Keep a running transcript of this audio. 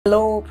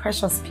Hello,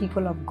 precious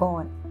people of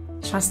God.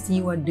 Trust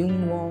you are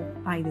doing well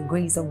by the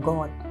grace of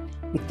God.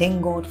 We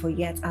thank God for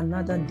yet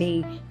another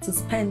day to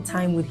spend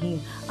time with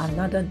Him,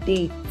 another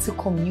day to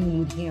commune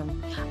with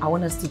Him. I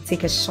want us to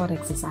take a short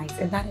exercise,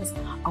 and that is,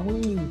 I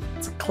want you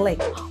to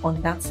click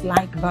on that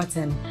like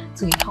button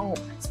to help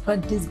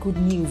spread this good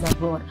news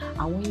abroad.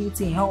 I want you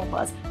to help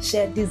us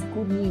share this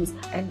good news,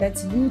 and that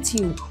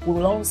YouTube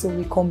will also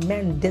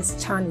recommend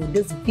this channel,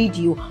 this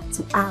video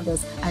to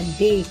others, and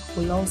they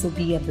will also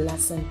be a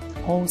blessing.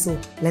 Also,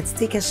 let's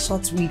take a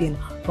short reading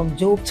from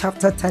Job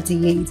chapter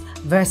 38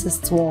 verses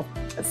 12.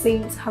 It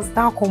says, "Hast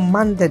thou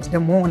commanded the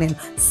morning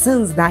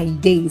since thy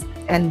days,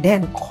 and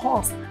then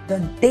caused the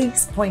day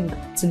spring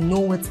to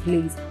know its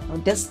place?" Now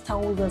this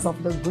tells us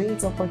of the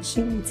great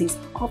opportunities,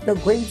 of the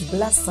great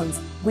blessings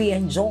we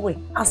enjoy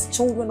as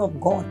children of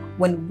God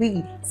when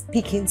we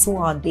speak into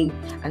our day.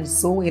 And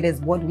so it is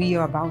what we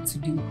are about to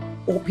do.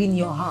 Open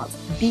your heart,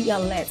 be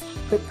alert,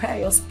 prepare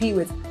your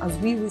spirit as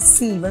we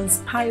receive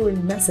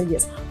inspiring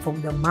messages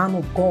from the man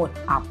of God,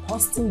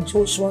 Apostle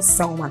Joshua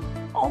Selman.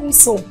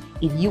 Also,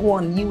 if you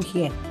are new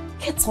here,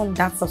 hit on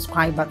that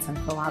subscribe button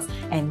for us,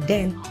 and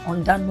then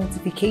on that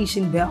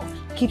notification bell.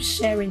 Keep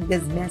sharing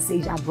this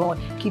message abroad.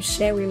 Keep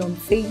sharing on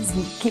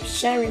Facebook. Keep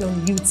sharing on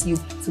YouTube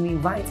to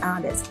invite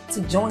others to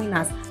join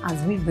us as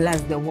we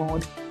bless the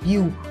world.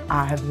 You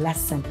are a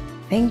blessing.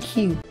 Thank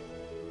you.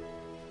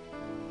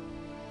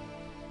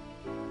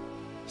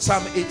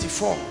 Psalm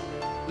 84.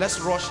 Let's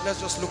rush.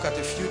 Let's just look at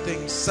a few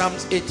things.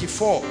 Psalms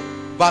 84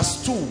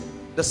 verse 2.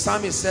 The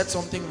psalmist said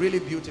something really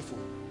beautiful.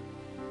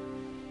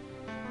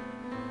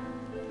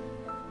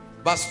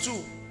 Verse 2.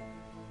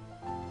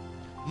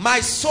 My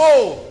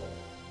soul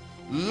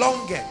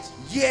longeth,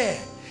 yea,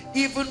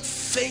 even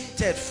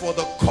fainted for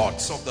the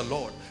courts of the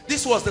Lord.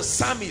 This was the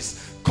psalmist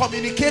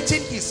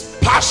communicating his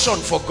passion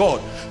for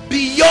God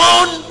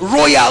beyond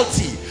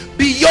royalty,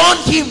 beyond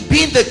him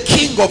being the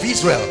king of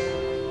Israel.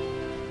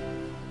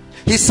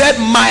 He said,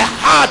 my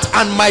heart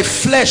and my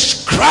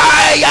flesh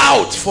cry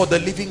out for the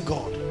living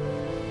God.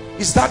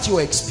 Is that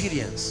your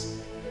experience?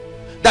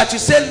 That you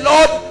say,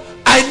 Lord,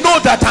 I know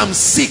that I'm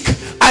sick.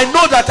 I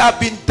know that I've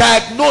been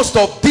diagnosed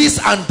of this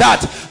and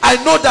that.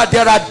 I know that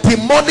there are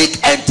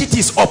demonic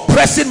entities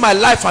oppressing my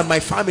life and my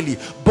family.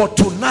 But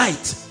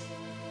tonight,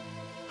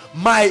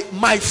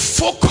 my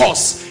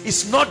focus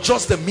is not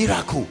just the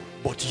miracle,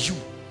 but you.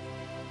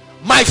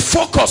 My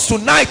focus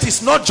tonight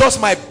is not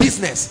just my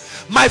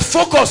business. My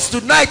focus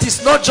tonight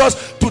is not just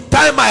to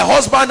tie my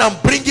husband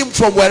and bring him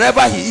from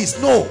wherever he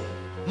is. No,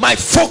 my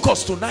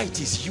focus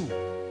tonight is you.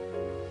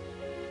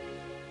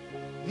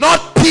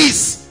 Not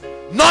peace,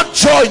 not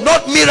joy,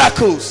 not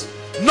miracles,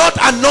 not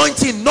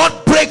anointing,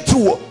 not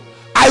breakthrough.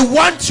 I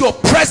want your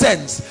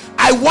presence.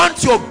 I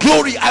want your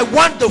glory. I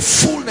want the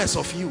fullness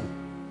of you.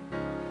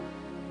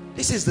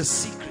 This is the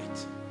secret.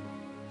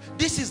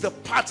 This is the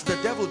part the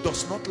devil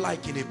does not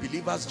like in a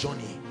believer's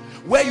journey,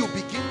 where you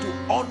begin to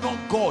honor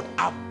God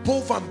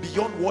above and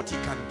beyond what he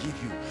can give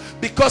you.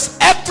 Because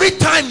every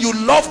time you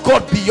love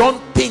God beyond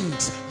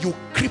things, you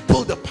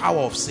cripple the power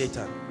of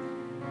Satan.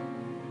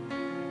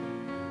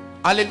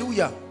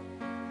 Hallelujah.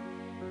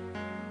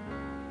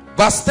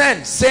 Verse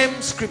 10,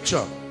 same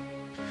scripture.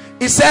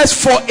 It says,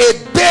 for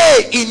a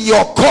day in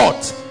your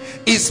court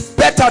is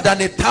better than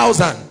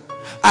 1,000.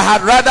 I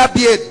had rather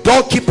be a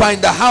doorkeeper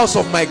in the house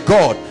of my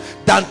God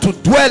than to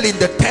dwell in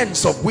the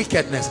tents of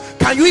wickedness.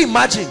 Can you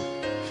imagine?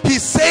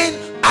 He's saying,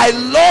 I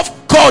love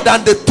God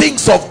and the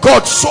things of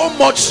God so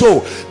much so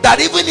that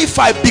even if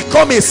I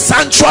become a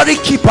sanctuary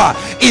keeper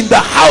in the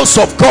house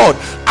of God,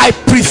 I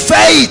prefer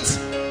it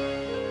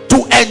to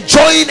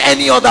enjoying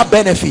any other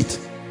benefit.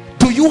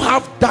 Do you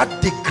have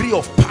that degree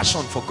of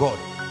passion for God?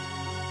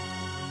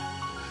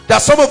 There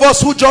are some of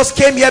us who just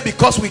came here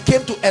because we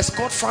came to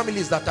escort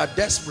families that are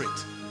desperate.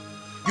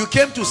 You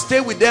came to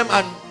stay with them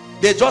and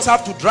they just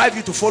have to drive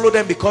you to follow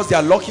them because they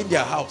are locking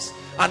their house.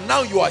 And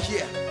now you are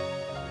here.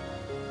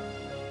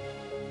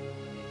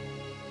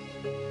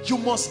 You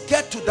must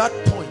get to that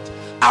point.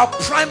 Our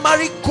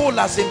primary goal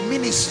as a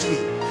ministry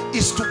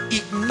is to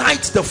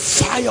ignite the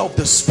fire of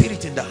the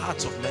Spirit in the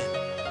hearts of men.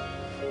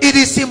 It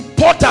is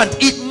important,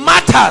 it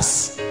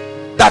matters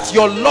that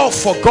your love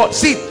for God.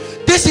 See,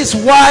 this is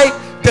why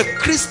the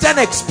Christian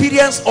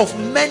experience of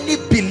many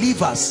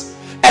believers,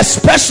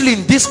 especially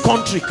in this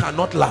country,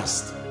 cannot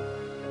last.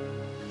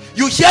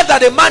 You hear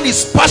that a man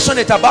is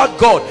passionate about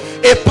God,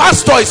 a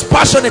pastor is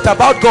passionate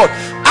about God.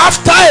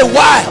 After a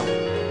while,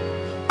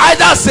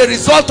 either as a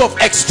result of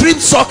extreme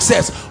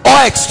success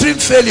or extreme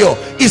failure,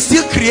 it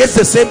still creates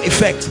the same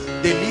effect.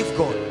 They leave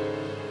God.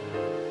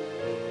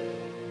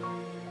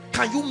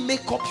 Can you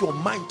make up your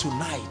mind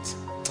tonight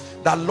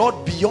that,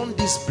 Lord, beyond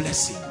these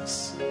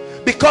blessings,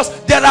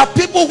 because there are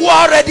people who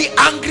are already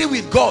angry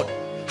with God.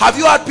 Have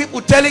you heard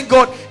people telling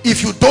God,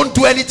 if you don't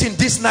do anything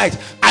this night,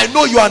 I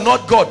know you are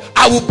not God,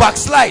 I will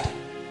backslide?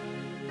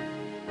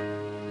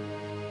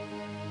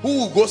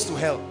 Who goes to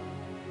hell?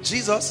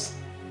 Jesus.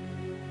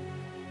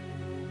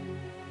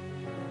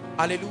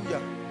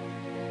 Hallelujah.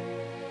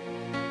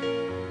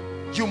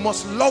 You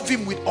must love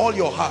him with all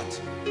your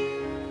heart.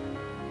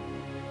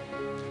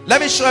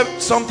 Let me show you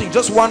something,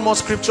 just one more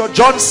scripture.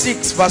 John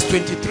 6 verse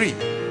 23.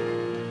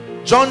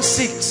 John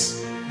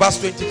 6 verse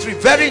 23.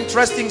 Very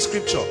interesting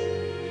scripture.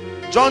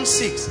 John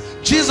 6.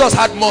 Jesus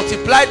had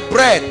multiplied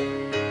bread.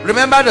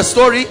 Remember the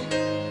story?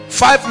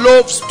 5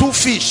 loaves, 2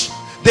 fish.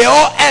 They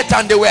all ate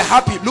and they were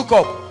happy. Look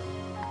up.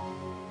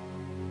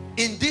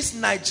 In this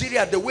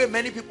Nigeria, the way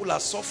many people are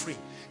suffering,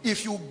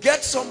 if you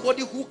get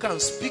somebody who can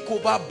speak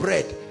over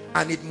bread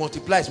and it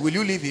multiplies, will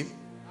you leave him?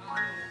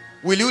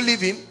 Will you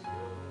leave him?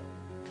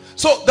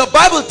 So the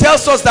Bible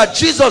tells us that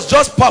Jesus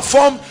just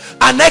performed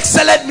an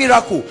excellent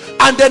miracle,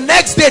 and the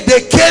next day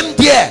they came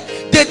there.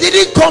 They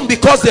didn't come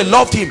because they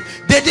loved him.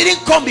 They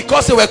didn't come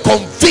because they were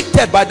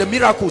convicted by the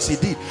miracles he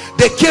did.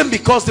 They came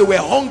because they were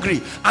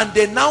hungry, and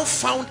they now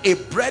found a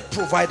bread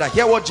provider.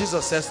 Hear what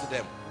Jesus says to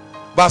them.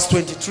 Verse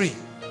 23.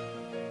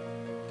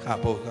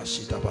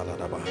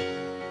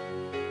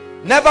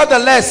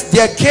 Nevertheless,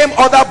 there came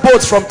other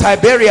boats from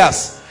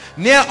Tiberias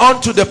near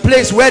unto the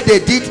place where they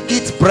did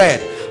eat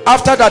bread,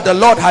 after that the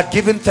Lord had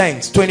given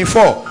thanks.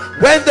 24.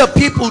 When the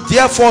people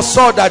therefore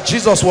saw that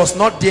Jesus was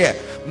not there,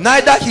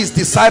 neither his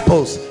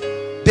disciples,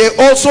 they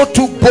also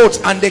took boats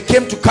and they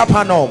came to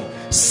Capernaum,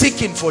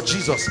 seeking for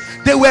Jesus.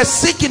 They were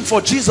seeking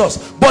for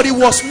Jesus, but it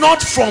was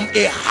not from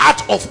a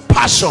heart of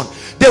passion.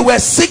 They were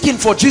seeking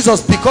for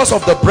Jesus because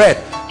of the bread.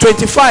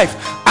 25.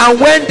 And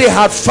when they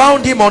had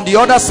found him on the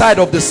other side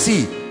of the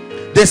sea,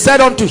 they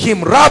said unto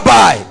him,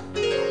 Rabbi,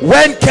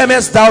 when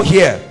camest thou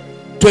here?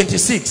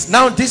 26.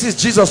 Now this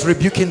is Jesus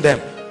rebuking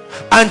them.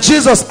 And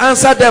Jesus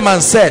answered them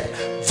and said,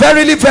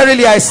 Verily,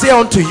 verily, I say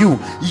unto you,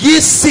 ye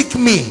seek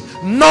me,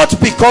 not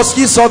because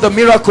ye saw the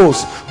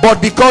miracles,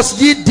 but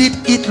because ye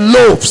did eat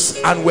loaves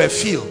and were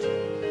filled.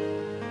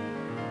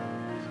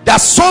 There are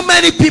so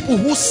many people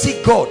who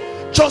seek God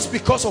just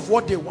because of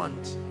what they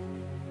want.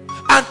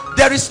 And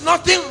there is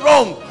nothing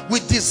wrong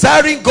with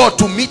desiring God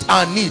to meet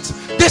our needs.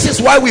 This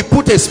is why we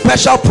put a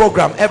special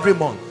program every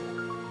month.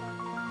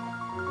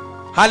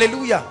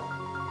 Hallelujah.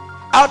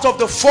 Out of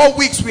the 4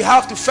 weeks we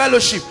have to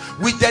fellowship,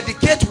 we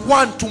dedicate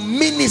one to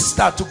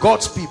minister to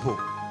God's people.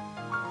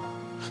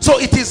 So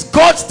it is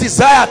God's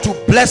desire to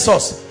bless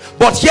us.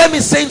 But hear me,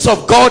 saints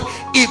of God,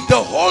 if the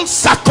whole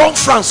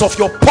circumference of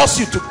your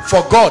pursuit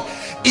for God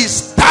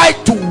is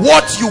tied to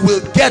what you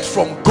will get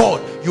from God,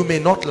 you may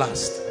not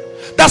last.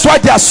 That's why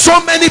there are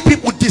so many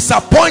people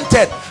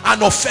disappointed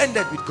and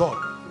offended with God.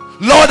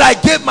 Lord, I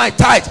gave my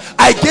tithe,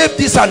 I gave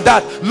this and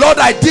that. Lord,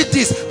 I did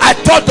this. I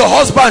thought the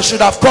husband should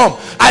have come.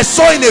 I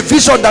saw in a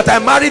vision that I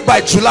married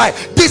by July.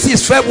 This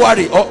is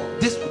February. Oh,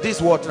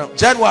 this what now?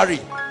 January.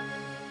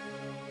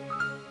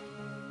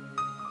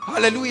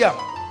 Hallelujah.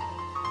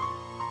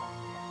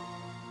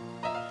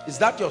 Is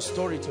that your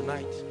story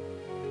tonight?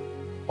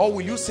 Or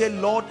will you say,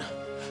 Lord,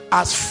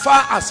 as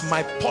far as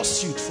my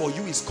pursuit for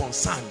you is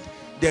concerned,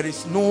 there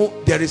is no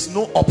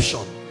option.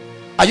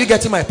 Are you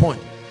getting my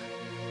point?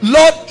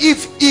 Lord,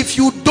 if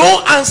you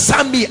don't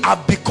answer me,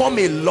 I've become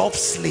a love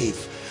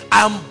slave.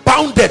 I am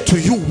bounded to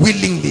you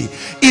willingly.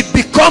 It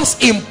becomes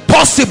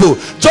impossible.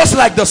 Just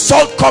like the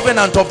salt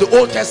covenant of the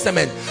Old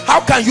Testament. How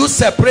can you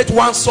separate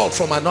one salt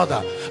from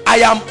another? I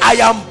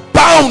am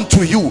bound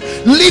to you.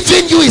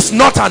 Leaving you is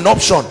not an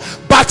option.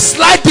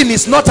 Backsliding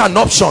is not an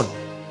option.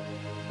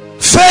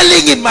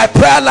 Failing in my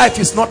prayer life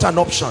is not an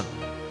option.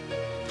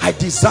 I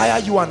desire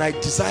you and I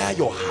desire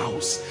your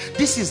house.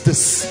 This is the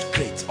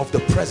secret of the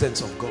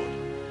presence of God.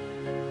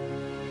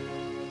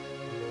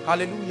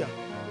 Hallelujah.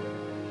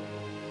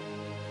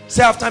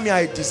 Say after me,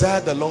 I desire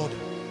the Lord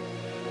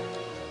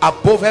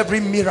above every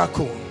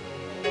miracle,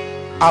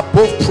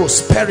 above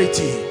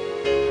prosperity,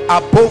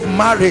 above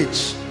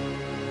marriage.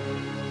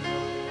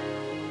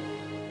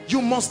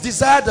 You must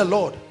desire the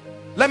Lord.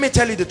 Let me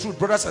tell you the truth,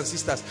 brothers and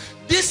sisters.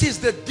 This is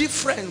the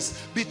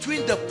difference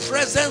between the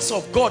presence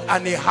of God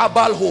and a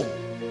herbal home.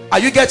 Are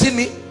you getting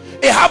me?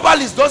 A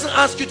herbalist doesn't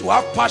ask you to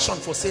have passion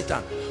for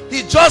Satan.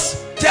 He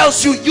just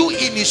tells you, you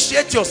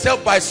initiate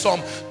yourself by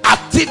some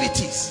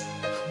activities.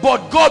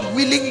 But God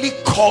willingly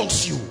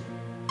calls you.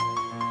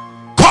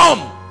 Come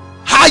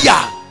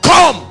higher,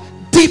 come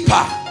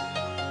deeper.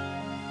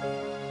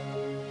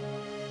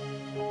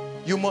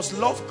 You must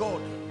love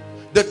God.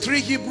 The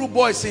 3 Hebrew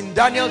boys in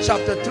Daniel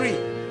chapter 3,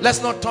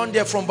 let's not turn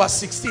there, from verse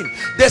 16.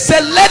 They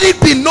said, let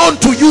it be known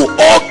to you,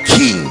 O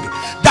King,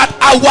 that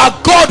our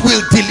God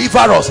will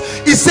deliver us.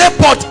 He said,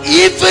 but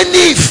even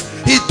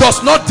if he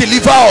does not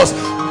deliver us,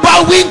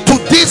 bowing to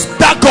this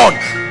dagon,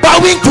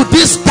 bowing to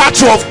this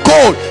statue of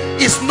gold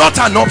is not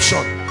an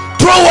option.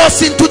 Throw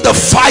us into the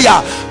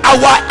fire.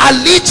 Our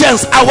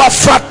allegiance, our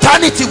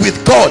fraternity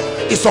with God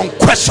is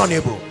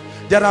unquestionable.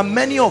 There are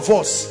many of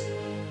us,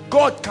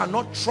 God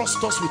cannot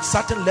trust us with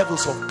certain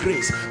levels of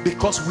grace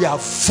because we are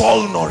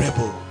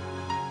vulnerable.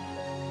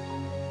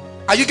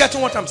 Are you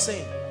getting what I'm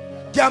saying?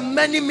 There are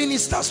many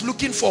ministers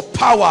looking for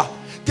power.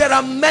 There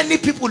are many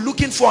people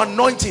looking for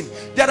anointing.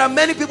 There are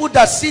many people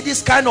that see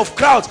this kind of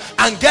crowds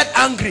and get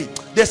angry.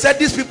 They said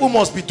these people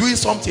must be doing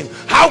something.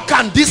 How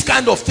can this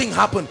kind of thing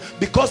happen?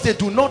 Because they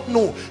do not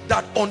know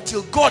that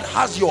until God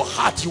has your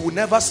heart, you will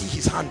never see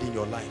his hand in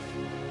your life.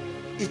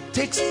 It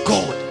takes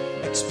God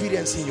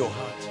experience in your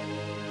heart.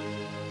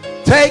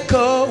 Take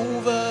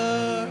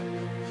over,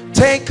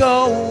 take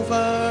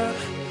over.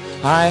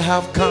 I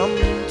have come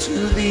to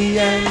the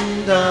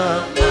end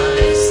of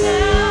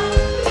myself.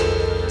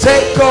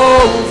 Take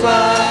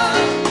over,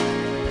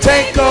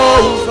 take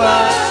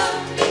over.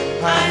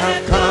 I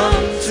have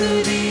come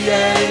to the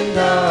end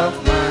of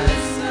myself.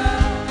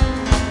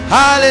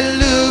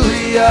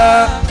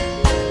 Hallelujah,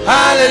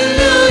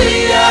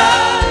 hallelujah.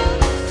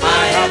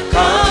 I have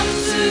come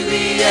to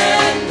the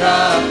end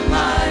of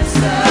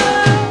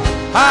myself.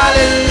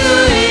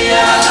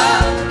 Hallelujah,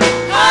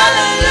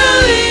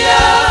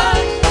 hallelujah.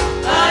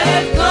 I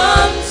have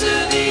come to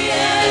the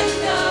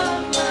end of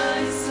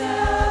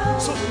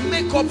myself. So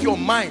make up your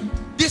mind.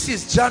 This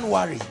is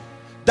January.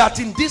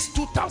 That in this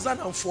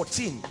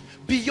 2014,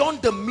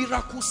 beyond the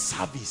miracle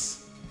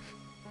service,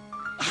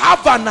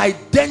 have an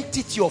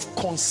identity of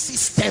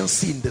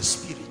consistency in the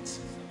spirit.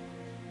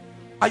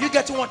 Are you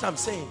getting what I'm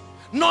saying?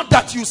 Not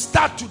that you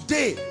start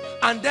today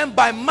and then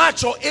by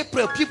March or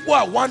April people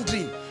are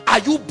wondering, are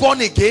you born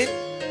again?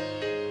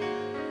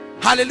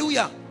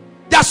 Hallelujah.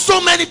 There are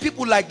so many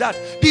people like that.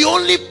 The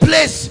only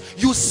place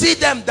you see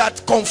them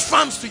that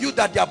confirms to you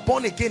that they are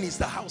born again is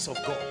the house of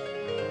God.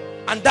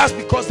 And that's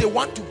because they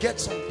want to get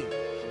something.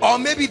 Or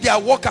maybe they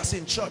are workers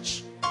in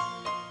church.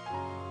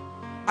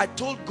 I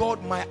told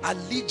God, my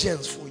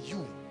allegiance for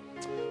you,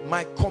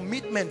 my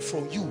commitment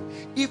for you,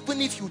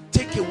 even if you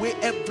take away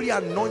every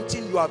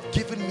anointing you have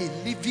given me,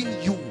 leaving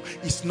you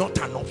is not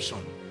an option.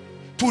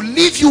 To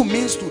leave you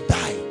means to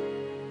die.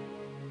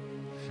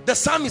 The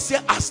psalmist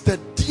said, as the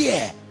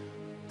deer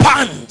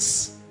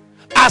pants,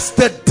 as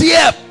the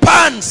deer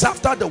pants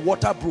after the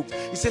water brook,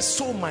 he says,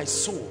 so my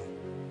soul.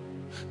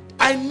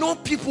 I know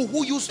people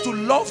who used to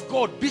love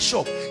God,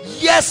 Bishop,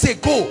 years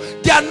ago.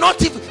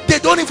 They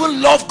don't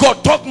even love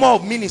God. Talk more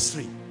of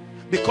ministry,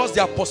 because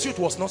their pursuit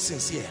was not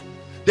sincere.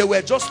 They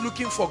were just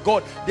looking for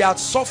God. They had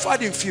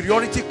suffered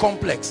inferiority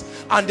complex,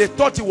 and they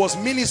thought it was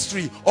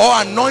ministry or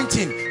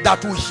anointing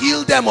that would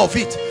heal them of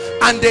it.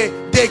 And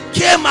they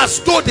came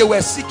as though they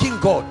were seeking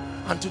God.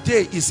 And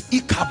today is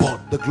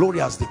Ichabod. The glory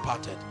has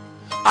departed.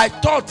 I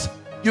thought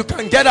you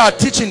can get our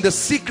teaching, the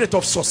secret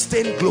of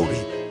sustained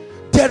glory.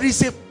 There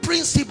is a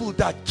principle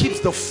that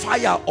keeps the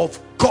fire of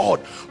God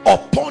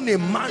upon a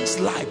man's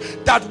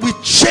life, that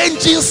with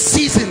changing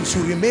seasons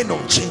you remain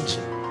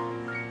unchanging.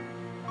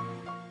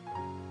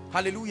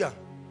 Hallelujah.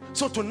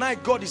 So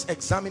tonight God is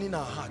examining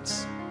our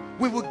hearts.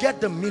 We will get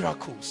the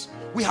miracles.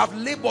 We have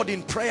labored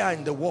in prayer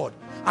in the word,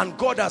 and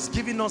God has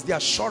given us the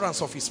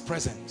assurance of his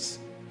presence.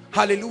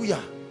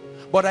 Hallelujah.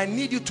 But I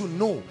need you to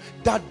know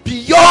that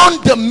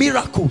beyond the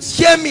miracles,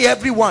 hear me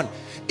everyone,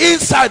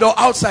 inside or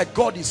outside,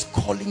 God is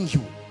calling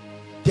you.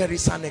 There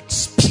is an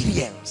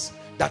experience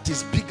that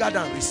is bigger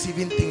than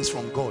receiving things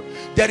from God.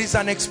 There is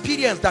an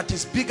experience that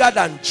is bigger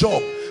than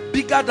job,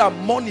 bigger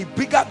than money,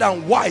 bigger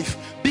than wife,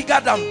 bigger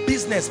than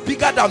business,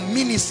 bigger than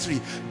ministry,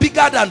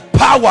 bigger than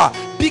power,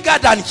 bigger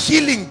than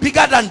healing,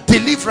 bigger than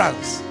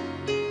deliverance.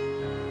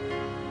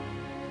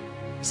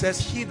 It says,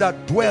 he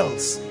that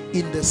dwells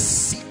in the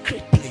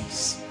secret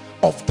place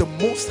of the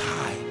Most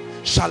High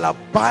shall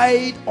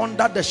abide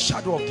under the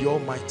shadow of the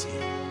Almighty.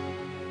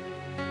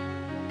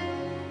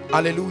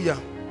 Hallelujah.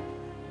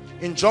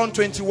 In John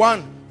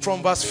 21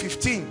 from verse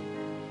 15,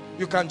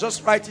 you can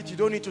just write it, you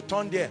don't need to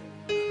turn there.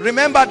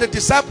 Remember, the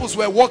disciples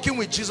were walking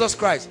with Jesus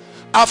Christ.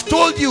 I've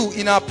told you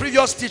in our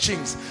previous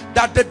teachings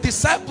that the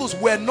disciples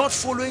were not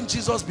following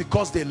Jesus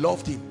because they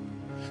loved him.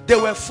 They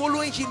were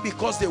following him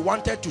because they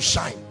wanted to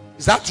shine.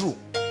 Is that true?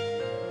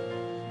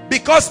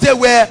 Because they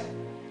were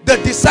the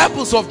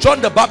disciples of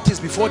John the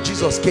Baptist before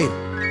Jesus came.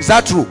 Is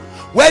that true?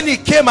 When he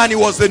came and he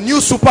was the new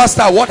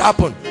superstar, what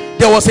happened?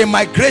 There was a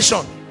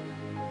migration.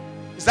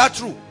 Is that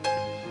true?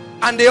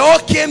 And they all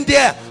came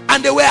there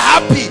and they were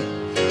happy.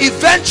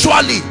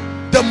 Eventually,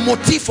 the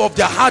motive of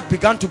their heart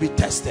began to be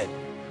tested.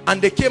 And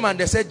they came and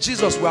they said,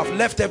 Jesus, we have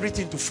left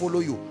everything to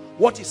follow you.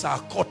 What is our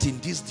cut in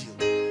this deal?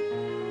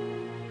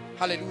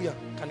 Hallelujah.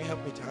 Can you help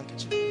me with your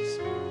handkerchief, please?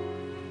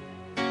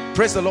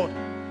 Praise the Lord.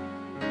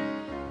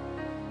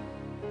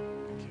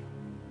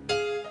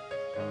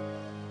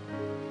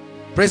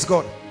 Praise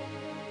God.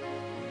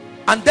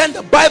 And then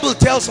the Bible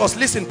tells us,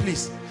 listen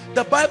please,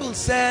 the Bible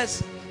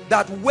says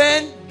that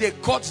when they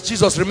caught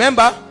Jesus,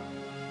 remember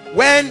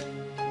when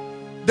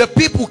the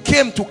people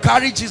came to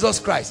carry Jesus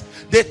Christ,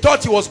 they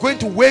thought he was going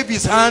to wave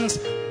his hands,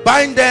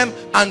 bind them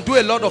and do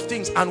a lot of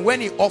things. And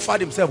when he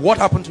offered himself, what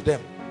happened to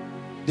them?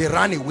 They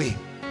ran away.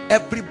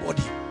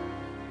 Everybody.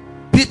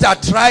 Peter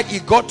tried, he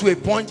got to a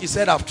point, he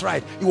said, I've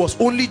tried. It was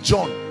only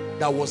John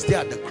that was there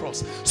at the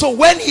cross. So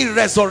when he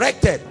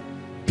resurrected,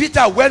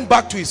 Peter went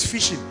back to his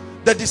fishing.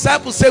 The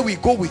disciples said, we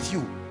go with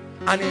you.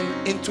 And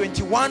in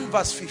 21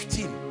 verse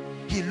 15,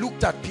 he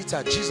looked at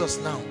Peter, Jesus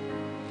now,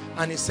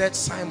 and he said,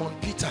 Simon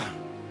Peter,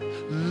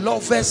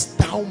 lovest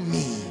thou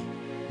me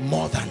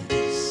more than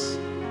this?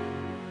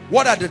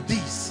 What are the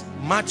these?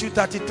 Matthew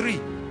 33.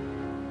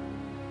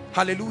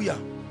 Hallelujah.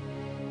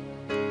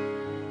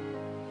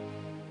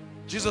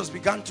 Jesus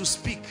began to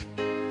speak.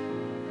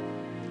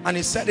 And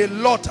he said a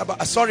lot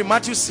about, sorry,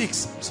 Matthew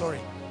 6. Sorry.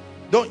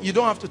 You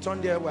don't have to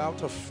turn there. We're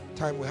out of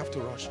time. We have to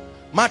rush.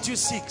 Matthew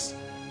 6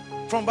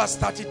 from verse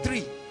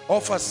 33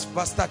 or verse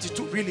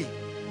 32 really.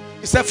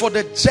 He said, for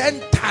the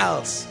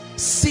Gentiles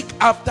seek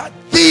after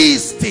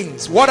these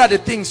things. What are the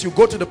things? You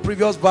go to the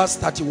previous verse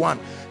 31.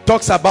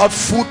 Talks about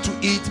food to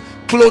eat,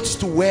 clothes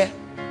to wear.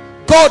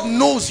 God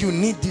knows you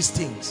need these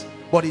things,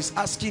 but he's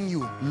asking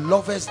you,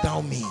 lovest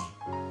thou me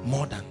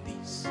more than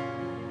this?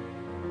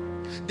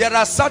 There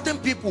are certain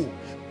people,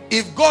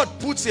 if God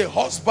puts a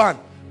husband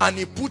and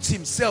he puts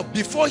himself,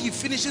 before he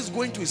finishes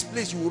going to his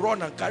place, you will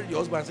run and carry the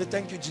husband and say,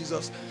 thank you,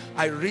 Jesus.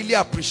 I really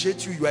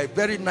appreciate you. You are a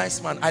very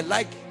nice man. I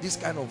like this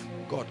kind of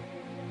God.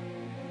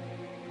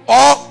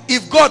 Or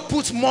if God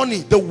puts money,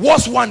 the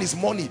worst one is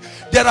money.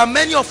 There are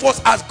many of us,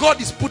 as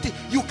God is putting,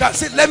 you can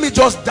say, let me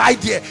just die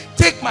there.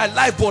 Take my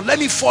life, but let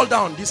me fall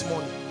down this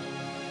morning.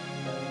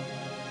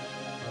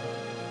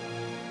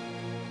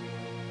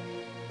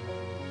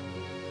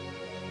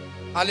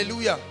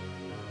 Hallelujah.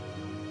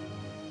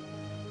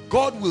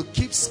 God will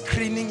keep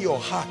screening your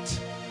heart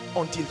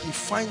until he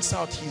finds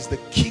out he's the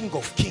King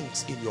of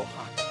Kings in your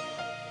heart.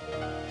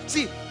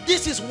 See,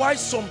 this is why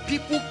some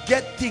people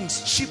get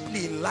things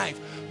cheaply in life.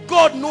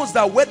 God knows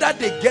that whether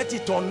they get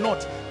it or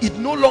not, it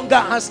no longer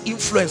has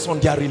influence on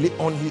their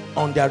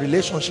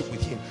relationship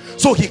with him.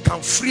 So he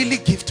can freely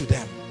give to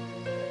them.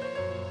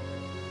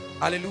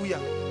 Hallelujah.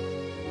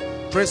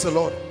 Praise the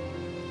Lord.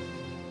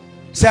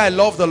 Say, I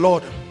love the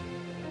Lord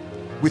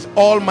with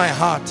all my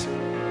heart.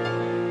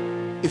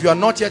 If you are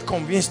not yet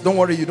convinced, don't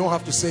worry, you don't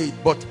have to say it.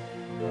 But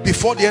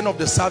before the end of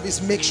the service,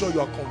 make sure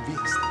you are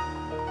convinced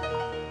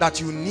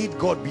that you need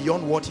God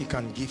beyond what he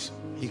can give.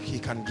 He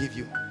can give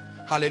you.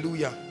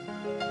 Hallelujah.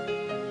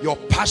 Your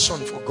passion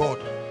for God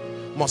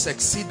must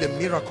exceed the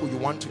miracle you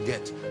want to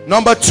get.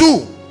 Number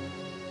two,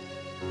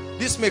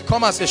 this may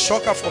come as a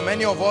shocker for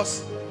many of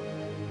us.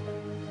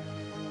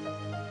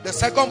 The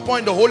second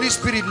point the Holy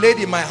Spirit laid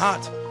in my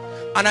heart,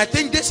 and I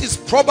think this is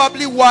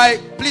probably why,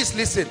 please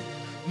listen,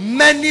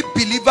 many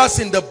believers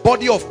in the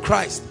body of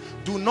Christ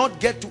do not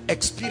get to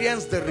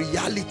experience the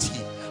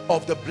reality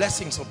of the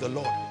blessings of the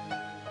Lord.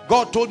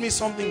 God told me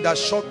something that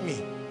shocked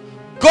me.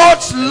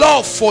 God's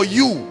love for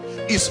you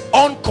is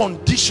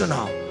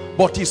unconditional,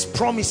 but his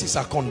promises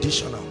are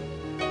conditional.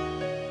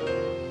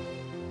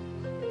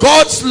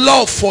 God's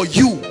love for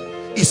you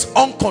is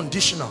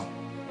unconditional,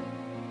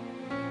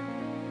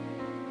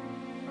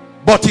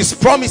 but his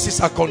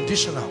promises are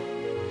conditional.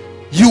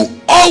 You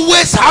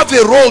always have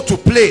a role to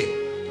play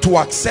to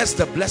access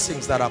the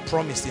blessings that are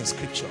promised in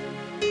scripture.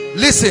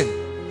 Listen,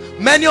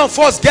 many of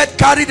us get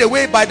carried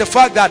away by the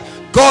fact that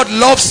God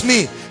loves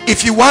me.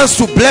 If he wants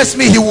to bless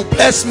me, he will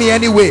bless me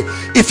anyway.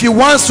 If he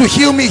wants to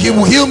heal me, he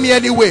will heal me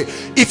anyway.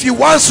 If he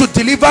wants to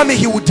deliver me,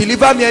 he will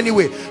deliver me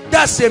anyway.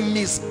 That's a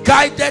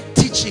misguided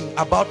teaching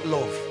about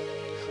love.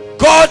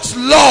 God's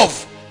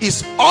love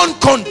is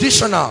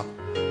unconditional,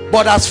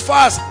 but as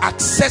far as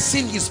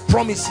accessing his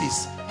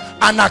promises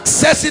and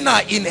accessing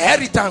our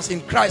inheritance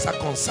in Christ are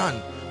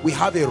concerned, we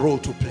have a role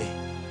to play.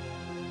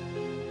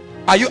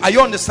 Are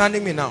you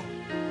understanding me now?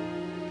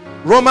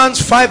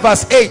 Romans 5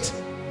 verse 8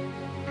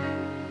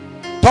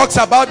 talks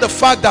about the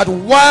fact that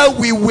while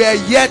we were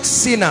yet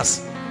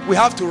sinners, we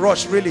have to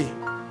rush, really.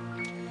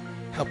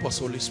 Help us,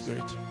 Holy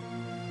Spirit.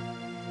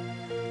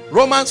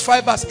 Romans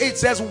 5 verse 8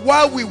 says,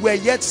 while we were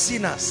yet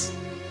sinners,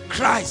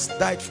 Christ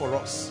died for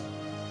us.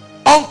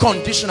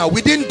 Unconditional.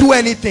 We didn't do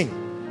anything.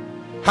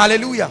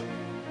 Hallelujah.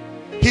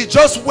 He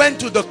just went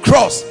to the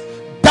cross,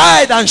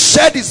 died and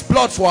shed his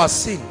blood for our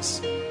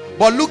sins.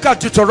 But look at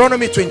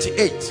Deuteronomy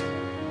 28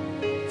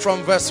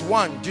 from verse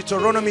 1.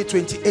 Deuteronomy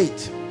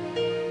 28.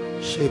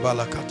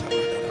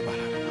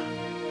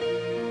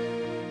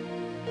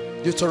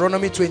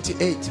 Deuteronomy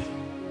 28.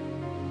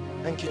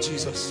 Thank you,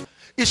 Jesus.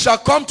 It shall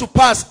come to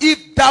pass,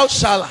 if thou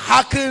shalt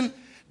hearken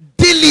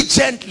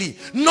diligently,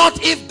 not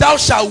if thou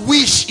shalt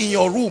wish in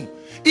your room,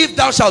 if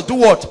thou shalt do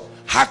what?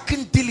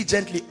 Hearken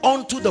diligently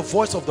unto the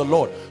voice of the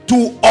Lord,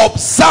 to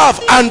observe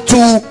and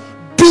to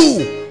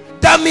do.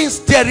 That means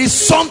there is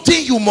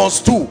something you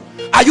must do.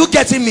 Are you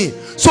getting me?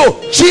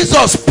 So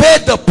Jesus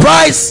paid the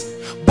price,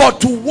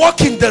 but to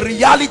walk in the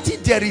reality,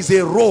 there is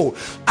a role.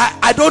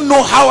 I don't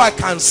know how I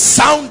can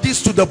sound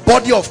this to the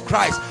body of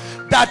Christ,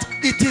 that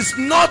it is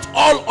not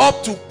all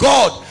up to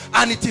God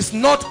and it is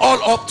not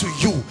all up to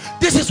you.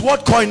 This is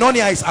what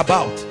koinonia is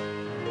about.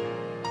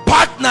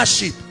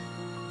 Partnership.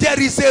 There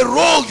is a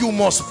role you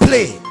must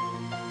play.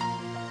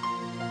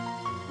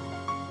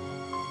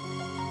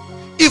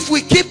 If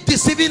we keep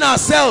deceiving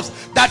ourselves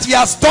that he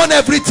has done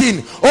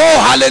everything, oh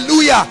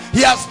hallelujah,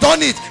 he has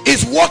done it,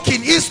 it's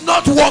working, it's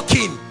not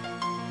working.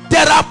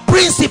 There are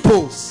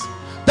principles.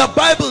 The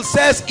Bible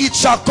says it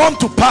shall come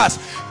to pass,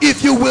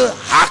 if you will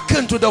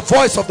hearken to the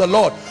voice of the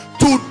Lord,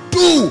 to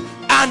do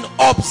and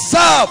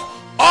observe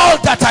all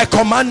that I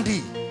command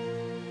thee,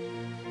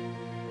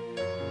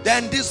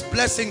 then this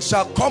blessing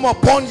shall come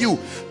upon you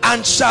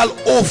and shall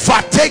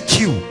overtake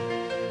you.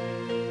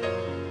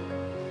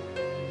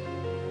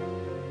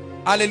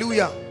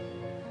 Hallelujah.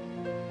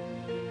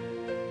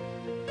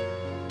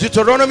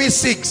 Deuteronomy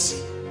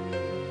 6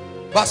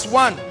 verse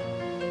 1.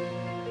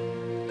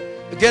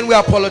 Again, we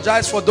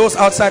apologize for those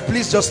outside.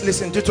 Please just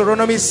listen.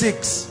 Deuteronomy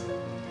 6.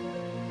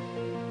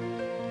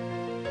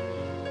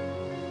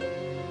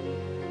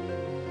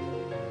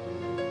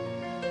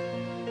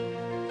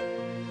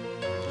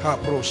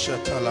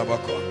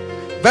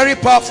 Very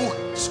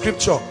powerful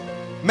scripture.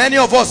 Many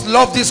of us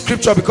love this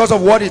scripture because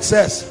of what it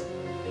says.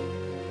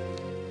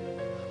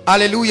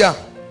 Hallelujah.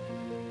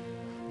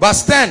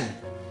 Verse 10.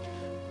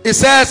 It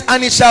says,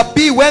 and it shall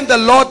be when the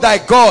Lord thy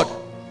God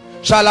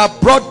shall have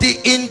brought thee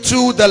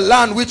into the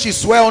land which he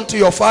sware unto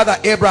your father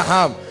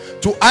Abraham,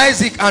 to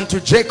Isaac and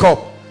to Jacob,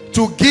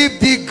 to give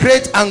thee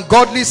great and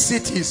godly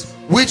cities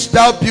which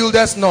thou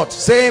buildest not.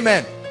 Say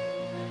amen.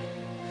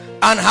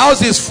 And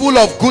houses full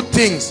of good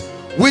things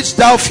which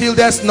thou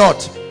fieldest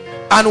not,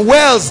 and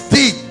wells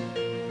dig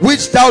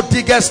which thou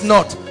diggest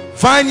not,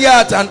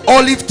 vineyards and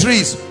olive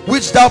trees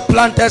which thou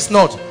plantest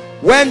not,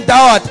 when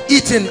thou art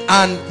eaten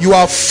and you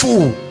are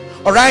full.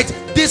 All right,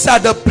 these are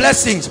the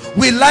blessings.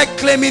 We like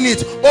claiming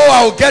it. Oh,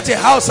 I'll get a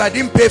house I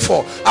didn't pay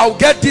for, I'll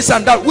get this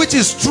and that, which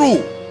is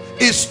true.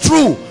 It's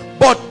true,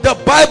 but the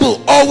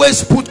Bible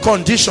always put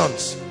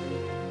conditions.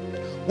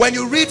 When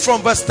you read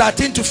from verse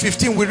 13 to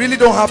 15, we really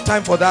don't have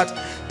time for that.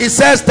 It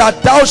says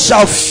that thou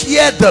shalt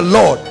fear the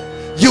Lord,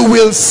 you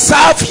will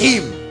serve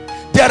him.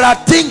 There are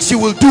things you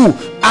will do,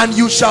 and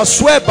you shall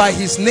swear by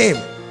his name.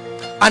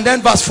 And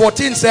then verse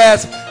 14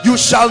 says, you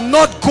shall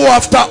not go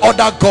after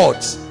other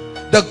gods,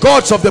 the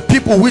gods of the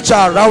people which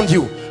are around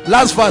you.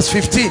 Last verse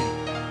 15,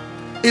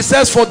 it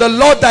says, for the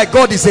Lord thy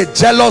God is a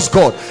jealous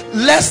God,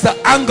 lest the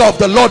anger of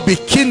the Lord be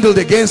kindled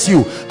against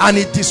you, and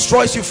it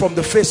destroys you from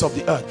the face of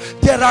the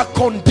earth. There are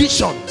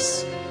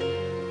conditions.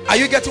 Are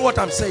you getting what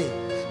I'm saying?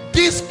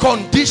 These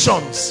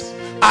conditions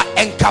are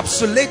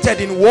encapsulated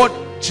in what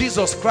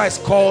Jesus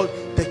Christ called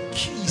the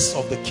keys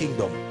of the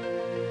kingdom.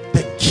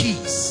 The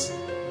keys.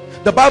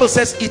 The Bible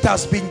says it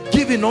has been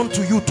given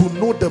unto you to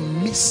know the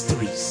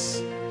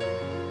mysteries,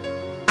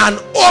 an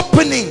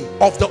opening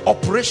of the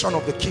operation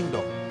of the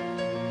kingdom.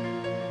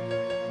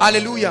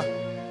 Hallelujah.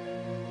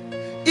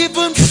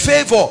 Even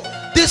favor,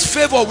 this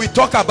favor we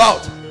talk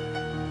about,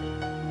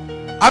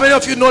 how many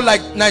of you know,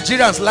 like,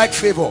 Nigerians like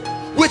favor,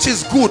 which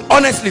is good.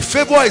 Honestly,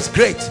 favor is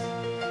great.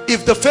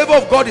 If the favor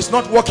of God is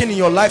not working in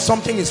your life,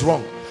 something is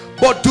wrong.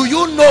 But do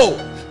you know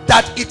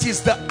that it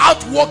is the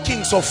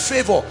outworkings of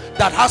favor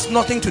that has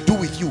nothing to do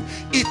with you?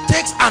 It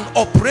takes an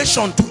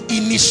operation to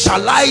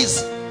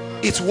initialize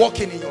its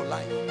working in your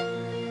life.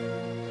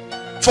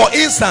 For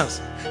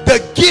instance, the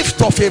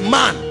gift of a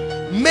man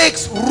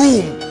makes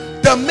room.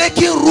 The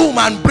making room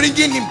and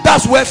bringing him,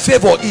 that's where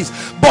favor is.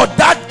 But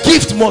that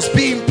gift must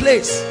be in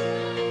place.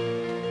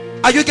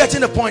 Are you getting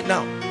the point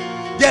now?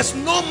 There's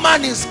no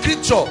man in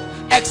scripture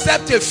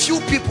except a few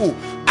people,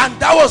 and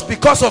that was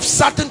because of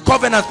certain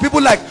covenants.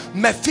 People like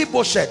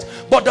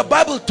Mephibosheth. But the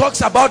Bible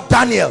talks about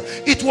Daniel.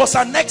 It was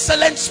an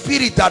excellent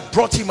spirit that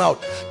brought him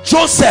out.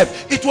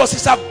 Joseph, it was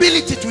his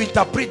ability to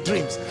interpret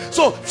dreams.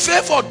 So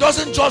favor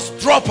doesn't just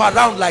drop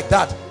around like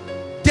that.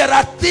 There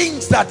are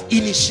things that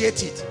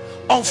initiate it.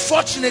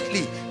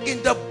 Unfortunately,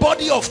 in the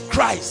body of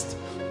Christ,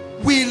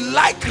 we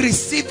like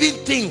receiving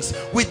things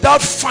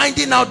without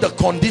finding out the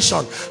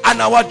condition,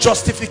 and our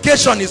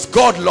justification is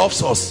God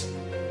loves us.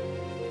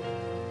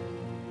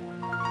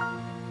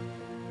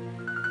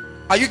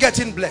 Are you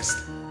getting blessed?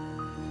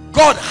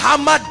 God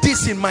hammered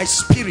this in my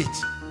spirit.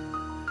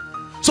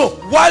 So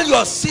while you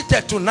are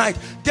seated tonight,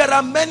 there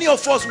are many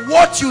of us,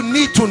 what you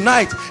need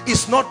tonight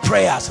is not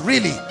prayers,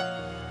 really.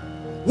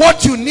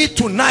 What you need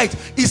tonight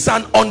is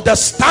an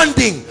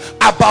understanding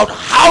about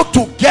how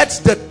to get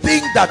the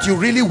thing that you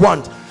really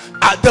want,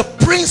 the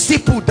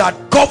principle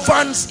that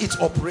governs its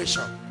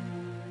operation.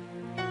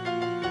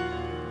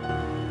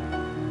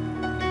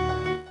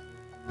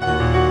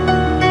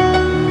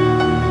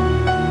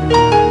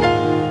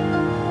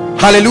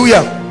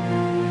 Hallelujah.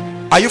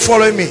 Are you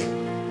following me?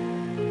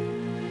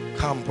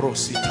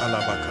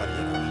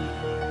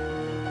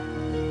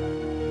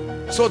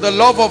 So the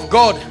love of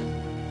God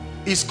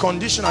is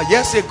conditional.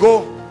 Years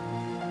ago,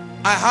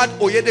 I had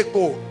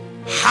Oyedepo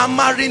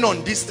hammering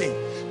on this thing.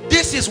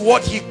 This is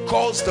what he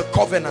calls the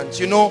covenant.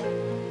 You know,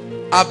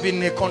 I've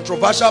been a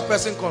controversial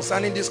person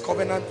concerning this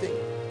covenant thing.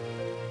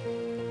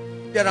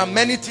 There are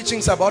many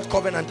teachings about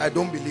covenant I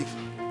don't believe.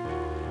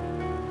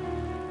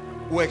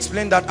 We'll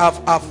explain that.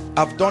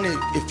 I've done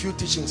a few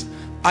teachings.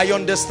 I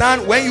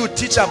understand when you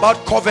teach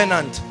about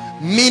covenant,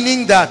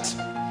 meaning that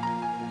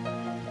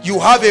you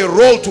have a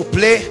role to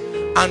play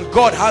and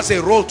God has a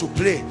role to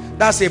play.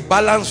 That's a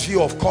balanced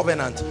view of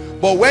covenant.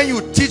 But when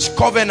you teach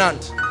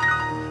covenant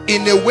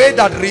in a way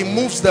that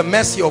removes the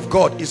mercy of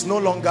God, is no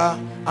longer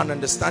an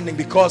understanding,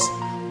 because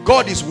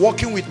God is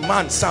working with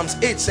man. Psalms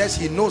 8 says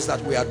he knows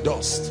that we are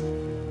dust.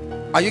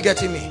 Are you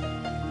getting me?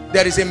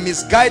 There is a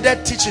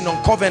misguided teaching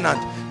on covenant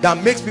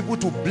that makes people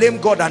to blame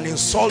God and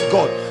insult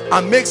God,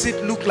 and makes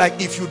it look like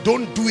if you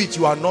don't do it,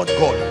 you are not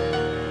God.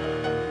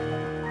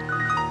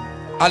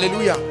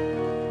 Hallelujah.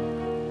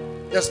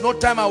 There's no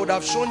time I would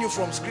have shown you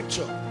from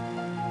scripture.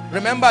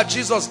 Remember,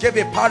 Jesus gave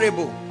a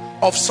parable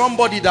of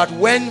somebody that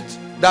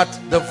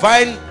the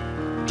vine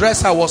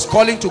dresser was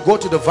calling to go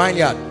to the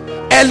vineyard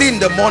early in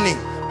the morning,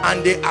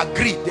 and they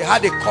agreed. They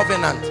had a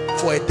covenant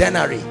for a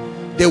denarii.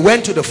 They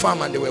went to the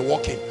farm and they were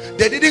walking.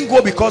 They didn't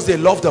go because they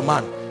loved the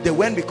man. They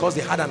went because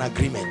they had an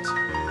agreement.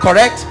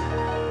 Correct?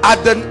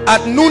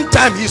 At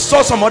noontime, he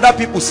saw some other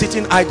people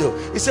sitting idle.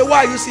 He said,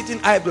 why are you sitting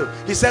idle?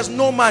 He says,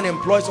 no man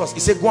employs us. He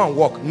said, go and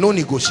walk. No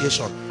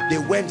negotiation. They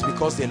went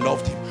because they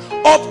loved him.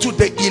 Up to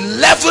the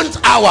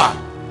 11th hour,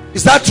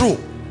 is that true?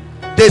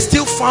 They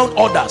still found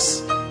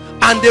others,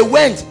 and they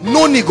went.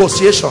 No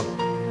negotiation.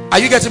 Are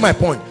you getting my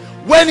point?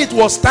 When it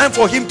was time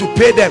for him to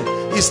pay them,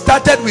 he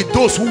started with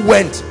those who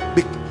went.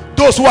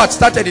 Those who had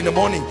started in the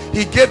morning,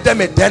 he gave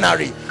them a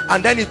denarii.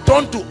 And then he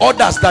turned to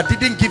others that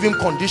didn't give him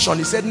condition.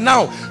 He said,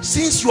 now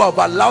since you have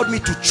allowed me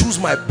to choose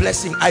my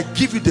blessing, I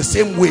give you the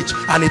same wage.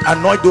 And it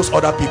annoyed those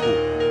other people.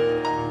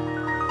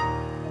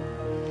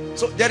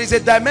 So there is a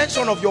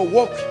dimension of your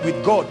walk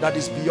with God that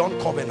is beyond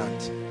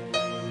covenant.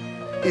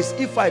 Is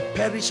if I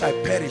perish, I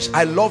perish.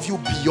 I love you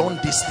beyond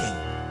this thing.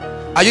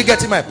 Are you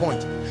getting my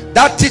point?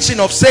 That teaching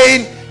of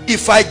saying,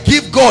 if I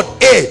give God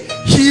A,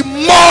 he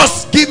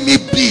must give me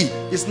B,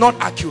 is not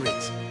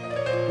accurate.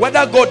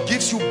 Whether God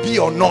gives you B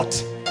or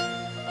not.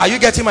 Are you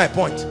getting my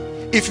point?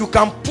 If you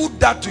can put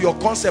that to your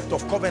concept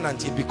of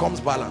covenant, it becomes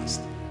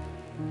balanced.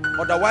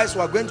 Otherwise,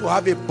 we are going to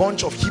have a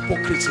bunch of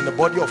hypocrites in the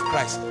body of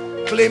Christ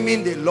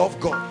claiming they love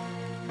God.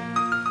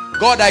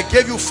 God, I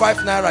gave you 5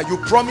 naira. You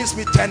promised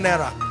me 10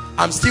 naira.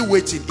 I'm still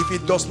waiting. If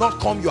it does not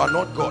come, you are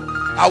not God.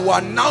 I will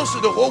announce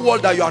to the whole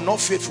world that you are not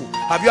faithful.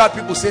 Have you heard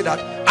people say that?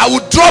 I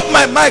will drop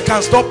my mic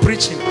and stop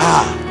preaching.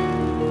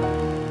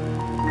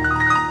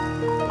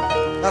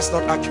 That's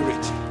not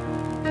accurate.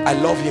 I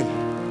love him.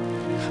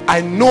 I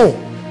know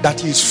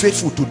that he is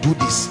faithful to do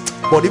this,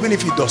 but even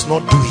if he does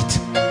not do it,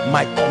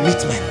 my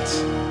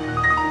commitment.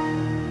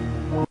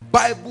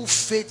 Bible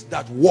faith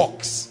that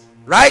works,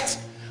 right?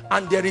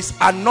 And there is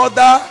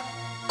another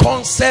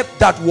concept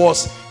that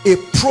was a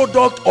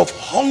product of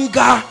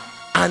hunger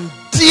and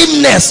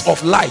dimness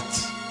of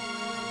light,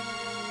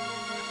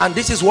 and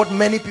this is what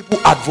many people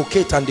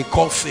advocate and they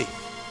call faith.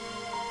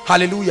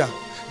 Hallelujah.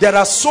 There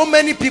are so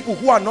many people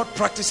who are not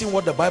practicing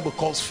what the Bible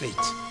calls faith,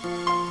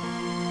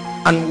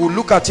 and we'll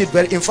look at it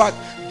in fact,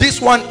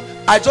 this one,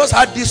 I just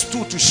had these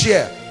two to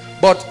share,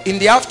 but in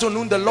the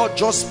afternoon the Lord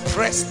just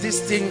pressed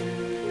this thing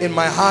in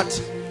my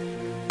heart.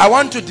 I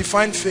want to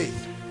define faith.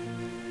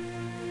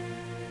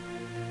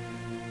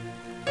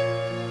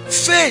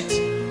 Faith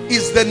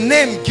is the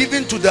name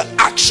given to the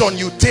action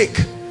you take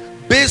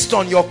based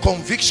on your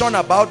conviction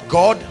about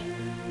God,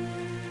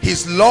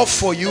 his love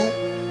for you,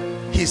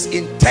 his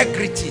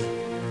integrity,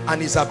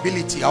 and his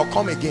ability. I'll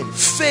come again.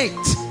 Faith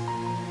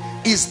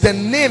is the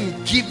name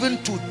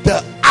given to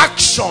the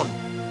action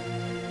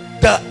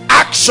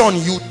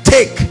you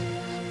take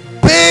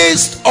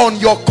based on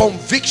your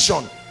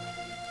conviction.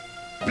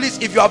 Please,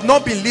 if you have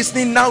not been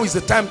listening, now is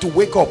the time to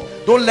wake up.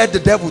 Don't let the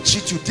devil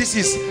cheat you. This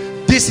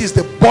is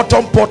the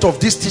bottom part of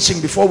this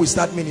teaching before we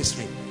start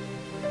ministering.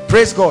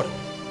 Praise God.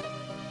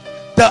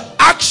 The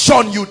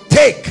action you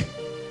take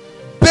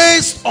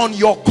based on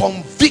your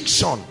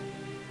conviction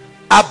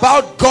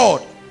about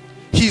God,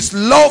 his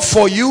love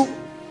for you,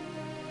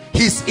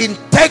 his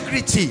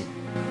integrity,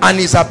 and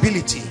his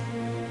ability.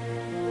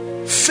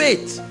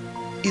 Faith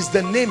is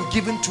the name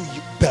given to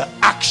you, the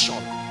action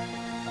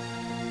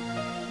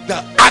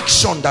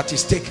that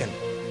is taken.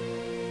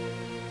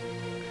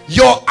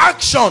 Your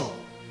action,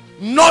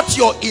 not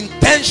your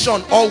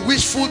intention or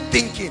wishful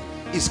thinking,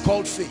 is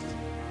called faith.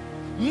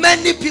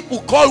 Many people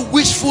call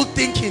wishful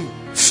thinking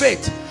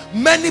faith.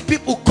 Many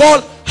people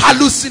call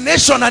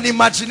hallucination and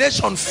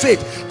imagination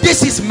faith.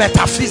 This is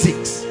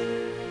metaphysics.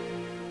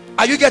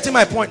 Are you getting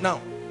my point now?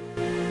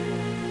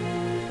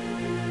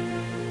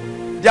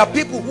 There are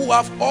people who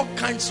have all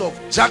kinds of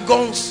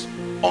jargons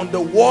on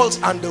the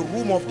walls and the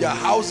room of their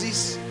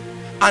houses,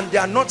 and they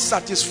are not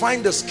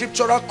satisfying the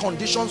scriptural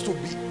conditions to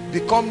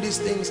become these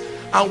things.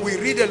 And we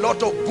read a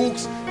lot of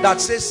books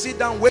that say, sit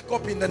down, wake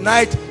up in the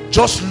night,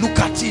 just look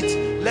at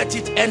it, let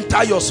it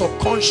enter your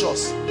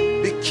subconscious.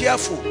 Be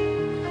careful.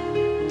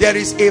 There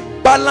is a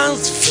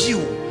balanced view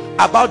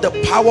about the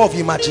power of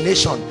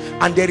imagination,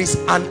 and there is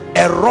an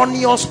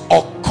erroneous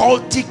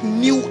occultic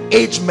new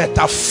age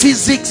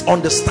metaphysics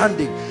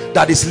understanding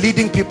that is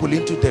leading people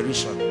into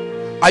derision.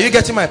 Are you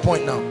getting my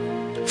point now?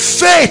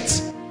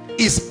 Faith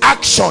is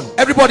action.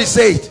 Everybody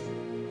say it.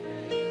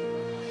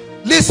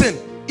 Listen,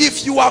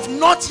 if you have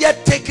not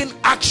yet taken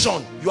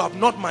action, you have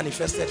not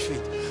manifested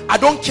faith. I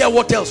don't care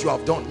what else you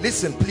have done.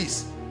 Listen,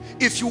 please.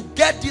 If you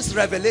get this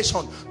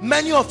revelation,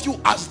 many of you,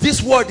 as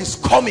this word is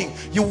coming,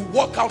 you will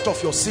walk out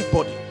of your sick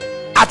body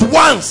at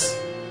once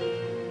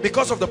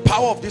because of the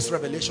power of this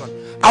revelation.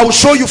 I will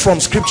show you from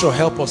scripture.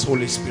 Help us,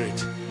 Holy Spirit.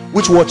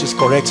 Which watch is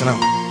correct now?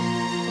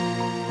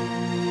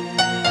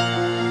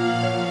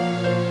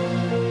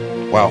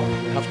 Wow,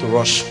 I have to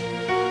rush.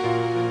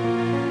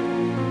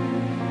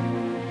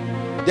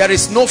 There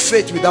is no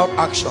faith without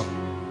action.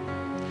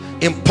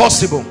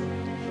 Impossible.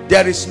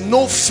 There is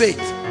no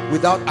faith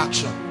without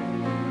action.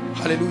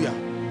 Hallelujah.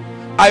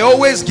 I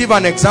always give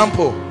an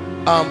example.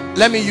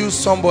 Let me use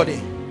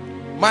somebody.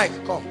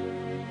 Mike, come.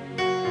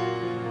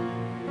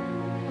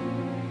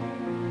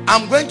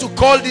 I'm going to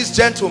call this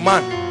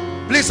gentleman.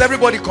 Please,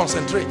 everybody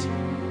concentrate.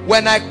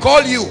 When I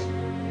call you,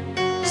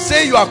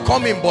 say you are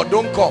coming, but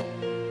don't come.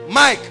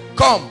 Mike,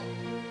 come.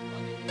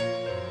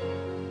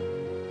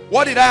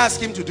 What did I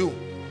ask him to do?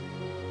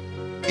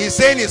 He's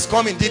saying he's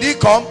coming. Did he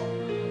come?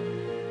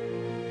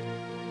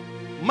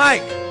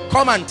 Mike,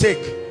 come and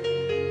take.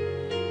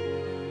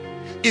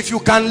 If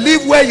you can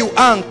live where you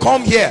are and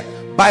come here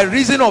by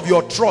reason of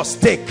your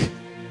trust, take.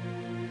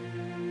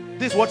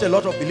 This is what a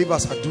lot of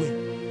believers are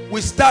doing.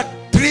 We start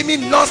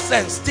dreaming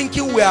nonsense,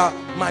 thinking we are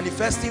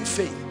manifesting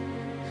faith.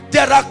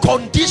 There are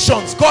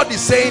conditions. God is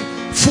saying,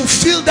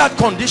 fulfill that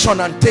condition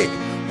and take.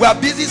 We are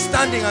busy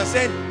standing and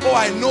saying, oh,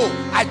 I know,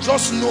 I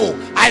just know,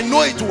 I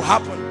know it will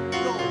happen.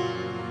 No,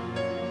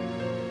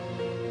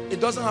 it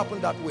doesn't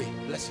happen that way.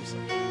 Bless you, sir.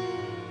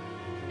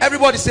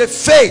 Everybody say,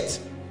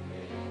 faith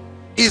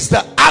is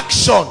the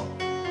action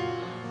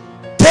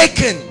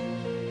taken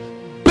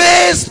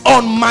based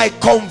on my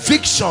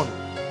conviction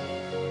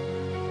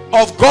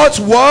of God's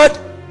word,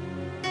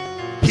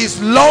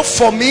 his love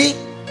for me,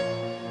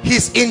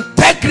 his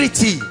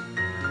integrity,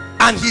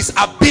 and his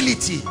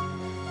ability.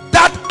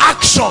 That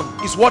action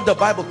is what the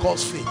Bible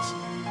calls faith.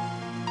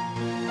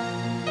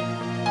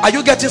 Are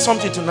you getting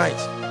something tonight?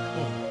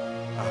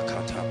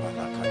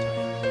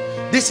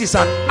 This is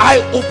an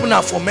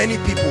eye-opener for many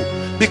people,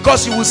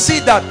 because you will see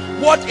that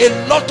what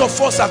a lot of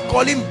us are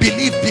calling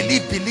believe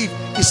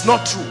is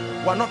not true.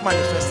 We are not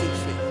manifesting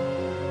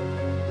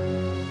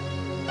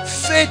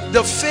faith.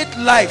 The faith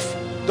life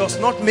does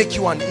not make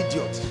you an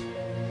idiot.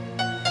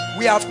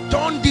 We have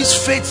turned this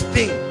faith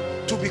thing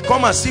to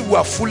become as if we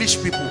are foolish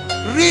people.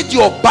 Read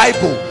your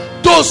Bible.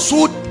 Those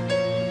who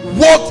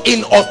walked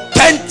in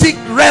authentic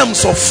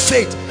realms of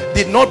faith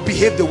did not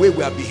behave the way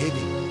we are behaving.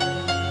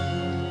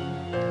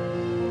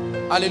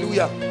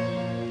 Hallelujah.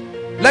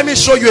 Let me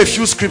show you a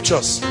few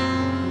scriptures.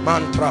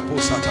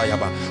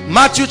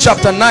 Matthew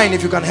chapter 9,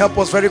 if you can help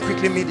us very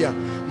quickly, media.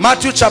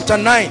 Matthew chapter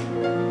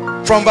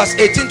 9 from verse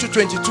 18 to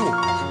 22.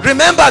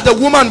 Remember the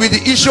woman with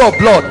the issue of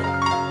blood.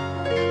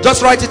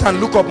 Just write it and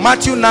look up.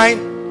 Matthew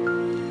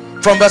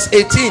 9 from verse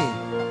 18.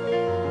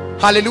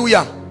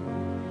 Hallelujah.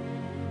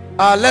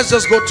 Let's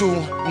just go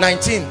to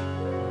 19.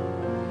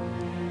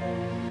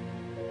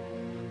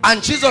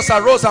 And Jesus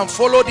arose and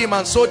followed him,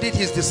 and so did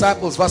his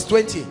disciples. Verse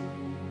 20.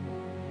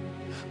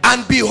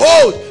 And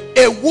behold,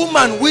 a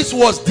woman which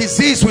was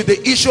diseased with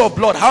the issue of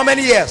blood, how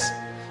many years?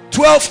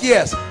 12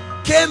 years,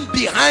 came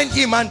behind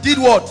him and did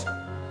what?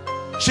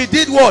 She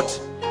did what?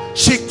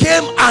 She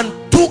came and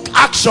took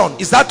action.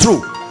 Is that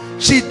true?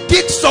 She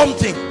did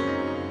something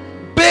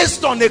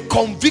based on a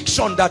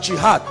conviction that she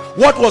had.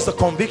 What was the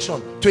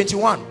conviction?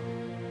 21.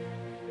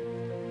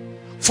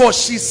 For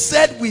she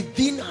said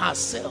within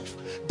herself.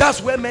 That's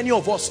where many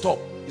of us stop.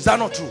 Is that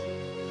not true?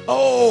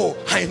 Oh,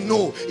 I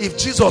know, if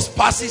Jesus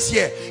passes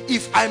here,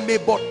 if I may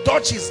but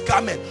touch his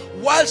garment.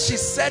 While she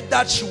said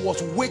that, she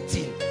was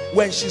waiting.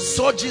 When she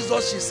saw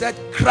Jesus, she said,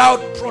 crowd,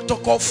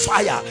 protocol,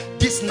 fire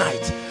this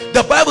night.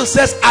 The Bible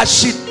says as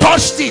she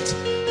touched it,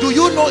 do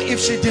you know if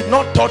she did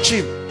not touch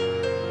him,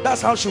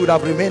 that's how she would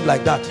have remained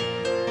like that.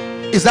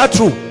 Is that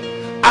true?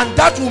 And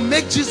that will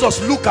make Jesus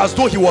look as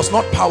though he was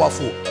not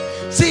powerful.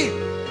 See,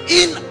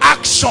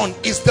 inaction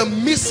is the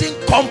missing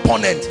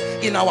component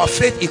in our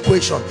faith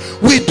equation.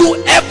 We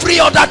do every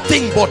other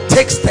thing but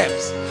take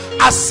steps.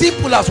 As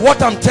simple as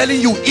what I'm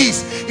telling you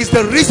is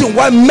the reason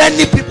why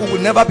many people will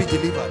never be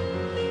delivered.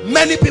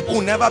 Many people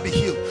will never be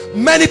healed.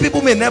 Many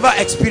people may never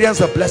experience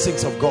the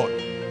blessings of God.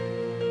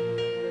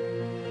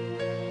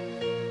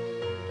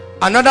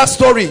 Another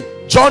story,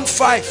 John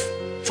 5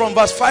 from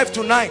verse 5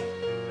 to 9.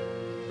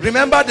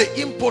 Remember the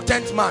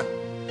impotent man.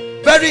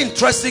 Very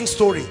interesting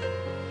story.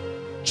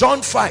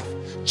 John 5.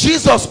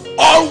 Jesus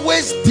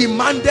always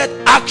demanded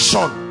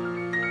action.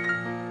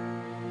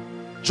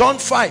 John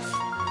 5.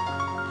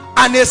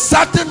 And a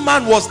certain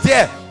man was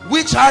there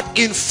which had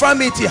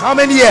infirmity. How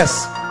many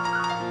years?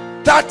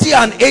 30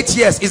 and 8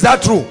 years. Is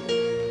that true?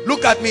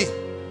 Look at me.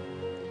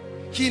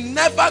 He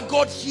never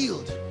got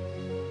healed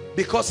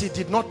because he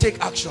did not take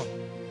action.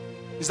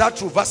 Is that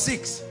true? Verse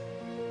 6.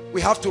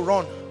 We have to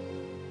run.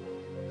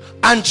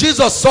 And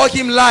Jesus saw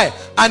him lie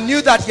and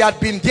knew that he had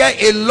been there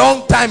a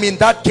long time in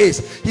that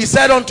case. He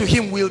said unto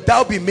him, wilt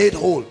thou be made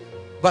whole?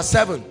 Verse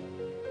 7.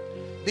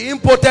 The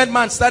impotent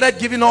man started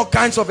giving all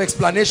kinds of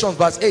explanations.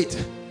 Verse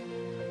 8.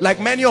 Like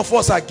many of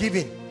us are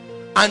giving.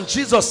 And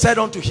Jesus said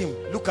unto him,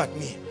 look at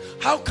me.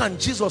 How can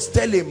Jesus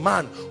tell a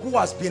man who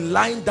has been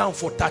lying down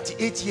for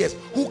 38 years,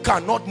 who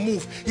cannot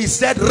move? He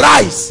said,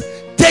 rise.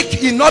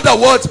 Take, in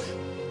other words,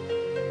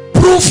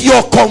 prove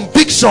your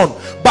conviction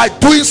by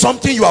doing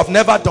something you have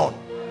never done.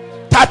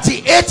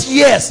 38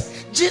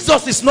 years.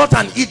 Jesus is not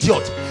an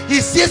idiot. He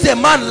sees a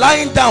man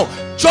lying down.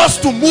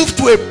 Just to move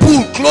to a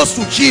pool close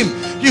to him,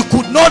 he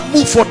could not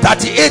move for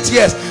 38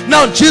 years.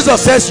 Now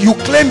Jesus says, you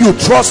claim you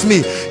trust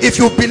me. If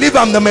you believe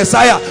I'm the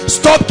Messiah,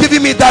 stop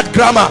giving me that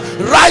grammar.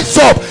 Rise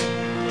up.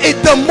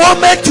 The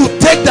moment you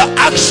take the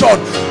action,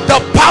 the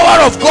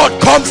power of God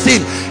comes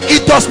in.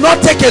 It does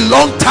not take a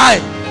long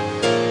time.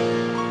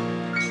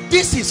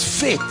 This is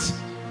faith.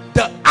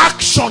 The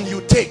action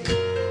you take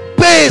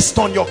based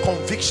on your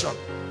conviction.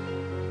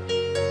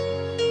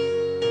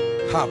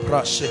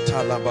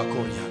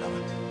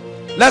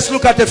 Let's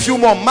look at a few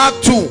more.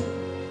 Mark 2.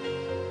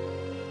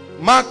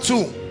 Mark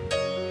 2.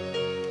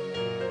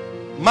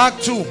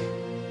 Mark 2.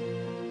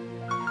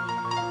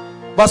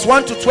 Verse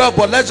 1 to 12,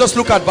 but let's just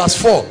look at verse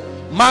 4.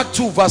 Mark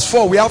 2 verse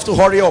 4. We have to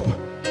hurry up.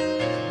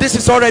 This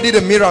is already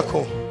the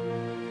miracle.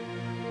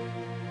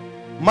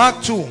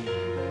 Mark 2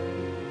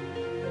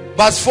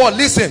 verse 4.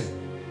 Listen.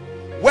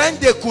 When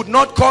they could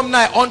not come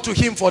nigh unto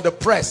him for the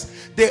press,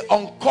 they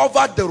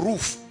uncovered the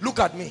roof. Look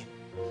at me.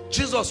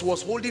 Jesus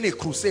was holding a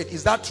crusade.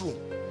 Is that true?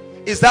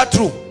 Is that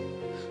true?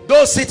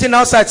 Those sitting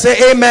outside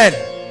say amen.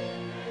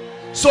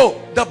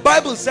 So the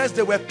Bible says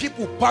there were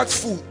people packed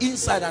full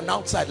inside and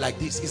outside like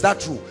this. Is that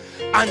true?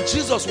 And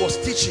Jesus was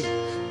teaching,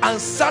 and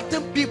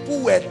certain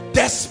people were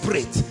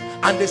desperate,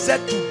 and they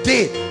said,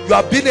 today you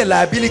have been a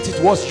liability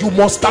to us. You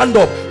must stand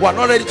up. We are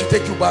not ready to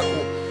take you back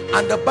home.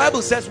 And the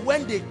Bible says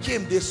when they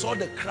came, they saw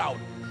the crowd.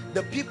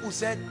 The people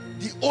said,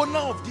 the owner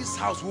of this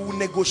house, we will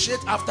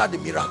negotiate after the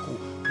miracle,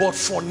 but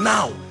for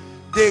now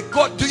they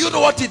got. Do you know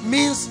what it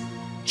means?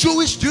 Do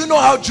you know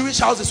how Jewish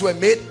houses were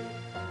made?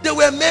 They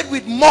were made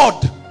with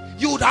mud.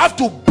 You would have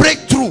to break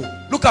through.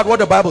 Look at what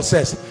the Bible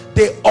says.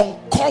 They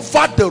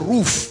uncovered the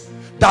roof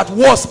that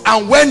was,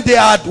 and when they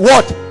had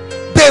what?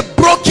 They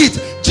broke it.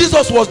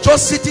 Jesus was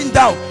just sitting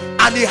down,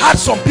 and he had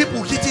some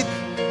people hitting.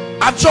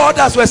 I'm sure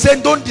others were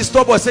saying, don't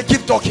disturb us. Say,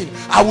 keep talking.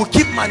 I will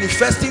keep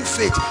manifesting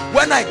faith.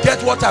 When I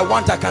get what I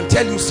want, I can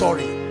tell you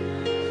sorry.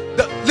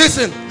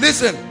 Listen.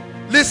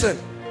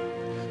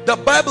 The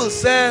Bible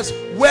says,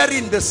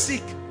 wherein the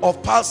sick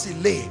of palsy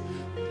lay.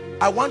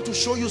 I want to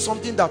show you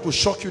something that will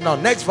shock you now.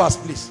 Next verse,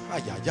 please.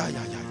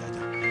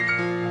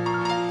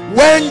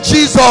 When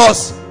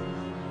Jesus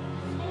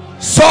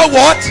saw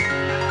what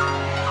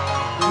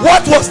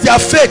was their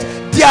faith?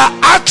 Their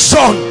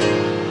action.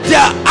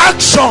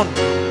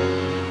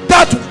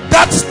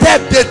 That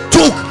step they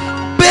took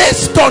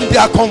based on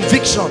their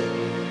conviction.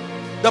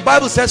 The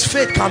Bible says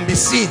faith can be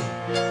seen.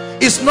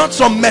 It's not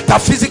some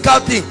metaphysical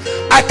thing.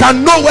 I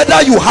can know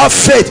whether you have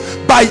faith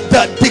by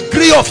the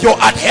degree of your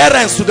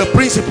adherence to the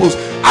principles.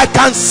 I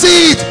can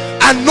see it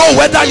and know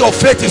whether your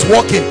faith is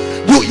working.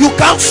 You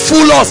can't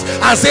fool us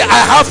and say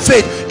I have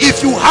faith.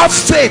 If you have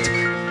faith,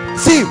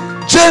 see,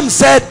 James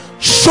said,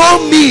 show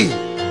me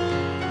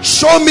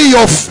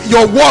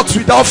your works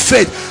without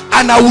faith,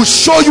 and I will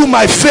show you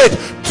my faith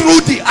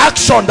through the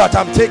action that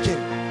I'm taking.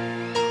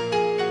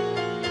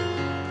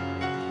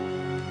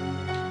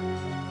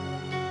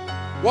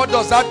 What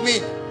does that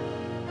mean?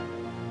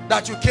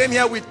 That you came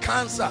here with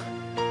cancer.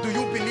 Do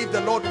you believe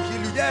the Lord will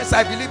heal you? Yes,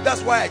 I believe.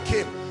 That's why I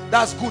came.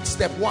 That's good.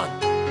 Step one.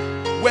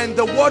 When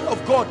the word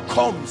of God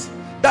comes,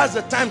 that's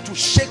the time to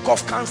shake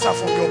off cancer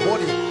from your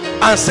body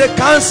and say,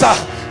 cancer,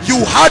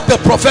 you had the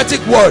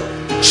prophetic word.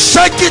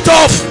 Shake it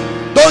off.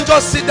 Don't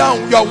just sit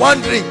down. You're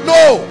wondering.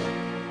 No.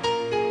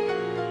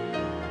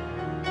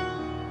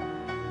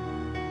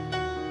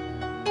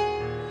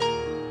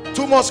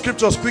 Two more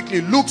scriptures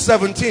quickly. Luke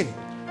 17.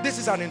 This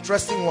is an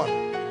interesting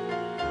one.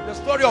 The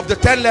story of the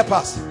 10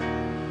 lepers.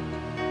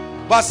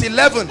 Verse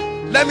 11.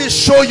 Let me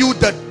show you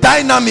the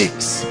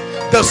dynamics,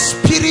 the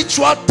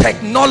spiritual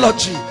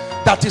technology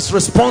that is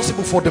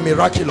responsible for the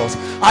miraculous.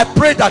 I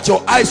pray that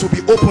your eyes will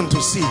be open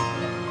to see.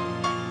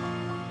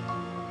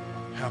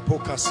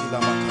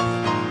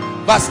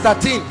 Verse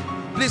 13.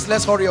 Please,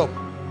 let's hurry up.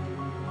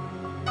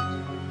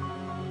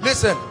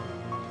 Listen.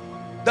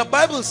 The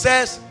Bible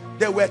says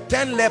there were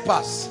 10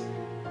 lepers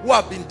who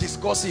have been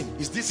discussing,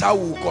 is this how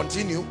we will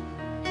continue?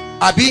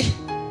 Abi,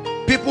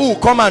 people will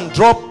come and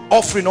drop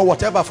offering or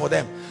whatever for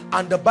them.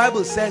 And the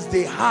Bible says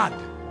they had.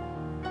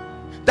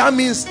 That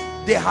means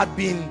they had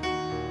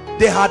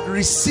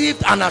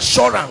received an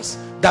assurance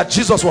that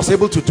Jesus was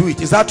able to do it.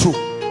 Is that true?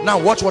 Now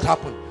watch what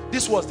happened.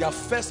 This was their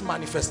first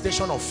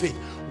manifestation of faith.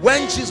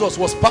 When Jesus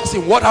was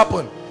passing, what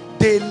happened?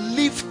 They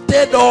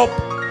lifted up.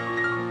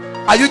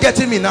 Are you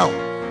getting me now?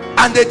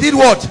 And they did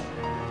what?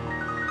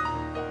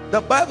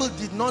 The Bible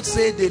did not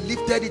say they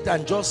lifted it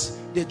and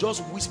they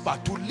just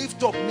whispered. To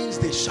lift up means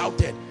they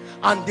shouted.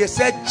 And they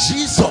said,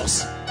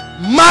 Jesus,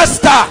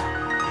 Master.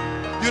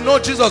 You know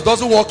Jesus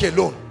doesn't walk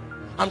alone.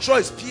 I'm sure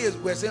his peers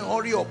were saying,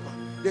 hurry up.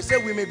 They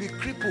said, we may be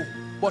crippled,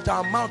 but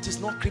our mouth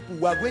is not crippled.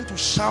 We are going to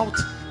shout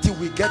till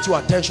we get your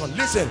attention.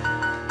 Listen.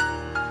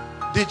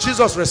 Did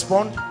Jesus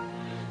respond?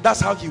 That's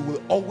how he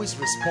will always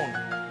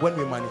respond when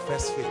we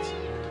manifest faith.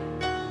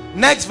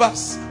 Next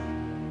verse.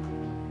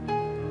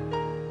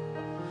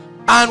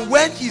 And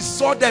when he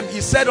saw them,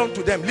 he said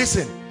unto them,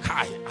 listen,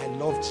 I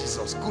love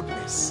Jesus,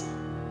 goodness.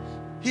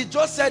 He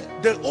just said,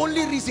 the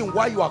only reason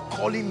why you are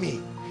calling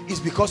me is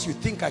because you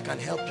think I can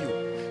help you.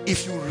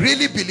 If you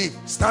really believe,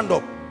 stand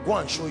up, go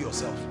and show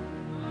yourself.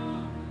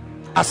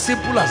 As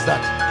simple as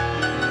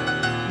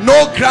that.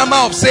 No grammar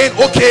of saying,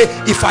 okay,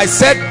 if I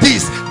said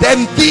this,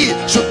 then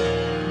this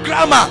should.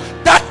 Grammar,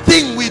 that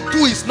thing we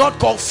do is not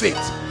called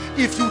faith.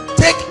 If you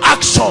take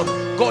action,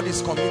 God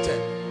is committed.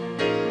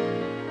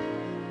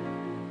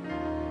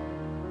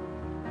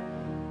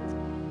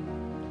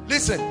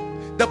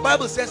 Listen, the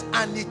Bible says,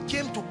 and it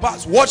came to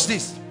pass, watch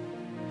this,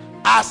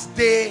 as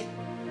they,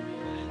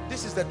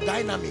 this is the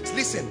dynamics.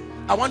 Listen,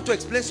 I want to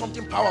explain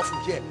something powerful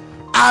here.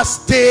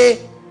 As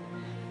they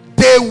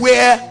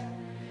were,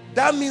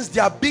 that means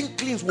their being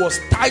cleansed was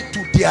tied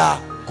to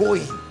their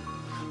going.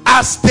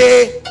 As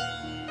they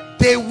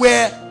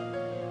were,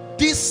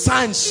 these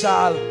signs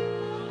shall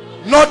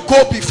not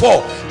go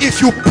before.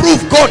 If you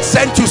prove God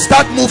sent you,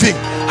 start moving.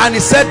 And he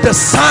said the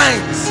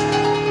signs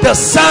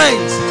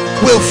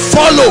will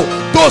follow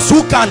those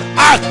who can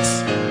act.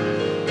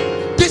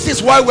 This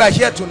is why we are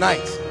here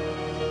tonight.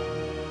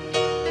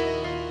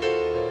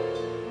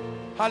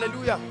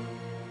 Hallelujah.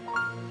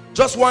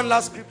 Just one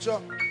last scripture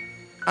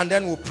and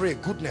then we'll pray.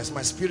 Goodness,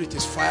 my spirit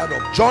is fired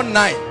up. John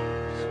 9.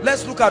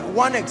 Let's look at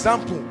one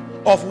example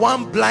of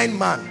one blind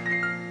man.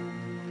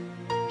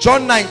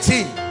 John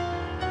 19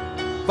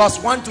 verse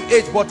 1 to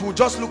 8, but we'll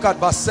just look at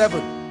verse 7.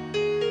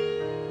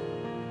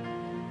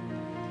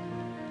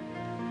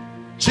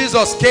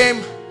 Jesus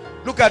came.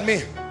 Look at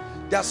me.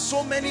 There are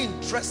so many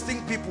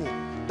interesting people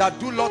that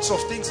do lots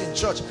of things in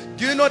church.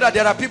 Do you know that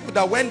there are people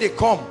that when they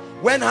come,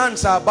 when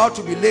hands are about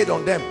to be laid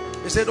on them,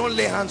 they say, don't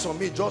lay hands on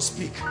me, just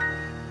speak.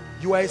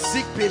 You are a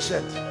sick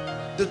patient.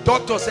 The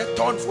doctor said,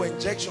 turn for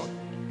injection.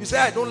 You say,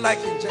 I don't like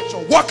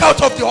injection. Walk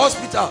out of the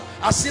hospital.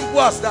 As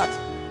simple as that.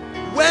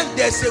 When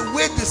there's a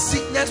way the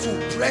sickness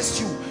will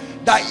press you,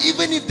 that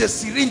even if the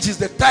syringe is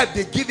the type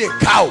they give a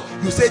cow,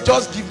 you say,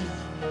 just give me.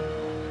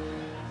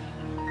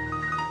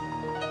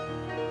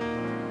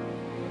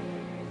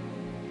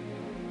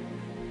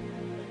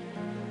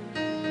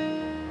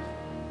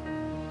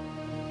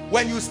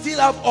 When you still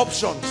have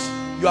options,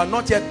 you are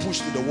not yet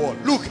pushed to the wall.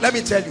 Look, let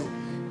me tell you,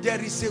 there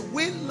is a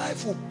way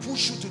life will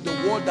push you to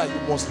the wall that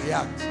you must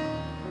react.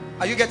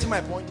 Are you getting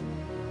my point?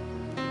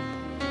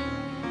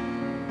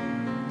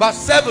 Verse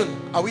 7,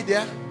 are we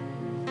there?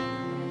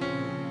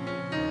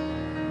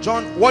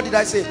 John, what did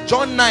I say?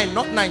 John 9,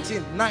 not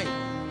 19, 9.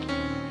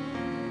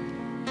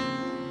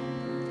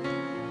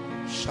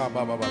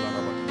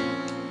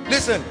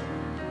 Listen,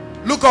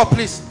 look up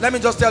please. Let me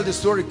just tell the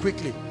story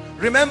quickly.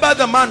 Remember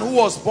the man who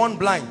was born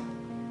blind?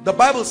 The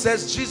Bible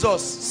says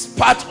Jesus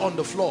spat on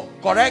the floor,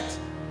 correct?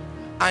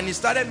 And he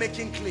started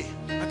making clay.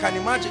 I can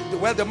imagine,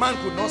 well, the man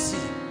could not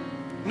see.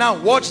 Now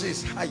watch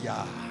this.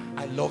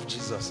 I love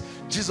Jesus.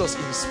 Jesus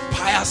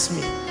inspires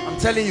me. I'm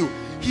telling you.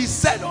 He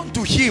said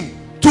unto him,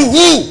 to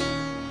who?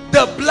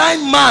 The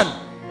blind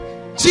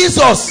man.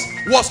 Jesus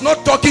was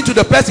not talking to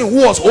the person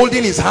who was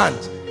holding his hand.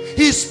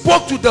 He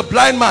spoke to the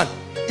blind man.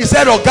 He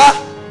said, Oga,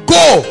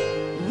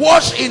 go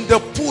wash in the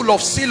pool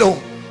of Siloam,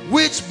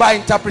 which by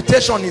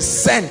interpretation is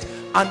sent.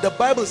 And the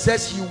Bible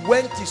says he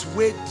went his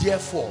way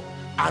therefore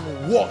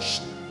and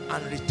washed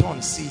and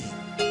returned seeing.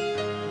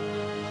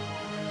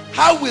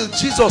 How will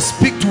Jesus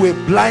speak to a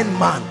blind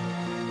man?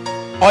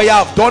 Oh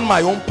yeah, I've done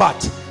my own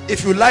part.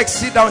 If you like,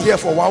 sit down here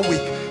for 1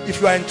 week.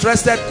 If you are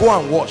interested, go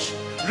and wash.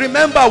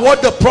 Remember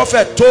what the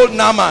prophet told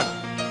Naaman.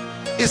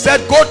 He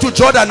said, go to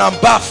Jordan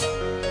and bath.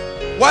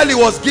 While he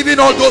was giving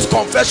all those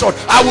confessions,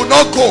 I will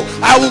not go,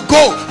 I will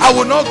go, I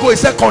will not go. He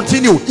said,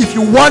 continue. If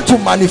you want to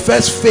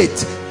manifest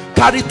faith,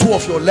 carry 2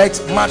 of your legs,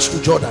 march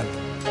to Jordan.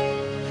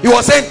 He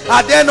was saying,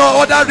 are there no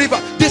other river?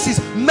 This is,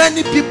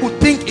 many people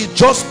think it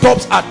just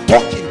stops at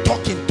talking.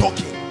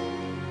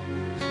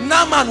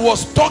 Naaman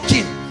was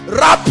talking,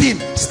 rapping,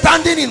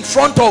 standing in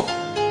front of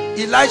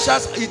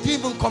Elisha's. He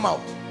didn't even come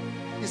out.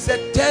 He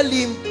said, tell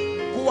him,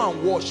 go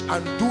and wash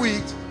and do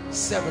it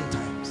 7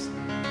 times.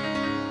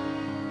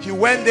 He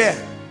went there.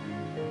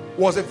 It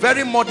was a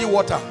very muddy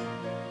water.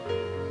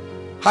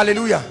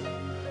 Hallelujah.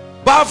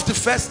 Bathed the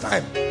first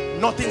time,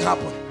 nothing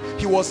happened.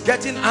 He was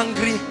getting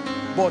angry,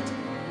 but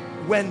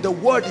when the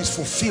word is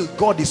fulfilled,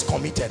 God is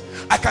committed.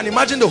 I can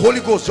imagine the Holy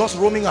Ghost just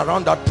roaming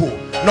around that pool.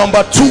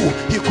 Number 2,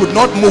 he could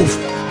not move,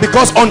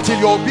 because until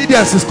your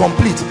obedience is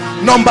complete.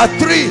 Number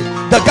 3,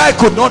 the guy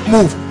could not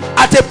move.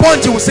 At a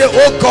point he would say,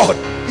 oh God.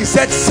 He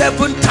said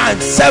 7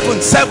 times, 7.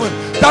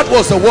 That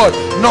was the word.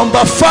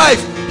 Number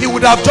 5, he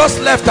would have just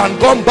left and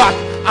gone back,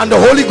 and the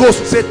Holy Ghost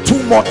would say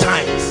 2 more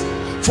times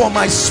for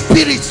my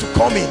spirit to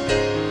come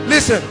in.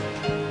 Listen,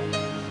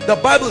 the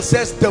Bible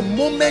says the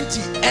moment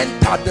he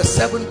entered the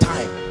 7th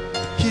time,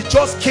 he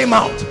just came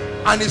out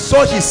and he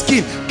saw his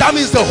skin. That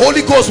means the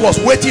Holy Ghost was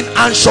waiting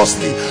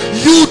anxiously.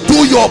 You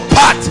do your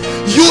part.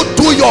 You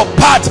do your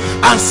part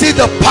and see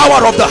the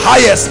power of the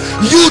highest.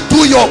 You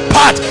do your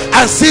part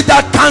and see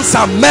that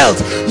cancer melt.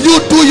 You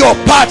do your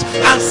part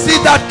and see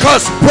that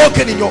curse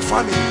broken in your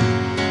family.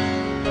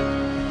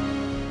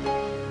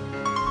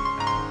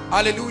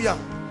 Hallelujah.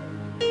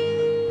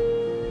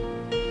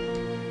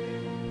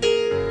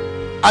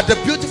 At the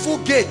beautiful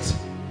gate,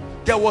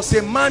 there was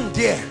a man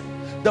there.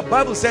 The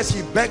Bible says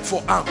he begged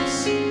for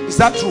alms. Is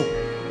that true?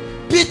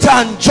 Peter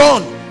and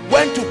John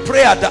went to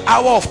pray at the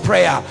hour of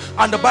prayer,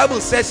 and the Bible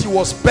says he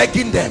was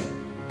begging them.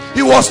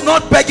 He was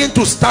not begging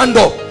to stand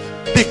up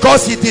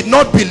because he did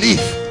not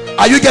believe.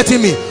 Are you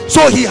getting me?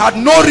 So he had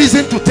no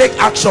reason to take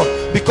action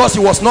because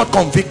he was not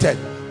convicted.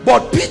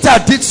 But Peter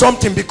did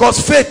something, because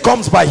faith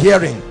comes by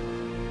hearing.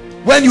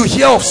 When you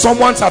hear of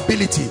someone's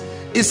ability,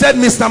 he said,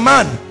 Mr.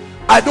 Man,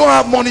 I don't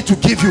have money to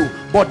give you,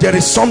 but there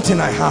is something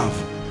I have.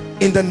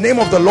 In the name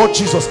of the Lord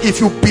Jesus, if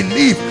you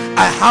believe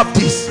I have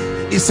this,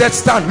 he said,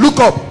 stand, look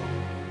up.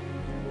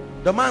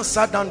 The man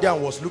sat down there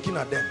and was looking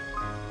at them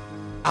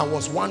and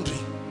was wondering.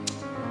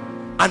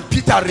 And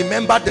Peter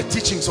remembered the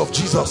teachings of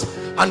Jesus,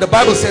 and the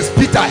Bible says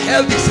Peter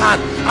held his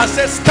hand and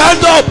said,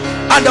 stand up.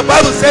 And the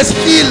Bible says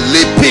he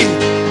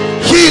leaping,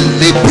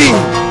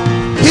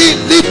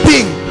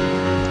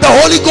 the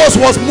Holy Ghost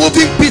was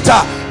moving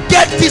Peter.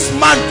 Get this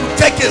man to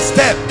take a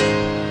step.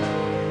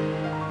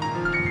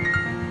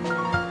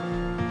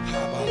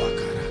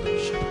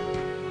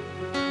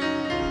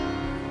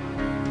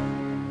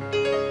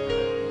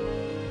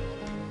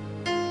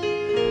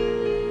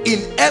 In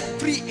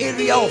every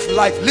area of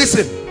life,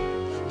 listen,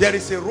 there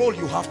is a role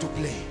you have to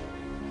play.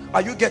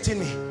 Are you getting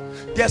me?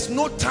 There's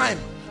no time.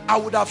 I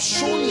would have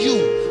shown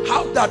you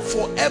how that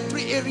for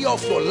every area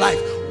of your life,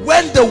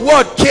 when the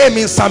word came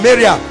in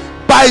Samaria,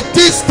 by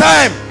this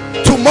time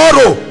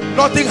tomorrow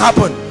nothing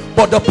happened,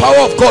 but the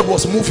power of God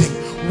was moving,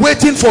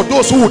 waiting for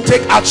those who would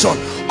take action.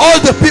 All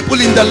the people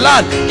in the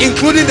land,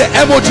 including the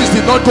emojis,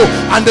 did not go,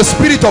 and the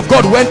Spirit of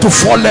God went to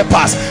 4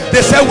 lepers.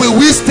 They said, will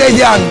we stay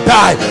here and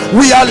die?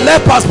 We are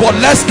lepers, but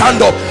let's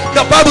stand up.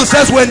 The Bible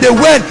says when they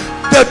went,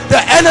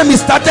 the enemy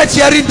started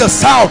hearing the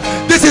sound.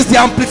 This is the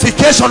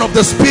amplification of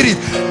the Spirit,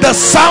 the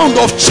sound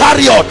of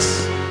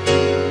chariots.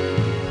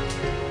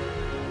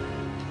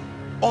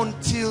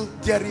 Until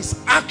there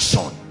is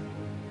action,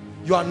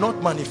 you are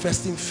not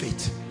manifesting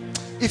faith.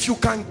 If you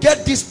can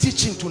get this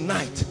teaching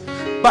tonight,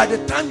 by the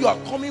time you are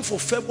coming for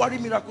February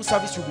miracle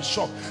service, you'll be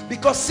shocked.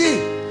 Because see,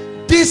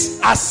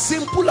 this, as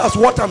simple as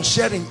what I'm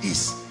sharing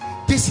is,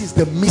 this is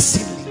the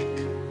missing link.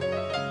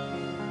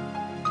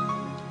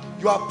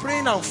 You are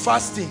praying and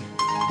fasting,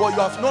 but you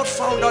have not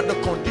found out the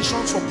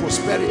conditions for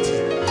prosperity.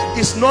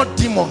 It's not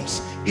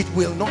demons. It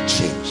will not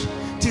change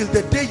till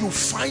the day you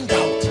find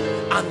out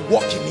and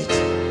walk in it.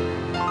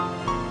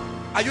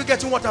 Are you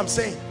getting what I'm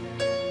saying?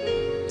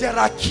 There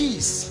are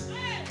keys.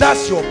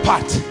 That's your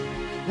part.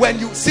 When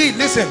you see,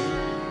 listen,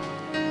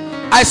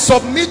 I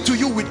submit to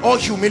you with all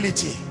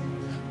humility.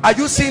 Are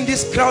you seeing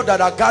this crowd that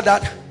are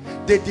gathered?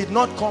 They did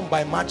not come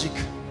by magic.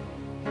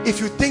 If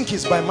you think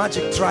it's by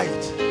magic, try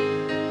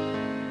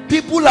it.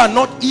 People are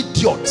not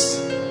idiots.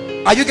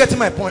 Are you getting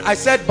my point? I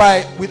said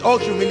with all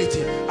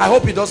humility. I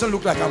hope it doesn't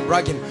look like I'm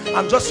bragging.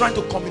 I'm just trying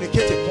to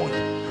communicate a point.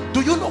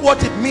 Do you know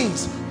what it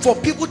means for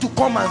people to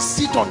come and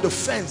sit on the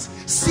fence,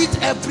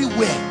 sit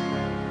everywhere?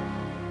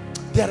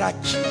 There are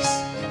keys.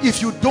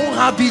 If you don't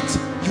have it,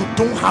 you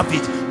don't have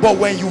it. But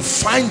when you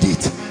find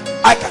it,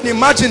 I can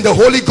imagine the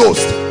Holy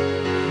Ghost,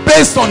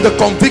 based on the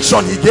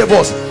conviction he gave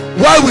us,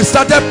 while we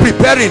started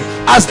preparing,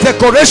 as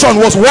decoration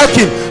was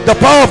working, the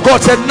power of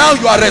God said, now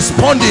you are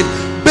responding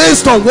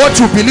based on what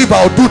you believe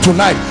I'll do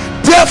tonight.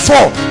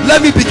 Therefore,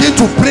 let me begin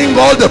to bring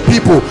all the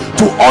people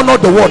to honor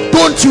the word.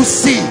 Don't you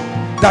see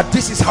that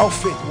this is how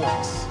faith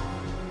works?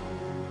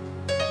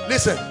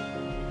 Listen,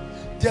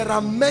 there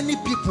are many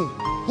people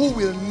who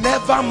will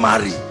never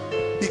marry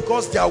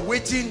because they are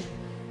waiting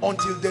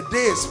until the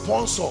day a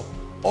sponsor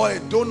or a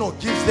donor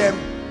gives them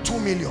 2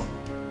 million.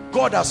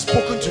 God has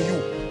spoken to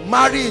you,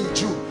 marry in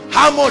June.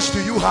 How much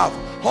do you have?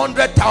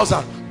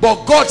 100,000.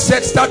 But God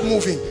said start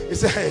moving. He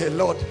said, hey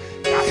Lord,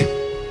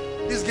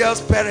 this girl's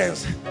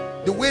parents,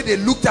 the way they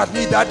looked at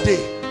me that day,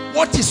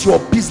 what is your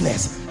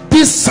business?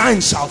 This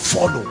sign shall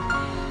follow.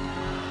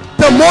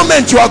 The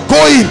moment you are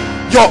going,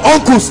 your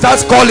uncle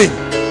starts calling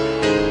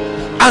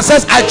and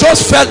says, I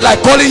just felt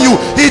like calling you.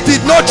 He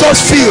did not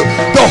just feel.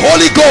 The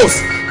Holy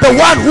Ghost, the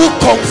one who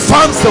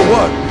confirms the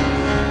word.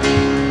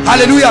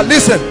 Hallelujah.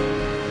 Listen,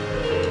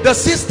 the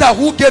sister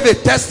who gave a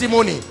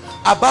testimony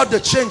about the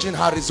change in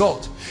her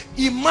result,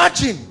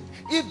 imagine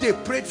if they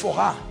prayed for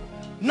her.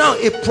 Now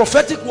a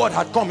prophetic word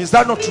had come. Is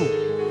that not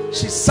true?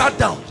 She sat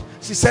down.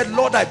 She said,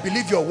 Lord, I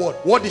believe your word.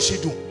 What did she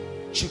do?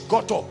 She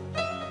got up.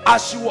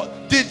 As she was,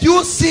 did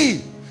you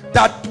see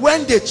that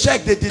when they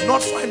checked, they did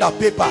not find her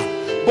paper?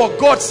 But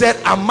God said,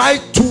 am I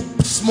too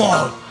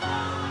small?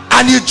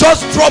 And he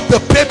just dropped the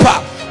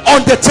paper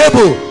on the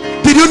table.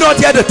 Did you not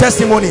hear the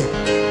testimony?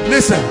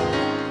 Listen,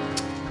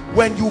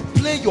 when you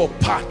play your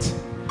part,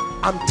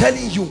 I'm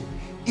telling you,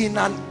 in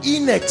an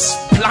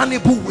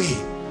inexplainable way,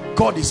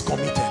 God is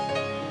committed.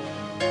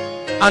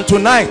 And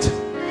tonight,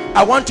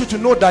 I want you to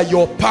know that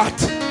your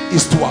part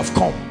is to have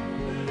come.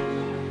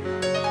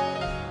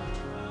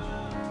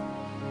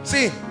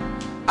 See,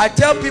 I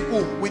tell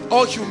people with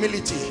all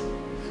humility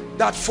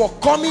that for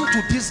coming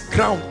to this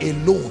ground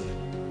alone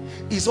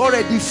is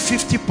already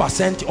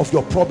 50% of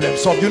your problem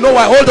solved. You know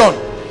why? Hold on.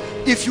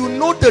 If you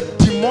know the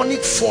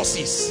demonic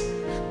forces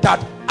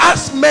that,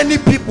 as many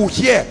people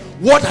here,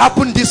 what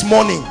happened this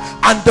morning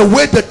and the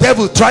way the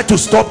devil tried to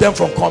stop them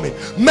from coming,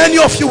 many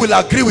of you will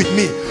agree with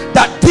me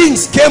that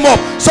things came up.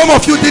 Some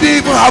of you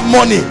didn't even have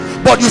money,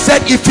 but you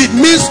said, if it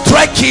means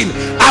trekking,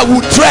 I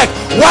will trek.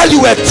 While you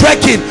were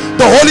trekking,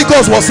 The Holy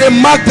Ghost will say,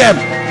 mark them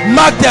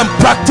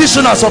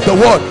practitioners of the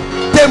word.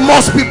 They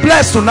must be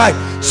blessed tonight.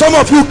 Some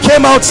of you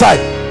came outside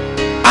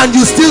and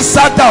you still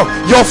sat down.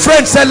 Your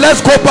friend said,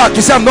 let's go back.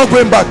 You say, I'm not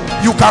going back.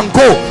 You can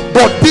go,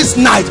 but this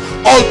night,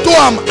 although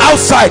I'm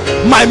outside,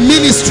 my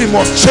ministry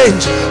must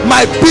change,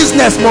 my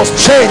business must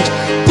change,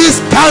 this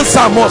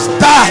cancer must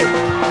die.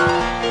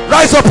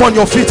 Rise up on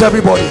your feet,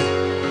 everybody.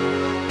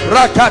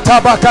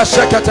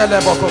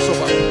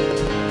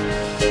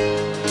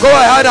 Go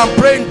ahead and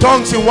pray in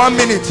tongues in 1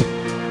 minute.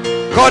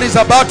 God is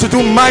about to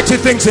do mighty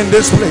things in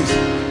this place.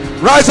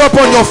 Rise up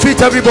on your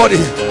feet,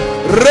 everybody.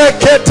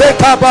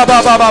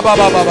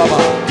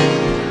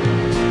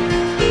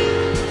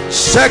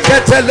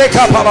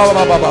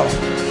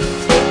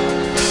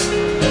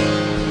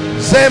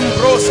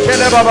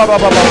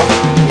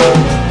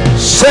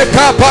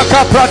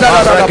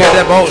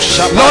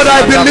 Lord,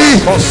 I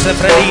believe.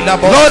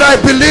 Lord, I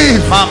believe.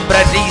 I'm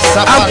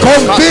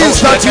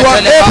convinced that you are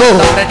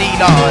able.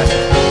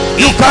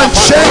 You can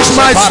change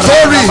my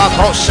story.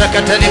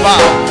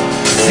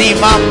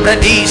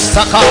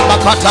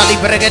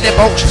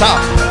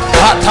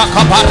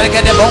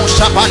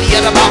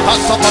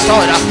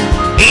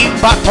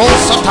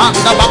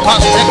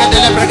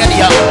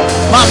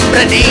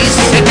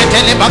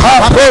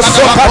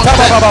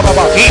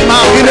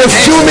 In a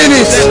few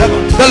minutes,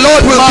 the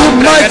Lord will do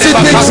mighty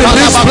things in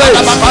this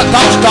place.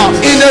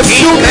 In a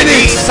few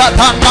minutes,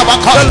 the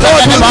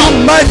Lord will do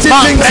mighty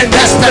things in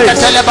this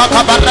place.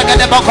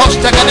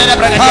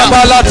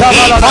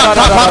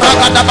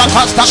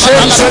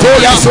 Change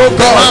stories, oh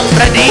God.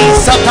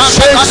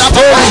 Change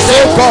stories,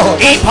 oh God.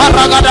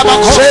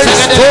 Change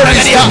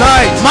stories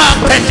tonight.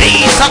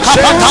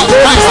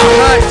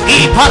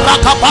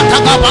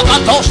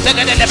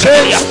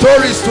 Change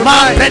stories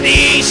tonight.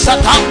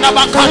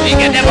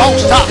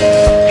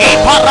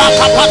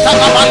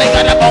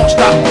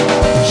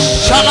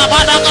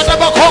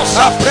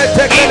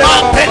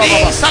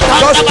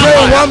 Just pray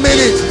 1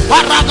 minute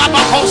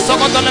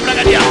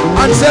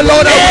and say,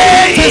 Lord, I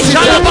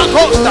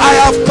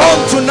have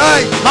come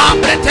tonight.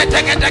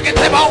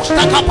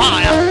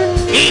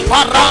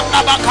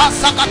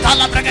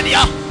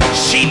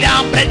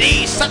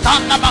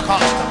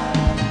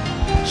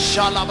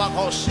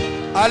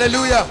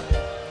 Hallelujah.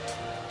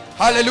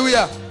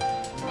 Hallelujah.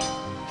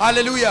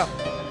 Hallelujah.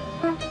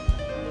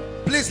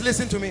 Please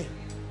listen to me.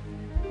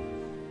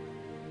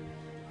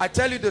 I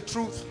tell you the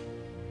truth.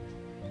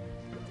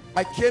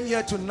 I came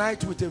here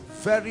tonight with a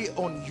very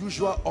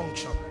unusual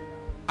unction.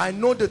 I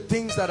know the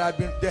things that I've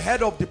been, the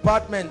head of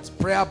department,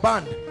 prayer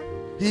band,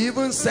 he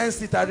even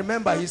sensed it. I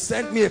remember he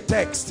sent me a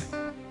text.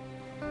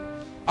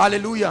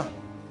 Hallelujah.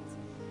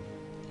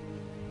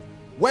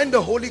 When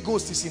the Holy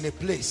Ghost is in a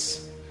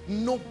place,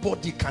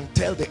 nobody can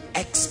tell the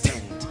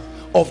extent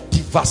of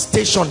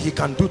devastation he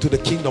can do to the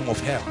kingdom of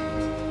hell.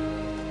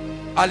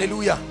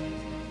 Hallelujah.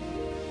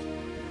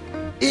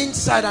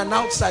 Inside and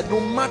outside, no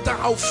matter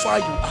how far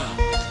you are,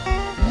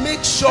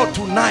 make sure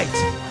tonight,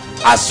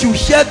 as you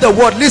hear the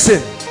word,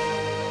 listen.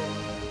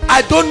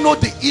 I don't know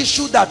the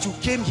issue that you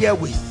came here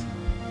with.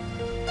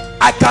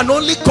 I can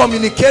only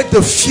communicate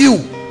the few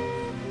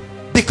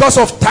because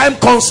of time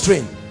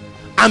constraint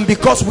and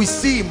because we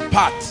see in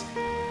part.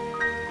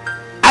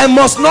 I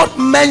must not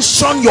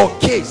mention your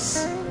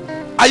case.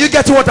 Are you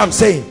getting what I'm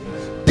saying?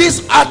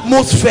 This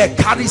atmosphere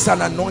carries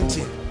an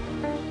anointing.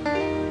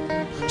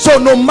 So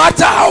no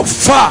matter how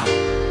far,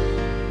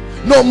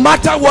 no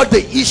matter what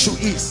the issue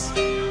is,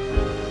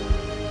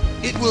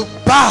 it will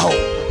bow.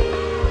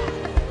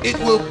 It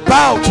will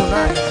bow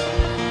tonight.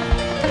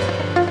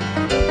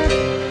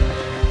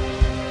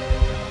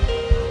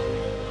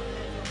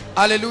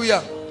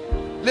 Hallelujah.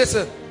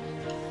 Listen.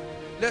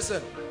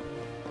 Listen.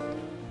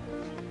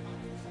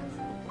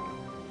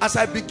 As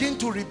I begin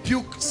to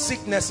rebuke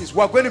sicknesses,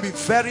 we're going to be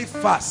very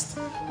fast.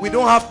 We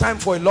don't have time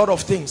for a lot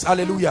of things.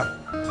 Hallelujah.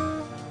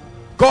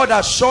 God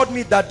assured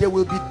me that there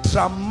will be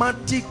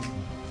dramatic,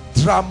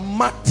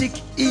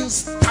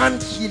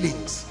 instant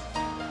healings.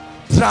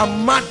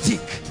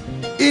 Dramatic,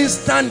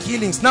 instant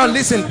healings. Now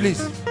listen,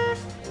 please.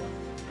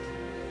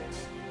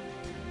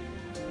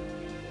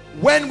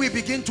 When we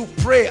begin to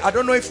pray, I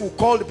don't know if we'll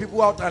call the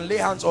people out and lay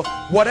hands or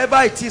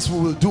whatever it is we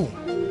will do.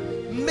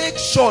 Make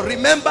sure,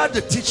 remember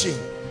the teaching.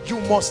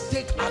 You must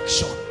take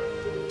action.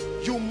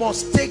 You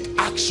must take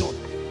action.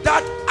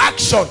 That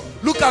action,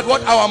 look at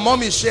what our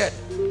mommy shared.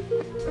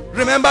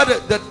 Remember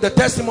the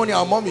testimony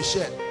our mommy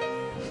shared.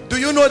 Do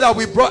you know that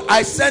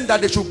I sent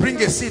that they should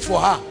bring a seat for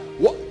her?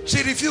 What?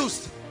 She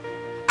refused.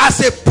 As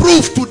a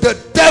proof to the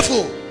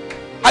devil.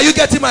 Are you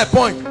getting my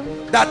point?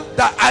 That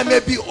I may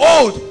be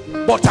old,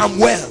 but I'm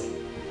well.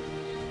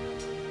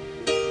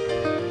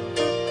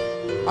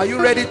 Are you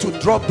ready to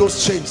drop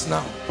those chains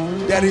now?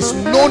 There is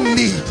no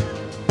need.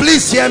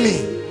 Please hear me.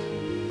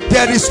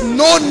 There is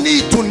no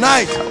need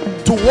tonight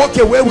to walk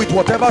away with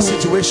whatever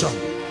situation.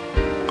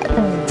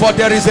 For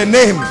there is a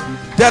name.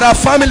 There are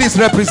families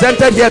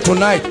represented here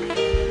tonight.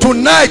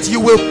 Tonight you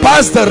will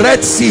pass the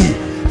Red Sea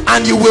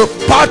and you will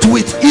part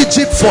with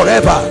Egypt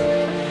forever.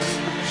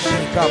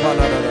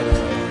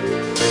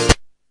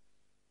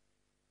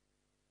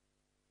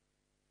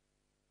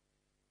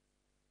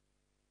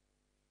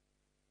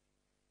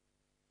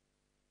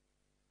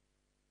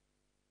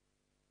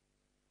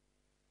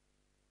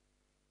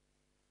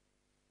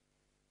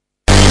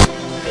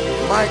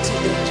 mighty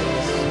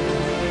angels.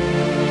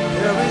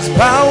 There is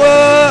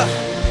power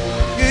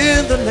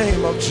in the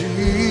name of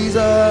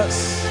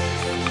Jesus.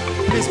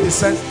 Please be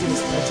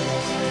sensitive.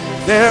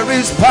 There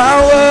is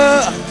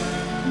power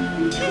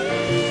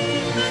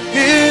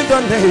in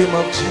the name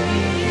of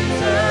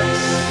Jesus.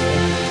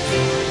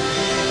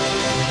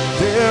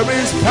 There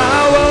is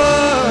power.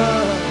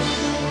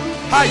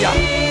 Higher.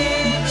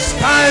 It's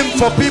time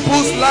for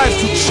people's lives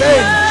to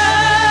change.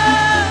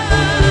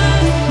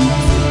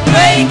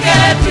 Break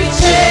every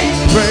chain.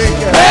 Break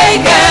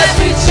Break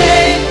every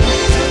chain.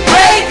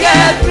 Break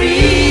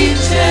every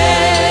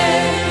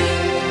chain.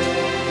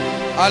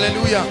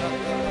 Hallelujah.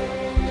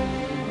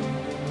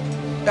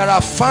 There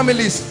are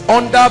families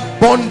under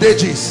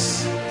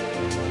bondages,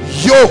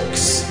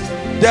 yokes.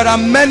 There are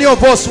many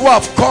of us who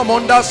have come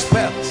under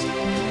spells.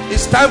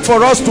 It's time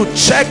for us to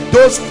check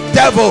those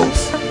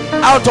devils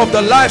out of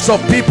the lives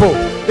of people,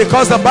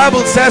 because the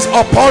Bible says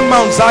upon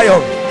Mount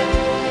Zion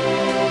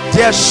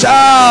there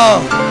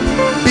shall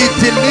be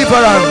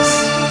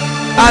deliverance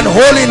and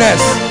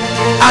holiness,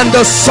 and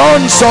the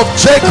sons of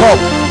Jacob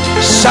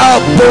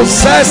shall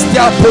possess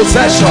their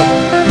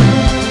possession.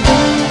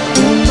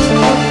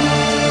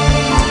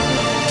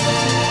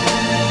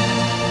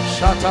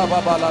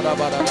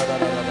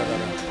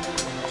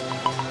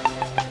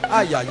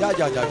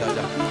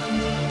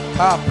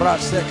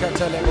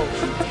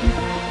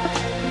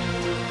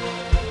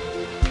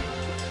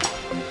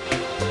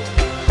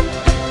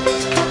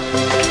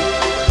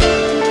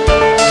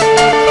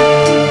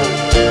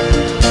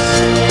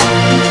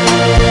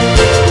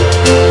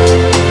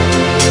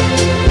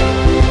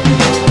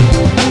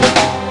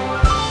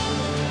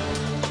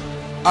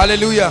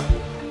 Hallelujah.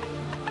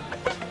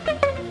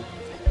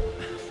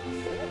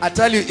 I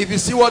tell you, if you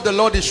see what the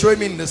Lord is showing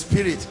me in the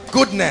spirit,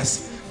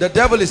 goodness, the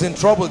devil is in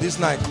trouble this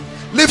night.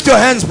 Lift your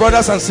hands,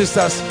 brothers and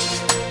sisters.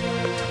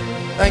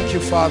 Thank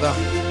you, Father.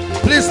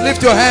 Please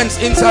lift your hands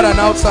inside and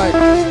outside.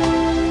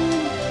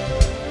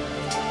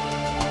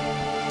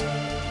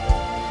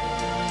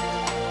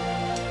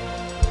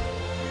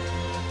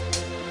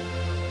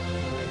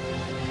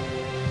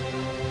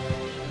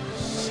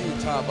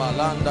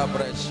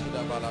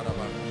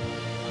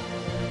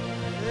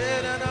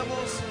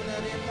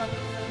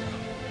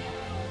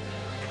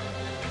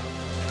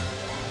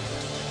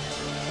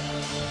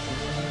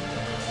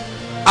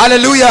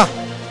 Hallelujah.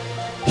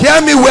 Hear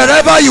me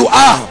wherever you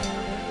are.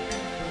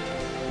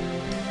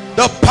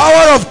 The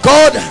power of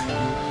God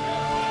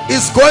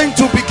is going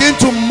to begin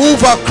to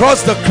move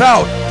across the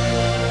crowd,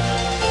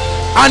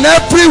 and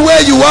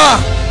everywhere you are,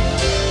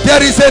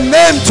 there is a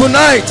name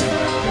tonight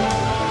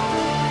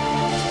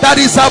that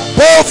is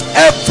above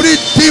every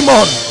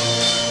demon,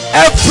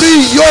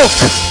 every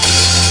yoke,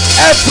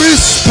 every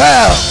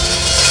spell.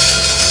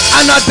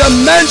 And at the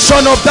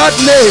mention of that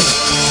name,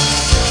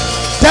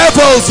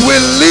 devils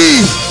will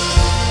leave.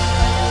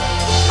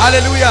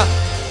 Hallelujah.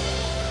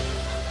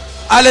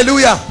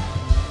 Hallelujah.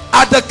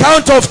 At the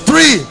count of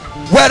 3,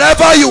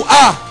 wherever you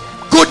are,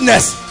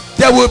 goodness,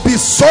 there will be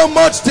so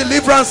much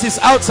deliverances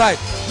outside.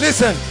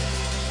 Listen,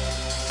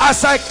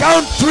 as I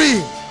count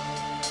 3,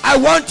 I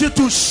want you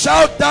to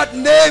shout that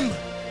name.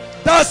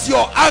 That's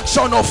your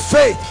action of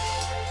faith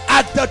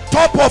at the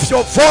top of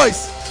your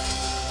voice,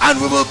 and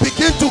we will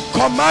begin to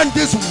command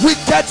these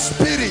wicked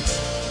spirits.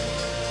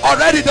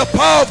 Already the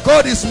power of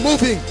God is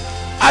moving.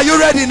 Are you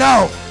ready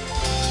now?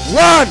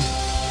 1,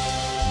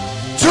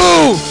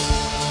 2,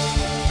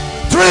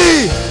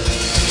 3.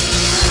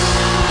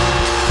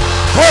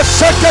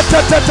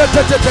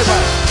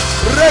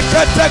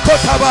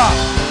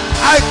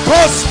 I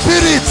call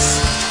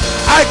spirits,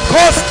 I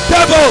cause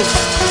devils,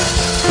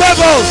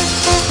 devils,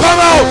 come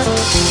out,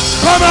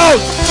 come out,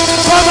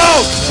 come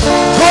out,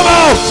 come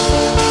out,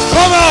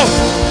 come out,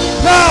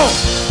 now,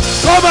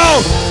 come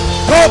out,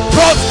 go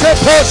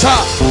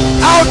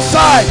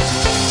outside,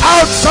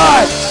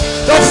 outside,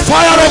 the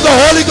fire of the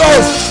Holy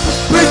Ghost,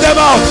 bring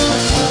them out,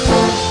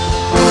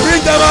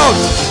 bring them out,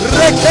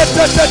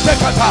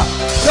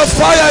 the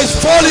fire is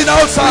falling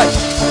outside.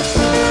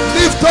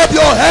 Lift up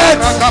your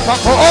heads,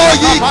 all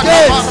ye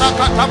gates.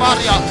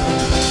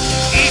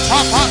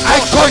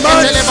 I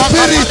command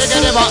spirits,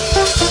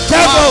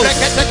 devils,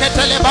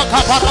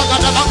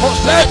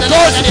 let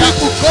those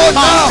people go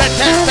now.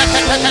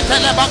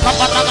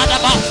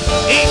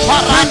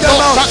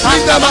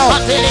 Bring them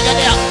out.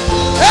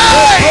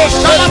 Hey!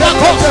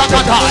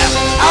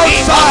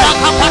 Outside,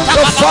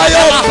 the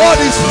fire of God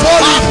is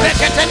falling.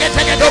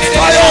 The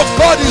fire of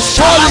God is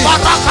falling.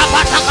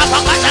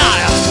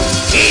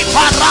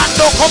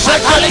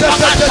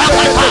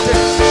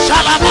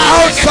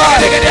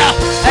 Outside,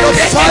 the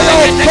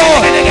fire of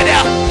God,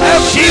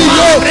 every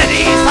yoke,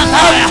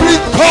 every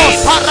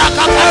curse,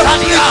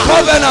 every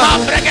covenant,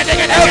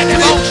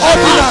 every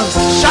ordinance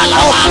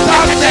of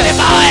darkness,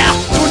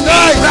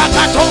 tonight,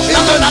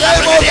 in the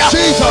name of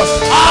Jesus,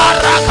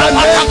 the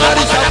name that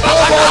is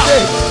above all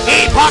names.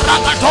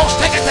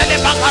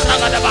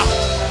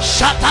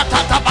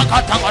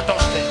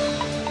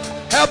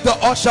 Help the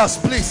ushers,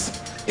 please.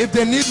 If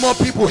they need more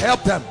people,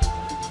 help them.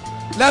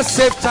 Let's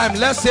save time.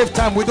 Let's save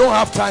time. We don't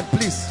have time,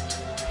 please.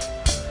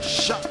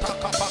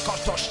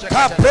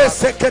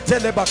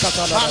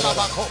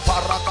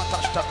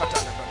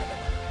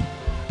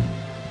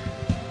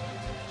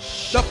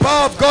 The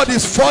power of God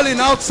is falling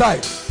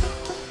outside.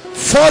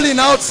 Falling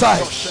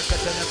outside.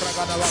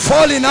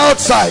 Falling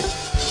outside.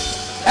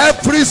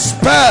 Every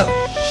spell.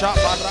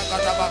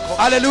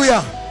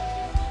 Hallelujah.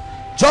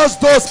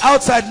 Just those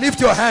outside, lift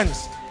your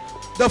hands.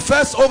 The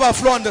first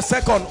overflow and the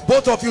second,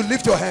 both of you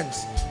lift your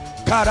hands.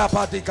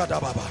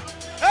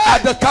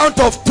 At the count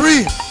of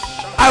 3,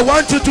 I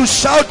want you to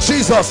shout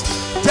Jesus.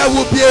 There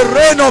will be a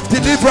rain of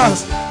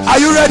deliverance. Are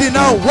you ready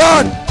now?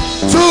 1,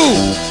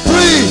 2,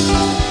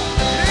 3.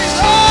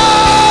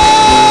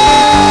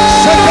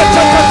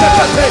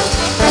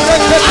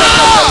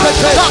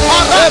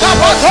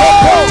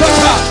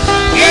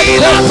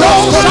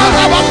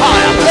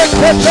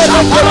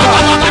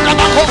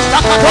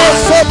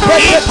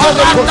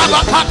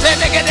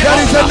 There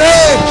is a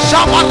name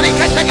above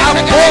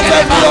every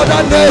other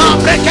name.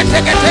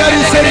 There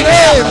is a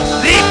name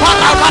above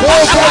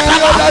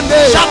every other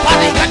name.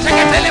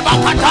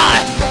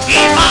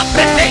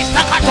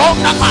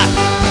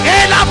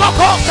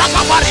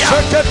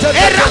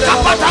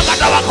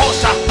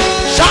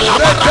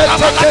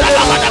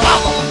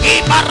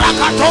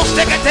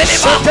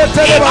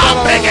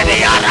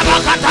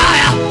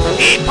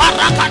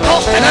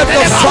 Let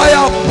the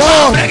fire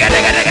burn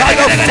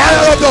by the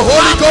fire of the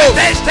Holy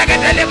Ghost.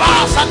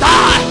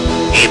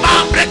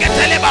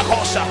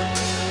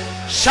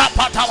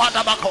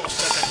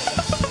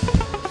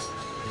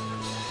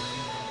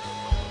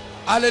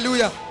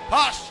 Hallelujah.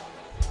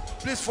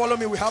 Please follow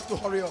me. We have to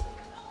hurry up.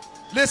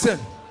 Listen.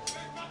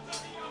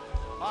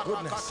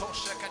 Goodness.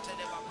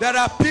 There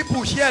are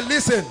people here.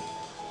 Listen.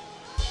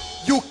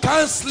 You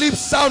can't sleep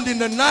sound in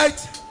the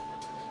night.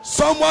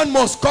 Someone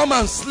must come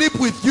and sleep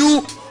with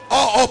you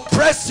or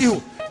oppress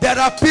you. There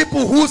are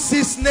people who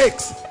see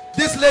snakes.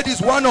 This lady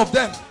is one of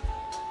them.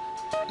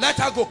 Let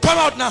her go. Come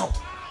out now.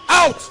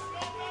 Out.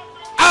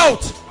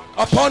 Out.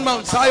 Upon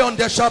Mount Zion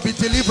there shall be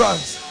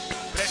deliverance.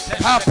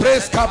 Out.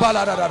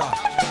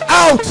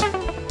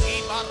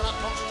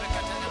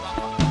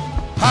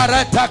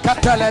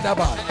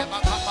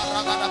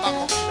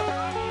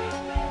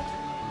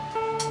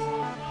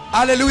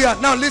 Hallelujah.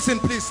 Now listen,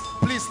 please.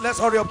 Please, let's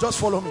hurry up. Just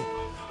follow me.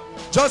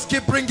 Just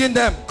keep bringing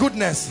them.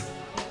 Goodness.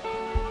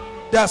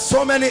 There are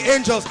so many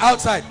angels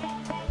outside.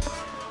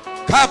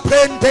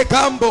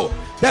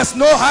 There's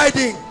no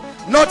hiding.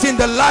 Not in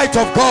the light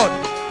of God.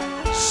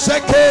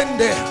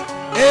 Second.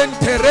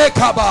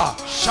 Enterekaba.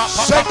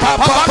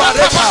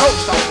 Shekapapareka.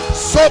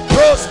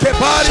 Sopros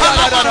kebaria.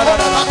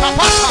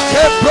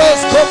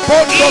 Kepros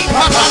kopondo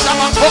kapa.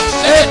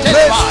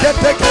 Epres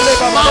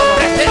ketekeleba.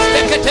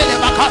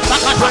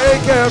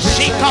 Break every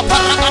chain.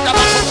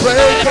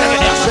 Break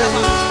every chain. Break every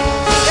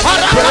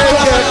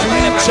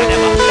chain.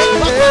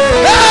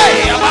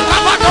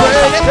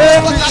 Break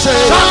every chain.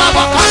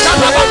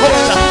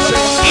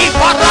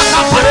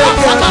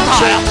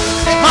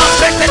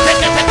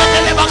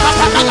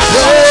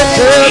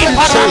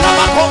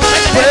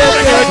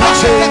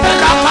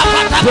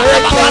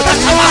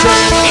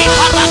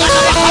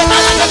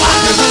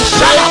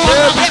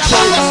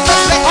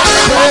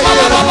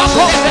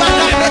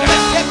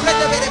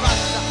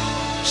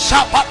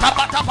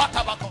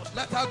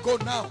 Let her go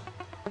now.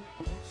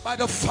 By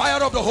the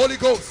fire of the Holy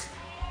Ghost,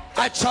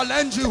 I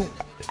challenge you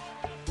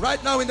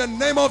right now in the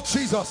name of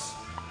Jesus.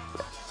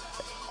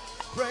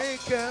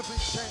 Break every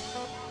chain.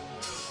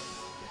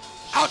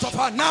 Out of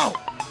her now.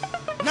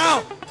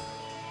 Now.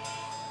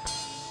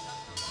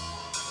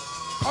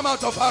 Come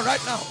out of her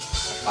right now.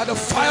 By the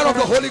fire of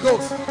the Holy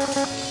Ghost.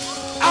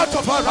 Out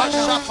of her right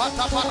now.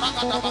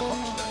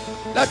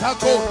 Let her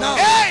go now.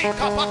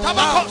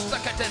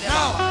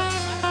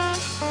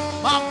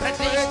 Now.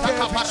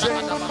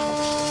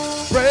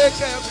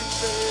 Break every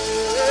chain.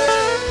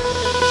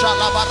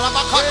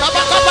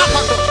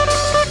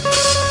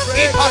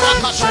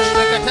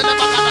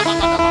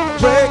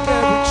 Break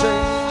every chain.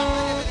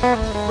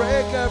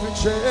 Break every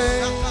chain.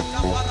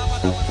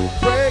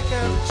 Break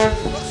every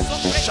chain.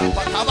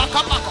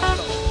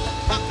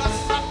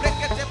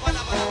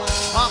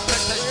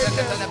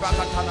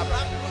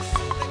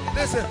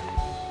 Listen.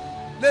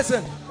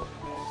 Listen.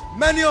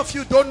 Many of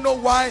you don't know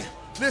why.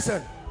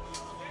 Listen.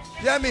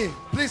 Hear me.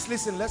 Please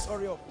listen. Let's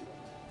hurry up.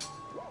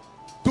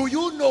 Do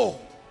you know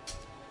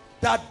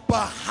that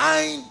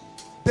behind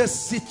the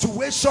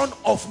situation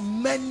of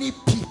many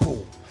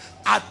people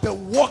are the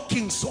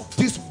workings of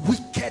these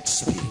wicked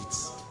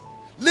spirits?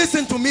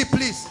 Listen to me,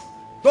 please.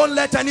 Don't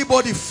let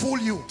anybody fool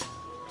you.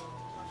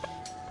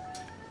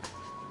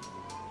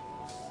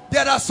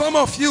 There are some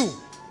of you,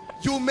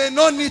 you may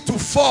not need to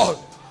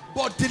fall,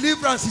 but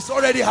deliverance is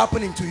already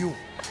happening to you.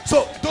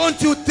 So don't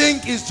you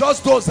think it's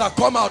just those that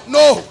come out.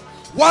 No.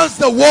 Once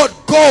the word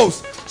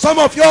goes, some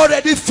of you are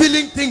already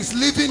feeling things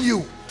leaving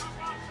you.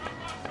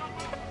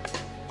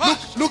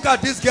 Look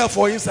at this girl,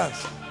 for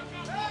instance.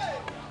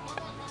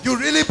 You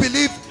really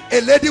believe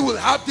a lady will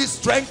have this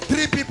strength?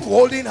 3 people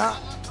holding her.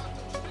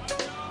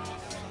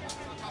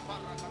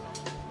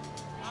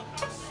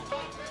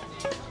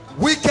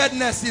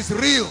 Wickedness is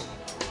real.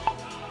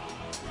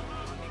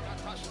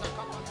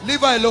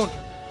 Leave her alone.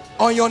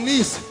 On your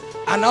knees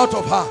and out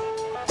of her.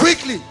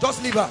 Quickly,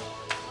 just leave her.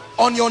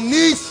 On your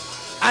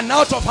knees and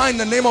out of her in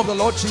the name of the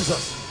Lord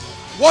Jesus.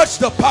 Watch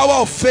the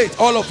power of faith,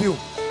 all of you.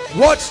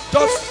 Watch,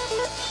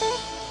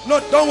 just, no,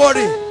 don't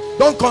worry.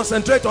 Don't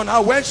concentrate on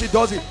her when she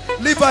does it.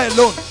 Leave her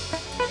alone.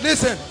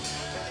 Listen.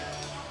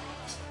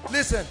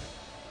 Listen.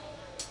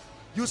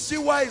 You see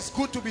why it's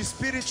good to be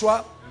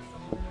spiritual?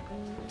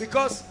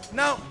 Because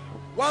now,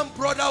 one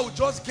brother will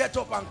just get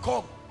up and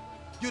come.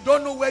 You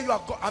don't know where you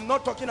are. I'm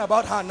not talking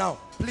about her now.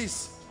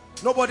 Please.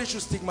 Nobody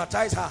should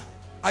stigmatize her.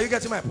 Are you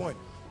getting my point?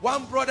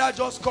 One brother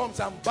just comes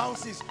and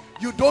bounces.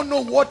 You don't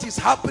know what is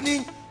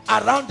happening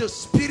around the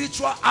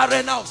spiritual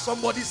arena of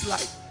somebody's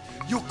life.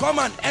 You come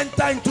and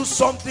enter into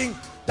something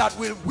that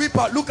will whip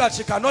out. Look at,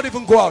 she cannot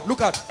even go out.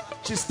 Look at,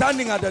 she's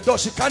standing at the door.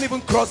 She can't even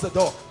cross the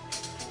door.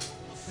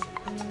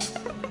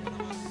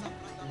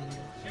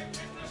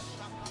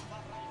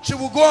 She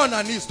will go on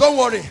her knees. Don't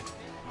worry.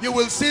 You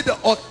will see the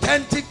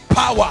authentic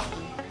power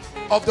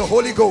of the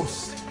Holy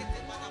Ghost.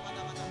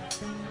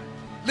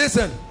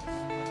 Listen,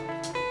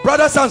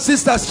 brothers and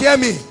sisters, hear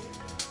me.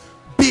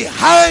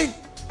 Behind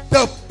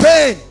the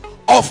pain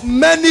of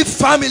many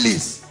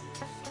families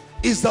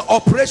is the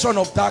operation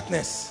of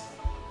darkness.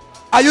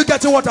 Are you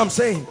getting what I'm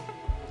saying?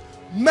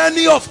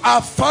 Many of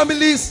our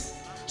families,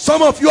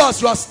 some of you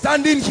as you are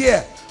standing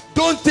here,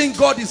 don't think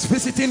God is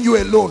visiting you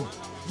alone.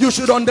 You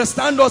should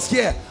understand us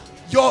here.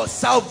 Your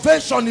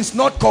salvation is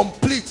not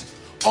complete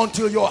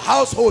until your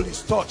household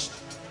is touched.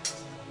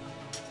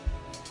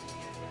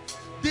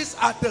 These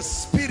are the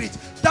spirit.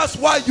 That's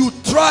why you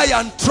try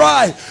and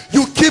try.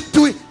 You keep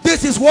doing.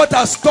 This is what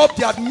has stopped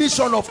the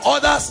admission of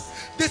others.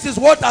 This is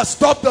what has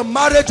stopped the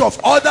marriage of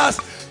others.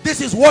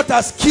 This is what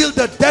has killed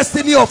the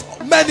destiny of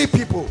many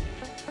people.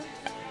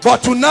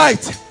 But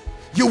tonight,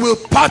 you will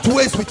part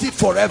ways with it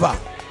forever.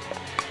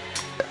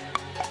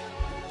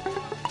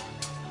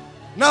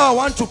 Now I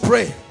want to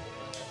pray.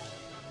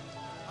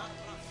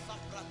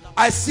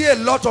 I see a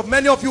lot of,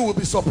 many of you will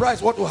be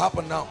surprised what will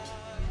happen now.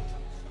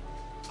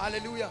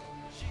 Hallelujah.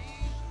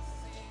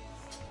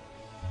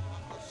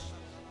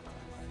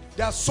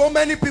 There are so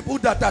many people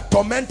that are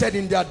tormented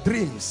in their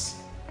dreams.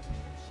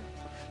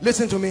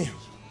 Listen to me.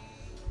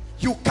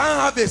 You can't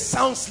have a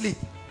sound sleep,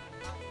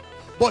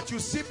 but you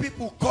see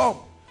people come,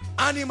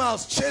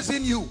 animals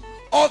chasing you,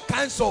 all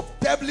kinds of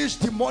devilish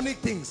demonic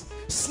things,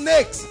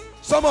 snakes,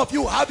 some of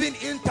you having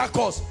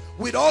intercourse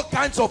with all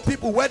kinds of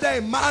people, whether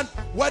a man,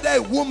 whether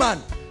a woman.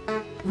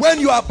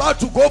 When you are about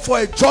to go for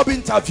a job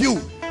interview,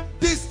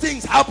 these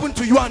things happen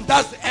to you and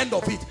that's the end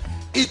of it.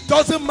 It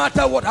doesn't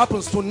matter what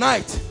happens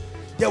tonight.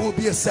 There will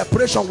be a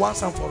separation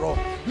once and for all.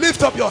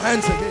 Lift up your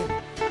hands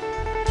again.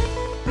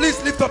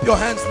 Please lift up your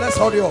hands. Let's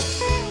hurry up.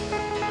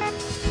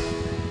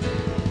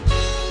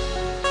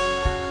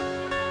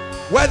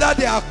 Whether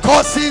they are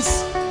curses,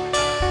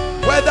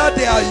 whether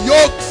they are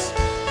yokes,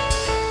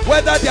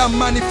 whether they are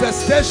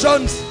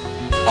manifestations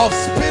of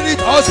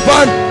spirit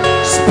husband,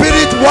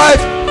 spirit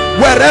wife,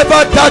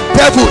 wherever that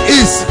devil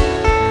is,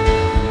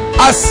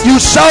 as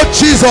you shout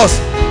Jesus,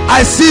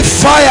 I see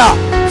fire.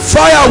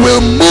 Fire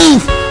will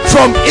move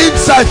from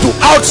inside to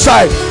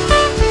outside,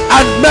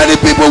 and many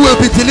people will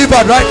be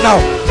delivered right now.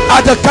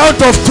 At the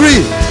count of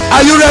 3,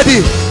 are you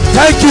ready?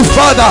 Thank you,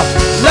 Father.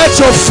 Let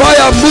your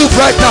fire move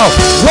right now.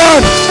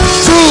 1,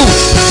 2,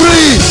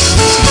 3.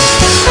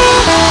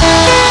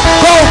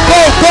 Go,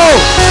 go, go.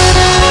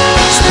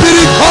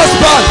 Spirit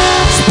husband,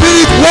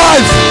 spirit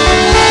wife,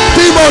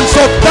 demons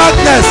of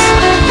darkness,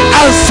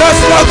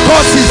 ancestral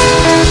causes,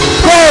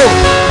 go,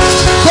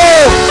 go,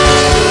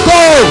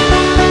 go,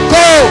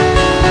 go,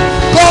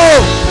 go.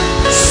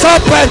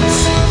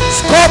 Serpents,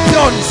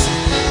 scorpions,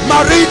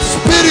 marine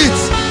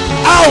spirits,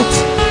 out,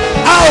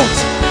 out,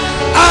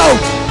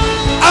 out,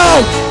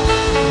 out,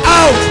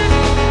 out,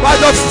 by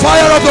the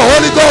fire of the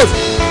Holy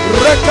Ghost.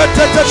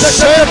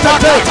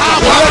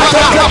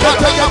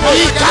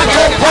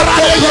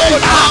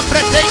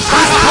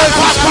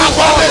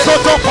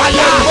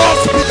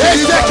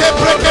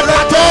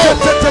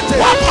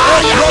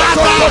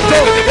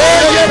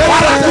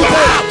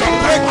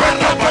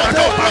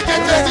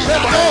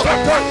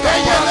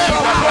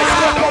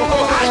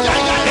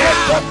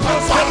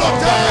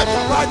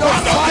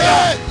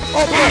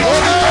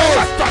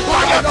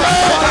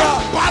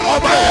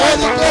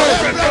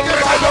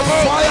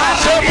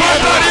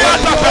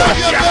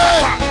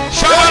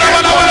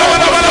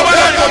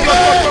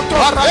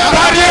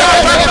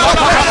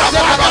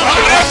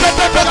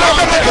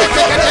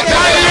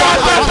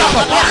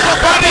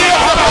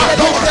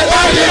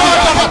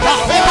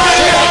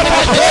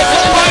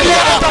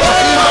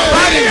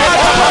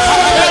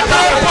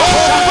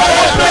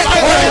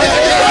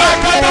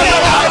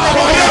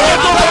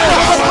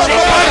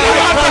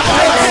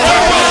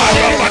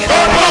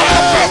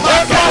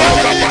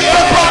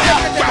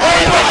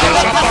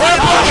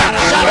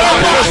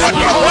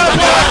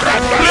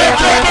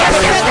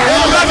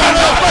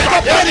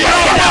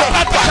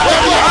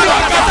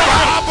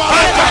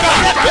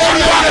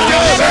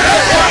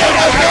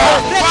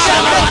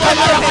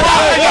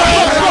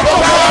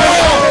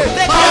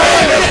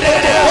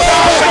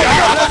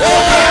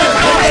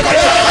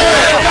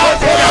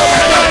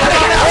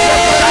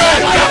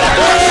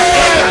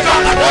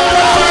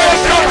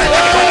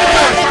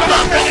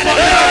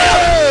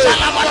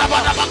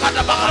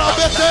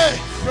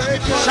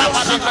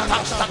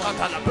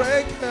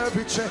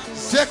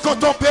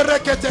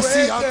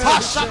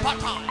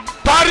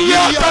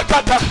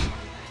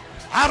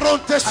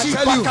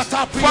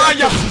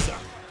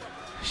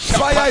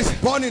 Fire is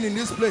burning in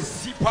this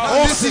place.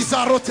 This is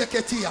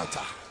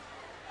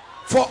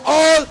for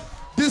all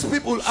these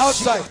people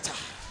outside.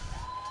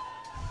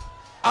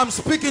 I'm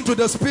speaking to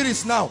the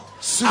spirits now.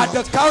 At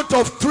the count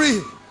of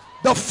 3,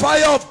 the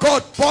fire of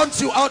God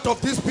burns you out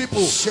of these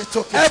people.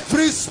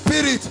 Every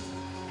spirit,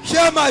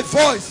 hear my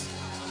voice.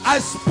 I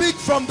speak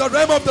from the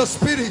realm of the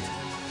spirit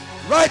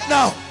right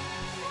now.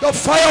 The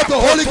fire of the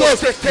Holy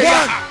Ghost. 1,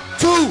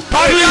 2,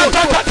 3,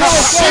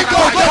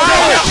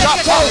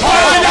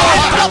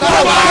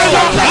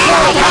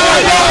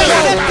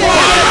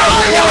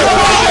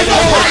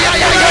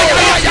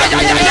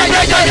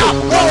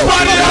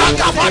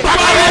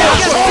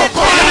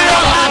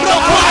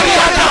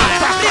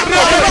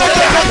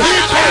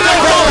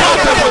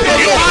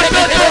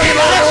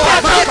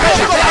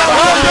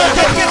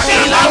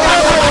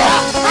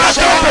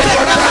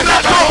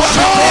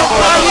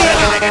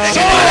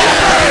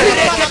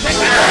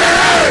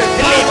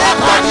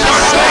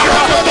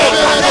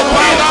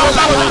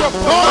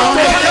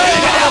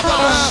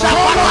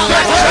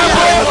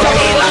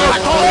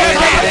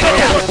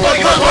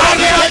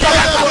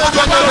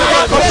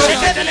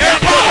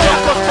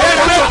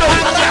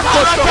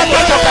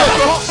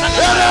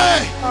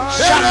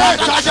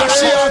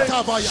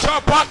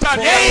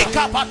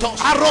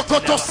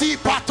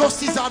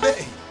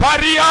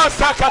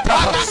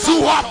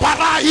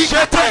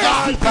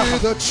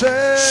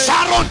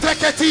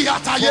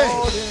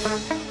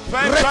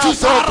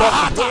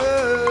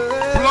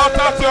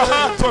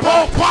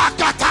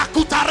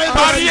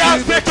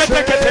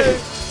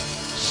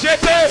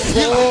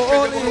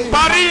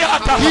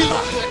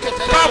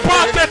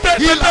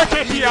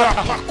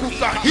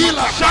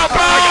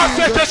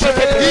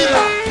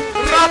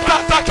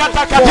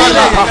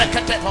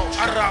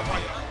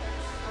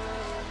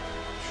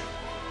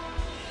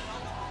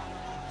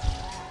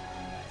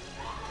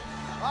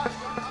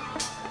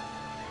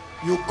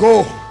 You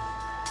go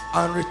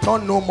and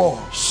return no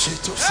more.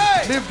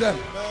 Leave them.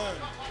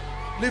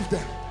 Leave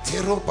them.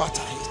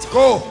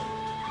 Go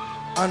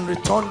and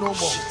return no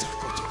more.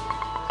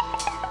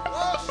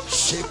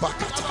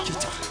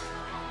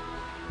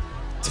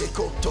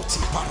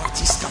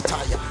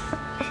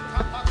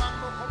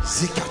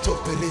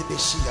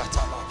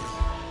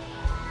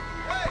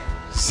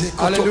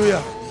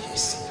 Hallelujah.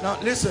 Now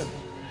listen.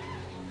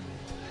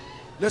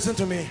 Listen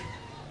to me.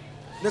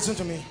 Listen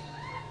to me.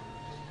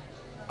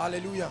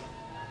 Hallelujah.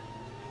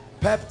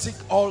 Peptic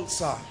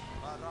ulcer.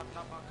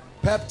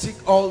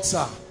 Peptic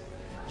ulcer.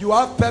 You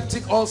have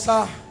peptic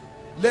ulcer.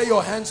 Lay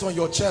your hands on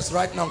your chest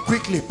right now.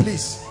 Quickly,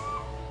 please.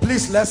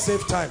 Please, let's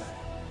save time.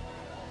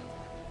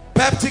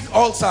 Peptic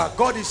ulcer.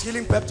 God is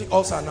healing peptic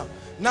ulcer now.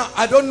 Now,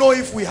 I don't know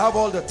if we have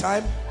all the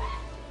time.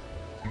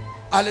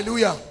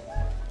 Hallelujah.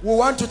 We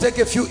want to take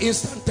a few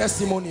instant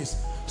testimonies.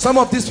 Some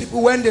of these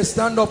people, when they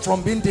stand up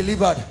from being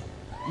delivered,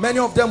 many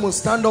of them will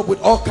stand up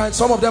with all kinds.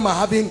 Some of them are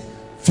having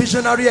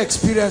visionary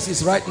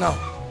experiences right now.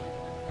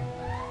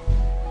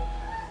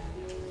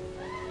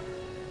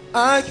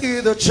 I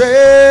hear the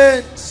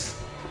chains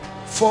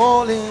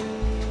falling,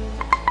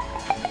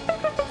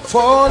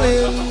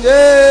 falling,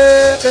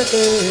 yeah.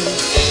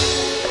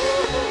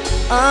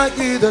 I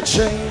hear the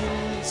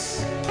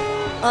chains,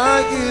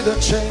 I hear the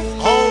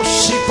chains. Oh,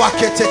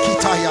 Shibakete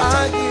Kitaya.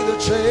 I hear the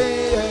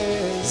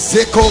chains.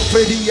 Zeko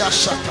Pedia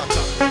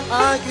Shakata.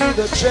 I hear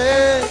the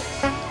chains.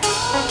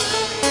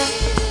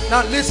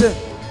 Now listen.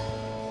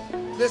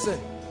 Listen,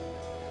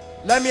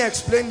 let me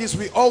explain this.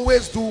 We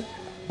always do,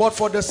 but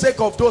for the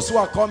sake of those who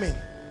are coming,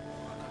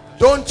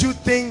 don't you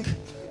think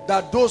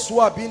that those who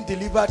are being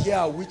delivered here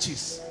are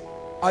witches?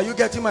 Are you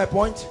getting my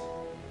point?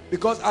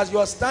 Because as you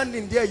are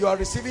standing there, you are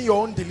receiving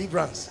your own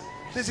deliverance.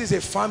 This is a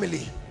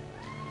family.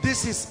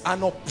 This is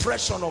an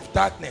oppression of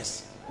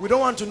darkness. We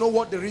don't want to know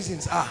what the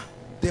reasons are.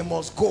 They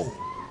must go.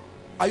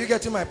 Are you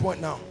getting my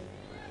point now?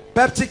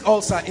 Peptic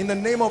ulcer, in the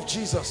name of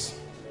Jesus.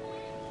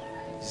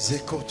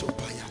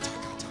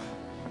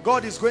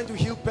 God is going to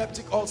heal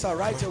peptic ulcer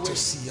right away.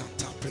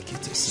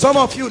 Some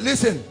of you,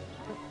 listen,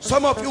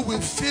 some of you will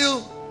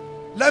feel,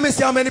 let me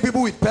see how many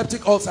people with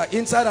peptic ulcer,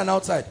 inside and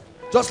outside.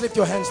 Just lift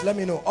your hands, let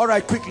me know. All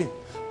right, quickly.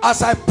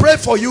 As I pray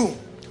for you,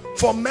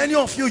 for many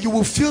of you, you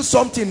will feel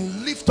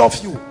something lift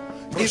off you.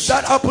 If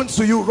that happens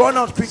to you, run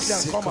out quickly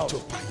and come out.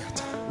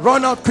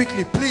 Run out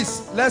quickly,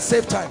 please. Let's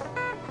save time.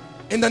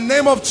 In the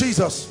name of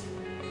Jesus.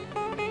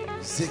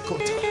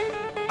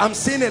 I'm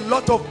seeing a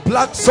lot of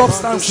black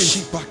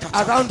substances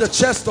around the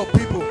chest of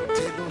people.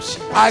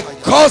 I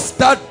curse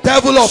that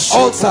devil of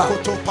ulcer.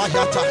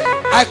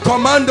 I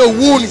command the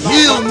wound,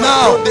 heal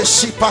now.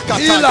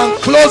 Heal and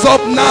close up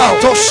now.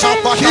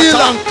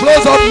 Heal and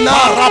close up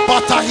now.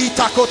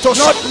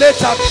 Not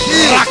later.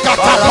 Heal.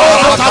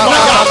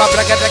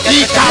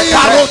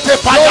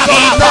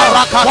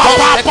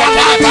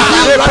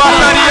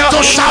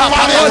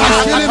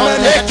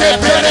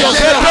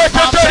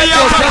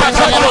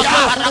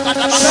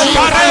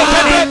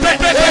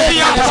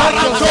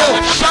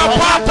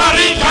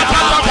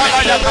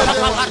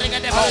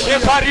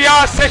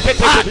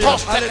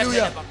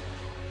 Hallelujah.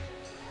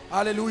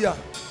 Hallelujah.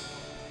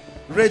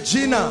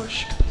 Regina.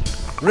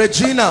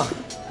 Regina.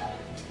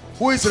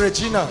 Who is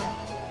Regina?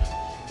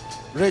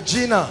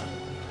 Regina.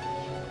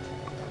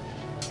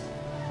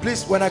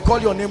 Please, when I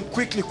call your name,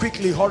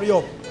 quickly, hurry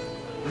up.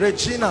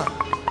 Regina.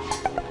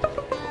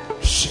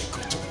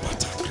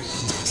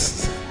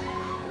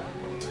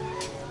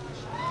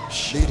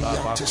 The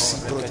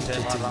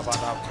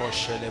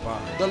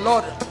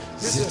Lord,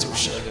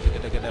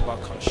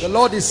 the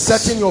Lord is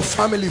setting your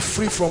family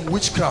free from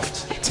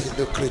witchcraft.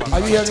 Are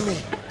you hearing me?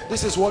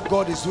 This is what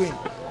God is doing.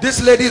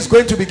 This lady is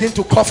going to begin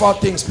to cough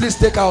out things. Please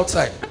take her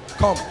outside.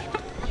 Come.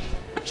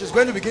 She's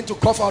going to begin to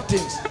cough out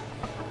things.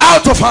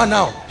 Out of her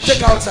now. Take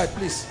her outside,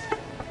 please.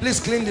 Please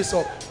clean this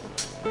up.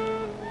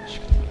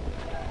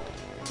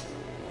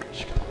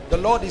 The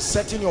Lord is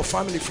setting your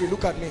family free.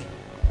 Look at me.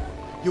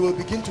 You will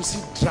begin to see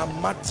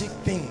dramatic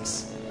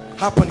things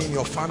happen in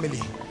your family,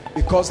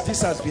 because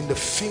this has been the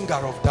finger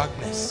of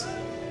darkness.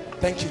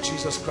 Thank you,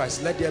 Jesus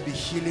Christ. Let there be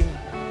healing.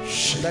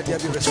 Let there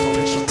be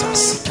restoration. In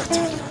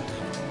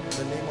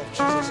the name of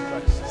Jesus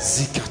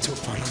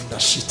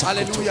Christ.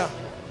 Hallelujah.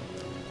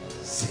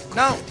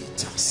 Now,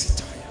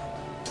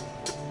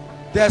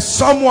 there's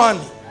someone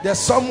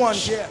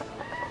here.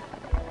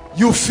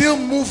 You feel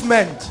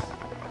movement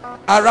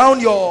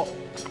around your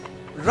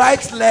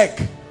right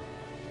leg.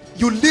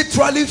 You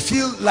literally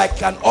feel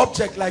like an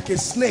object, like a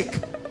snake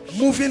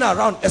moving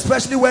around,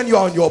 especially when you're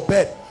on your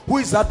bed. Who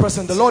is that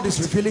person? The Lord is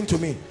revealing to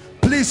me.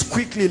 Please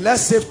quickly,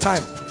 let's save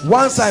time.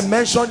 Once I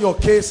mention your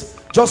case,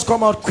 just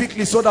come out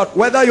quickly, so that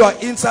whether you are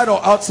inside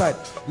or outside,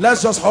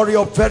 let's just hurry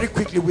up very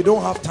quickly. We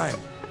don't have time.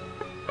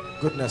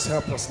 Goodness,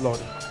 help us, Lord.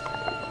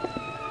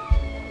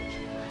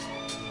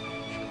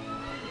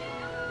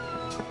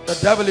 The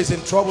devil is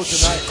in trouble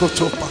tonight.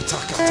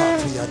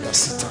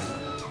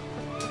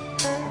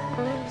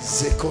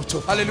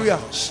 Hallelujah.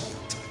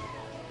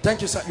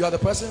 Thank you, sir. You are the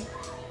person?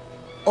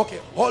 Okay,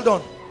 hold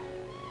on.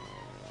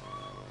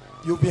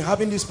 You've been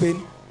having this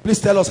pain. Please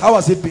tell us, how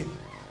has it been?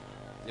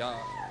 Yeah,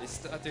 it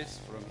started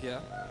from here.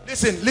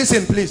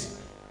 Listen, please.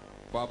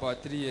 For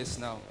about 3 years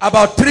now.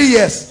 About 3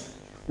 years.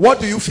 What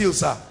do you feel,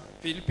 sir?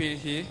 Feel pain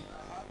here.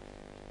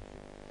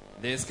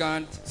 They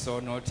scanned, saw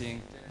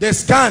nothing. They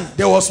scanned,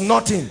 there was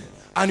nothing.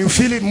 And you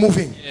feel it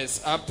moving?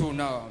 Yes, up to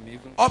now.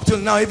 Up till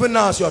now, even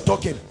now as you are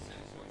talking.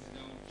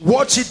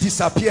 Watch it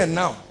disappear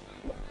now.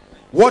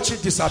 Watch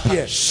it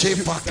disappear.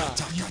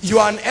 You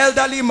are an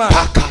elderly man.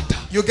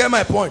 You get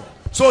my point?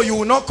 So you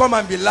will not come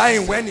and be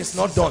lying when it's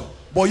not done.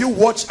 But you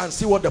watch and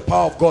see what the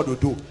power of God will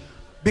do.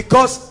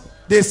 Because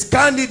they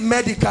scanned it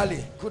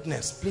medically.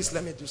 Goodness, please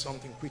let me do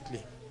something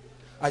quickly.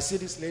 I see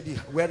this lady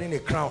wearing a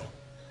crown.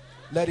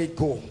 Let it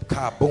go.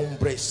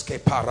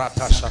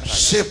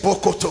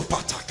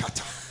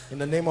 In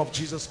the name of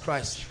Jesus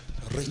Christ.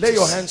 Lay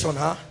your hands on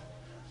her.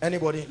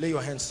 Anybody, lay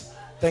your hands.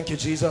 Thank you,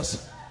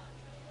 Jesus.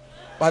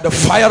 By the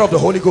fire of the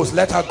Holy Ghost,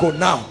 let her go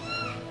now.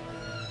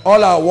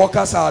 All our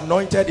workers are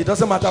anointed. It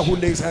doesn't matter who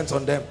lays hands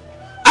on them.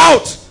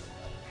 Out!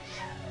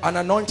 An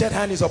anointed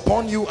hand is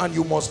upon you, and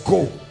you must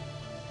go.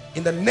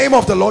 In the name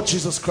of the Lord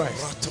Jesus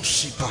Christ.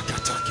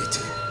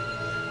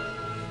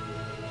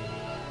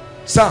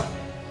 Sir,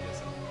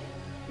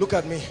 look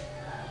at me.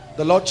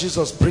 The Lord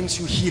Jesus brings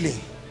you healing.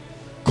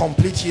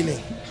 Complete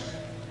healing.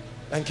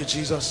 Thank you,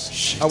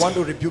 Jesus. I want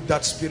to rebuke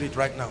that spirit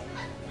right now.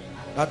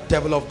 That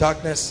devil of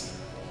darkness,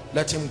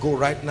 let him go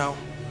right now.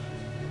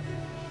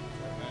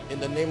 In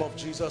the name of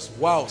Jesus.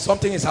 Wow,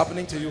 something is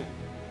happening to you.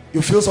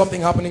 You feel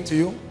something happening to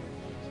you?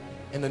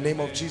 In the name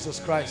of Jesus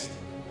Christ.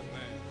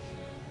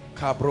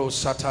 That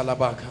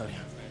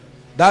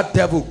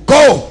devil,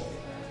 go!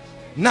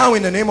 Now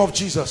in the name of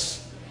Jesus.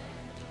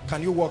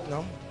 Can you walk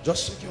now?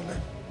 Just shake your leg.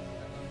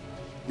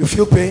 You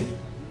feel pain?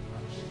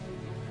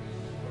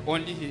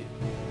 Only here.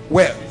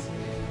 Where?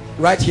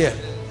 Right here.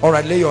 All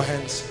right, lay your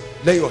hands.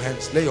 Lay your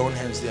hands. Lay your own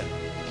hands there.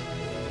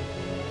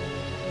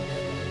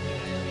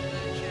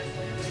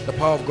 The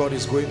power of God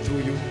is going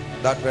through you,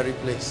 that very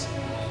place.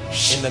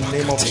 In the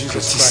name of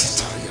Jesus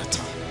Christ.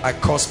 I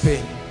cause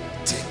pain.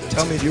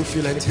 Tell me, do you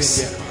feel any pain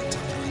there?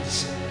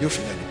 Do you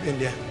feel any pain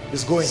there?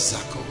 It's going. It's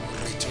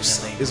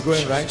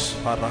going, right? It's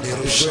going,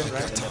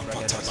 right?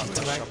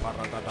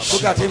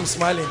 Look at him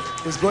smiling.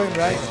 It's going,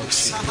 right?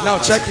 Now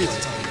check it.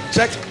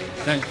 Check it.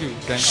 Thank you.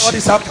 Thank you. What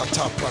is happening?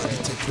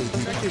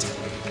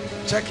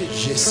 Check it.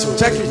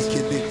 Check it.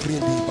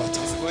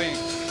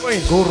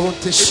 It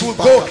will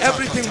go.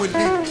 Everything will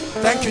leave.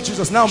 Thank you,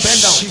 Jesus. Now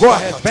bend down. Go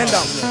ahead. Bend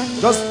down.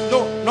 Just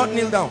no, not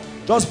kneel down.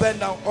 Just bend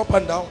down, up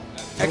and down.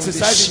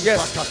 Exercising,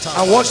 yes.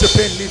 And watch the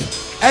pain leave.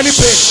 Any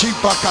pain.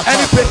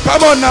 Any pain.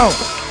 Come on now.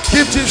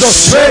 Give Jesus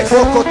strength.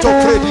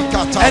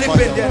 Any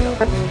pain there now.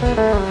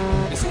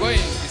 It's going.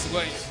 It's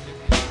going.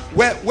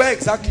 Where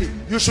exactly?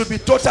 You should be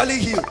totally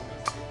healed.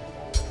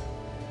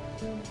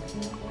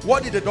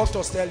 What did the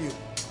doctors tell you?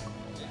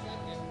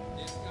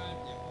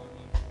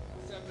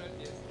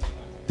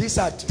 These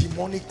are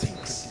demonic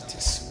things.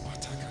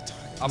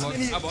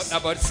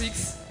 About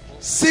 6.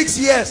 6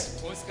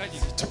 years.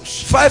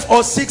 5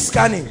 or 6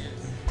 scanning.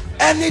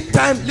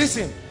 Anytime,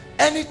 listen,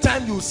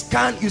 anytime you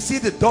scan, you see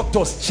the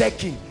doctors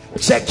checking.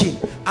 checking,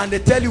 and they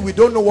tell you we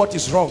don't know what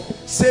is wrong,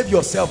 save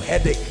yourself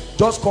headache.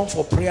 Just come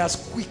for prayers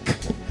quick,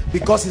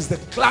 because it's the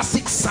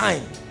classic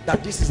sign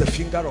that this is the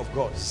finger of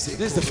God. This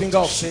is the finger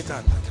of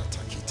Satan.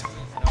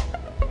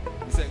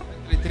 It's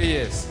exactly 3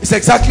 years. It's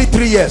exactly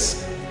 3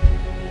 years.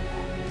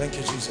 Thank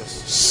you, Jesus.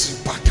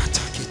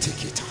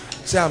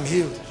 Say, I'm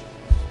healed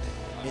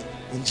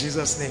in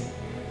Jesus' name.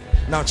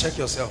 Now check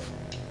yourself.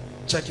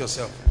 Check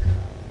yourself.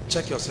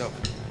 Check yourself.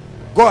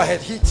 Go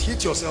ahead,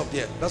 hit yourself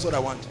there. That's what I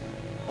want.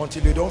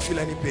 Until you don't feel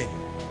any pain.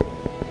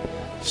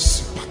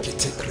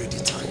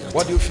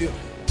 What do you feel?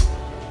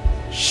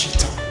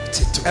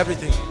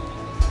 Everything.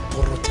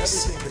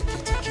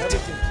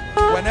 Everything.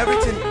 When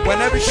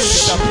everything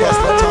disappears,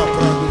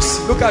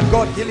 look at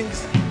God healing.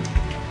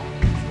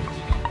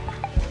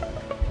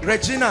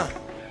 Regina,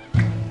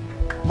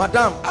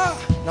 Madam,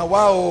 now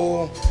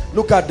wow,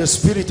 look at the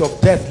spirit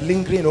of death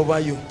lingering over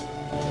you.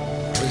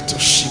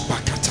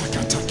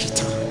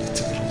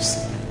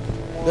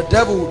 The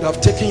devil would have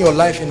taken your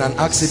life in an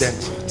accident.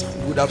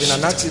 It would have been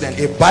an accident,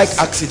 a bike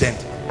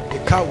accident. A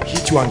car will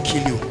hit you and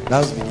kill you.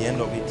 That will be the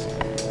end of it.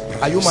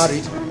 Are you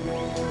married?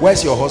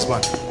 Where's your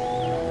husband?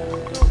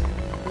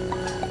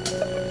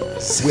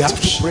 We have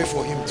to pray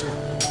for him too.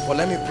 But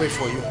let me pray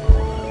for you.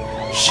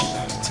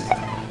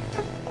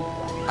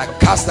 I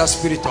cast that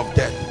spirit of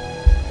death.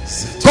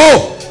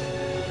 Go!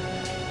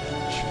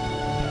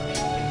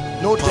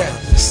 No death.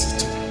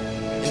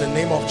 In the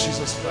name of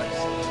Jesus Christ.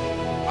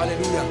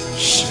 Hallelujah.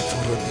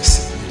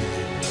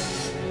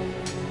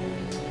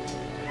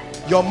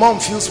 Your mom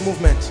feels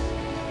movement.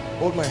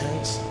 Hold my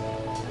hands.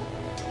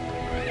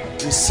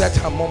 We set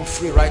her mom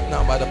free right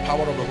now by the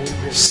power of the Holy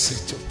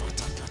Ghost.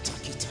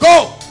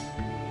 Go!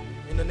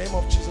 In the name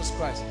of Jesus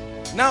Christ.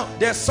 Now,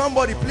 there's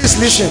somebody, please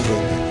listen.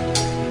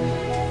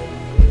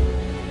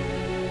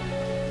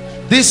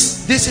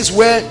 This is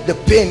where the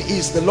pain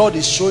is. The Lord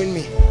is showing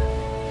me.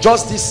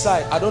 Just this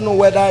side. I don't know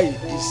whether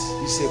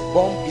it's a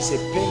bump, it's a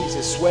pain, it's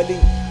a swelling.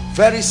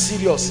 Very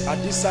serious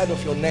at this side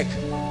of your neck.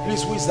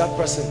 Please, who is that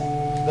person?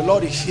 The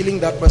Lord is healing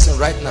that person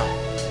right now.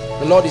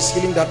 The Lord is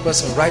healing that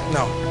person right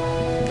now.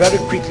 Very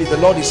quickly, the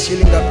Lord is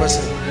healing that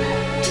person.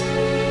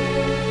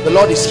 The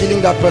Lord is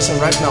healing that person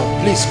right now.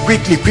 Please,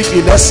 quickly,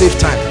 let's save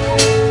time.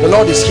 The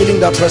Lord is healing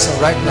that person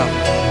right now.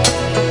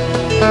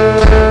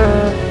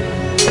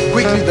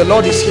 Quickly, the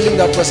Lord is healing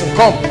that person.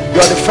 Come,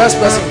 you are the first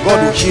person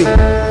God will heal.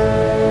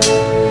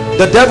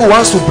 The devil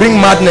wants to bring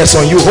madness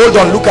on you. Hold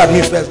on, look at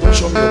me first. Don't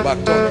show me your back.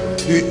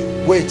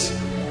 Wait.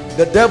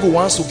 The devil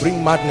wants to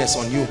bring madness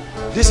on you.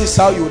 This is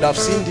how you would have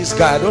seen this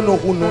guy. I don't know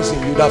who knows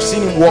him. You would have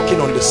seen him walking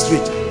on the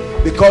street.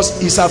 Because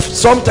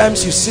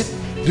sometimes you sit.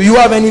 Do you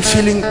have any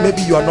feeling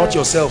maybe you are not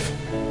yourself?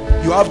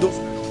 You have those?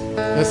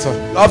 Yes, sir.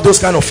 You have those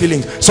kind of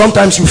feelings.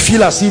 Sometimes you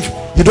feel as if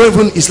you don't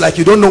even, it's like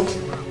you don't know.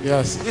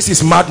 Yes. This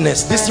is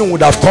madness. This thing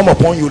would have come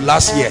upon you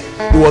last year.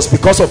 It was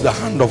because of the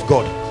hand of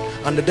God.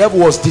 And the devil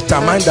was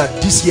determined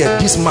that this year,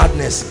 this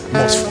madness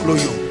must follow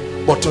you.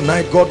 But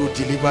tonight, God will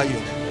deliver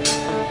you.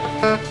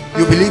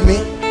 You believe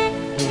me?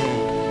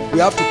 We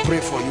have to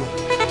pray for you.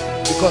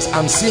 Because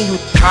I'm seeing you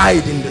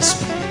tied in the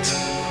spirit.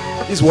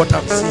 This is what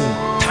I'm seeing.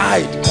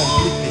 Tied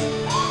completely.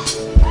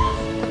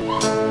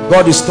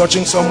 God is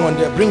touching someone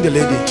there. Bring the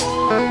lady.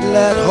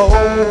 Let hope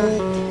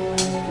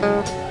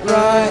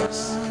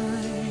rise.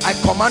 I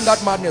command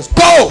that madness.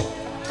 Go!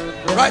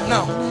 Right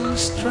now.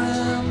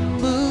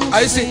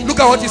 I see. Look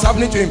at what is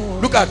happening to him.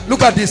 Look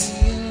at this.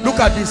 Look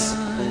at this.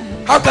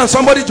 How can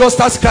somebody just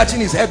start scratching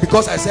his head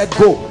because I said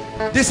go?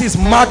 This is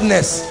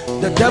madness.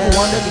 The devil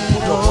wanted to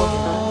put your body.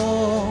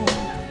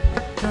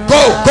 Go!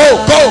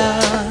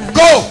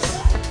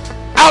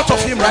 Out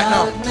of him right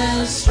now.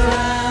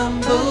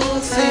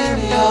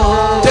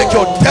 Take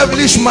your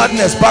devilish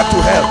madness back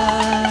to hell.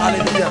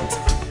 Hallelujah.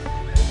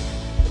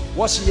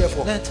 What's she here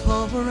for?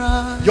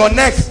 Your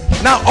neck.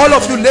 Now all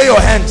of you lay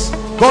your hands.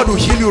 God will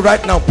heal you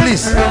right now.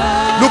 Please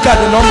look at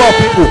the number of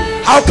people.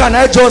 How can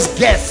I just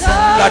guess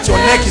that your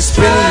neck is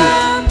failing you?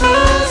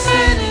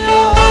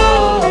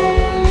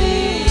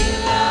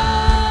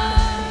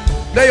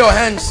 Lay your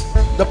hands.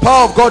 The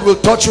power of God will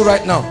touch you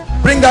right now.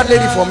 Bring that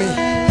lady for me.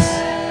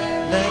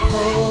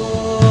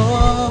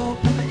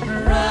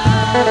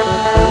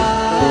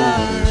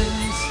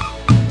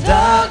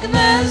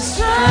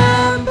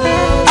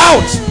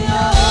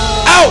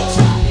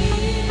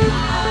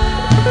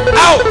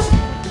 Out!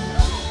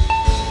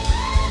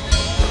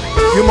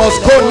 You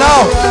must go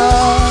now.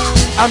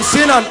 I'm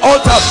seeing an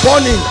altar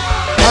burning.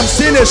 I'm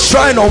seeing a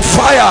shrine on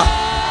fire.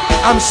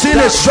 I'm seeing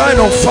a shrine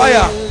on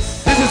fire.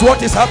 This is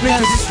what is happening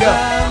to this girl.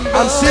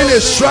 I'm seeing a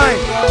shrine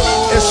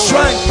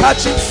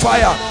catching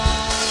fire.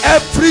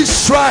 Every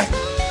shrine,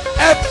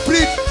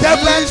 every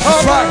devilish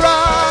shrine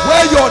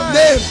where your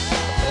name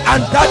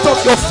and that of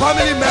your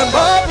family member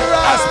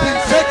has been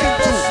taken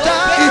to,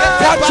 it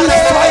catches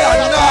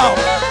fire now.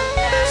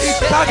 It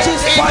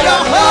catches fire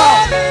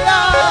now.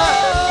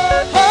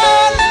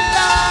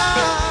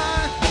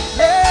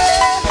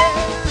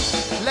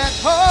 Let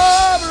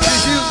hope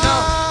rise.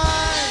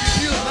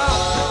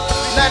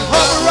 Let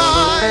hope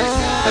rise.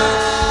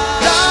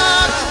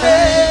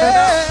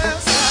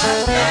 Darkness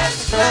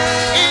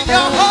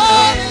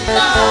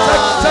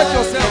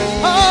yourself.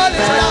 All is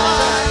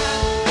right.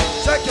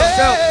 Check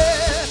yourself.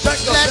 Check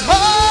Let yourself.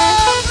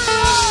 hope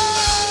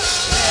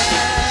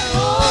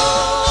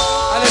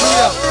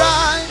Hallelujah.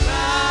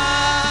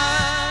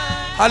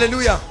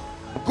 Hallelujah.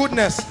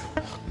 Goodness.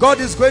 God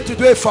is going to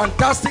do a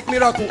fantastic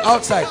miracle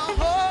outside.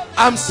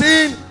 I'm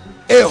seeing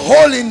a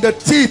hole in the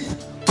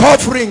teeth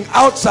covering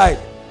outside.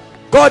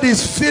 God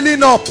is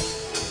filling up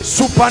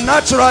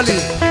supernaturally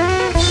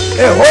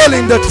a hole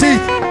in the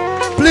teeth.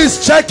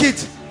 Please check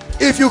it.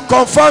 If you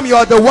confirm you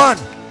are the one,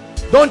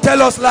 don't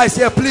tell us lies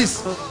here,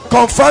 please.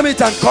 Confirm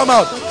it and come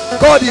out.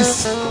 God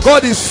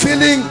is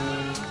filling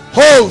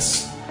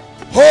holes.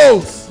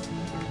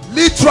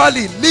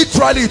 Literally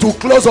it will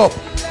close up.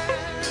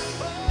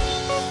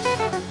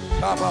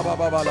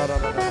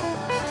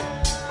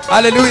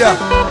 Hallelujah.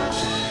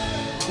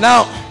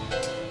 Now,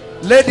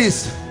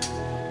 ladies,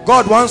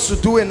 God wants to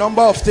do a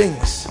number of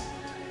things.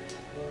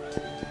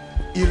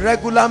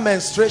 Irregular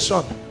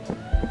menstruation,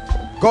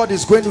 God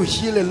is going to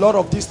heal a lot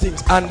of these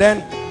things. And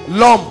then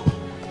lump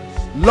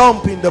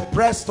in the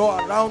breast or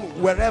around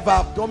wherever,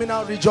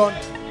 abdominal region.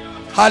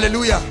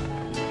 Hallelujah.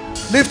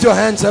 Lift your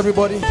hands,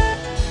 everybody.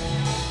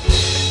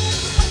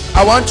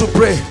 I want to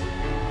pray.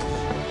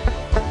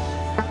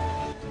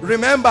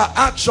 Remember,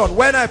 action.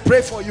 When I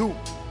pray for you,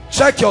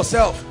 check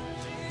yourself.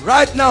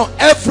 Right now,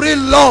 every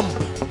lump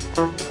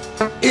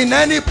in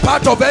any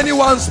part of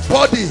anyone's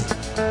body,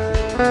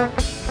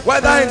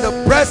 whether in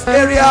the breast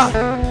area,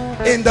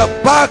 in the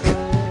back,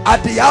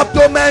 at the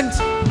abdomen,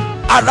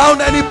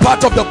 around any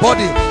part of the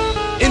body,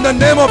 in the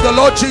name of the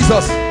Lord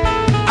Jesus,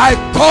 I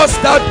cause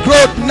that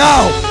growth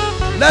now.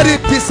 Let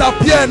it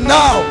disappear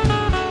now.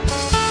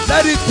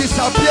 Let it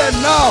disappear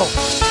now.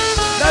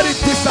 Let it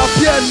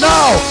disappear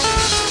now.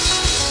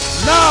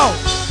 Now.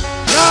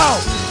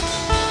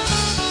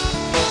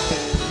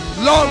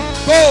 Long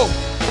go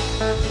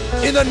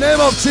in the name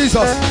of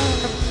Jesus.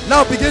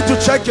 Now begin to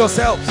check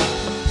yourself.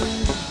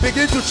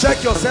 Begin to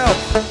check yourself.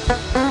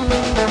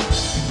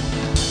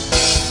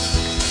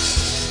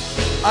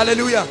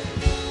 Hallelujah.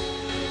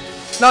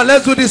 Now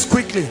let's do this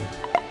quickly.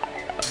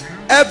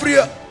 Every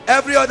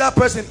other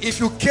person, if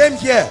you came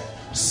here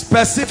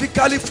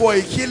specifically for a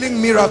healing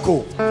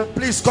miracle,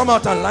 please come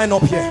out and line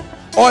up here.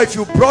 Or if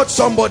you brought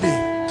somebody,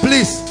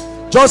 please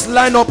just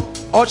line up.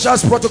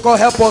 Ushers protocol,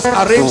 help us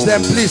arrange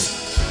them, please.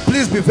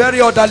 Please be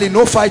very orderly,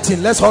 no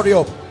fighting. Let's hurry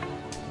up.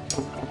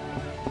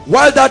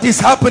 While that is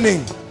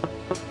happening,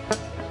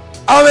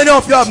 how many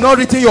of you have not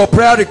written your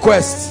prayer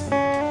requests?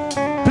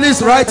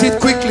 Please write it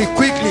quickly.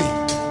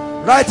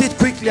 Write it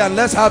quickly and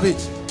let's have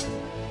it.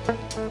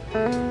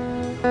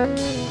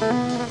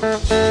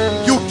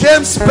 You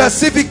came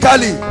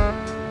specifically,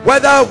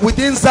 whether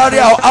within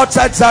Zaria or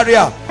outside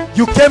Zaria,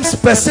 you came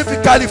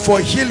specifically for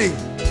healing.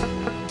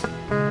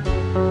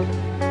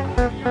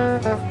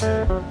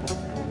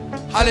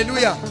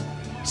 Hallelujah.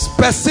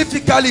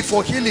 Specifically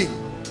for healing.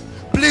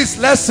 Please,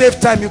 let's save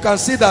time. You can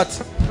see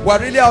that we're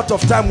really out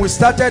of time. We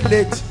started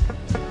late.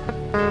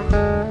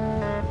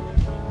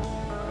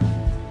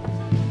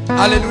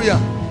 Hallelujah.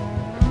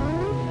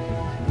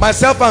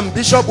 Myself and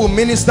Bishop will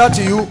minister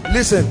to you.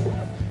 Listen,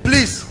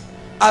 please,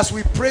 as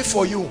we pray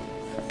for you,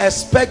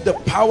 expect the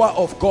power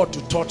of God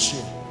to touch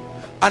you.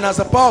 And as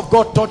the power of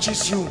God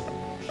touches you,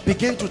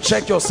 begin to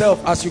check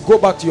yourself as you go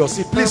back to your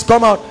seat. Please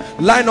come out,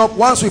 line up.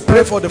 Once we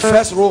pray for the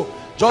first row,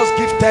 just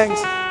give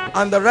thanks,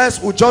 and the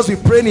rest will just be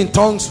praying in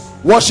tongues.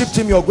 Worship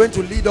team, you're going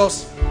to lead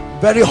us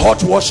very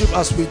hot worship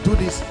as we do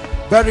this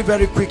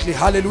very quickly.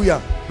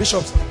 Hallelujah.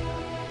 Bishops,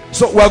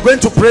 so we're going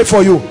to pray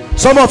for you.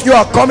 Some of you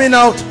are coming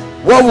out.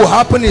 What will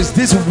happen is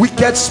these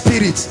wicked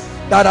spirits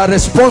that are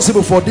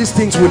responsible for these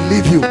things will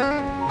leave you.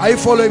 Are you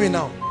following me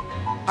now?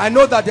 I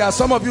know that there are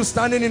some of you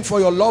standing in for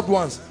your loved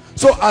ones.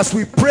 So as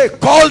we pray,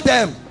 call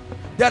them.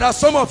 There are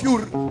some of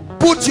you,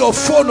 put your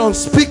phone on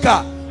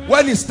speaker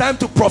when it's time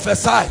to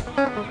prophesy.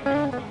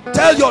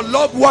 Tell your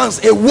loved ones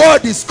a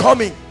word is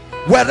coming.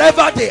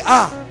 Wherever they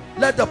are,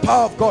 let the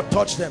power of God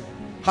touch them.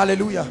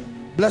 Hallelujah.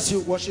 Bless you,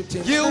 worship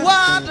team. You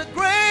are the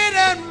great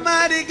and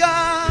mighty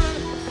God,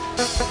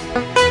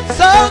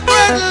 so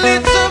greatly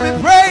to be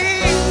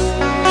praised,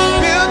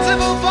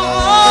 beautiful for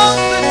all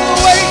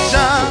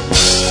situations.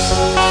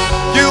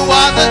 You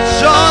are the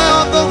joy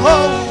of the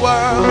whole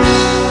world.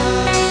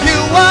 You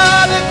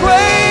are the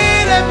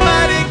great and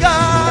mighty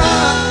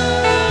God,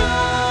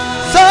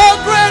 so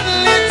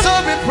greatly to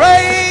be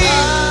praised,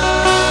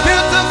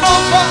 beautiful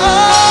for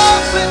all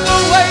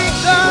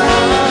situations.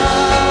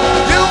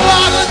 You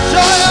are the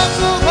joy of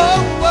the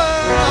whole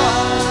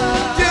world.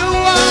 You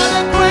are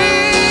the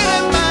great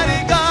and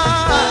mighty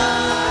God,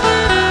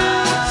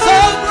 so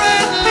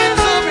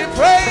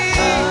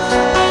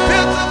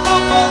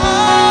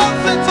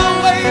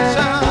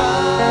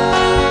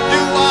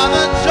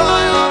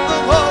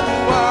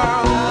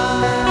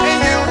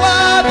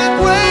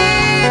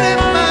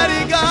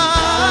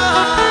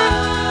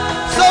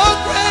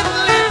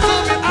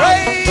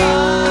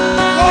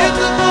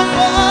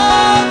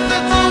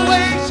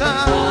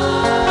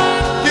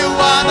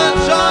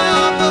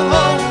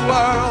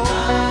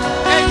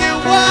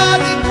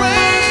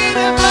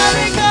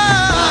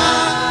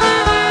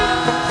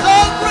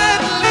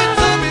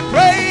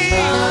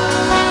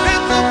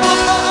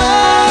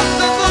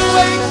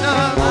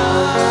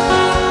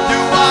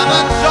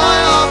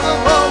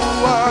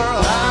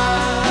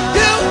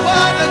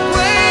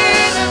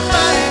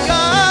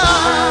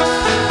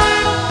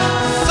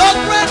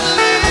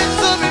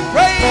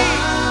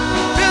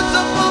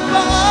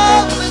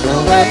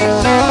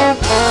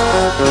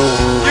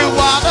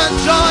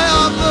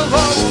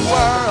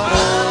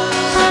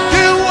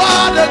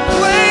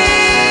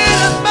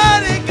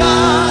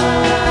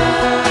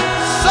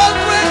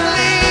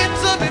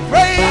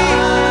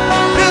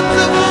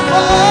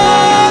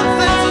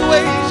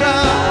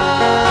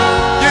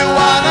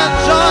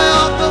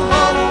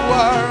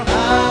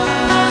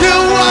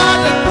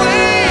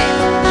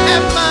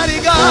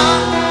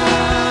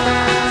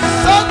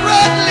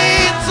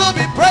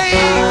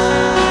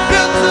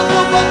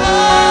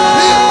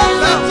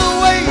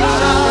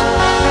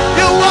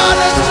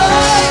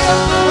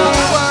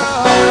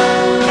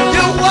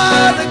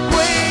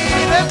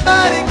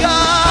mighty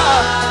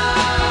God,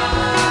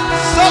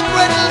 so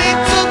greatly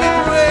to be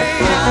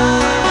praised.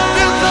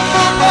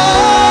 Beautiful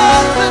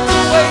all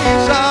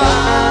situations.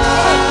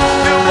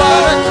 You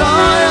are the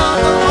joy of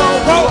the whole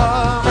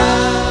world.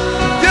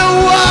 You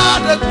are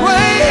the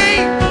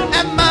great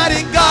and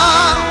mighty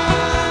God,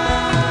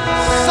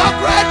 so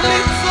greatly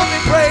to be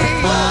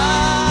praised.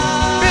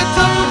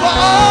 Beautiful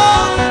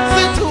all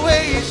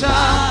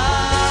situations.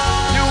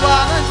 You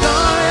are the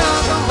joy of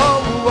the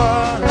whole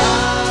world.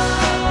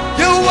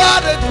 You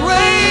are the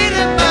great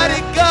and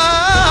mighty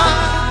God,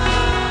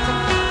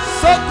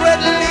 so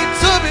greatly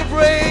to be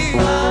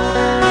praised.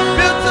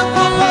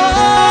 Beautiful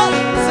all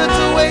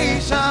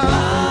situations.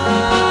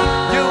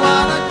 You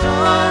are the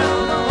joy of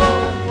the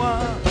whole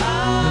world.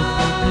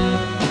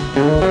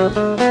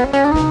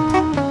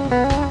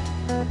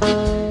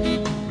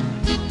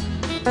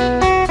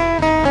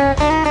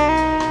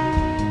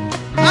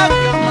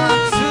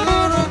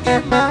 Akamaturu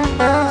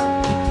kimama.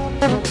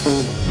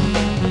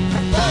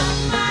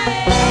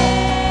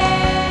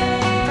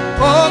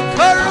 Oh,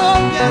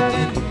 Koromya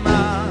Dinma.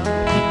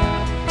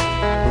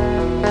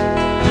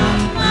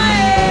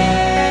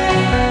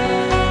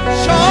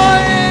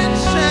 Shoyin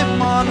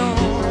Shemonu.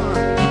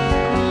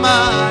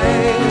 Mae.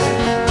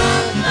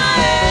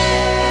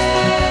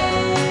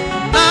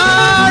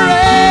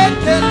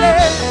 Narekele.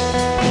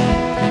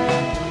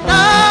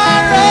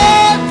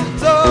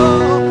 Naretuto.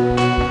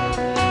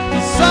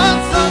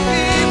 Sons of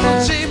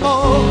Ibuchimo.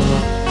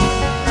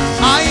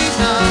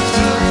 Aina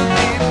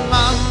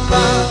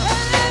Chukimamba.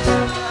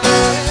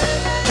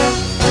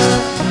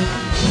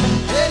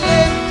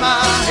 Elema,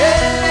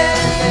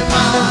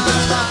 elema,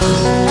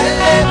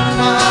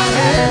 elema, elema,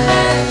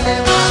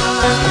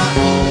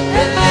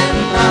 elema,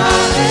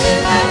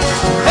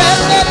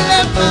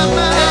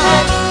 elema,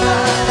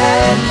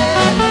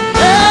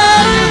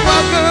 you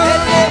are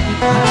good.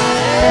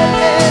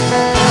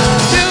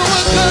 You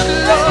are good,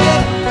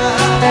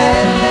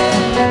 Lord.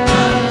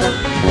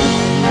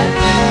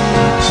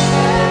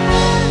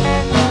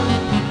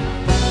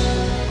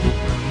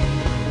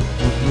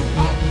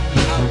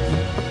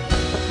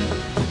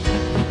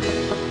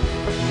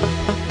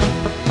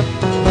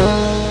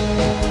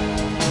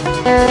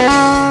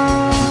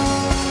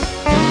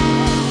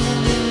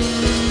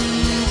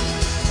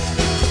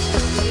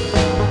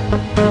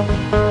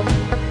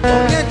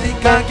 Onye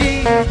dịka gị,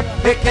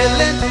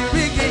 ekele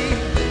dịrị gị,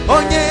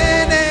 onye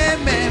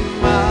na-eme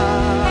mma.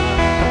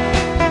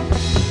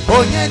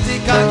 Onye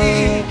dịka gị,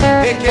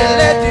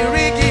 ekele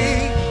dịrị gị,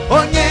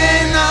 onye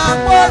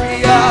na-agwọrị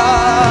ya.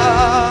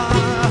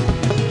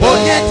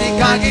 Onye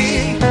dịka gị,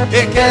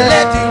 ekele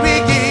dịrị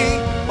gị,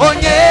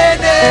 onye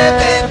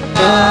na-eme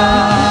mma.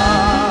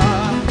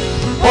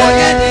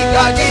 Onye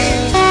dịka gị,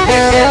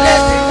 ekele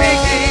dịrị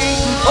gị,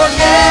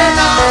 onye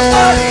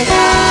na-agwọrị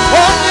ya.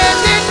 Onye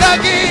dịka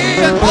gị,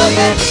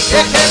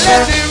 ekele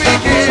dịrị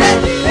gị,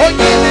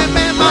 onye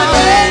na-eme mma.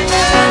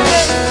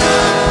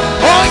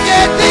 Onye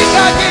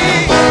dịka gị,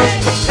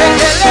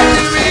 ekele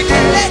dịrị gị.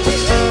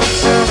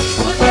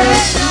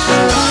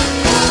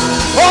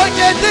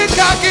 Onye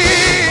dịka gị,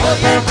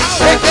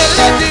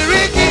 ekele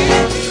dịrị gị,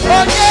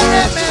 onye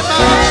na-eme mma.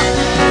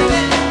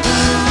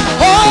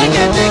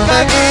 Onye dịka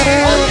gị,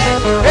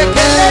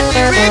 ekele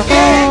dịrị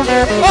gị,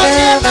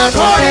 onye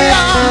na-agwọrị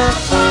ya.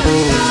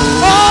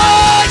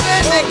 Onye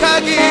dịka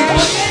gị,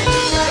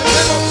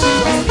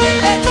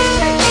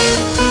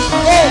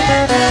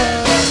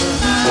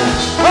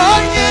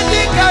 onye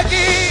dịka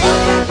gị,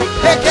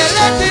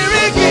 ekele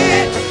dịrị gị,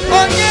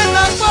 onye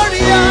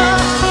na-agwọrị ya.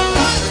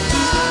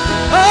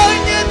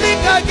 Onye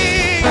dịka gị,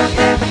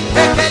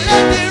 ekele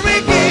dịrị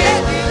gị,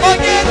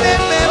 onye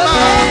na-eme mma.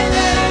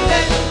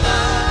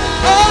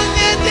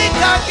 Onye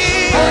dịka gị,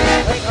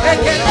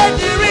 ekele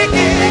dịrị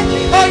gị,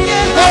 onye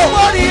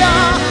na-agwọrị ya.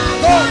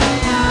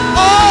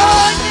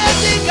 Onye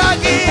dịka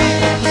gị,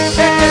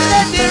 ekele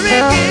dịrị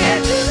gị,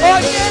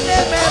 onye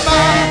na-eme mma.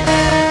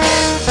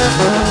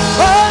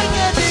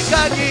 Onye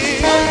dịka gị,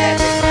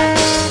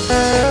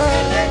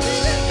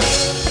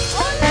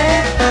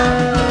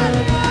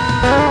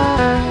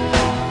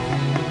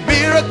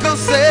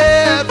 miracles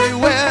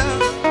everywhere,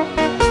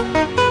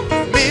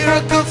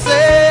 miracles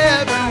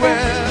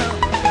everywhere,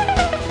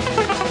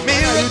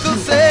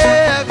 miracles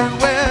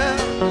everywhere.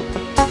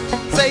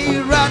 Say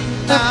right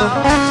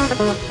now,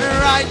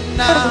 right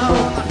now,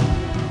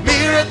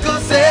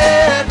 miracles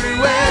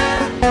everywhere,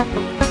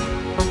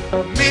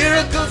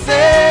 miracles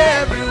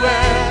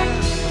everywhere,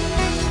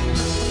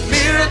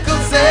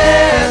 miracles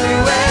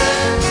everywhere.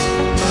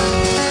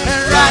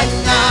 Right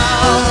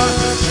now,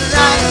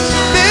 right,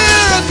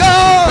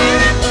 miracles.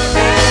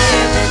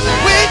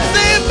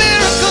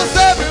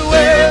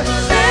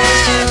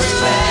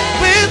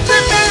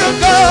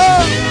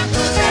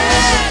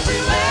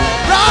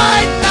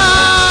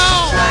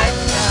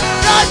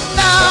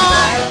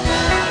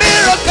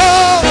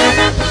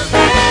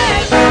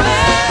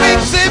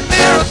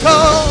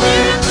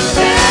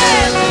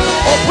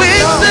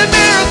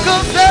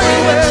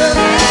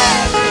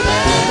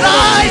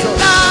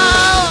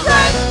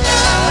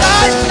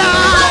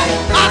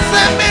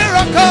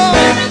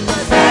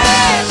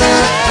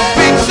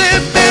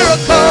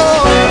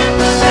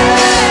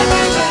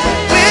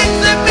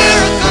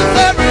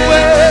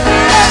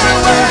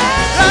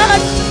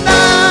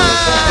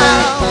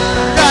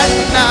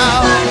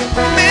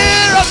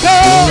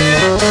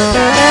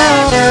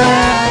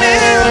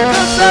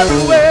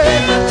 everywhere.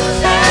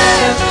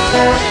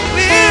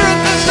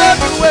 Miracles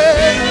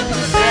everywhere.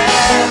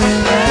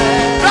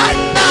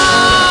 Right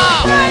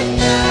now. Right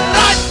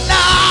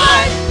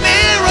now.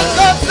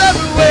 Miracles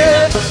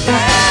everywhere.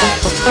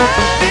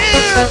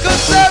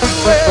 Miracles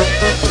everywhere.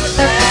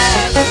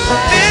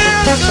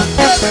 Miracles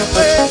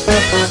everywhere.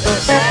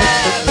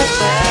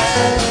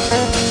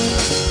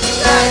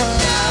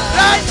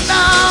 Right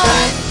now.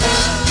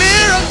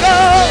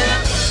 Miracles.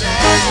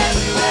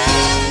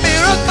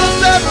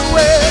 Miracles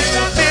everywhere.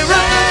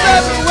 Miracles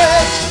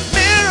everywhere.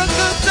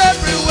 Miracles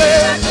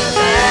everywhere.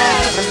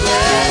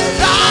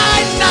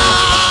 Right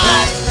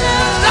now.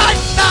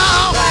 Right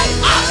now.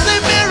 I see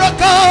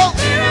miracles.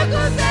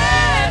 Miracles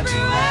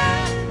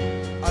everywhere.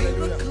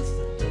 Hallelujah.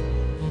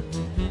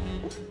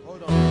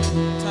 Hold on.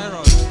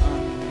 Thyroid.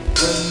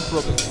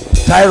 Problem.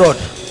 Thyroid.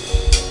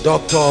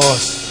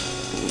 Doctors.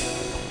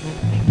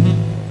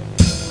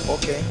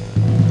 Okay.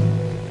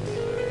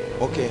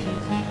 Okay.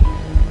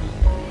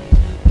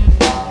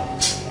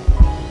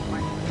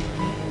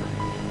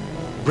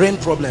 Brain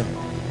problem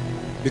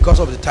because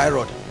of the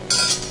thyroid.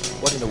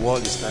 What in the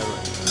world is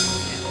thyroid?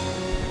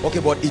 Okay,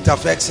 but it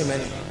affects him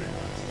anyway.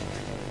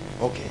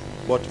 Okay,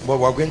 but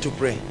we're going to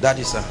pray.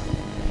 Daddy, sir,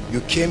 you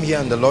came here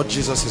and the Lord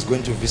Jesus is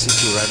going to visit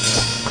you right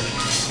now.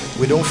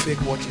 We don't fake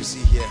what you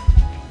see here.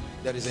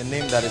 There is a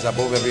name that is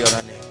above every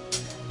other name.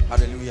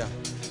 Hallelujah.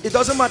 It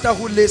doesn't matter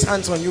who lays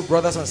hands on you,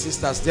 brothers and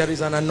sisters. There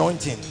is an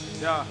anointing.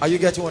 Yeah. Are you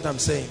getting what I'm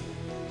saying?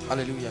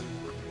 Hallelujah.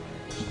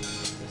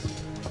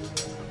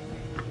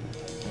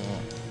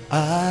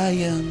 I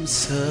am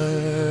serving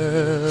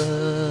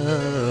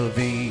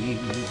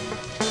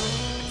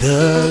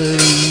the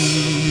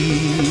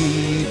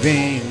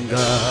living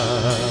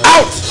God.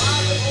 Out!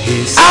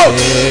 His Out!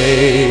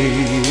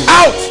 name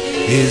Out!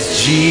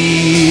 is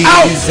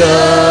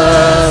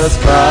Jesus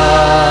Christ.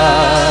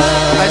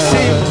 I see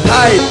him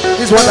died.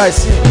 This is what I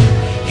see.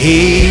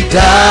 He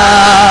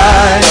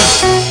died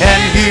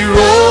and he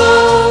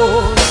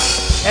rose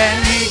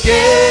and he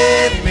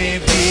gave me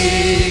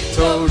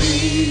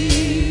victory.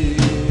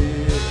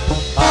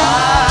 I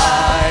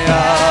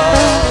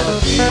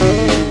am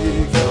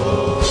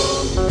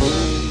victorious.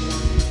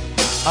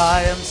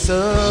 I am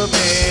serving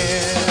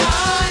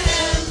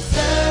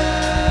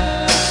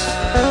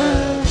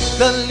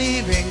the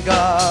living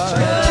God.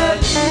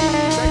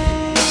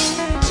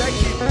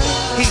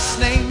 His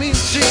name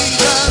is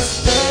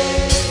Jesus.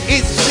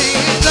 It's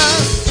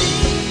Jesus.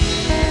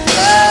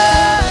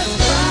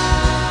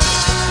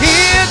 He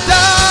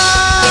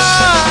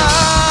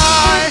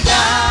died.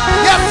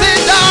 Yes, he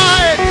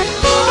died.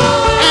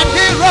 And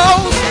he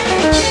rose.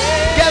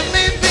 Give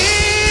me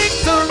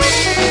victory.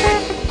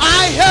 I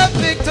have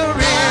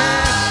victory.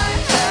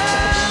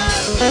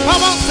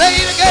 Come on, say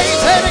it again.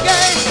 Say it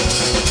again.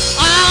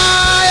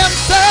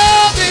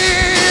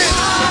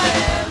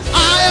 I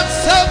am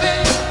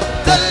serving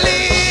the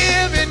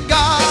living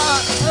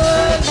God.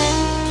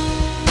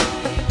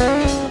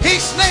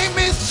 His name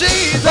is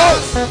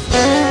Jesus.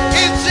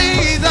 It's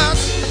Jesus.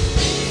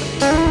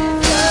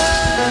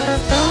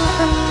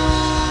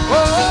 Oh,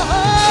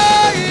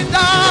 he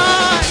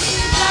died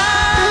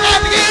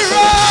and he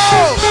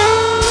rose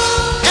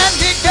and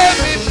he gave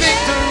me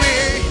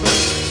victory.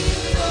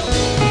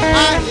 I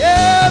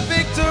have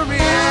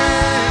victory.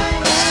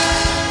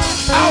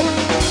 Out.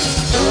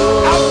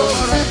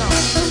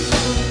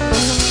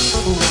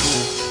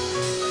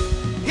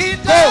 He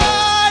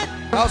died.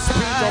 Now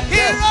spirit of He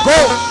death. rose. Go.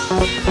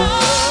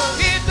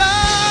 He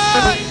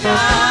died.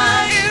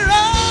 He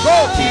rose. Go.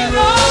 He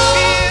rose.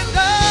 He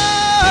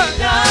died.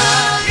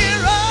 He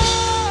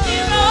rose.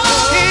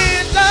 He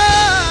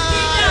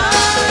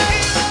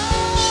died.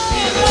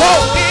 Go.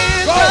 He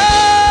Go.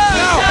 died.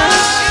 Now.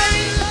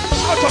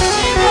 Out of He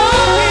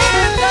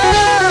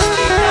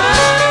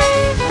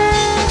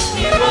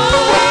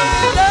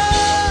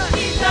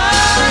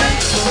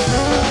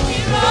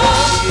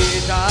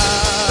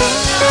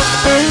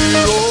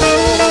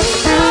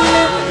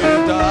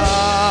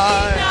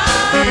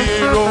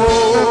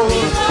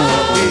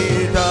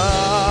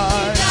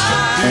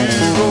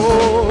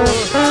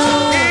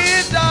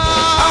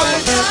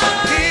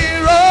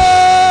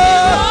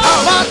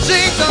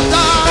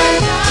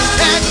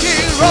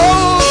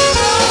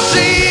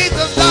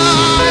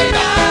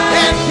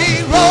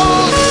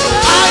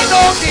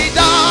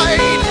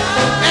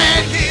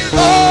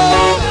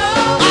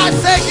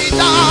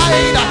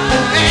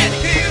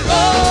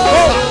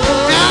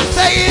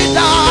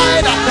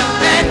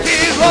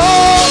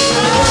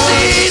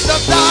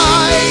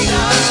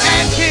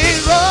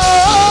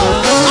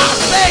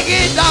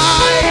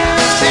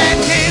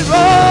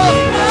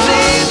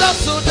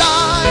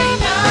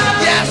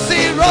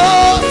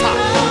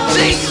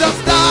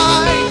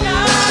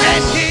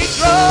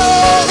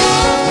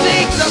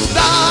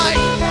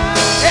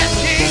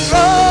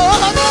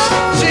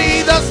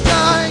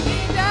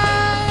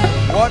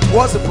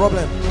What's the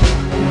problem?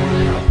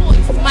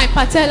 My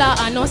patella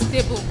are not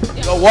stable.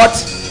 Your what?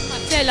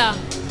 Patella.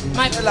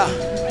 My Ella.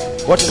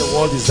 What in the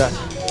world is that?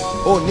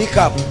 Oh,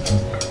 kneecap.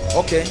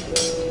 Okay.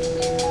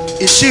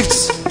 It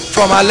shifts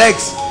from her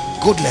legs.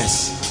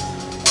 Goodness.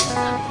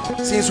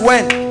 Since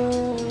when?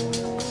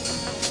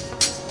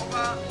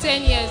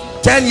 10 years.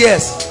 10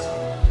 years.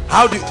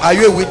 Are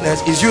you a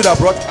witness? Is you that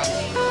brought?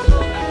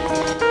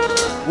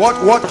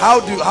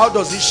 How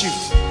does it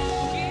shift?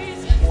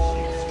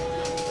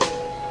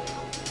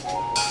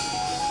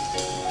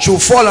 She'll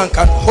fall and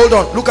can hold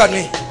on. Look at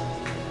me.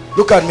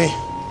 Look at me.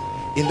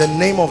 In the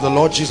name of the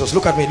Lord Jesus.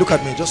 Look at me. Look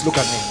at me. Just look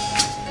at me.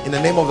 In the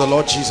name of the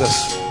Lord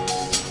Jesus.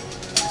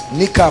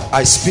 Niqab,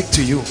 I speak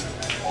to you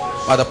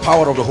by the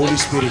power of the Holy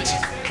Spirit.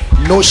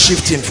 No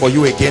shifting for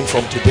you again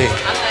from today.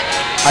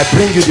 I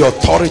bring you the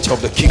authority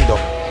of the kingdom.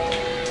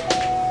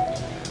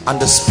 And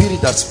the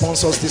spirit that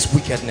sponsors this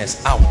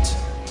wickedness out.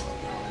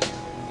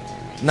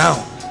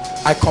 Now,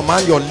 I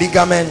command your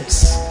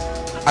ligaments.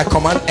 I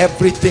command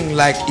everything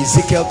like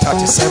Ezekiel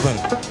 37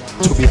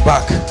 to be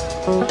back.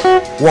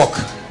 Walk.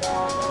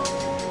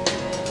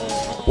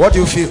 What do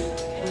you feel?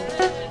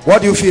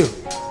 What do you feel?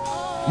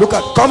 Look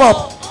at, come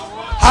up.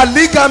 Her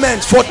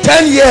ligaments for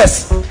 10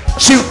 years.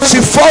 She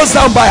falls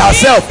down by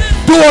herself.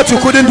 Do what you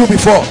couldn't do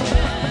before.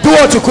 Do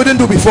what you couldn't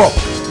do before.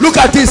 Look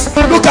at this.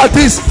 Look at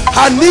this.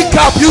 Her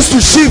kneecap used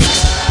to shift.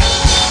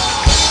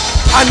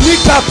 Her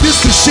kneecap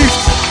used to shift.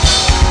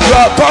 You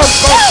are,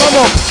 come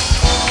up.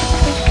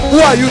 Who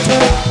are you to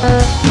her?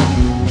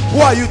 Who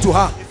are you to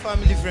her? A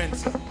family friend.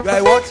 You are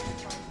a what?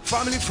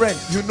 Family friend.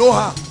 You know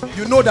her.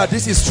 You know that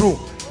this is true.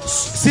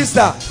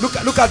 Sister,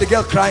 look at the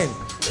girl crying.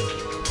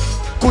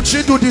 Could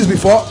she do this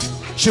before?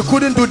 She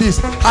couldn't do this.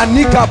 Her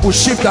kneecap will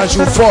shift and she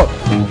will fall.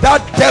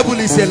 That devil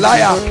is a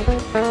liar.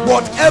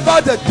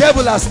 Whatever the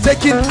devil has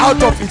taken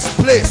out of its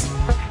place,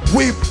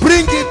 we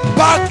bring it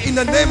back in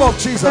the name of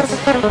Jesus.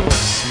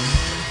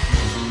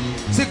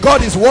 See,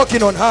 God is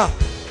working on her.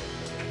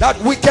 That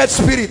wicked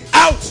spirit,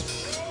 out.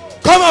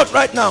 Come out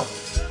right now.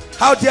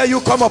 How dare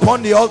you come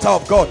upon the altar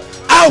of God?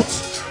 Out.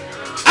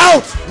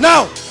 Out.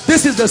 Now,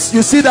 this is the,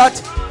 you see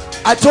that?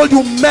 I told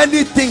you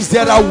many things.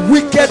 There are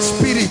wicked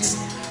spirits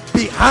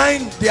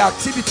behind the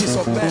activities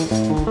of men.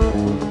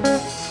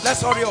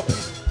 Let's hurry up.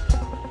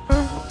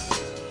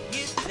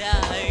 He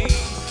died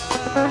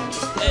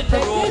and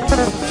rose.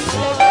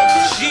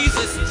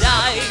 Jesus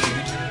died.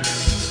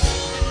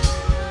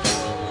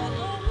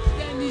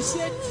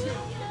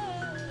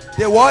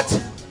 They what?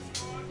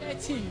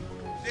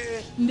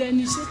 They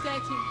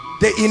initiated him.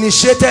 They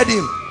initiated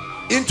him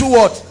into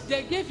what?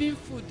 They gave him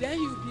food. Then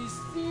you'll be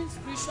seeing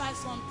spiritual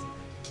something.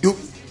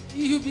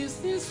 You'll be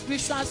seeing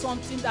spiritual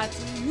something that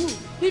you,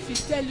 if he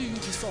tell you, you'll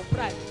be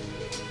surprised.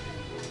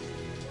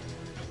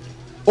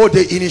 Oh,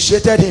 they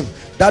initiated him.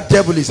 That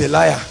devil is a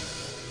liar.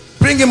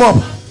 Bring him up.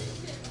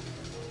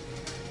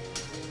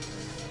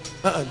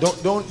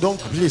 Don't,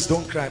 please,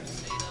 don't cry.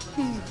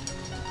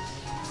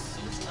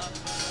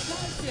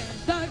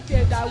 That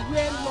girl that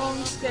wear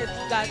long skirt,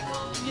 that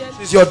yes.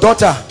 She's your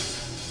daughter.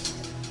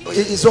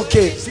 It's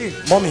okay. See,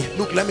 mommy,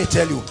 look, let me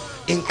tell you,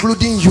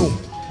 including you,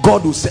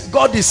 God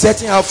is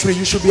setting her free.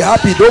 You should be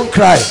happy. Don't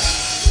cry.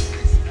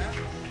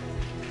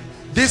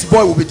 This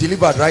boy will be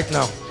delivered right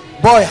now.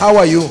 Boy, how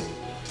are you?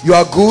 You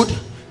are good.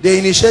 They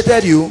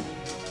initiated you.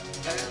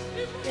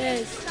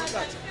 Yes.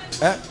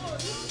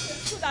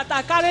 That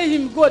I carry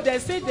him go. They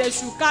say they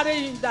should carry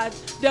him. That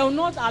they will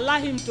not allow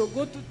him to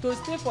go to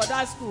stay for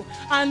that school.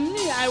 And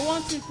me, I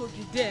want him to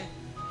be there.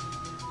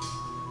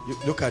 You,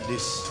 look at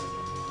this.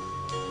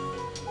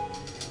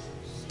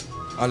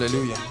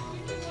 Hallelujah.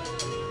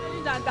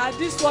 That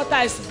this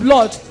water is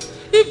blood.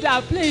 If they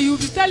are playing, you'll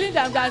be telling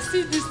them that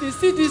see this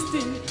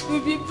thing.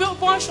 You'll be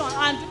function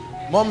and.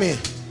 Mommy,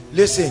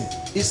 listen.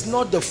 It's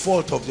not the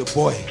fault of the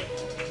boy.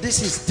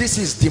 This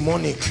is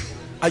demonic.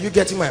 Are you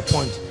getting my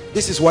point?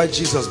 This is why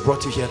Jesus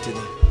brought you here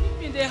today.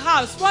 In the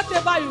house,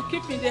 whatever you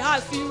keep in the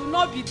house, he will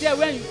not be there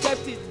when you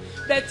kept it.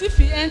 But if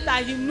he enter,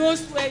 he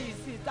knows where he is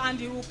and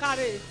he will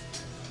carry it.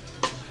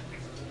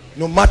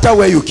 No matter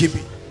where you keep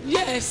it.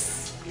 Yes.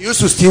 He used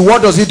to steal.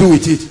 What does he do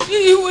with it?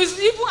 He was,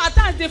 even at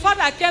times the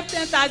father kept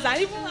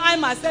 10,000. Even I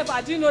myself,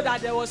 I didn't know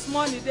that there was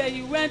money there.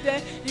 He went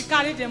there, he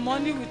carried the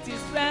money with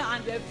his friend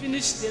and they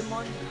finished the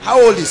money. How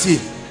old is he?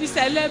 He's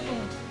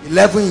 11.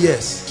 11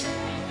 years.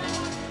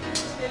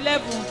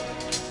 11.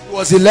 He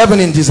was 11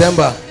 in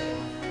December.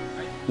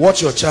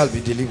 Watch your child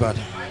be delivered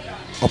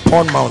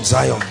upon Mount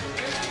Zion.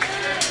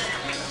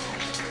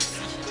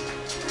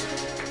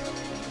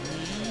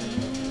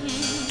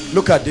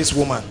 Look at this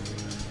woman.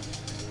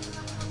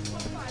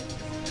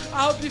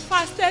 I'll be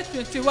fasted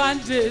 21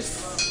 days.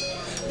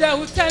 They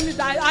will tell me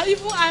that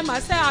even I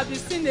myself have been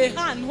seeing a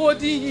hand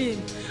holding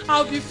him.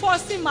 I'll be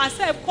forcing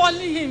myself,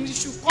 calling him, he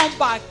should come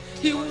back.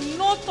 He will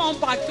not turn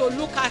back to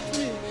look at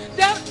me.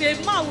 Then the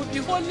man will be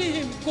holding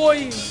him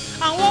going.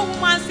 And one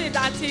woman said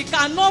that he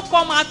cannot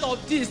come out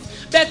of this.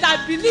 But I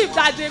believe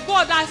that the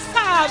God that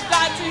serves,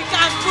 that he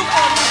can do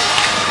for me.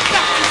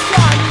 That is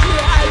why I'm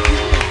here, I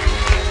believe.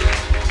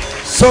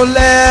 So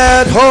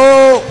let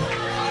hope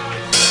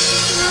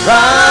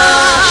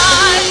rise.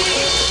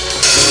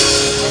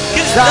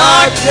 Cause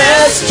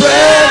darkness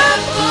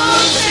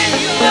trembles in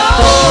your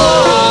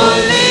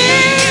holy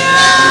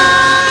light.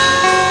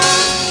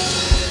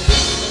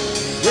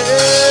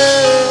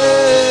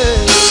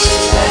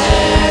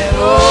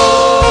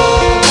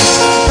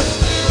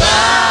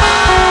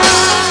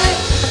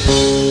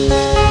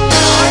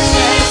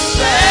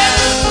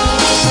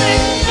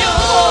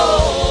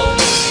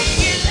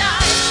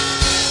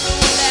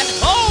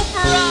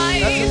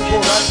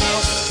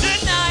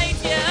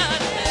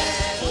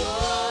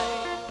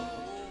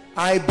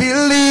 I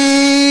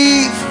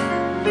believe,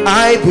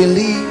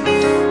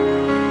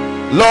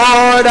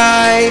 Lord,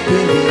 I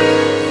believe,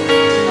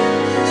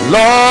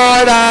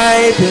 Lord,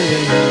 I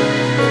believe,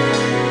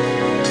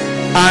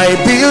 I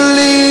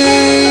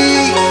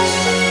believe,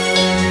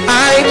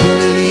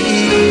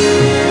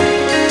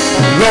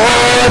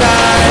 Lord,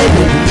 I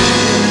believe,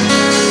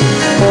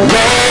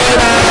 Lord,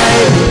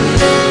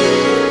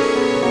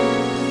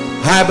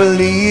 I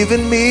believe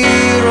in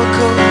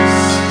miracles,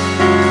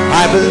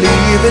 I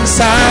believe in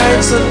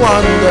signs and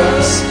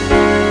wonders,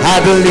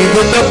 I believe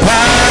in the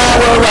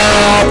power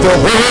of the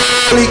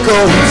Holy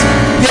Ghost.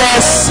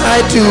 Yes,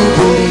 I do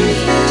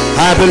believe.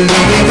 I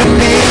believe in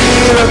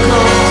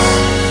miracles,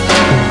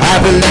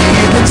 I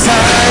believe in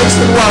signs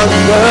and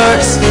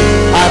wonders,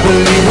 I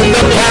believe in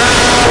the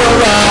power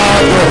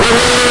of the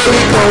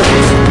Holy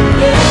Ghost.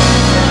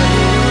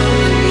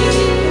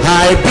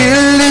 I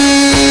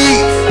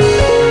believe,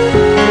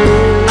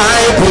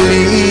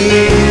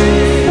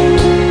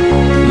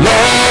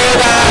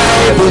 Lord,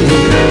 I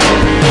believe, Lord,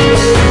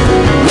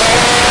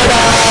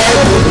 I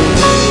believe,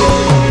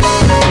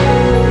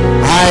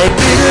 I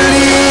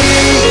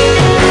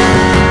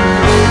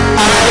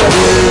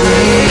believe,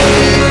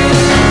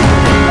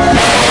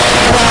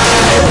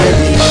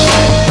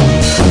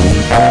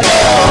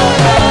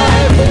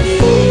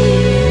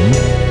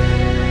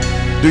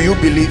 Do you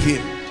believe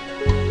him?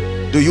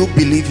 Do you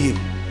believe him?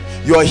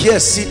 You are here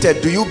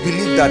seated. Do you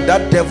believe that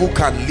that devil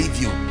can leave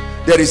you?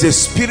 There is a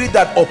spirit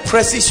that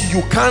oppresses you.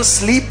 You can't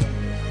sleep.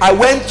 I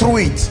went through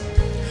it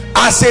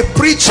as a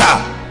preacher,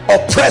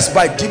 oppressed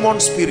by demon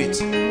spirits.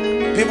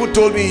 People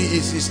told me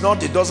it's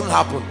not, it doesn't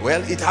happen.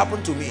 Well, it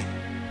happened to me.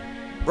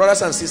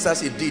 Brothers and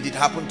sisters, it did. It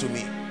happened to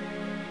me.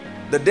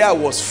 The day I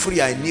was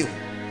free, I knew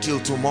till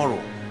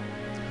tomorrow.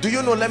 Do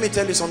you know, let me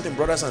tell you something,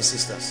 brothers and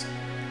sisters.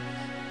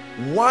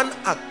 One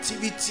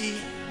activity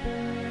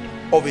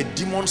of a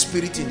demon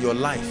spirit in your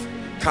life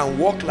can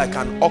walk like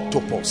an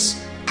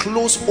octopus,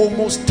 close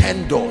almost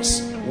 10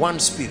 doors. One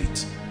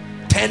spirit,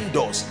 10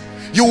 doors.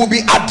 You will be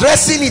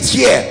addressing it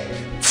here,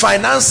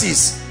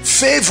 finances,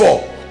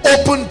 favor,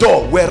 open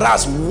door,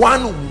 whereas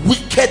one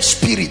wicked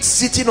spirit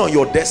sitting on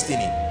your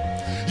destiny.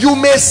 You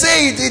may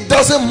say it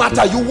doesn't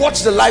matter. You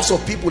watch the lives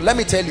of people. Let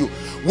me tell you,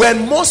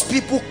 when most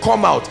people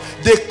come out,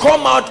 they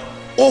come out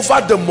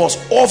over the most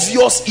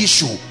obvious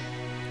issue.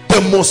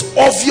 The most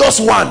obvious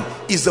one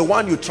is the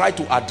one you try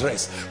to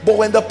address. But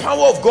when the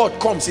power of God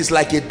comes, it's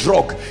like a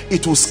drug.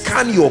 It will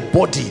scan your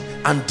body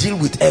and deal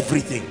with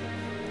everything.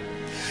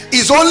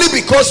 It's only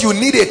because you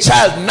need a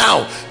child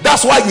now.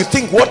 That's why you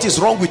think what is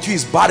wrong with you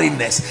is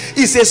barrenness.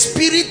 It's a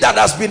spirit that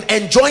has been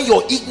enjoying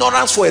your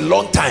ignorance for a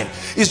long time.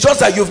 It's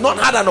just that you've not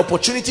had an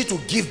opportunity to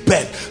give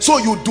birth, so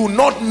you do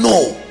not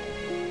know.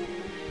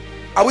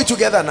 Are we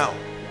together now?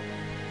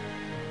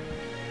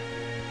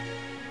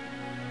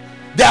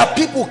 There are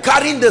people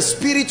carrying the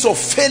spirits of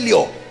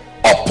failure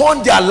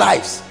upon their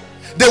lives.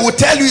 They will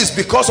tell you it's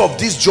because of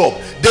this job.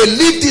 They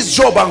leave this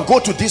job and go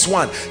to this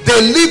one.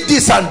 They leave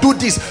this and do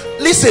this.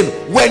 Listen,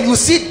 when you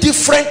see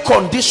different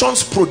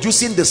conditions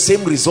producing the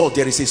same result,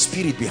 there is a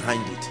spirit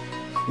behind it,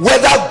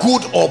 whether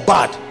good or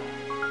bad.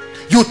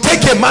 You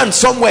take a man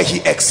somewhere,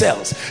 he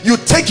excels. You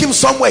take him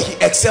somewhere, he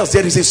excels.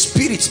 There is a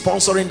spirit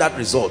sponsoring that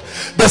result.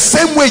 The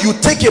same way you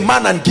take a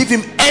man and give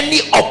him any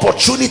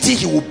opportunity,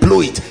 he will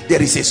blow it.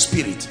 There is a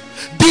spirit.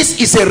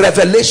 This is a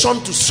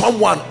revelation to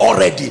someone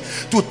already,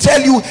 to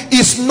tell you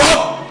it's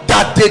not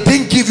that they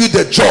didn't give you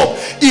the job.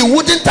 It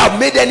wouldn't have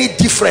made any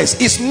difference.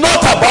 It's not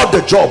about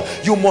the job.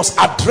 You must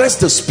address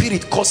the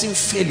spirit causing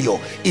failure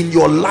in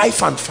your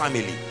life and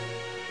family.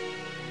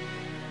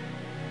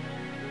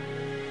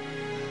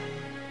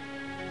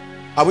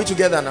 Are we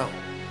together now?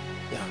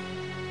 Yeah.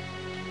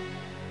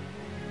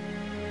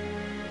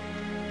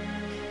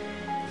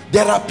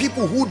 There are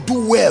people who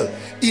do well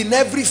in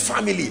every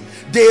family.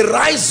 They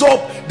rise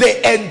up,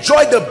 they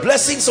enjoy the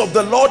blessings of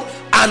the Lord,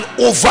 and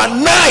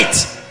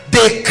overnight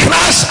they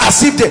crash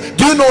as if they,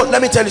 do you know,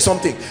 let me tell you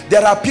something.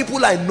 There are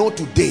people I know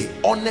today,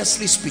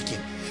 honestly speaking,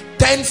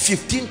 10,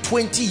 15,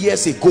 20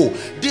 years ago,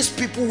 these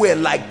people were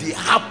like the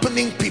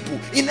happening people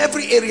in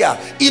every area,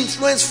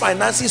 influence,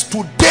 finances.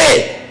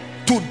 Today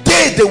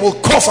they will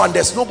cough and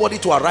there's nobody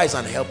to arise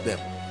and help them.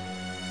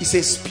 It's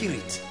a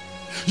spirit.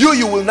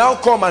 You will now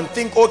come and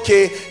think,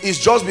 okay, it's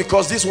just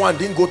because this one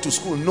didn't go to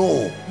school.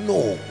 No.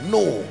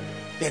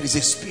 There is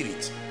a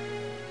spirit.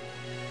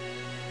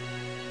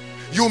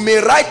 You may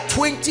write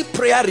 20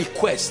 prayer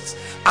requests,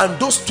 and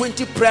those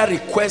 20 prayer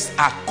requests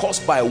are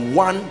caused by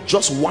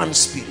just one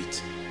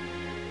spirit.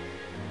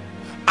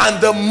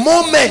 And the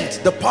moment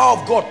the power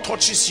of God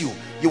touches you,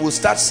 you will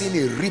start seeing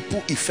a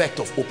ripple effect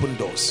of open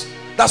doors.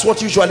 That's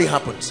what usually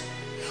happens.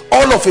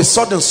 All of a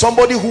sudden,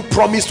 somebody who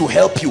promised to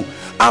help you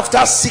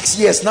after 6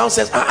 years now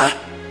says,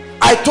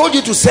 I told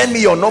you to send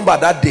me your number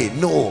that day.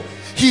 No,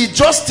 he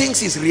just thinks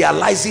he's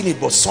realizing it,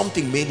 but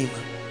something made him.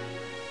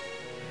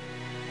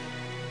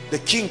 The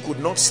king could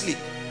not sleep,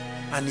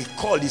 and he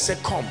called. He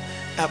said, come,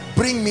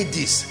 bring me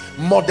this.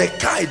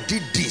 Mordecai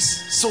did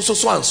this, so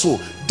and so.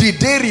 Did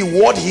they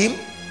reward him?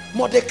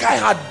 Mordecai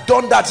had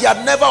done that. He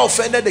had never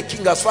offended the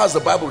king as far as the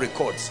Bible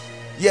records,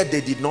 yet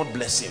they did not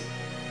bless him.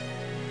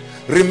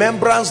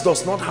 Remembrance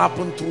does not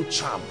happen through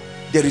charm.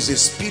 There is a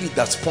spirit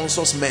that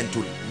sponsors men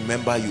to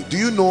remember you. Do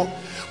you know,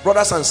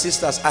 brothers and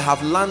sisters, I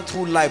have learned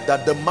through life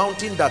that the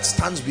mountain that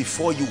stands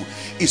before you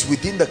is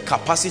within the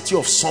capacity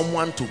of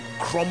someone to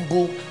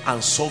crumble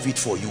and solve it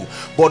for you.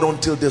 But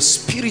until the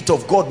Spirit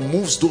of God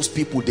moves those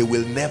people, they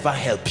will never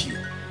help you.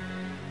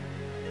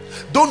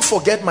 Don't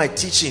forget my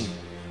teaching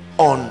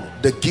on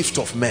the gift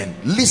of men.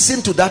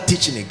 Listen to that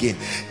teaching again.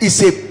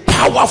 It's a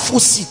powerful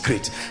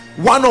secret.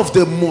 One of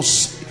the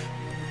most,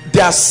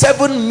 there are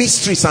 7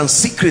 mysteries and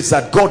secrets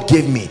that God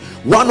gave me.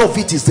 One of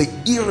it is the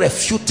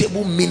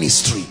irrefutable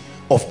ministry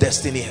of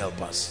destiny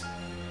helpers.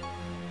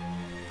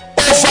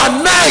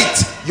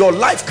 Overnight your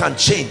life can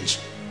change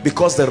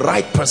because the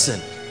right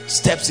person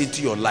steps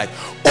into your life.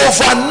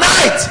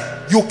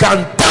 Overnight you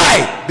can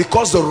die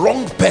because the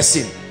wrong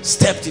person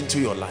stepped into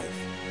your life.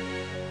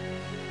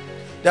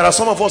 There are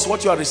some of us,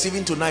 what you are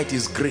receiving tonight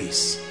is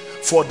grace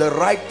for the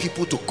right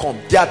people to come.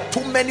 There are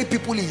too many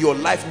people in your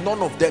life,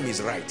 none of them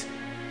is right.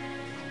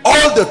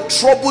 All the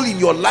trouble in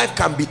your life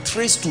can be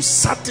traced to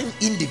certain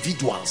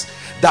individuals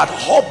that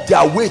hop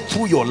their way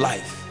through your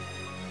life.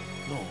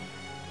 No.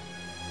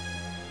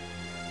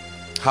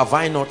 Have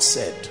I not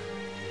said?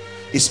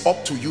 It's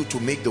up to you to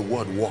make the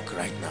word work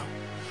right now.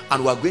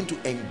 And we're going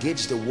to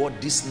engage the word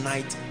this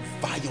night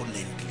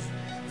violently.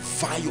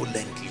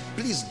 Violently.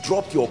 Please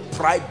drop your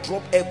pride,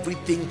 drop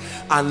everything,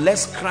 and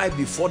let's cry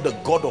before the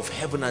God of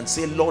heaven and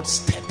say, Lord,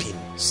 step in,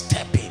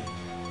 step in,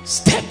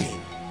 step in.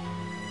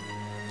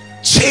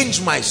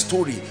 Change my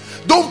story.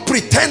 Don't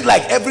pretend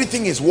like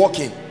everything is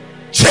working.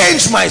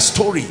 Change my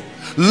story.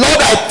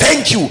 Lord, I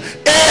thank you.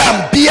 A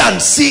and B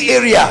and C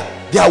area,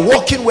 they are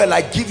working well.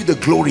 I give you the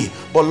glory.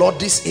 But Lord,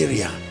 this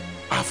area,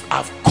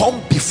 I've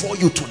come before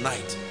you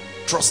tonight,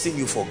 trusting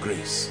you for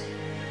grace.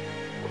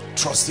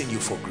 Trusting you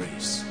for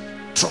grace.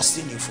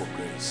 Trusting you for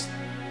grace.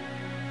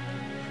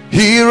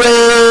 He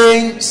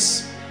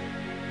reigns.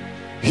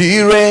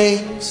 He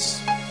reigns.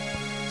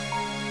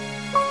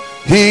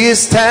 He is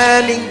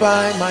standing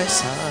by my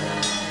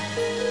side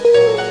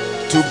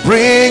to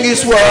bring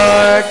his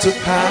word to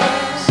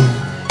pass.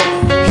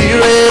 He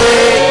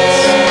reigns.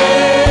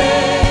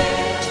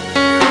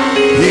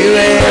 He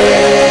reigns.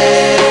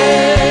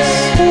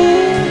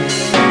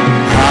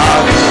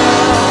 Our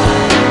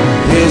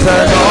God is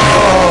an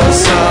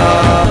awesome.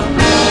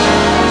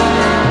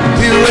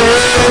 He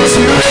reigns.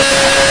 He reigns.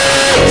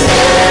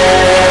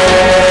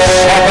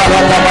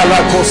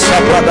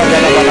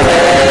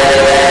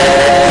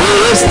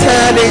 He is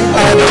standing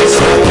by my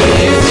side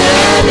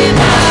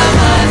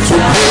to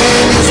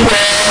bring his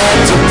word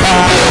to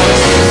pass.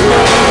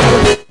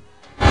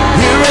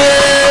 He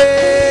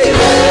reigns.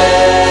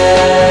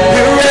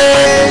 He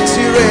reigns.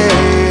 He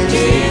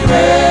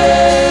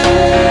reigns.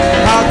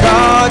 Our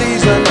God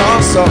is an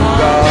awesome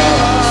God.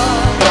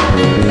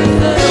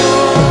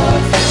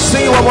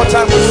 Sing it one more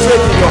time with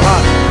faith in your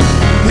heart.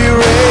 He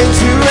reigns.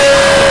 He reigns.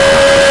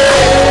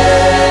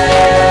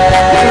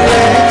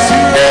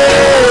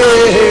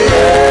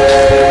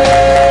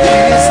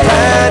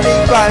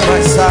 By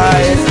my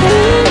side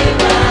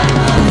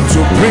to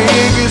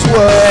bring his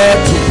word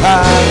to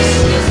pass.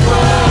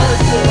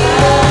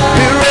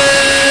 He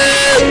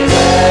reigns.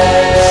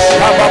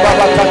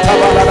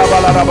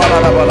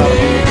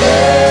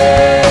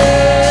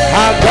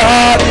 Our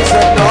God is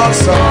an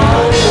awesome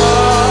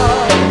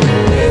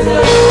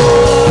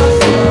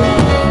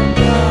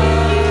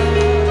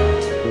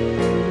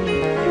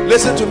God.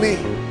 Listen to me.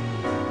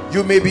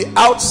 You may be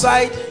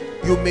outside,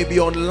 you may be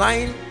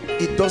online,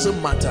 it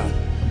doesn't matter.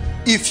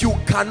 If you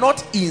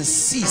cannot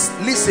insist,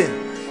 listen,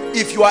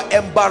 if you are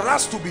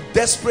embarrassed to be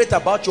desperate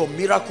about your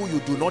miracle, you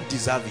do not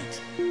deserve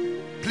it.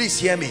 Please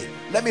hear me.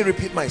 Let me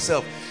repeat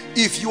myself.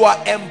 If you are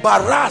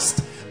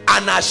embarrassed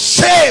and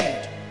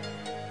ashamed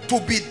to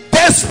be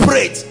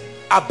desperate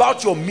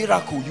about your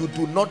miracle, you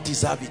do not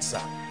deserve it,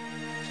 sir.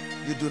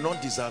 You do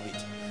not deserve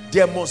it.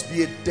 There must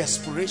be a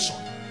desperation.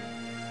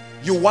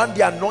 You want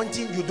the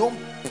anointing, you don't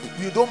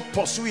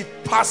pursue it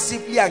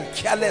passively and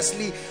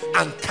carelessly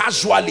and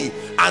casually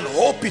and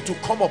hope it to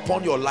come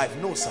upon your life.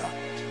 No, sir.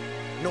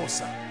 No,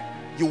 sir.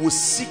 You will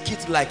seek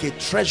it like a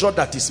treasure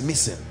that is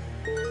missing.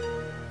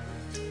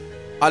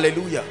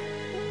 Hallelujah.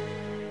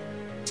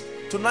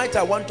 Tonight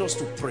I want us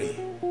to pray.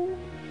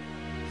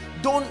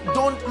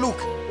 Don't look.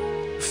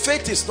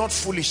 Faith is not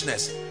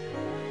foolishness.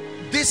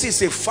 This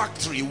is a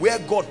factory where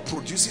God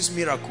produces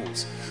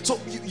miracles. So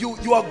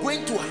you are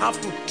going to have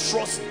to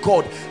trust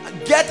God.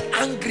 Get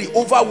angry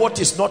over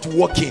what is not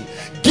working.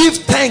 Give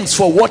thanks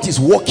for what is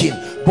working,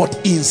 but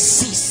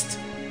insist.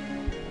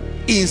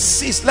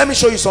 Insist. Let me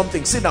show you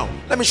something. Sit down.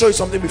 Let me show you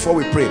something before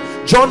we pray.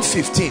 John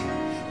 15.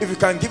 If you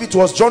can give it to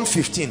us. John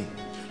 15.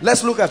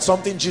 Let's look at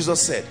something Jesus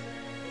said.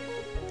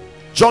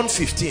 John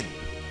 15.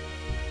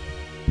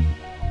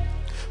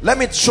 Let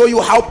me show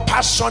you how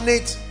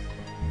passionate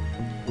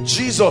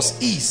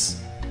Jesus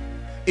is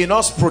in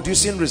us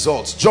producing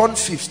results. John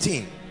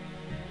 15.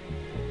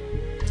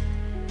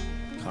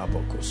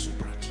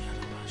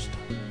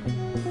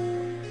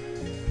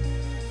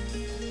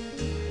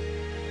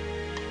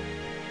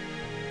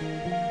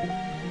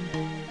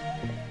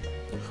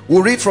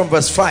 We'll read from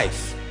verse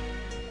 5.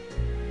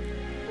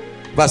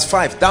 Verse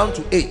 5 down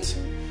to 8.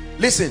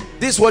 Listen,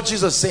 this is what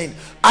Jesus is saying.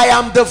 I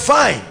am the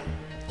vine.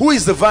 Who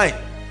is the vine?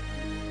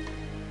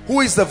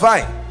 Who is the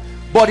vine?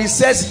 But he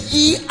says,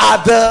 ye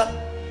are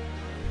the...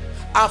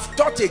 I've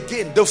taught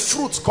again, the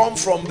fruits come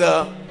from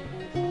the...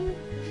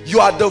 You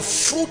are the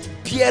fruit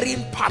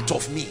bearing part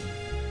of me.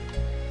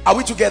 Are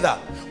we together?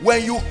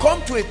 When you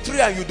come to a tree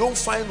and you don't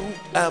find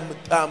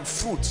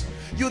fruit,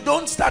 you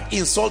don't start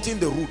insulting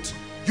the root.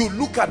 You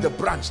look at the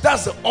branch.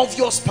 That's the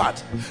obvious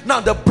part.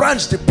 Now the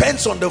branch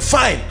depends on the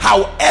vine.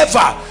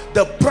 However,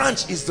 the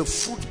branch is the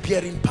fruit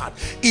bearing part.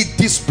 It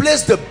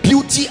displays the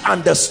beauty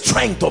and the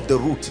strength of the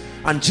root.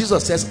 And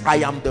Jesus says, I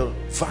am the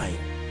vine.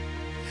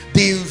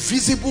 The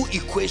invisible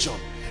equation,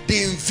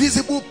 the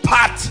invisible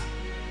part.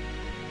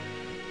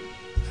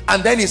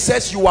 And then he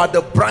says, you are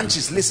the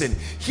branches. Listen,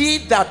 he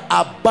that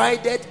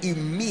abideth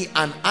in me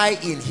and I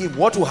in him,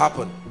 what will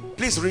happen?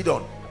 Please read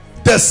on.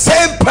 The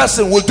same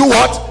person will do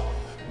what?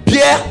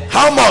 Bear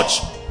how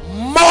much?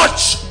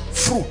 Much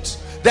fruit.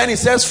 Then he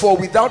says, for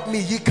without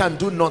me ye can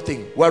do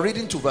nothing. We're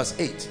reading to verse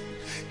 8.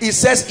 He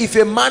says, if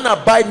a man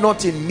abide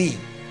not in me,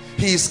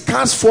 he is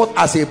cast forth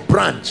as a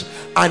branch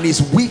and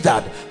is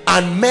withered,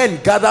 and men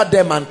gather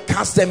them and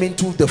cast them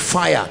into the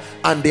fire,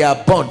 and they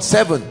are burnt.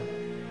 7.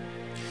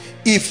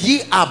 If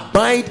ye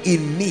abide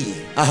in me,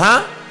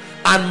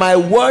 and my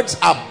words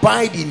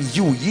abide in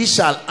you, ye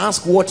shall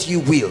ask what ye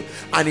will,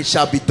 and it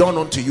shall be done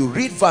unto you.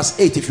 Read verse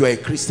 8 if you are a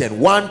Christian.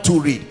 1, 2,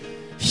 read.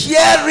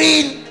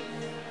 Hearing.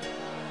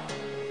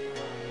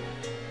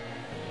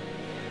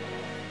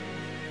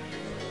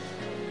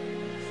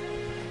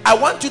 I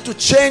want you to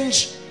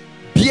change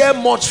bear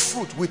much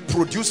fruit with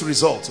produce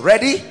results.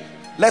 Ready?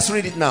 Let's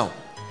read it now.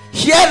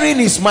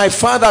 Herein is my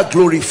Father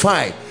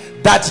glorified,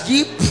 that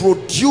ye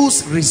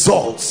produce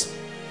results.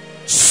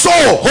 So,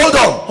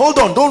 hold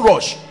on, don't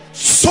rush.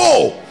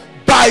 So,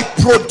 by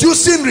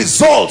producing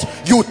results,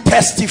 you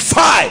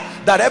testify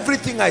that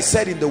everything I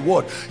said in the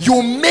word,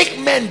 you make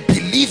men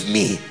believe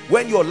me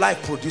when your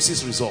life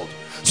produces results.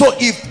 So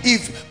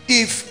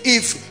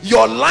if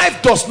your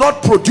life does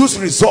not produce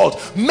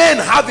results, men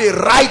have a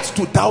right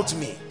to doubt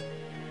me.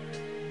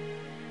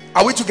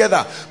 Are we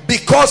together?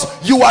 Because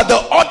you are the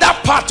other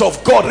part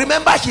of God.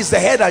 Remember, he's the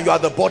head and you are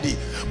the body.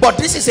 But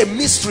this is a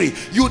mystery.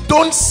 You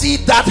don't see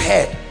that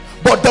head,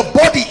 but the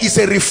body is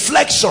a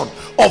reflection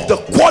of the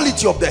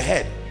quality of the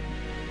head.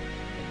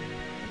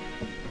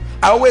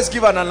 I always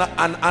give an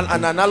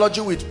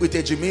analogy with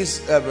a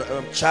Jimmy's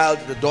child,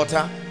 the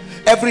daughter.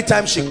 Every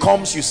time she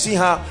comes, you see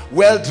her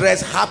well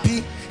dressed,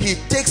 happy. He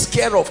takes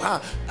care of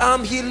her.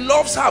 He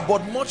loves her,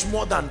 but much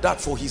more than that,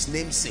 for his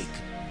name's sake.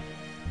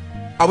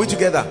 Are we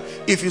together?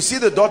 If you see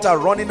the daughter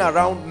running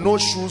around, no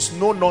shoes,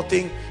 no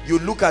nothing, you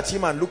look at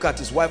him and look at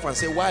his wife and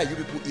say, why are you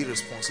people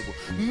irresponsible?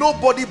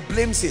 Nobody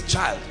blames a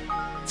child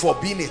for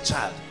being a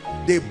child.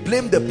 They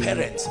blame the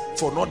parents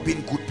for not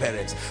being good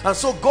parents. And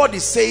so God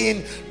is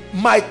saying,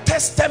 my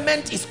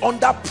testament is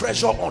under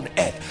pressure on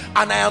earth,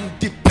 and I am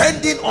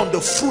depending on the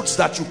fruits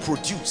that you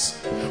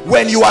produce.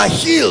 When you are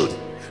healed,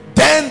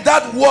 then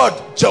that word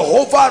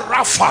Jehovah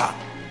Rapha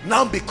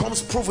now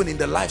becomes proven in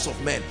the lives of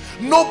men.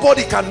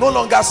 Nobody can no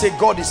longer say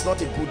God is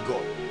not a good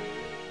God.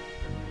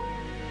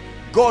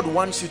 God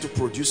wants you to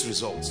produce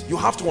results. You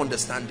have to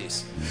understand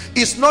this.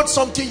 It's not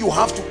something you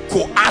have to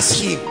coerce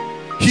him.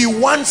 He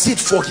wants it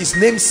for his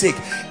name's sake.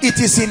 It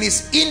is in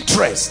his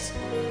interest.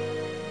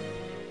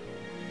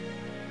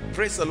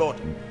 Praise the Lord.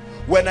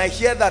 When I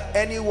hear that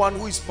anyone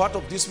who is part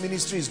of this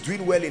ministry is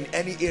doing well in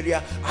any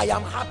area, I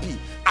am happy.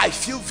 I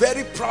feel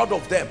very proud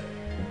of them.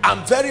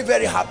 I'm very,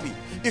 very happy.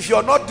 If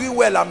you're not doing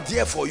well, I'm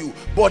there for you.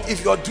 But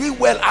if you're doing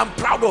well, I'm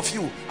proud of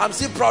you. I'm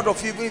still proud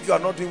of you even if you are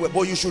not doing well.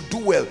 But you should do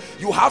well.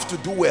 You have to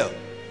do well.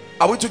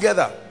 Are we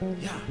together?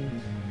 Yeah.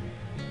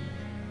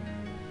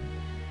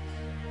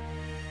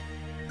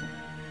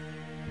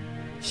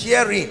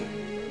 Herein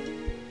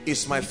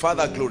is my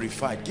Father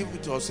glorified. Give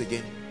it to us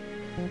again.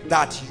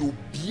 That you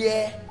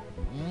bear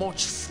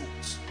much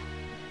fruit.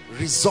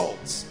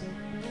 Results.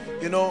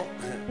 You know,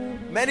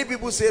 many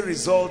people say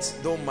results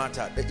don't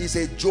matter. It's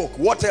a joke.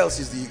 What else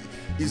is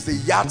the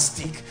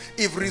yardstick?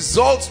 If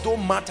results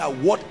don't matter,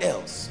 what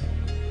else?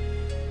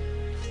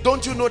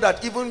 Don't you know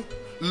that even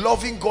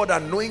loving God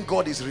and knowing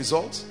God is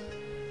results?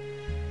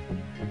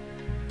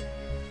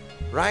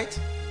 Right?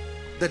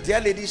 The dear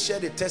lady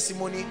shared a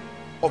testimony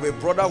of a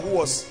brother who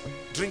was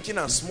drinking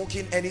and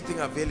smoking anything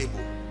available.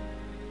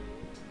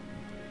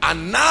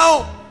 And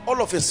now,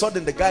 all of a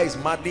sudden, the guy is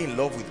madly in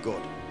love with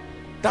God.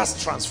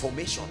 That's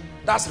transformation.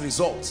 That's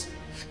results.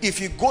 If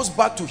he goes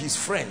back to his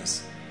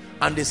friends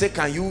and they say,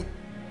 can you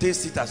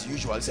taste it as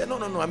usual? He said,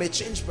 no, I'm a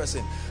changed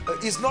person.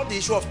 It's not the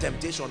issue of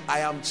temptation.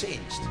 I am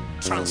changed,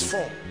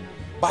 transformed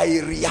by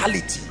a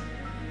reality.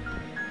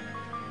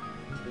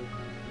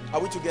 Are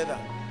we together?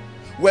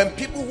 When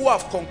people who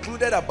have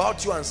concluded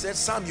about you and said,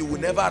 Sam, you will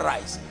never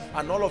rise,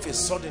 and all of a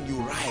sudden you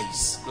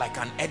rise like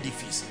an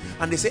edifice,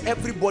 and they say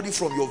everybody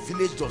from your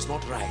village does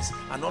not rise,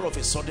 and all of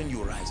a sudden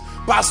you rise.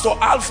 Pastor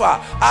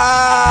Alpha,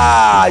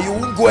 you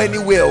won't go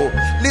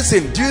anywhere.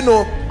 Listen, do you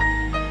know,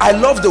 I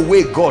love the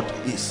way God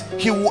is.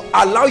 He will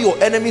allow your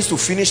enemies to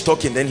finish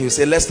talking, then he'll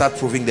say, let's start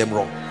proving them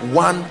wrong.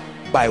 One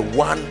by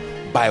one,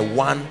 by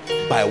one,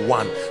 by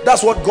one.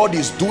 That's what God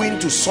is doing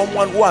to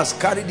someone who has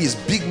carried his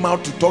big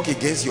mouth to talk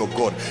against your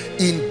God.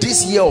 In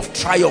this year of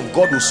triumph,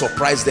 God will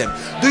surprise them.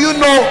 Do you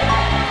know,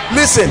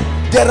 listen,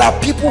 there are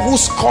people who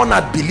scorn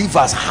at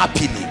believers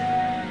happily.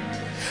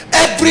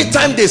 Every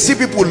time they see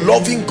people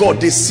loving God,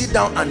 they sit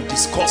down and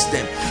discuss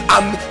them,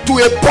 and to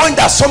a point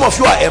that some of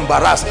you are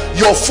embarrassed.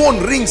 Your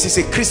phone rings, it's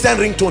a Christian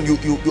ringtone, you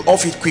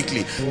off it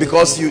quickly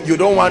because you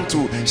don't want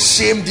to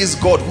shame this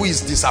God who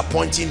is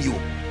disappointing you.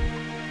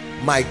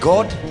 My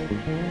God,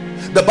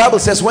 the Bible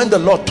says when the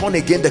Lord turned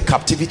again the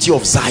captivity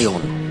of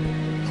Zion,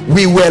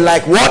 we were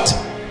like what?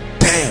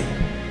 Damn.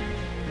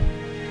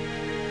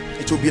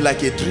 It will be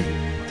like a dream.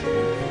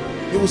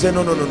 He will say,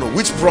 no,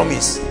 which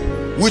promise?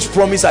 Which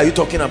promise are you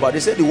talking about? They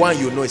said the one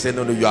you know. He said,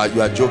 no, you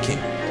are joking.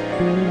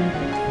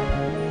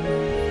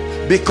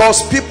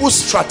 Because people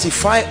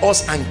stratify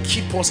us and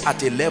keep us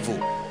at a level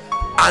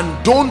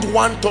and don't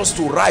want us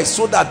to rise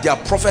so that their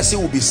prophecy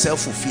will be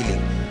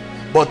self-fulfilling.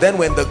 But then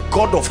when the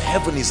God of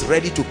heaven is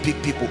ready to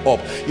pick people up,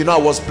 you know, I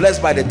was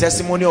blessed by the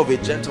testimony of a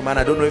gentleman,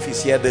 I don't know if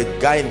he's here, the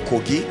guy in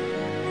Kogi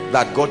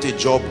that got a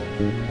job.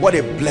 What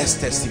a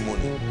blessed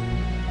testimony.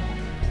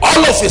 All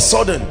of a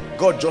sudden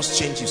God just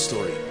changed his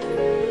story.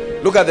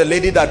 Look at the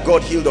lady that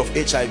God healed of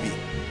HIV.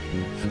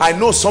 I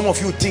know some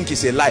of you think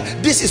it's a lie.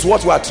 This is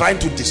what we are trying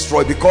to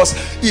destroy, because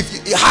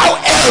how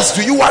else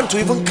do you want to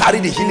even carry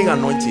the healing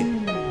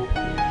anointing?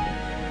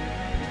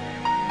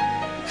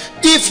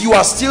 If you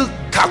are still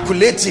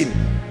calculating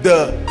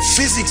the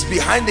physics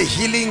behind the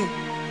healing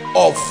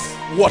of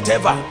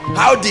whatever,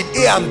 how did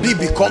A and B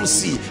become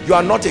C, you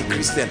are not a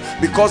Christian.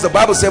 Because the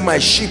Bible said, my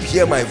sheep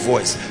hear my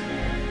voice,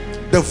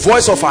 the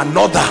voice of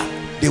another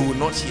they will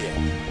not hear.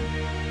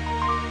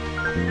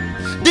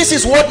 This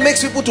is what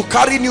makes people to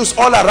carry news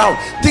all around,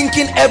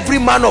 thinking every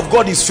man of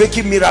God is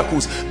faking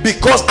miracles,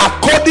 because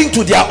according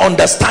to their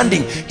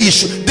understanding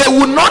they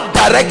will not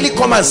directly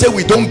come and say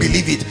we don't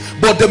believe it,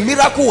 but the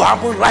miracle will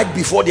happen right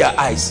before their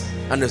eyes,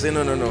 and they say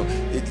no,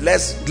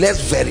 let's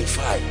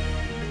verify.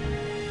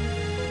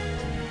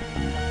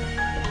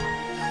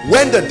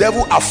 When the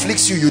devil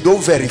afflicts you, you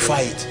don't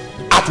verify it.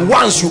 At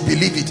once you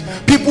believe it.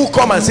 People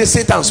come and say,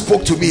 Satan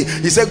spoke to me.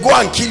 He said, go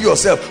and kill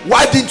yourself.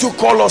 Why didn't you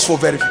call us for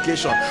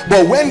verification?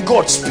 But when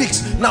God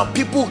speaks, now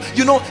people,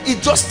 you know,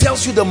 it just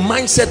tells you the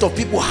mindset of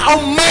people, how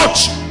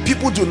much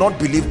people do not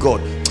believe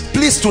God.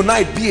 Please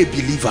tonight, be a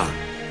believer.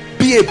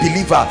 Be a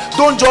believer.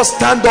 Don't just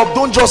stand up,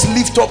 don't just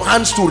lift up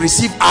hands to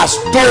receive as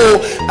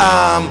though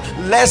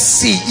let's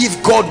see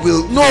if God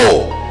will.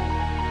 No,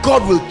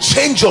 God will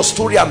change your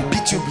story and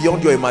beat you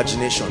beyond your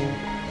imagination.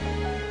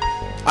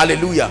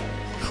 Hallelujah.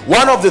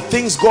 One of the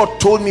things God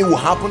told me will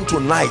happen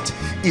tonight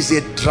is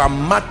a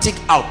dramatic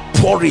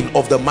outpouring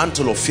of the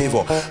mantle of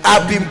favor.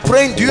 I've been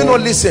praying. Do you know,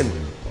 listen,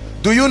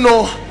 do you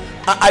know,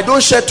 I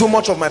don't share too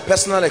much of my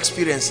personal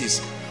experiences,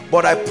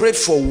 but I prayed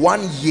for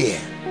 1 year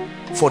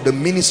for the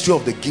ministry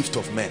of the gift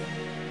of men.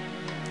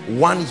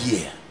 1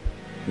 year.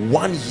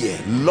 1 year.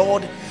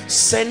 Lord,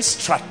 send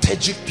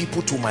strategic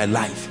people to my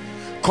life.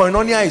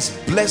 Koinonia is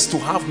blessed to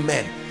have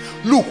men.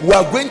 Look, we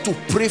are going to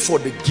pray for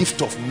the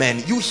gift of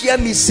men. You hear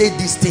me say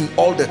this thing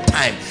all the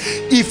time.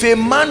 If a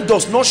man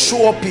does not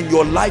show up in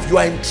your life, you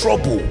are in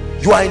trouble.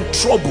 You are in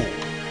trouble.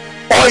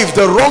 Or if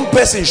the wrong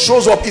person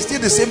shows up, it's still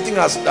the same thing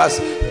as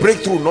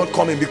breakthrough not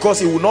coming, because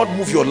he will not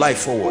move your life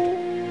forward.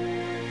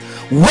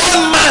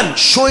 One man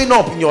showing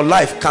up in your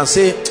life can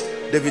say,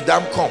 David,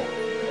 come.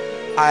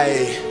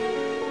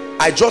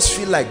 I just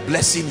feel like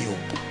blessing you.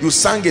 You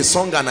sang a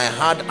song and I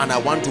heard and I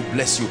want to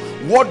bless you.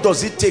 What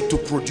does it take to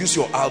produce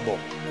your album?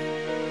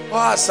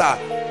 Oh, sir,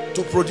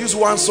 to produce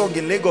one song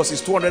in Lagos is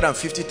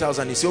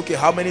 250,000. You say, okay,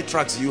 how many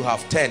tracks do you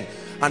have? 10.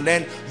 And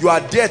then you are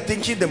there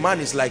thinking the man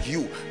is like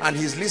you, and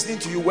he's listening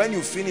to you. When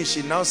you finish,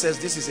 he now says,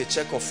 this is a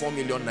check of 4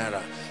 million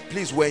naira.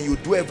 Please, when you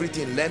do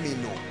everything, let me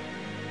know.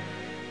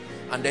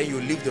 And then you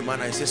leave the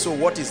man and say, so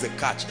what is the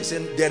catch? He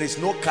said, there is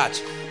no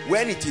catch.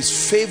 When it is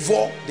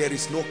favor, there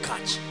is no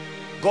catch.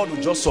 God will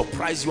just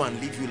surprise you and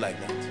leave you like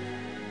that.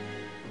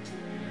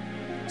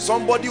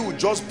 Somebody will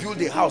just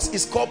build a house.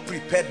 It's called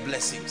prepared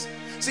blessings.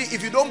 See,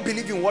 if you don't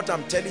believe in what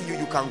I'm telling you,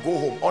 you can go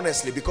home,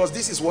 honestly, because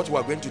this is what we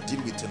are going to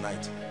deal with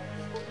tonight.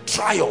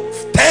 Triumph.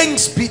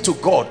 Thanks be to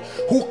God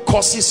who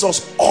causes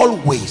us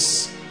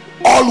always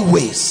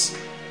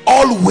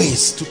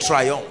to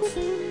triumph.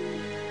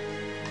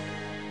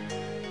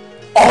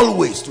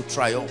 Always to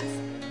triumph.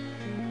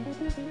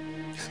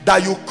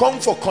 That you come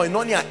for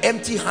Koinonia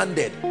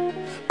empty-handed,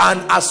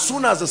 and as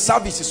soon as the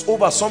service is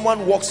over,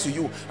 someone walks to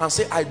you and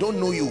say, I don't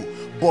know you,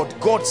 but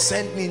God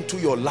sent me into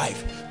your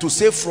life to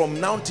say from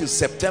now till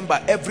September,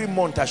 every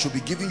month I should be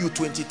giving you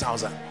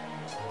 20,000.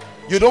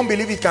 You don't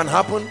believe it can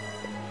happen?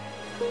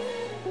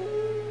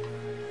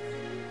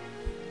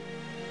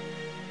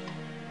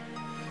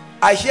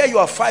 I hear you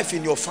are 5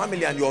 in your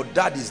family and your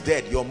dad is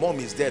dead, your mom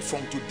is dead.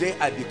 From today,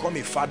 I become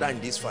a father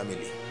in this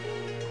family.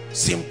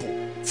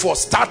 Simple. For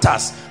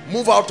starters,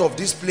 move out of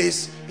this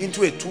place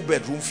into a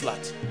 2-bedroom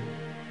flat.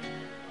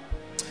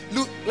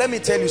 Look, let me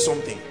tell you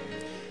something.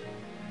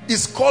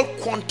 It's called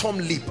quantum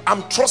leap.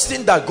 I'm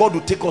trusting that God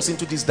will take us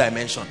into this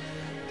dimension.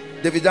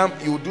 David,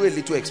 you will do a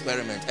little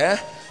experiment.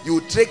 You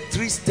will take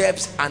 3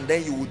 steps and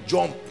then you will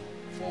jump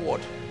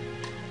forward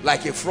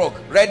like a frog.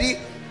 Ready?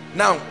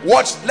 Now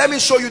watch. Let me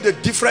show you the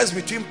difference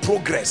between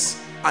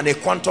progress and a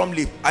quantum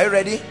leap. Are you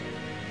ready?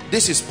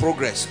 This is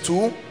progress.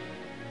 2,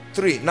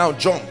 3. Now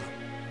jump.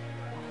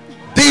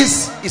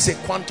 This is a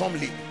quantum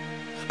leap.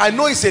 I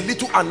know it's a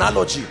little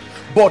analogy,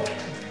 but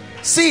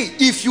see,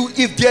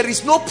 if there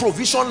is no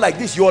provision like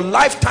this, your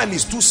lifetime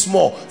is too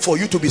small for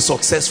you to be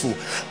successful.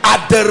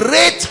 At the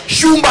rate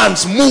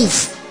humans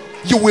move,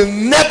 you will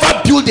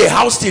never build a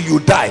house till you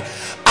die.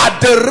 At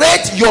the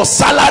rate your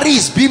salary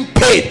is being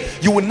paid,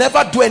 you will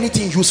never do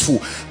anything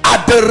useful.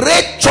 At the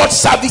rate church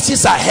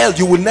services are held,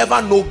 you will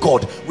never know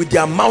God. With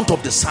the amount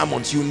of the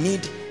sermons, you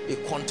need a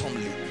quantum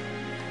leap.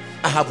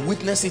 I have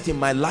witnessed it in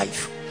my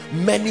life.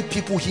 Many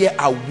people here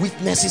are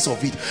witnesses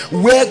of it,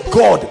 where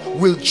God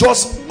will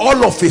just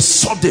all of a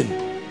sudden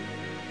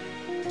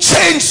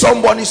change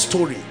somebody's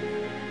story.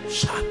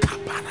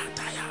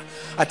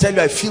 I tell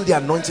you, I feel the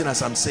anointing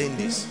as I'm saying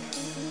this.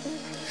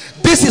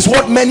 This is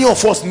what many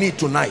of us need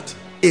tonight.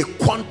 A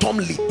quantum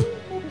leap.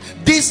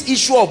 This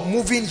issue of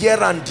moving here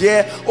and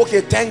there,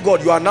 okay, thank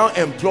God you are now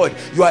employed,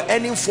 you are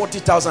earning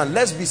 40,000.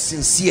 Let's be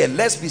sincere.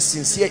 Let's be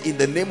sincere in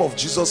the name of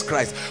Jesus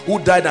Christ, who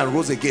died and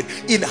rose again.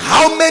 In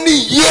how many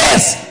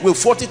years will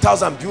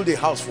 40,000 build a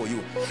house for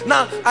you?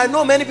 Now, I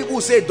know many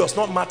people say it does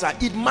not matter.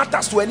 It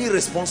matters to any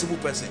responsible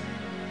person.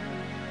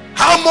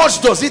 How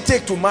much does it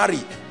take to marry?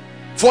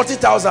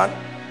 40,000?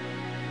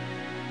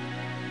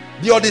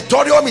 The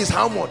auditorium is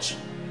how much?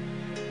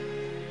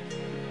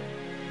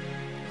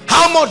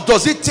 How much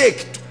does it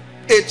take?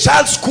 A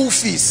child's school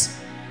fees.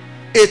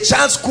 A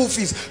child's school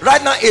fees.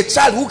 Right now, a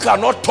child who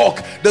cannot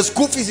talk, the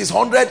school fees is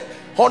 100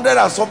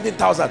 and something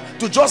thousand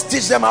to just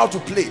teach them how to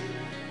play.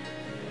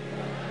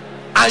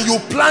 And you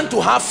plan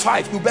to have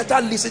 5. You better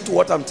listen to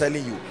what I'm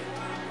telling you.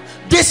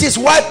 This is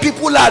why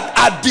people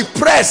are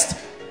depressed.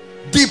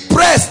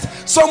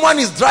 Depressed. Someone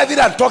is driving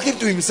and talking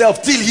to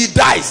himself till he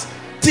dies.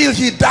 Till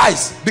he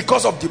dies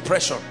because of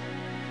depression.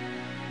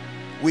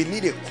 We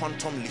need a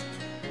quantum leap.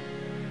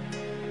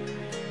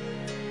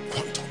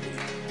 Quantum leap.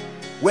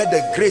 Where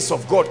the grace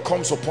of God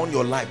comes upon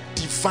your life.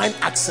 Divine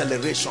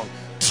acceleration.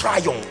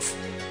 Triumph.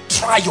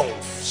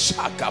 Triumph.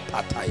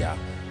 Shakapataya.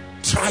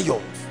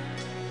 Triumph.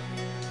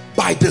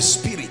 By the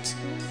Spirit.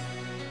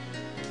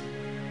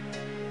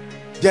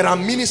 There are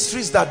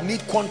ministries that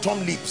need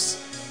quantum leaps.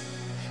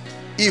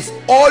 If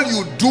all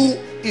you do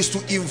is to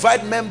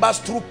invite members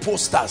through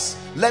posters,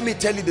 let me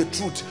tell you the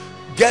truth.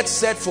 Get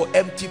set for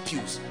empty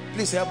pews.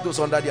 Please help those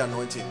under the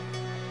anointing.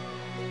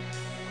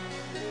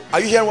 Are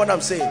you hearing what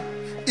I'm saying?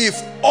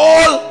 If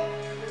all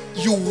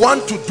you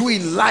want to do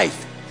in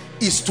life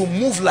is to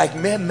move like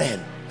mere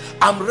men,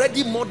 I'm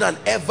ready more than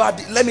ever.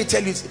 Let me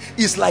tell you,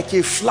 it's like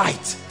a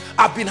flight.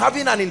 I've been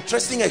having an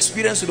interesting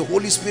experience with the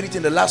Holy Spirit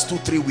in the last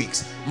 2-3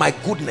 weeks. My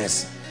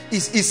goodness,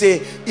 it's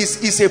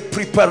a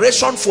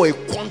preparation for a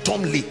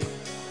quantum leap.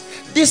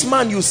 This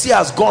man you see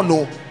has gone.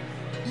 No,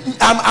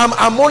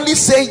 I'm only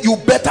saying you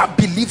better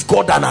believe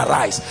God and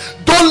arise.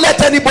 Don't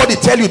let anybody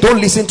tell you don't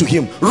listen to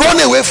him. Run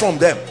away from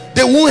them.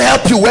 They won't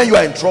help you when you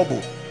are in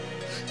trouble.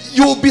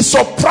 You'll be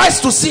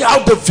surprised to see how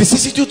the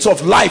vicissitudes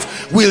of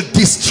life will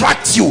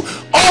distract you.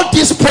 All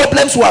these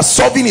problems we are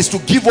solving is to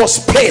give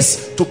us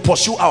space to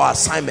pursue our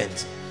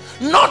assignment.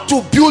 Not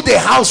to build a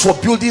house for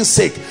building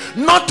sake.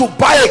 Not to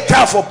buy a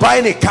car for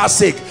buying a car's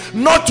sake.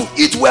 Not to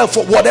eat well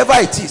for whatever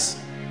it is.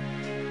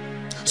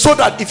 So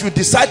that if you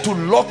decide to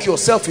lock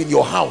yourself in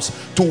your house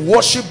to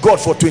worship God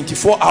for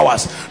 24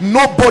 hours,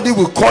 nobody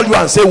will call you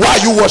and say, why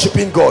are you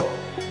worshiping God?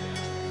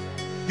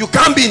 You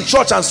can't be in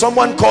church and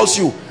someone calls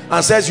you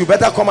and says, you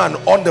better come and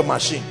on the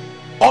machine.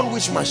 On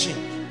which machine?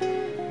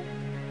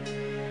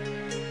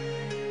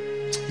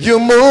 You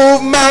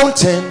move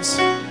mountains.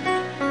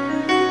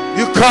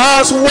 You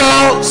cause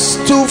walls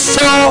to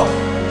fall.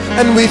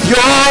 And with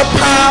your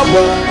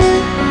power,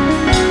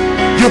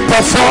 you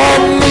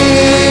perform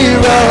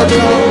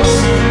miracles.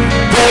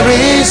 There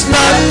is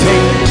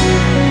nothing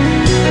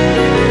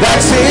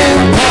that's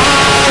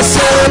impossible.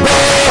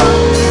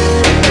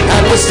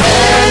 And we're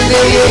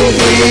standing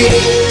here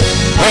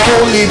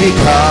only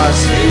because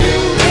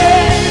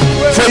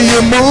for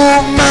you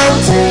move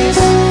mountains,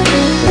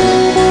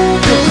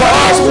 you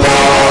cause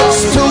walls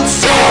to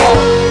fall,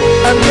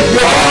 and with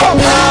your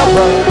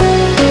power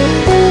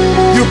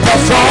you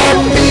perform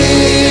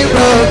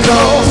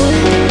miracles.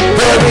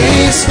 There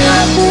is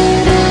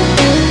nothing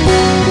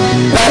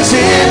that's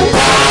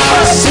impossible,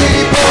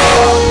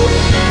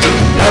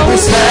 and we're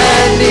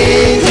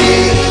standing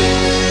here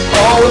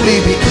only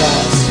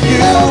because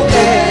you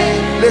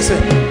can.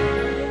 Listen,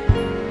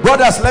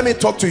 brothers, let me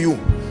talk to you.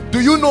 Do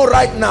you know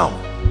right now,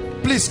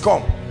 please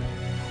come,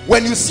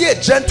 when you see a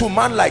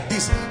gentleman like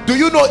this, do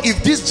you know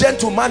if this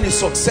gentleman is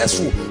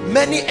successful,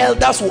 many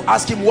elders will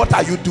ask him, what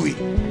are you doing?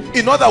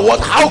 In other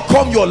words, how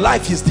come your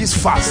life is this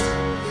fast?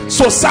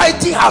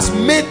 Society has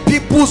made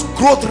people's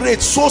growth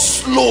rate so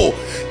slow.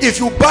 If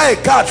you buy a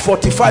car at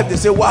 45, they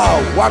say,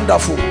 wow,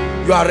 wonderful,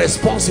 you are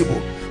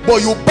responsible.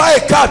 But you buy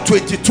a car at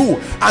 22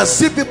 and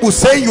see people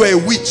saying you're a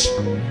witch.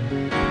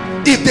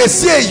 If they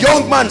see a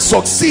young man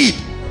succeed,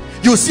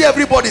 you see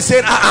everybody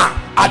saying,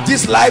 at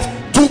this life,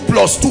 2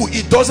 plus 2,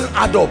 it doesn't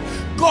add up.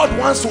 God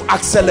wants to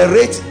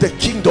accelerate the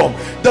kingdom.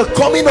 The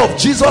coming of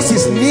Jesus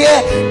is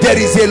near. There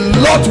is a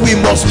lot we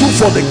must do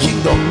for the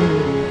kingdom.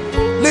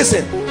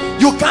 Listen,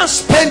 you can't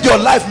spend your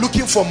life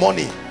looking for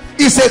money.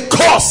 It's a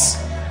curse.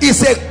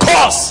 It's a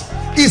curse.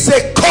 It's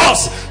a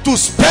curse to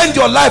spend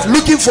your life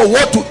looking for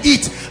what to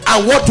eat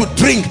and what to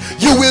drink.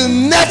 You will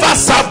never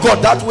serve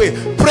God that way.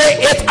 Pray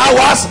 8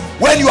 hours.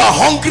 When you are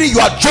hungry, you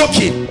are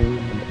joking.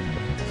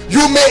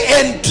 You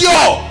may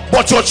endure,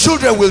 but your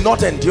children will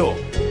not endure.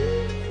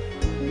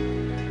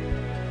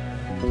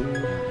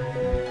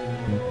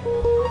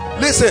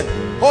 Listen,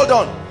 hold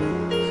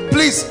on.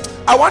 Please,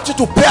 I want you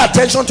to pay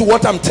attention to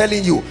what I'm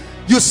telling you.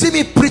 You see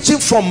me preaching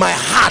from my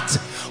heart.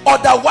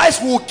 Otherwise,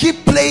 we'll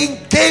keep playing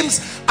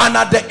games, and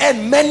at the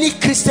end, many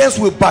Christians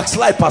will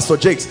backslide, Pastor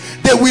Jakes.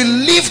 They will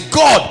leave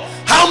God.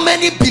 How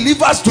many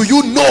believers do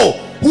you know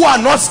who are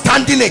not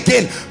standing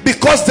again?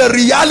 Because the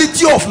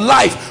reality of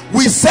life,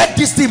 we said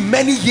this thing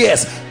many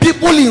years.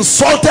 People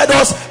insulted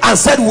us and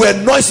said we're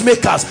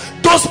noisemakers.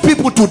 Those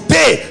people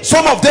today,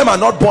 some of them are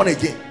not born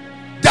again.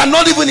 They are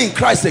not even in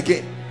Christ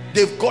again.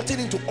 They've gotten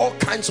into all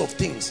kinds of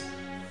things.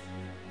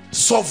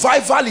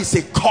 Survival is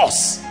a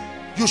curse.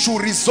 You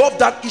should resolve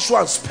that issue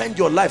and spend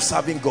your life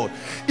serving God.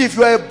 If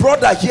you are a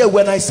brother here,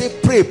 when I say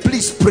pray,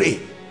 please pray.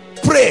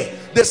 Pray.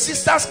 The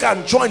sisters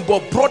can join,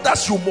 but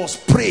brothers, you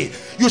must pray.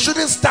 You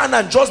shouldn't stand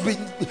and just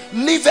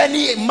leave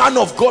any man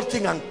of God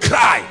thing and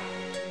cry.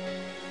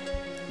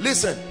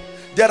 Listen,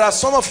 there are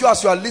some of you,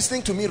 as you are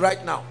listening to me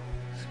right now,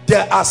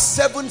 there are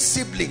 7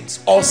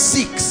 siblings or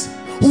 6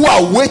 who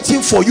are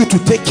waiting for you to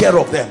take care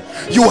of them.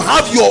 You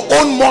have your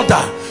own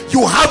mother,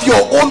 you have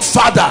your own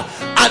father,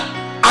 and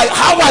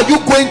how are you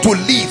going to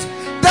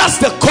live? That's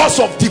the cause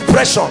of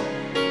depression.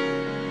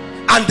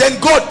 And then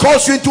God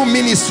calls you into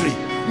ministry,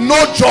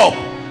 no job,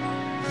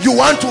 you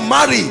want to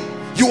marry,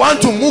 you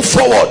want to move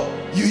forward,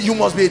 you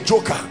must be a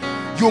joker.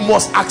 You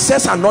must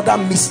access another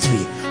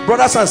mystery.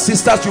 Brothers and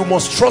sisters, you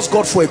must trust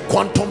God for a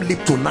quantum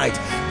leap tonight.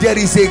 There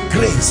is a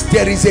grace.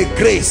 There is a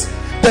grace.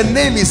 The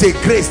name is a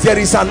grace. There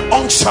is an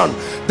unction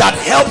that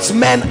helps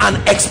men and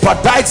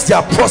expedites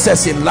their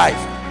process in life.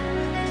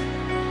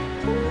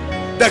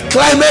 The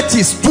climate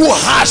is too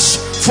harsh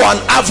for an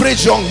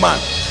average young man.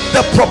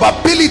 The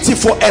probability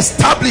for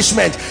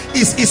establishment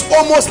is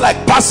almost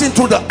like passing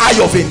through the eye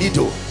of a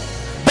needle.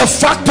 The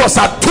factors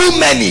are too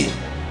many.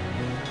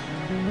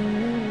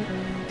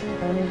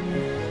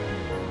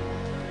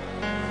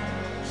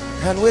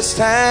 And we're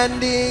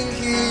standing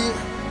here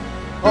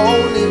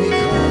only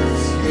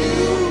because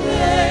you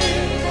made.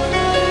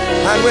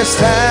 And we're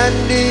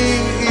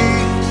standing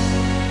here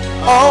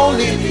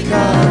only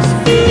because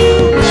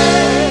you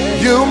made.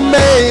 You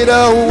made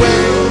a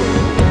way.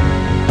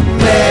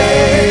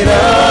 Made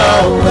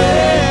a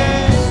way.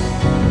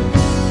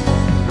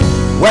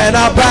 When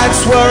our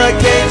backs were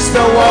against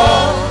the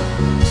wall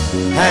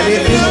and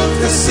it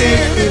looked as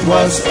if it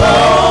was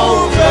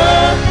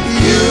over,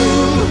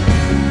 you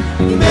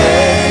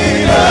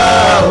made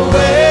a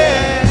way.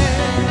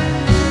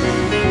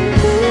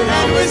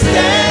 And we're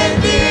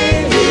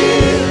standing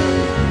here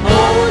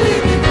only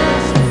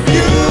because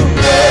you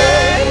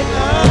made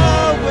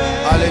a way.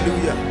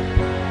 Hallelujah.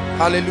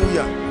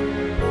 Hallelujah.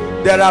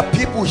 There are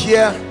people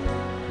here,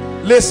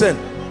 listen,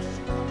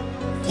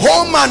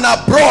 home and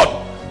abroad,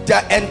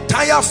 their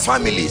entire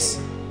families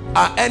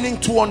are earning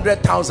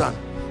 200,000,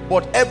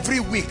 but every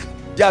week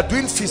they are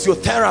doing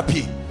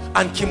physiotherapy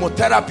and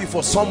chemotherapy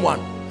for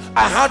someone.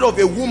 I heard of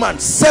a woman,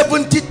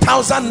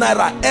 70,000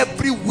 naira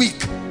every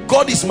week.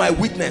 God is my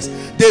witness.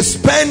 They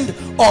spend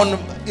on,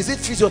 is it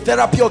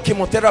physiotherapy or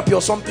chemotherapy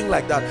or something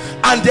like that,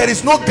 and there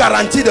is no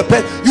guarantee the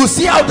person. You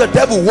see how the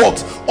devil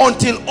works.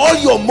 Until all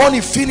your money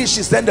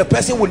finishes, then the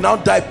person will now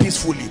die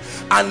peacefully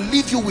and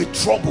leave you with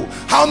trouble.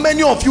 How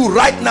many of you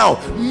right now,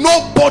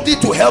 nobody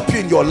to help you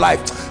in your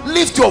life?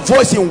 Lift your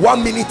voice in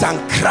 1 minute and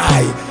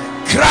cry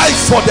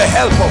for the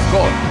help of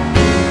God.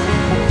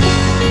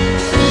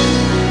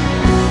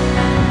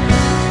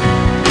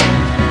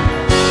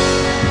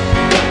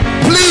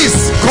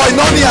 Please,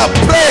 Koinonia,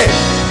 pray.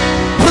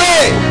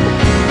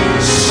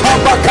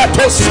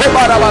 Shabakato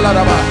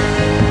sobarabalaraba.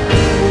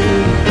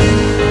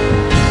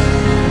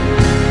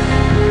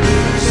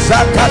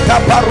 Zakata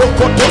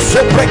barokoto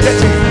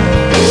sopreketi.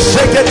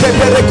 Shekete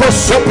bereko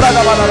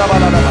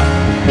sobranabalaraba.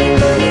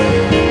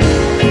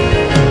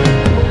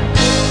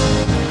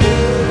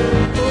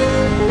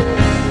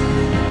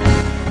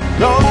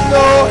 Don't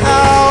know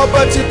how,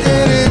 but you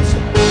did it.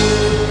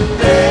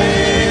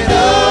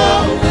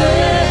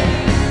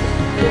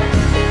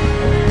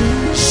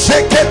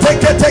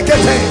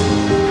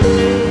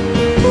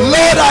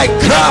 Lord, I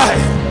cry,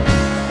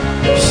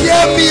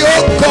 hear me,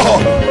 oh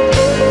God.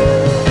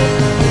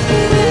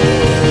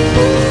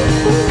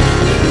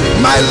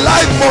 My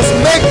life must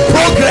make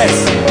progress.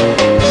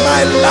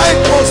 life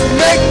must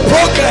make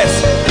progress.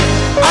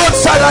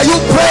 Outside, are you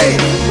praying?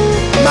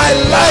 My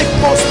life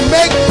must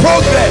make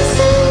progress.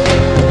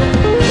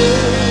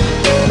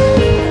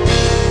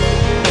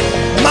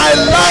 My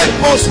life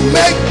must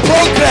make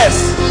progress.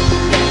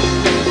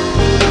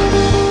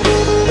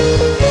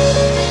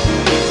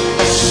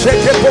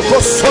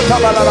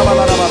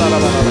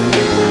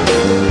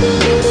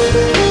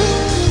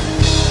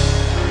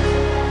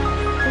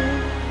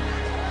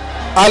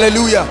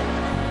 Hallelujah.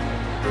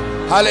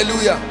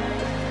 Hallelujah.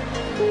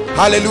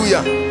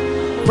 Hallelujah.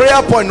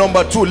 Prayer point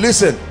number 2.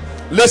 Listen.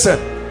 Listen.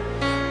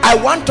 I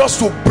want us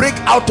to break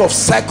out of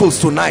cycles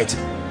tonight.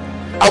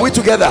 Are we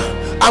together?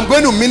 I'm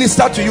going to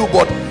minister to you,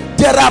 but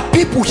there are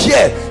people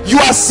here. You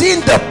are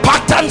seeing the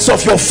patterns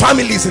of your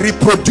families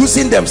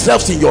reproducing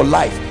themselves in your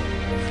life.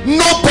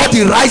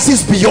 Nobody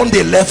rises beyond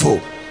a level.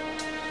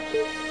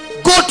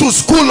 Go to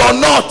school or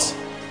not,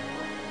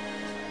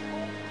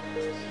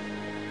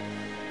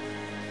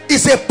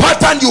 it's a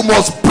pattern you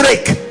must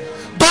break.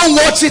 Don't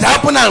watch it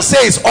happen and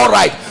say it's all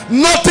right.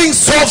 Nothing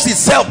solves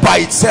itself by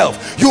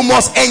itself. You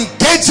must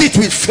engage it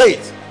with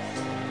faith.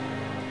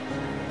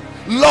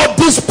 Lord,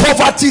 this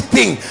poverty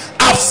thing,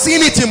 I've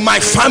seen it in my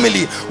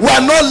family. We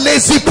are not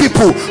lazy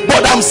people,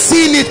 but I'm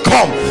seeing it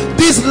come.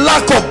 This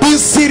lack of being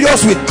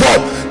serious with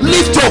God.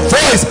 Lift your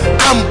voice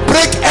and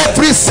break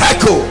every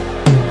cycle.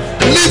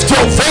 Lift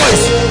your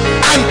voice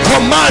and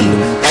command,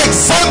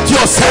 exempt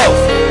yourself.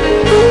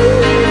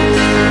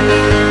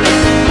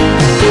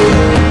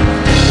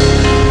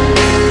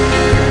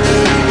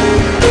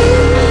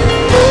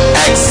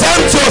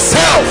 Exempt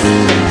yourself.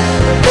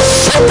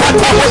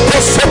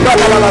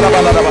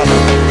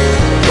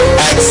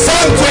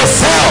 Exempt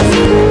yourself.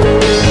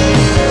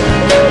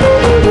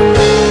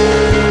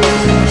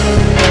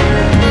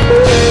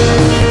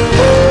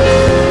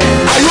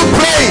 Are you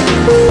praying?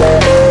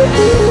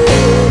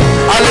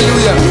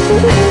 Hallelujah.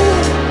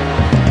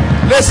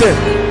 Listen.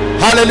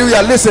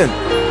 Hallelujah. Listen.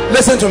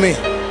 Listen to me.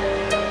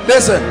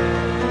 Listen.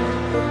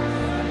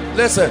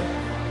 Listen.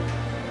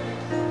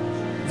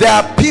 There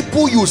are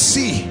people you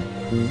see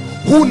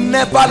who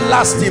never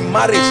last in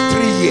marriage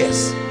 3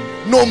 years.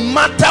 No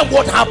matter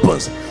what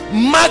happens,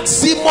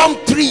 maximum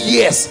 3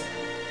 years.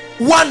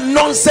 One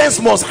nonsense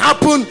must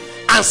happen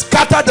and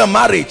scatter the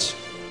marriage.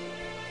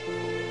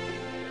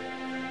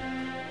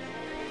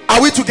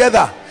 Are we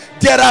together?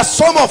 There are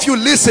some of you,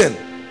 listen,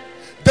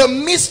 the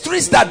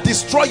mysteries that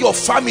destroy your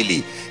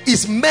family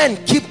is men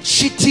keep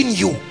cheating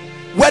you,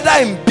 whether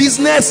in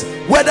business,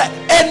 whether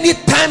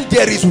anytime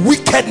there is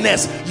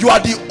wickedness, you are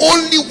the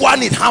only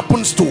one it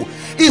happens to.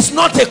 It's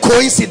not a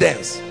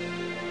coincidence.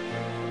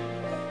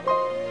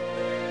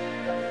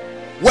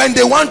 When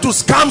they want to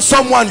scam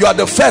someone, you are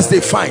the first they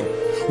find.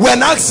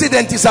 When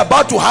accident is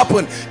about to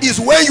happen, is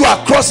when you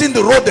are crossing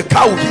the road, the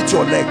car will hit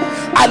your leg.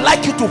 I'd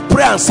like you to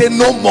pray and say,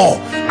 no more.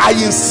 I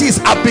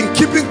insist. I've been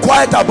keeping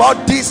quiet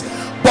about this,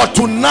 but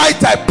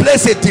tonight I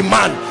place a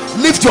demand.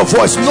 Lift your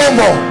voice. No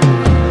more.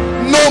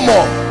 No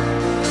more.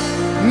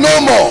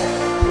 No more.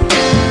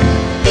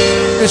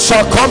 It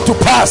shall come to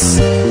pass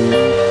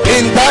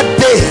in that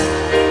day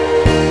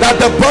that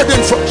the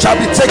burden shall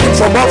be taken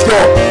from off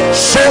your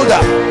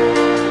shoulder,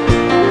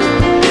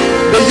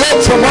 the yoke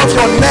from off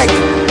your neck,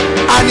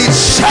 and it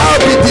shall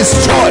be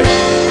destroyed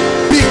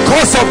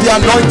because of the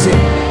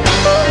anointing.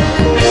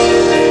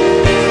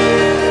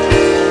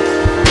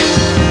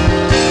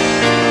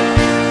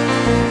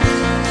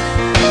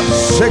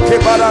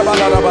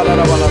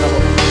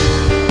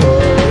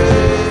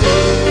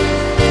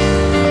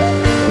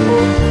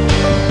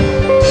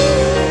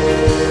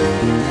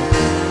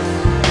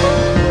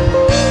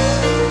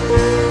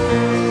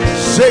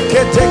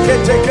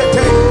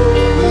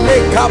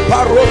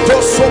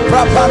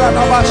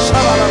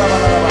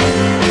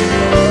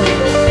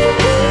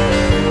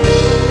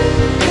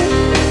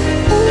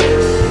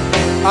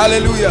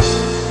 Hallelujah.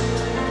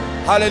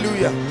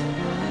 Hallelujah.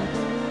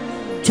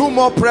 2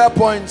 more prayer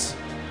points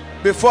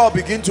before I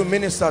begin to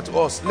minister to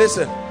us.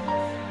 Listen.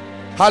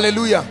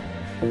 Hallelujah.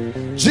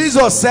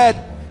 Jesus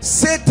said,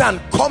 Satan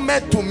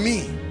cometh to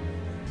me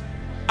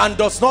and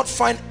does not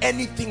find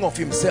anything of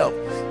himself.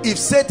 If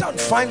Satan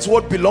finds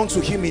what belongs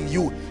to him in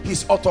you,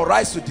 he's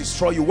authorized to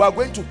destroy you. We are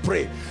going to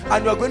pray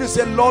and we are going to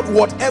say, Lord,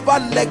 whatever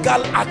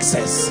legal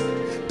access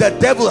the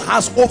devil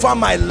has over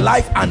my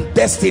life and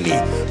destiny,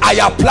 I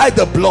apply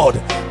the blood.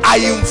 I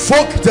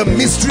invoke the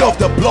mystery of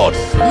the blood.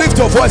 Lift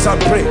your voice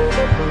and pray.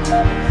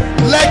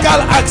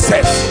 Legal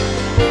access.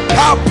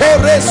 I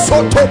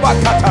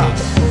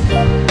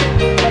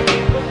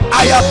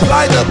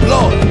apply the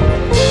blood.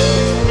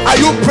 Are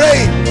you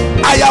praying?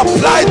 I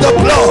apply the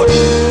blood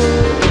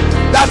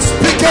that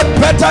speaketh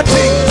better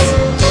things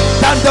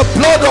than the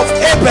blood of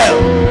Abel.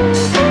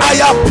 I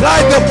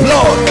apply the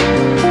blood.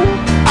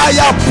 I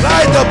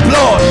apply the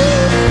blood.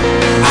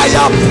 I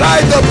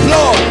apply the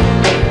blood.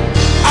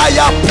 I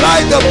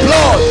apply the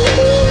blood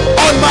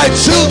on my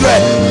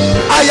children.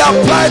 I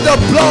apply the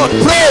blood.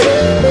 Pray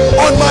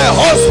on my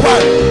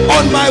husband,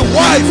 on my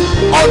wife,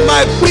 on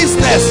my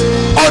business,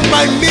 on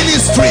my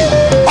ministry,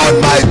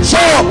 on my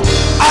job.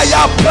 I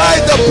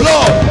apply the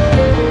blood.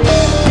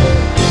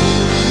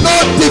 no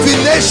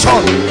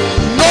divination,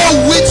 no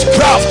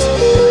witchcraft,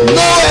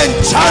 no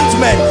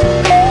enchantment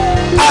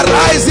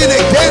arising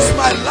against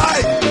my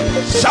life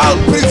shall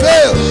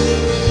prevail.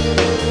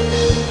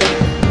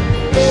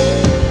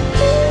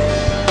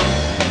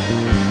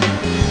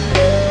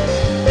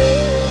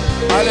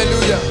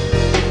 Hallelujah.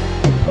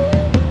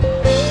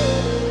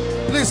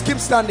 Please keep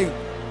standing.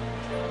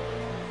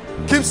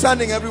 Keep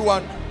standing,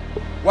 everyone.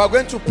 We are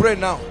going to pray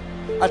now.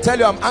 I tell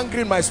you, I'm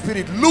angry in my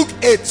spirit. Luke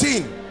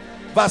 18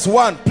 verse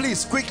 1,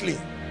 please, quickly.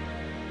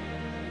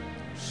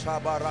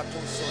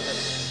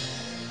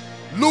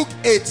 Luke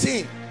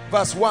 18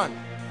 verse 1.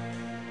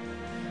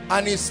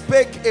 And he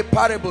spake a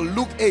parable.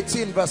 Luke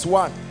 18 verse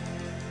 1.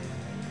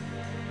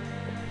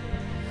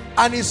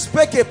 And he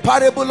spake a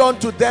parable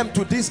unto them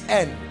to this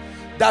end,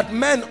 that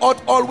men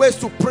ought always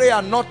to pray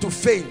and not to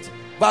faint.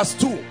 Verse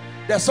 2.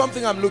 There's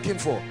something I'm looking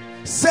for.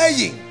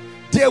 Saying,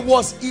 there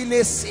was in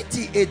a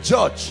city a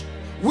judge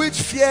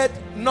which feared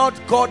not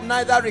God,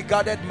 neither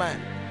regarded man.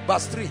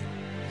 Verse 3.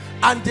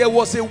 And there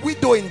was a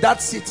widow in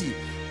that city,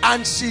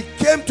 and she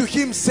came to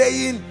him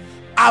saying,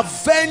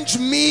 avenge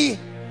me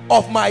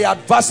of my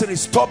adversary.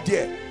 Stop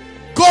there.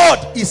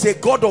 God is a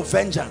God of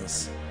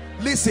vengeance.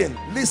 Listen,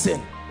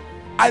 listen.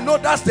 I know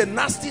that's the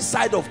nasty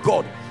side of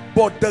God,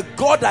 but the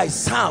God I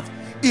serve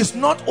is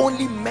not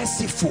only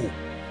merciful.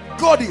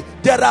 God,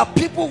 there are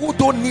people who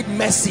don't need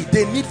mercy,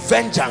 they need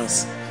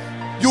vengeance.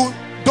 You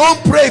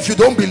don't pray if you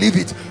don't believe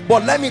it,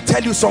 but let me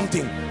tell you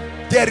something.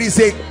 There is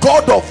a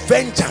God of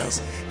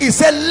vengeance. He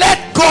said,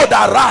 let God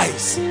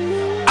arise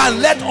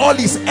and let all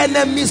his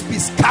enemies be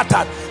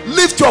scattered.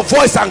 Lift your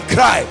voice and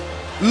cry,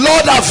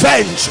 Lord,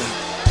 avenge.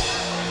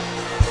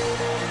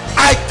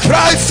 I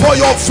cry for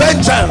your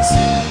vengeance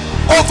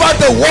over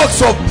the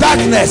works of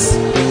darkness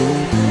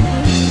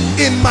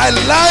in my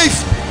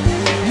life,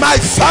 my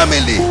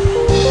family.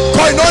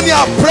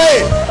 Koinonia,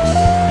 pray.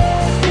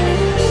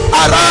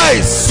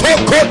 Arise,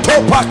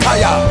 Sokoto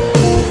Pakaya.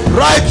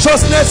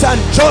 Righteousness and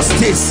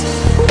justice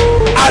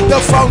are the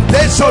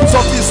foundations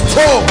of his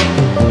throne.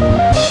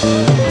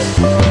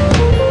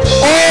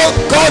 Oh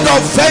God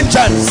of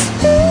vengeance,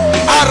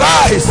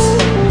 arise.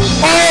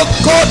 Oh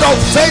God of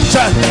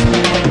vengeance,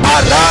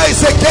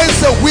 arise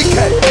against the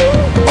wicked.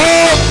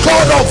 Oh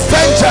God of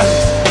vengeance,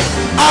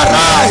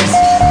 arise.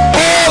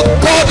 Oh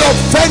God of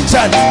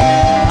vengeance,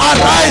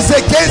 arise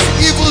against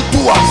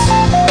evildoers.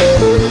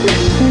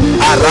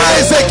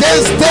 Arise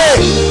against them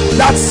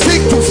that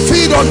seek to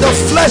feed on the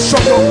flesh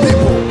of your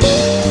people.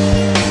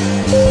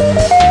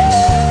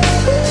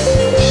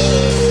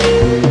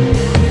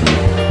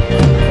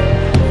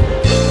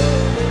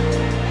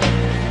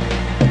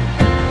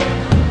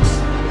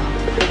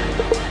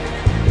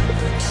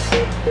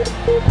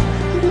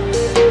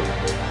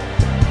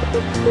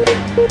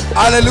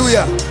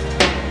 Hallelujah.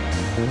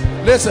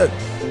 Listen,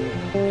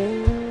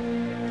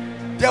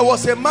 there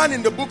was a man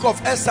in the book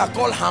of Esther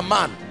called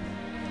Haman.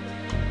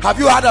 Have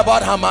you heard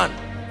about Haman?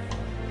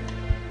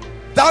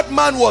 That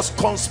man was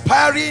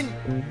conspiring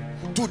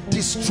to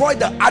destroy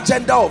the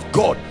agenda of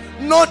God.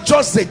 Not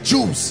just the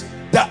Jews,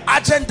 the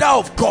agenda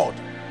of God,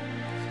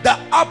 the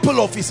apple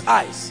of his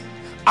eyes.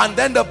 And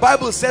then the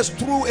Bible says,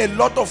 through a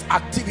lot of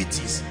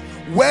activities,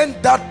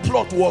 when that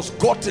plot was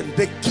gotten,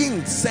 the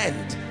king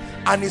sent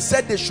and he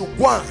said they should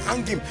go and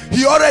hang him.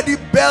 He already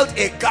built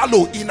a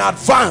gallows in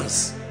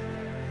advance.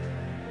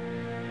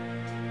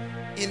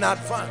 In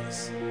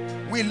advance.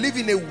 We live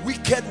in a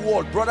wicked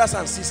world, brothers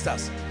and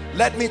sisters.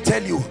 Let me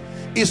tell you,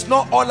 it's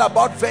not all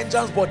about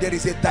vengeance, but there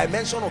is a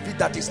dimension of it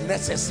that is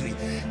necessary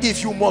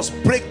if you must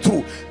break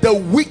through. The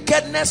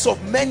wickedness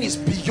of men is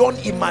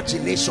beyond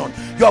imagination.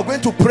 You are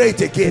going to pray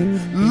it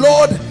again.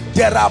 Lord,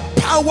 there are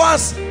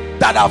powers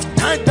that have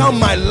tied down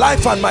my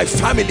life and my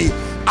family.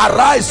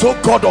 Arise, O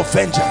God of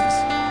vengeance.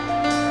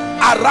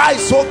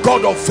 Arise, O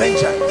God of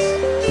vengeance.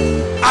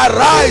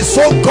 Arise,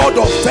 O God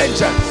of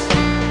vengeance.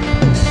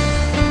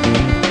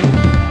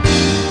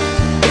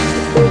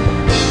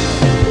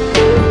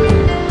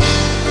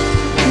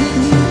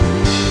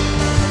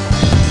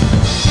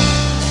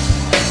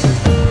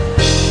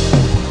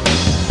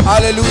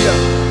 Hallelujah.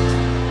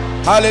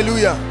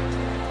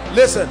 Hallelujah.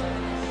 Listen.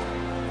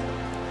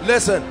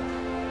 Listen.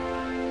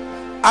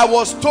 I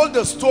was told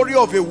the story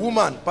of a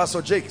woman,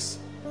 Pastor Jakes,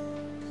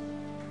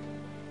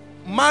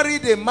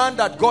 married a man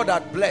that God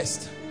had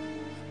blessed,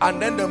 and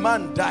then the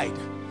man died.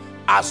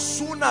 As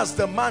soon as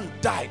the man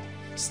died,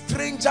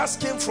 strangers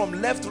came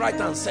from left, right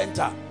and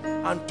center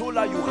and told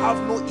her, you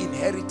have no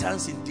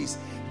inheritance in this.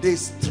 They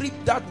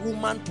stripped that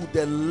woman to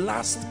the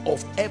last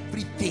of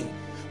everything,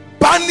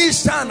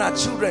 banished her and her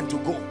children to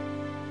go.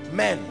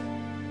 Men,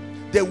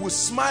 they will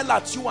smile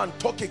at you and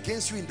talk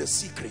against you in the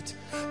secret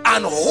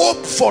and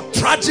hope for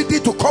tragedy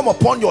to come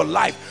upon your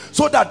life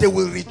so that they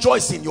will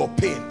rejoice in your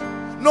pain.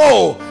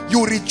 No,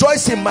 you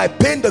rejoice in my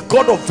pain, the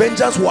God of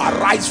vengeance will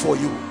arise for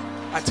you.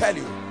 I tell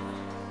you,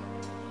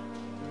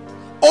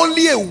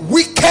 only a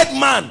wicked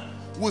man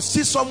will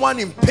see someone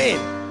in pain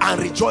and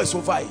rejoice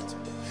over it.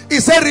 He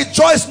said,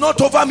 rejoice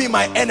not over me,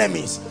 my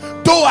enemies.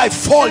 Though I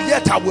fall,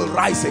 yet I will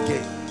rise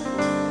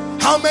again.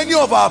 How many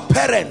of our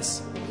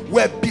parents,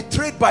 were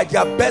betrayed by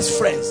their best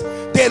friends.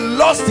 They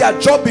lost their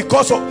job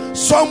because of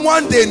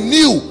someone they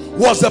knew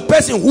was the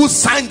person who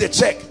signed the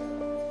check.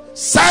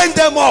 Sign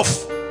them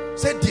off.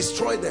 Say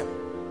destroy them.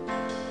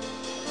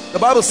 The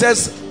Bible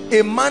says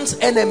a man's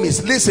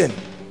enemies, listen,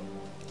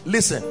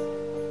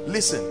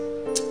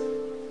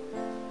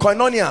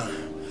 Koinonia,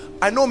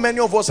 I know many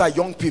of us are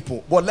young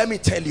people, but let me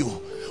tell you,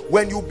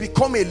 when you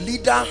become a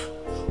leader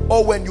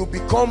or when you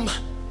become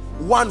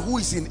one who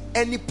is in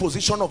any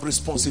position of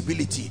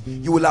responsibility,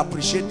 you will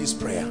appreciate this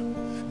prayer.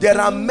 There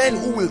are men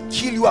who will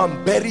kill you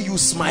and bury you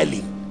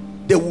smiling.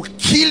 They will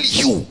kill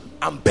you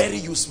and bury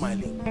you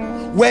smiling.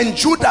 When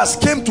Judas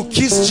came to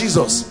kiss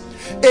Jesus,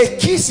 a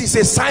kiss is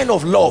a sign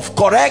of love,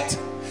 correct?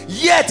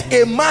 Yet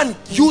a man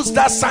used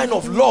that sign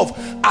of love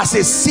as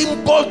a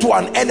symbol to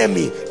an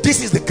enemy.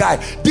 This is the guy.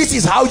 This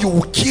is how you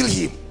will kill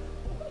him.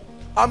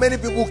 How many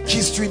people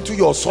kissed you into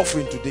your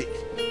suffering today?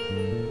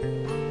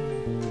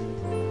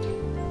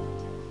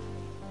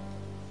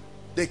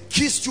 They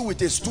kissed you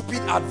with a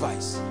stupid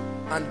advice,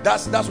 and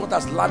that's what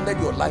has landed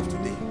your life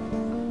today.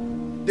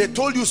 They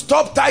told you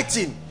stop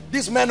tithing.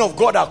 These men of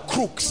God are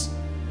crooks.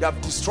 They have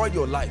destroyed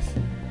your life.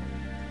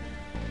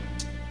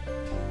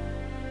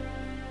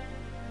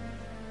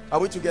 Are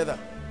we together?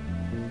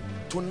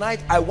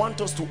 Tonight I want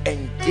us to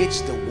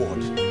engage the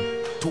word.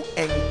 To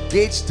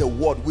engage the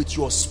word with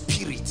your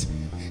spirit.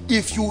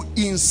 If you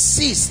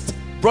insist,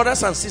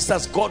 brothers and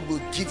sisters, God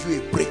will give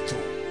you a breakthrough.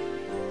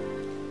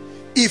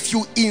 If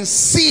you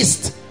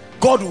insist,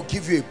 God will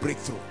give you a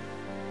breakthrough.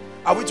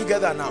 Are we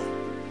together now?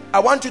 I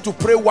want you to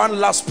pray one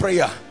last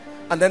prayer,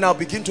 and then I'll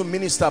begin to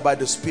minister by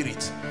the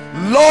Spirit.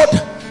 Lord,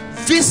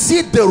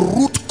 visit the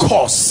root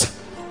cause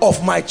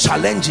of my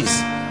challenges.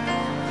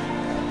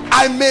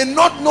 I may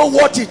not know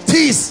what it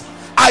is.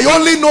 I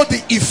only know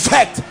the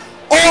effect.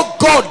 Oh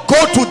God,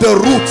 go to the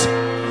root.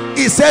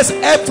 It says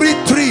every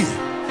tree,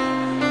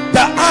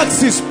 the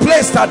axe is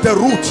placed at the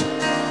root.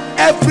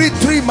 Every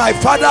tree my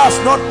Father has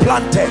not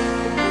planted,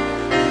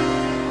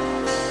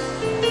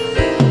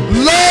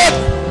 Lord,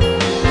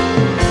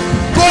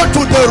 go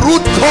to the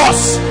root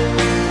cause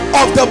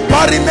of the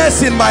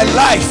barrenness in my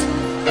life.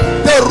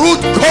 The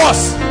root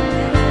cause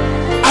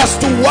as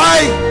to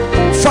why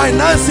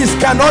finances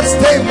cannot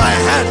stay in my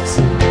hands.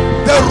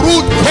 The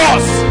root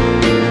cause.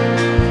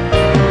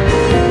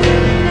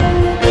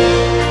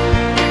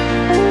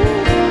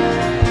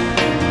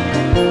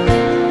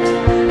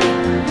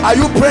 Are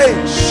you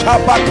praying?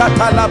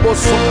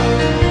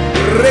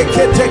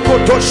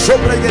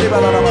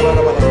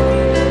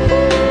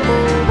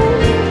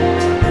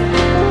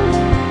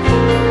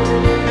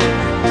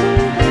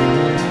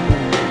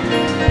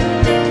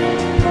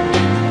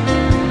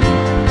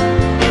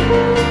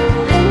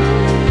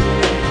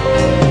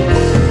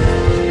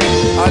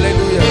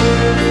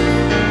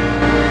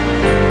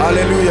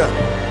 Hallelujah.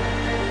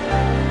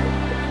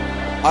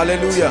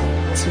 Hallelujah.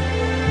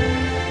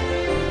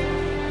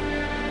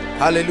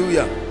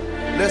 Hallelujah.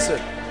 Listen.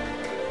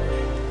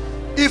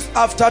 If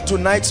after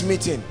tonight's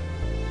meeting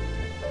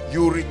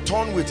you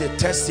return with a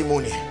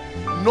testimony,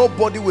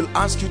 nobody will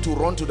ask you to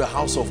run to the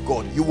house of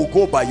God. You will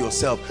go by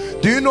yourself.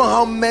 Do you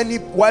know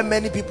why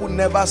many people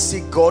never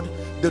seek God?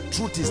 The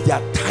truth is they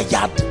are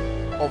tired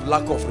of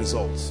lack of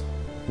results.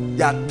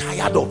 They are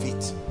tired of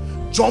it.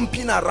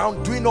 Jumping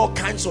around, doing all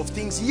kinds of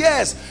things.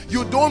 Yes,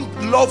 you don't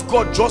love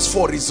God just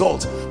for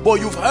results, but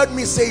you've heard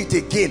me say it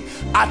again.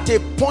 At a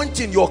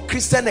point in your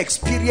Christian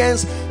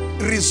experience,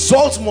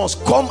 results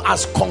must come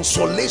as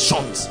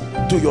consolations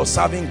to your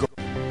serving God.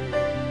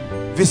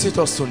 Visit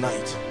us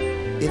tonight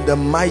in the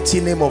mighty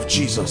name of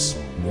Jesus.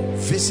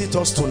 Visit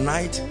us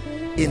tonight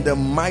in the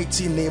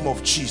mighty name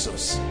of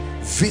Jesus.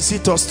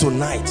 Visit us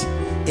tonight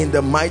in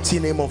the mighty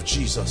name of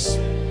Jesus.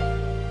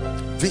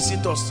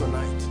 Visit us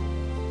tonight.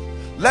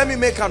 Let me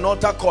make an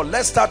altar call.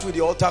 Let's start with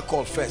the altar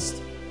call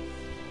first,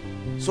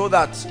 so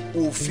that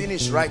we'll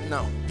finish right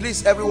now.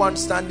 Please, everyone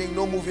standing,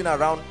 no moving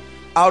around.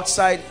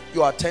 Outside,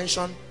 your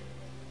attention.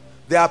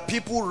 There are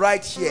people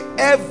right here.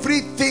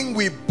 Everything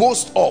we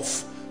boast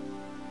of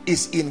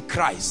is in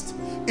Christ.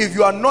 If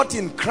you are not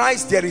in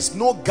Christ, there is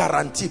no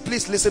guarantee.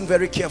 Please listen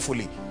very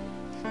carefully.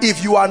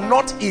 If you are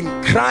not in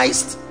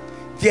Christ,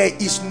 there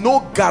is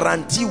no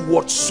guarantee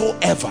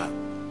whatsoever.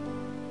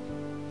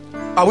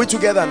 Are we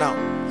together now?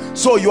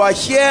 So you are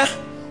here,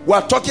 we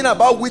are talking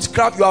about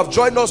witchcraft. You have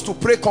joined us to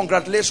pray.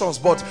 Congratulations,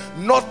 but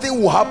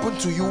nothing will happen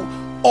to you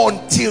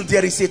until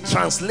there is a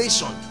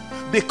translation.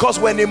 Because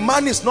when a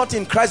man is not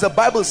in Christ, the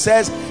Bible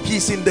says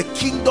he's in the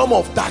kingdom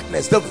of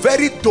darkness, the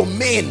very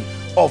domain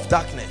of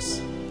darkness.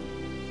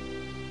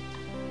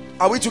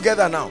 Are we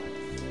together now?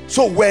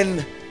 So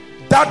when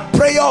that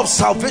prayer of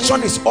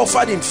salvation is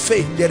offered in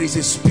faith, there is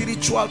a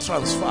spiritual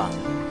transfer.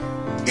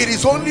 It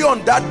is only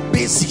on that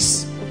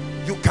basis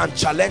you can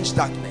challenge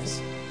darkness.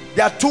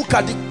 There are two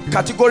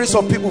categories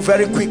of people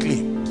very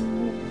quickly.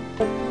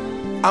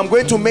 I'm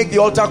going to make the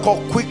altar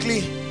call quickly.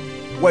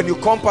 When you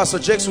come, Pastor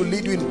Jakes will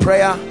lead you in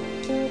prayer,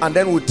 and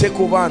then we'll take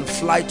over and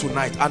fly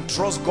tonight and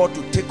trust God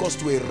to take us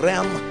to a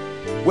realm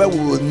where we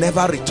will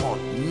never return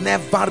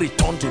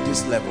to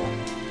this level.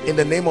 in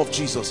the name of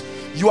Jesus.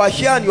 You are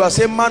here and you are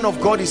saying, man of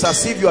God, it's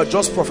as if you are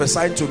just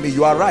prophesying to me.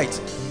 You are right.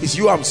 It's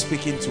you I'm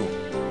speaking to.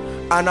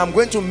 And I'm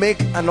going to make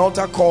an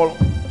altar call,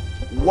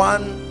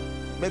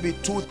 1, maybe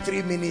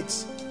 2-3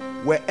 minutes,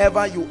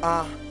 wherever you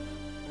are.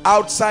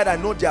 Outside, I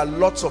know there are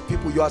lots of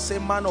people. You are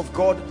saying, man of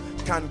God,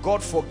 can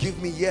God forgive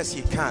me? Yes,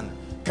 he can.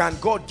 Can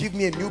God give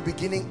me a new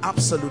beginning?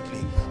 Absolutely.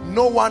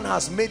 No one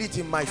has made it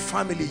in my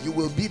family. You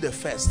will be the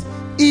first,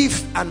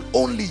 if and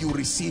only you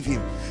receive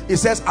him. It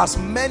says, as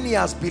many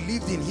as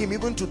believed in him,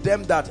 even to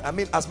them that,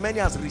 as many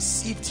as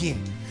received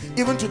him,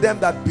 even to them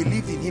that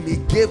believed in him, he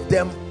gave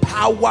them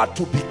power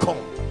to become.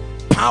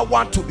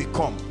 Power to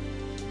become.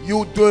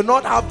 You do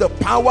not have the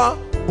power,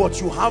 but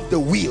you have the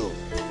will,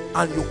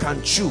 and you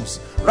can choose.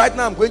 Right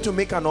now, I'm going to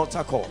make an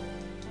altar call.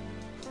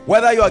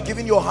 Whether you are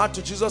giving your heart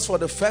to Jesus for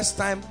the first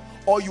time,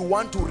 or you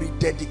want to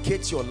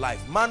rededicate your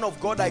life. Man of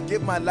God, I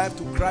gave my life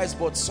to Christ,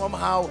 but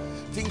somehow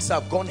things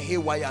have gone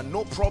haywire.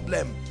 No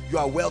problem. You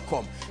are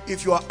welcome.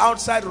 If you are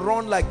outside,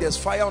 run like there's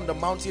fire on the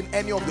mountain.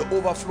 Any of the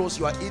overflows,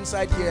 you are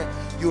inside here,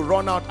 you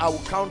run out. I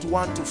will count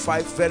 1 to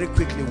 5 very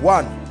quickly.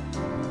 1.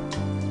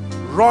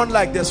 Run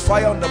like there's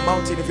fire on the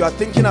mountain. If you are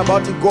thinking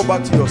about it, go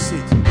back to your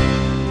seat.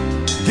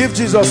 Give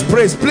Jesus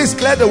praise. Please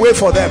clear the way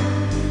for them.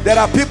 There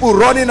are people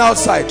running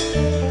outside.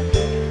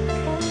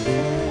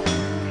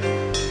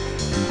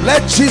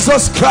 Let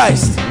Jesus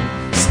Christ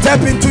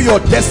step into your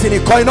destiny.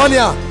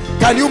 Koinonia,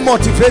 can you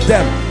motivate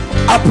them?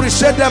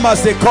 Appreciate them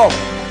as they come.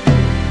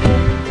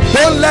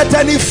 Don't let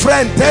any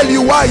friend tell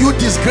you why you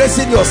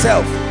disgracing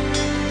yourself.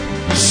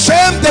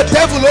 Shame the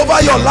devil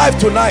over your life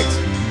tonight.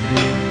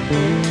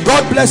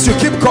 God bless you.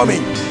 Keep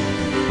coming.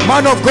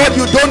 Man of God,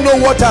 you don't know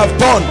what I've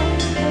done.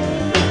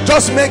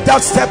 Just make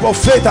that step of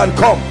faith and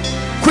come.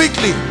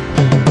 Quickly.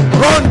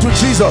 Run to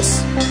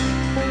Jesus.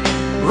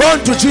 Run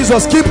to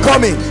Jesus. Keep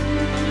coming.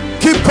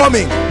 Keep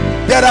coming.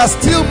 There are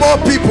still more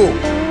people.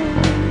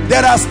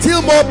 There are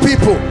still more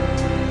people.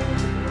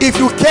 If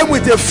you came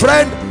with a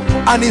friend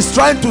and he's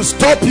trying to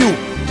stop you,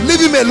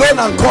 leave him alone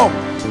and come.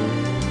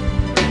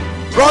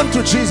 Run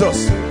to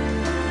Jesus.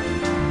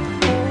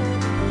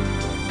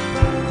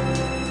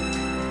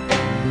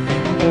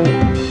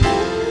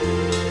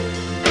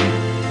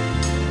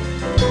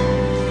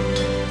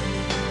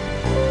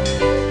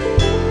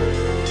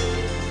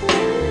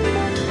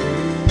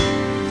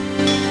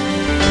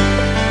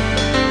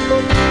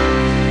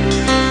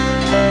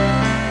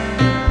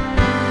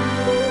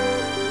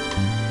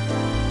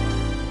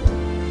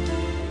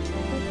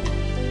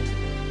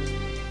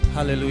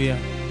 Hallelujah.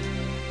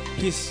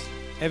 Please,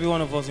 every one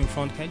of us in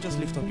front, can you just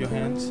lift up your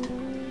hands?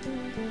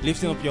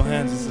 Lifting up your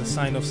hands is a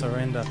sign of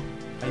surrender.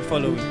 Are you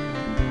following?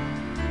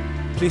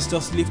 Please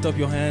just lift up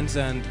your hands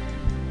and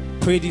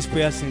pray this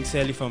prayer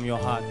sincerely from your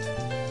heart.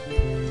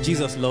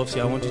 Jesus loves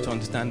you. I want you to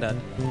understand that.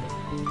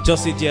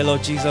 Just say, dear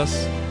Lord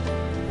Jesus.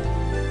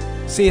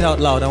 Say it out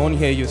loud. I want to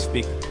hear you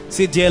speak.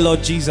 Say, dear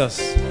Lord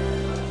Jesus,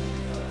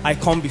 I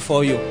come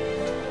before you.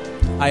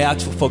 I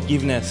ask for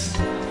forgiveness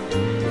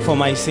for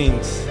my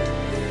sins.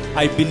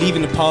 I believe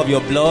in the power of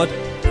your blood.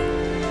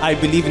 I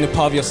believe in the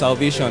power of your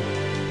salvation.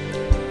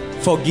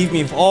 Forgive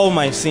me of all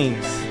my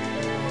sins.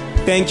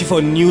 Thank you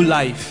for new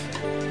life.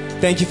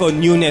 Thank you for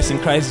newness in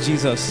Christ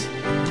Jesus.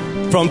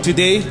 From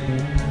today,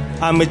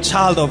 I'm a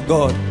child of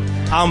God.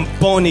 I'm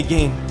born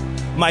again.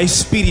 My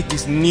spirit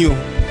is new.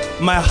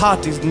 My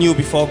heart is new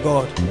before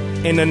God.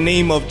 In the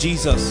name of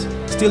Jesus.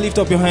 Still lift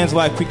up your hands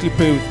while I quickly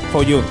pray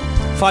for you.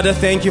 Father,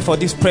 thank you for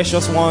these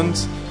precious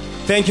ones.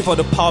 Thank you for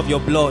the power of your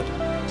blood.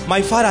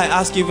 My Father, I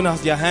ask, even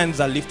as their hands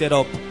are lifted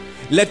up,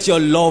 let your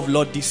love,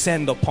 Lord,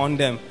 descend upon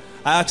them.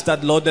 I ask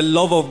that, Lord, the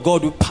love of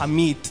God will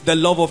permit, the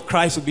love of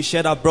Christ will be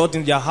shed abroad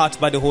in their hearts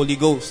by the Holy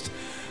Ghost.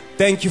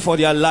 Thank you for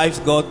their lives,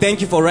 God.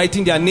 Thank you for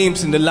writing their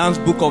names in the Lamb's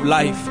Book of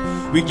Life.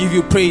 We give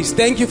you praise.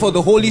 Thank you for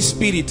the Holy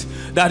Spirit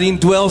that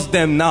indwells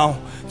them now.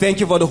 Thank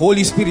you for the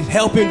Holy Spirit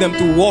helping them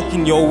to walk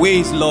in your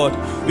ways, Lord.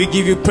 We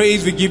give you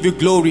praise. We give you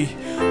glory.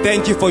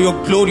 Thank you for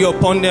your glory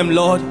upon them,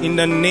 Lord. In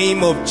the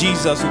name of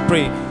Jesus, we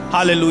pray.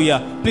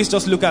 Hallelujah. Please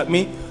just look at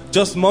me.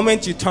 Just the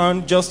moment you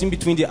turn just in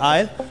between the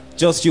aisle,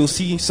 just you'll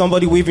see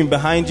somebody waving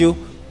behind you.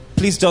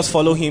 Please just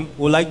follow him.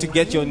 We'd like to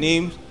get your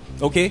name,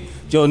 okay?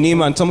 Your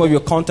name and some of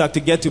your contact to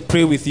get to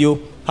pray with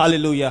you.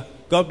 Hallelujah.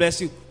 God bless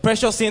you.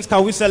 Precious saints,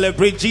 can we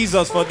celebrate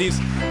Jesus for this?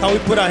 Can we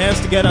put our hands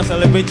together and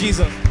celebrate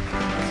Jesus?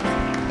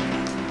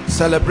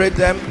 Celebrate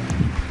them.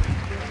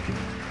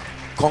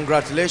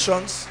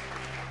 Congratulations.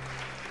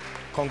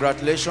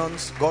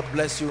 Congratulations. God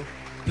bless you.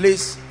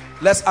 Please,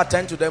 let's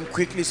attend to them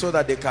quickly so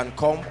that they can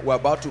come. We're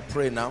about to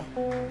pray now.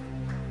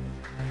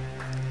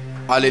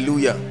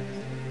 Hallelujah.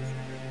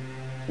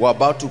 We're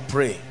about to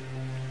pray.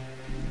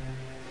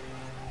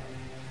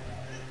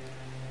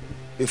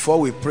 Before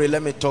we pray,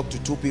 let me talk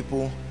to two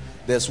people.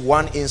 There's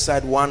one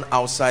inside, one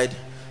outside,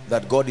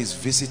 that God is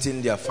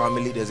visiting their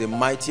family. There's a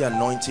mighty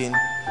anointing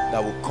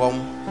that will come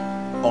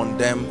on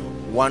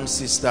them. One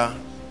sister,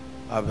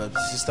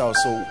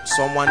 also,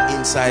 someone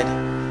inside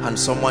and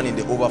someone in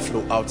the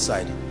overflow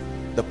outside.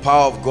 The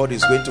power of God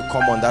is going to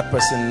come on that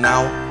person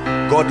now.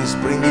 God is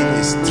bringing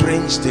a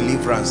strange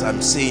deliverance.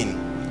 I'm seeing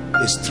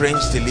a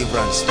strange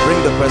deliverance.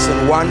 Bring the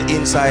person, one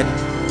inside,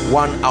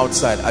 one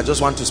outside. I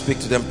just want to speak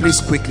to them.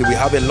 Please quickly, we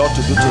have a lot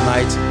to do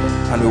tonight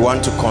and we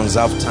want to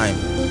conserve time.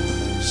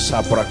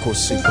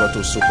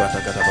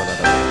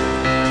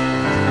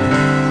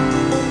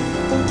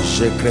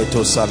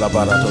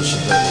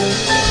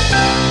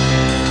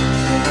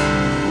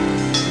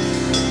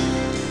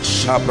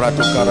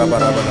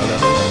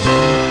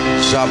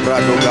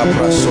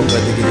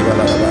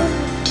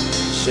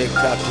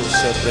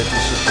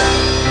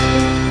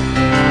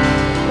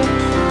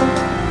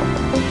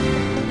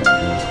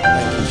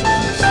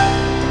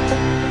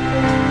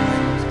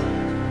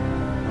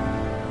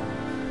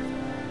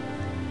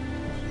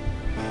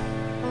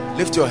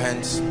 Lift your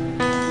hands.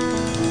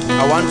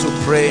 I want to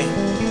pray.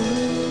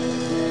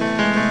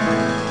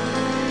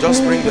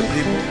 Just bring the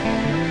people.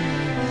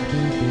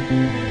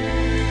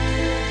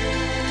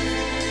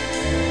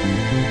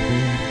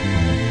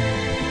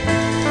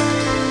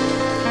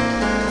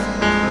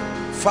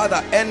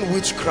 Father, end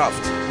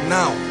witchcraft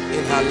now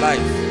in her life.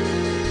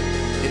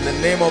 In the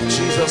name of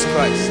Jesus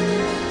Christ.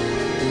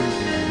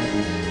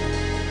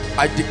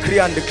 I decree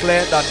and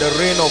declare that the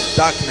reign of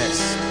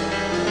darkness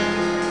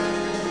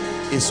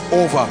is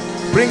over.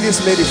 Bring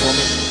this lady for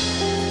me.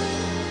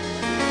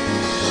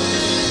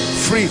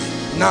 Free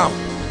now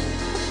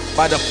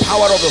by the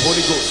power of the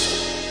Holy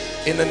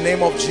Ghost in the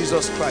name of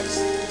Jesus Christ.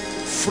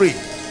 Free.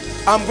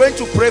 I'm going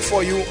to pray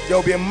for you. There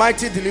will be a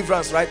mighty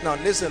deliverance right now.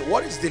 Listen,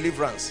 what is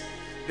deliverance?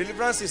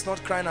 Deliverance is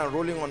not crying and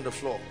rolling on the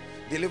floor.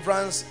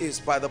 Deliverance is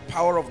by the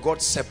power of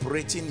God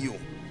separating you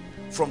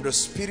from the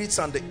spirits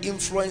and the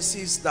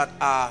influences that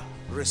are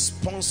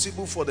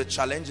responsible for the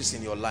challenges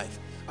in your life.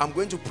 I'm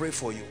going to pray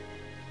for you.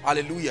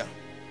 Hallelujah.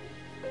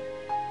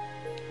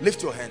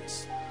 Lift your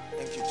hands.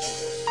 Thank you,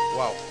 Jesus.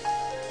 Wow.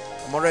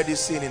 I'm already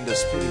seeing in the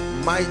spirit.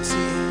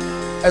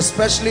 Mighty.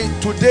 Especially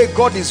today,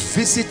 God is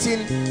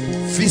visiting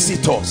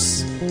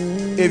visitors.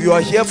 If you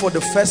are here for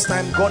the first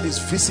time, God is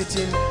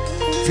visiting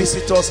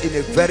visitors in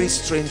a very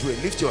strange way.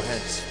 Lift your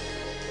hands.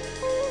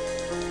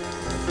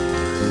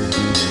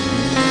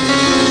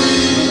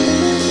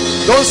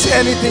 Don't say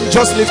anything,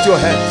 just lift your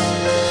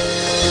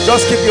hands.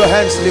 Just keep your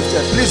hands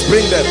lifted. Please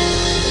bring them.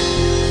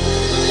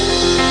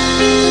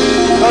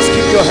 Just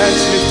keep your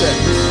hands lifted.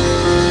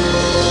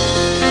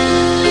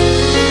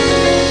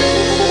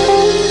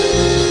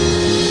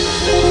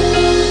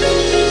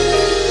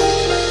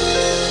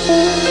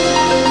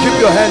 Keep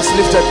your hands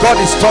lifted. God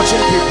is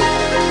touching people.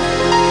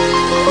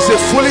 It's a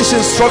foolish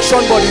instruction,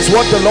 but it's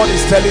what the Lord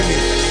is telling me.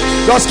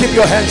 Just keep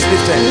your hands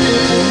lifted.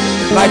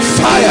 Like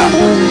fire,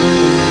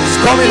 it's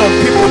coming on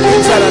people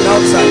inside and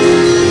outside.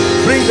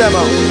 Bring them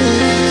out.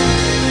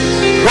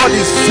 God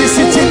is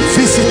visiting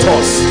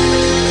visitors.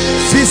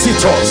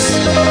 Visitors.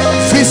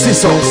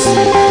 Visitors.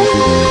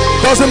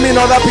 Doesn't mean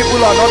other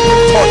people are not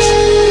being touched,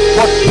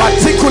 but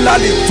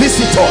particularly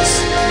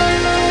visitors.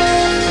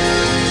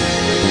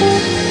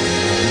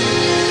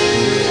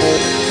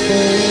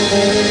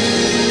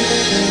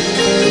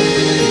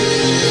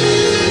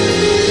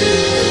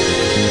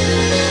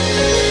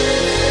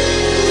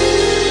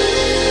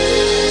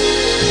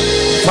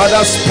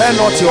 Father, spare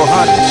not your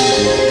hand.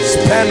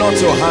 Spare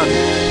not your hand.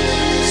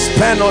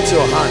 Spare not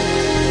your hand.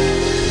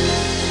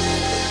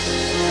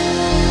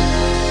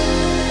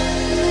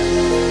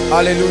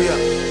 Hallelujah.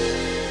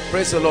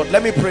 Praise the Lord.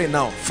 Let me pray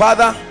now.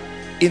 Father,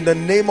 in the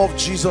name of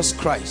Jesus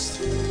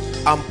Christ,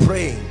 I'm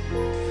praying.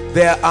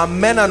 There are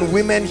men and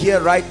women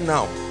here right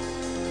now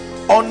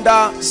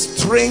under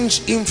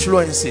strange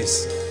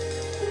influences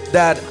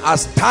that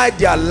has tied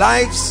their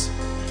lives,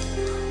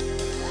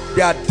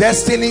 their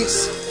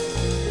destinies,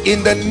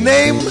 in the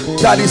name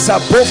that is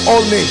above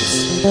all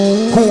names.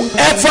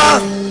 Whoever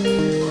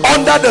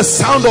under the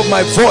sound of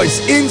my voice,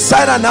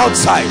 inside and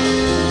outside,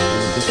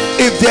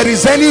 if there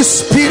is any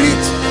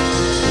spirit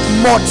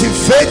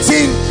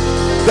motivating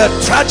the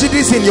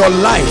tragedies in your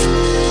life,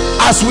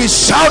 as we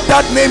shout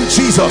that name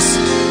Jesus,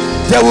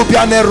 there will be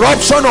an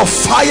eruption of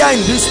fire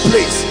in this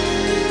place,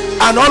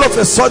 and all of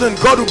a sudden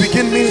God will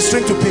begin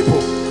ministering to people.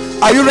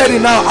 Are you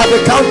ready now? At the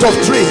count of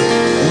 3.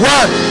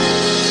 1,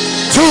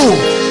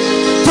 2,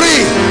 3.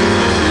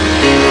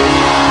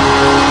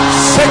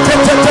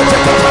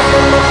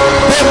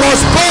 They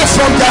must go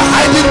from their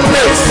hiding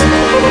place.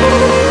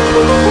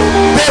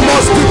 They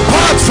must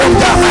depart from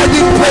their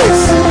hiding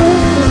place.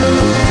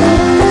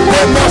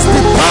 They must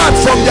depart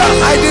from their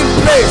hiding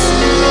place.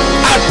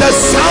 At the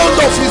sound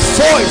of his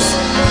voice,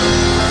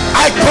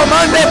 I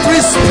command every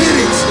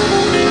spirit,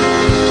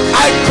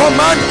 I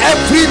command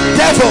every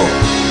devil,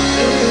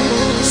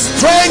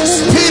 strange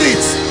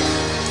spirits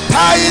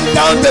tying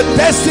down the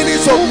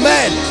destinies of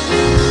men,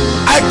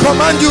 I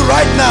command you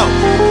right now.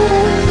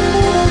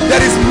 There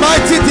is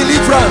mighty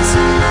deliverance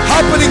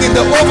happening in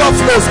the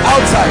overflows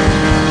outside.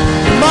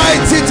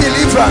 Mighty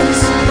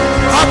deliverance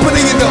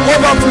happening in the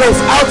overflows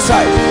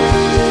outside.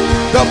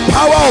 The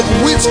power of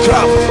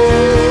witchcraft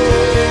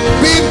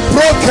being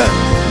broken.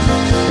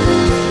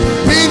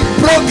 Being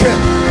broken.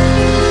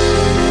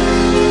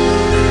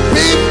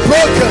 Being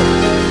broken.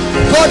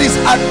 God is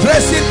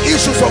addressing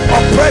issues of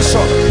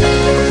oppression.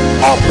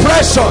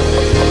 Oppression.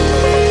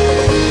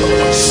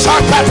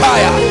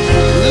 Shakataya.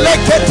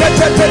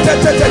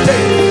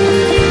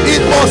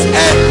 It must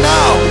end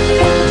now.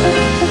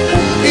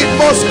 It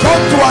must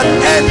come to an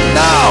end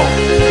now.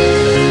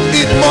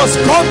 It must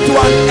come to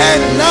an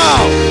end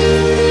now.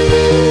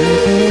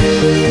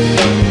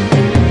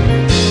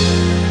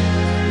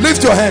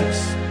 Lift your hands.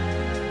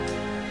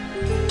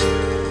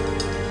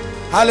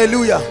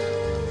 Hallelujah.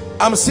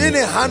 I'm seeing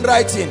a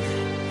handwriting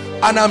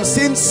and I'm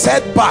seeing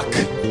setback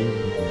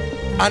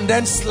and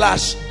then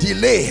slash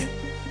delay.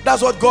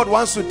 That's what God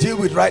wants to deal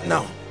with right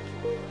now.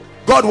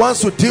 God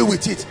wants to deal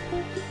with it.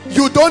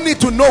 You don't need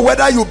to know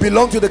whether you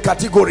belong to the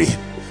category.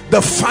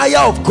 The fire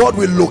of God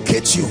will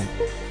locate you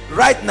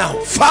right now.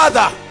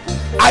 Father,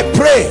 I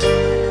pray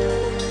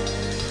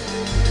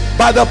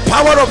by the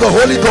power of the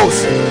Holy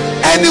Ghost,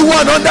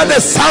 anyone under the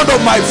sound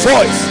of my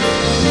voice,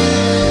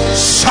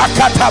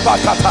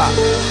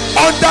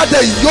 under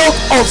the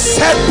yoke of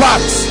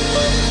setbacks,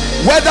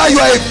 whether you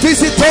are a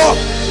visitor,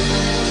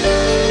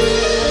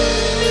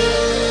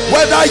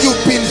 whether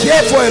you've been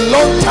here for a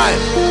long time,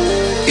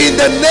 in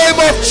the name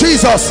of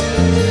Jesus,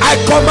 I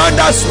command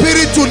that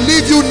spirit to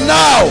leave you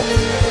now.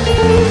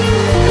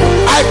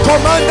 I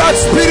command that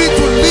spirit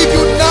to leave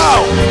you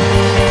now.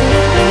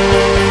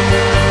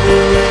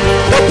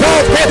 The power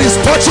of God is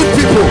touching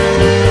people.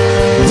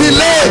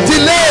 Delay,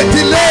 delay,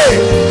 delay,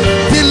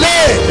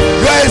 delay.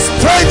 You are a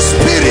strange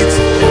spirit.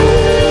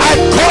 I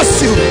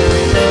curse you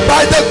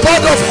by the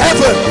God of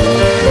heaven.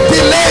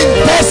 Delay in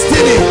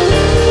destiny,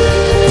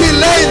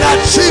 delay in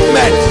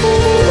achievement.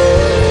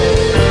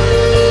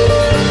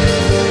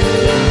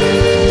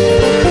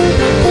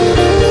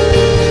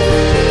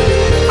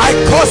 I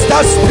curse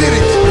that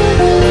spirit.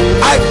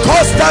 I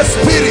curse that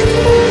spirit.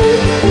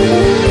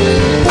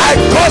 I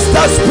curse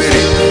that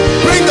spirit.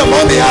 Bring the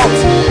mommy out.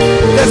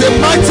 There's a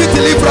mighty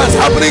deliverance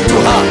happening to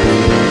her.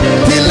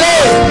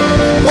 Delay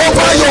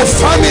over your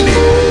family.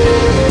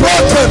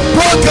 Broken,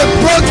 broken,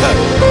 broken.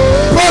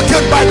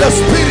 Broken by the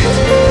spirit.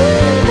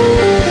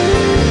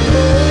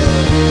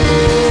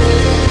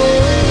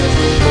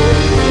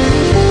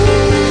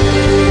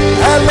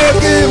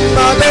 Elohim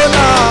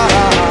Madonna.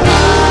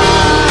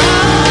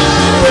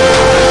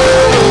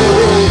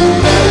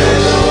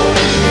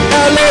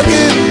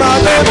 Elohim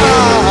Madonna.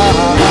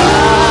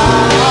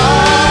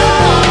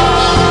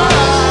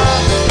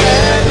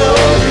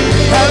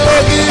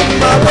 Elohim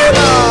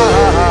Madonna.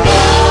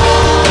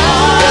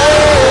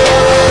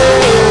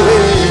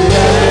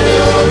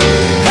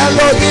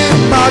 Elohim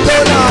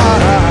Madonna.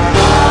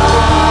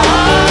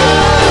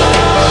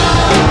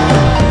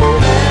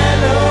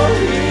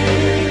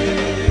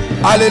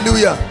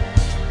 Hallelujah.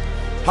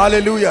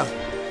 Hallelujah.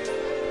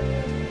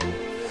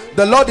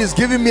 The Lord is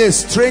giving me a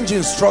strange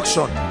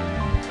instruction.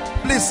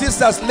 Please,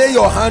 sisters, lay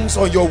your hands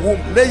on your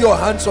womb. Lay your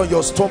hands on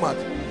your stomach.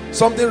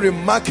 Something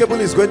remarkable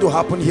is going to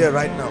happen here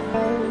right now.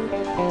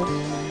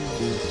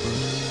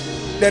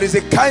 There is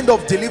a kind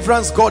of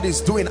deliverance God is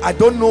doing. I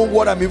don't know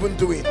what I'm even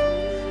doing.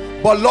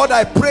 But Lord,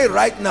 I pray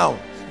right now.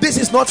 This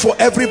is not for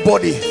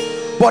everybody.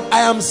 But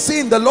I am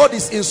seeing the Lord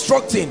is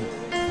instructing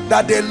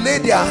that they lay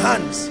their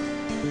hands.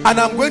 And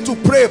I'm going to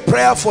pray a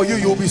prayer for you.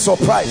 You'll be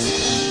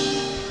surprised.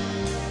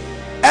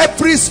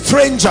 Every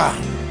stranger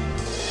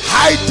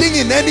hiding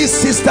in any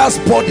sister's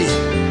body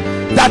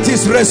that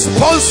is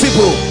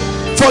responsible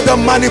for the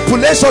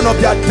manipulation of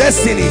their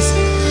destinies,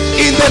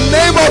 in the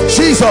name of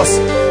Jesus,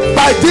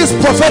 by this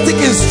prophetic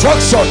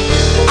instruction,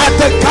 at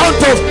the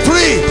count of 3,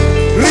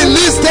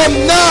 release them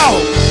now.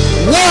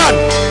 1,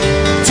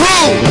 2,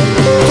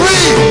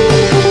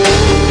 3.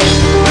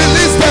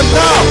 Release them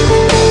now.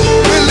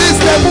 Release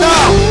them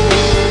now.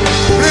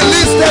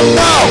 Release them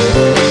now.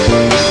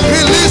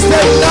 Release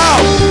them now.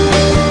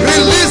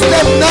 Release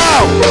them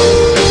now.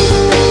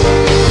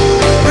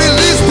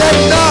 Release them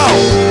now.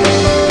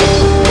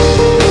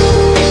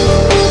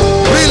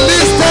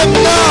 Release them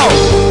now.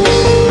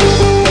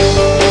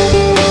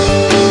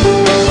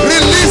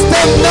 Release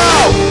them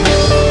now.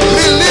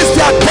 Release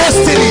their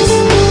destinies.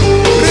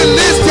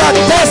 Release their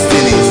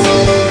destinies.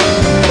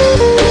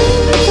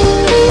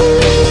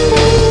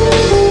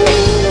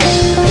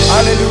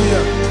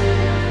 Hallelujah.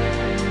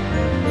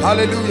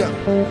 Hallelujah.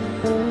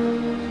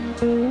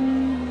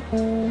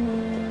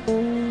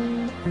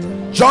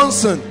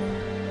 Johnson.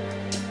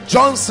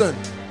 Johnson.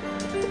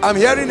 I'm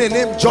hearing a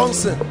name,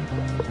 Johnson.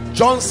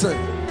 Johnson.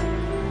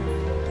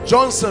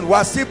 Johnson.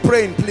 We're still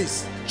praying,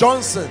 please.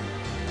 Johnson.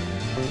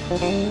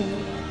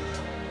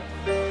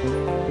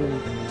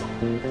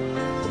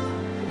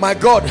 My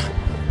God,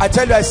 I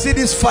tell you, I see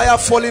this fire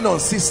falling on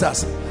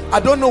sisters. I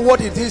don't know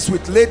what it is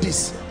with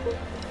ladies.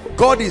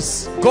 God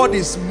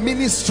is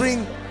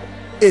ministering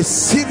a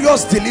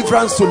serious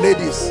deliverance to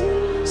ladies.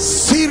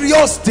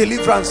 Serious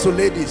deliverance to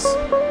ladies.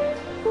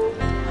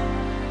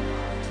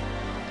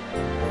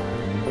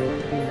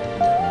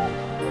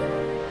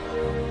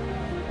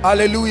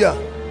 Hallelujah.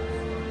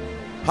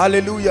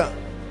 Hallelujah.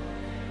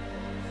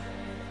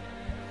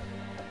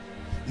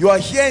 You are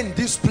here in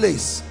this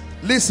place.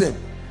 Listen,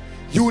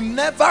 you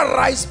never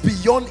rise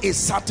beyond a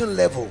certain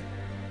level.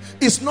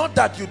 It's not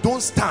that you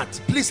don't start.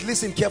 Please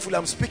listen carefully.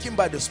 I'm speaking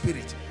by the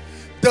Spirit.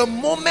 The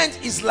moment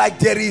is like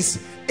there is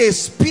a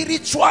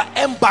spiritual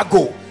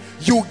embargo.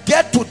 You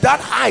get to that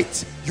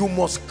height, you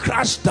must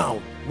crash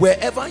down.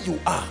 Wherever you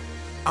are,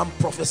 I'm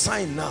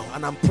prophesying now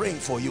and I'm praying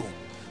for you.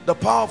 The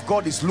power of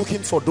God is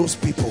looking for those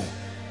people.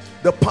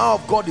 The power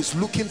of God is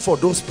looking for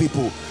those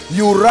people.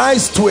 You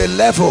rise to a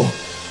level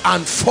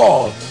and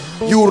fall.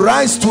 You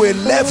rise to a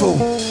level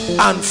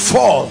and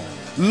fall.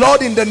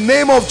 Lord, in the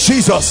name of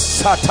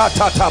Jesus,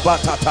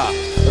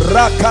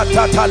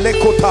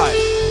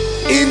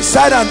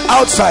 inside and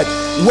outside,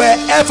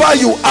 wherever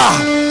you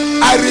are,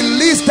 I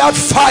release that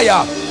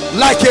fire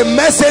like a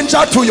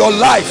messenger to your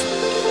life.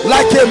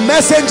 Like a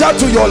messenger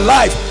to your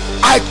life.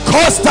 I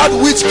curse that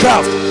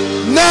witchcraft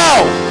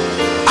now.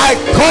 I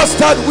curse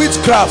that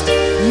witchcraft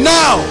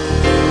now.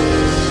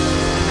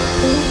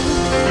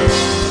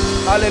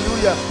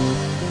 Hallelujah.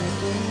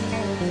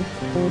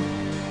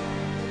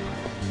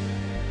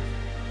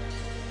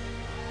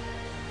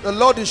 The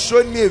Lord is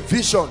showing me a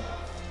vision.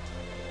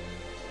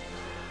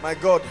 My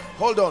God,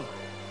 hold on.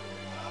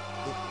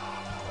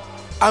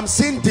 I'm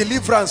seeing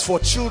deliverance for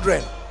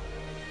children,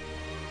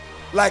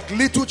 like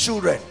little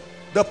children.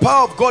 The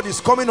power of God is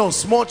coming on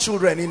small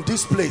children in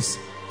this place.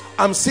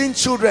 I'm seeing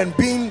children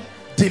being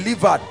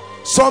delivered.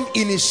 Some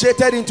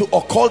initiated into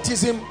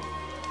occultism,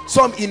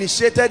 some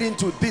initiated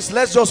into this.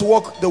 Let's just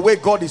walk the way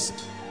God is.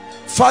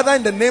 Father,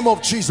 in the name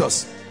of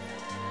Jesus,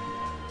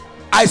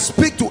 I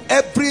speak to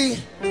every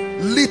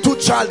little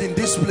child in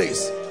this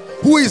place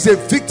who is a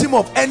victim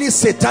of any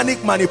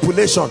satanic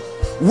manipulation.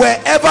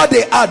 Wherever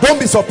they are, don't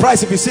be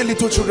surprised if you see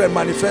little children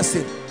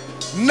manifesting.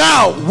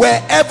 Now,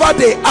 wherever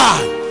they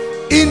are,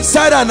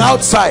 inside and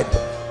outside,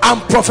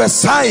 I'm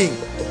prophesying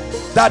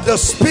that the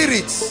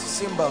spirits,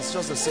 symbols,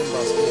 just the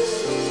symbols,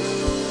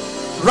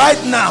 please.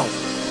 Right now,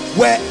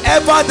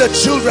 wherever the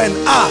children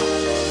are,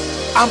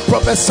 I'm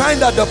prophesying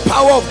that the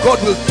power of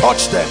God will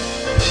touch them.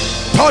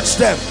 Touch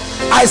them.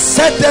 I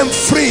set them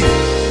free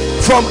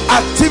from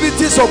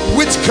activities of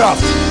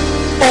witchcraft,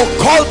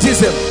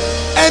 occultism,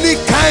 any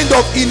kind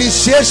of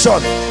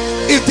initiation.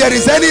 If there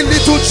is any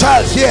little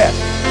child here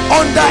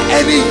under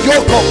any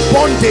yoke of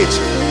bondage,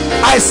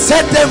 I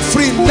set them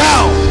free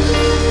now.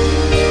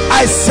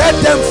 I set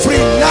them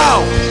free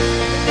now.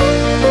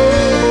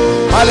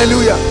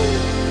 Hallelujah.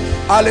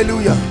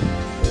 Hallelujah.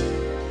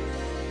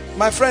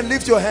 My friend,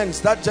 lift your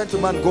hands. That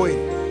gentleman going.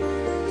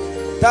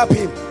 Tap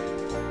him.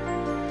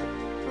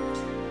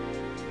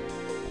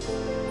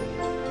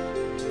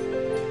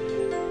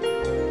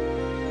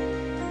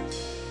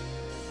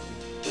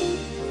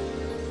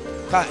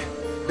 Hi.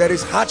 There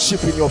is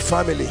hardship in your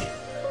family,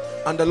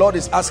 and the Lord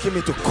is asking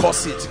me to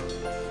curse it.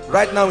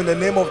 Right now, in the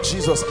name of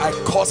Jesus, I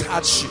curse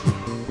hardship.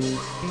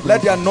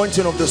 Let the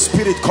anointing of the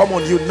Spirit come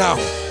on you now.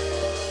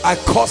 I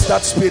curse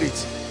that spirit.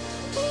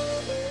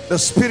 The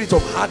spirit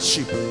of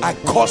hardship, I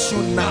curse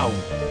you now.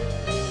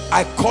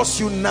 I curse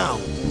you now.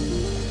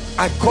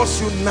 I curse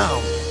you now.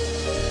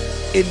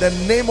 In the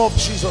name of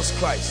Jesus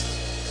Christ.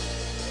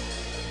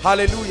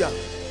 Hallelujah.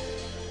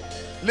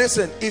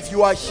 Listen, if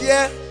you are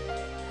here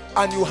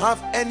and you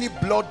have any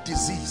blood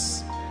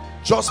disease,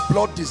 just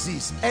blood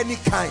disease, any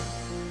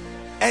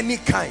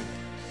kind,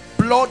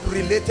 blood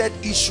related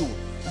issue,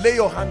 lay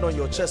your hand on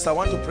your chest. I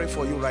want to pray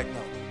for you right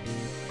now.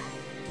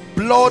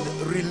 Blood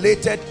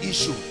related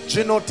issue,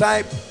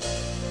 genotype,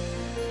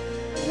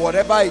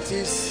 whatever it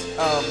is,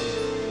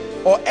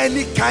 or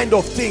any kind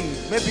of thing,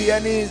 maybe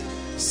any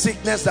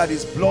sickness that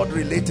is blood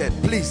related,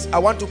 please, I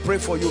want to pray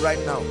for you right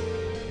now.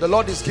 The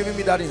Lord is giving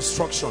me that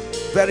instruction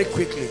very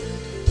quickly.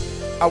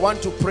 I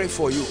want to pray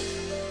for you.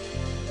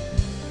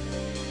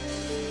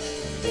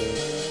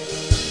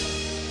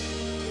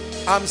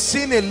 I'm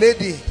seeing a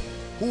lady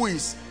who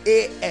is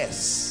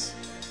AS.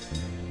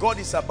 God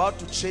is about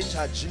to change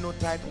her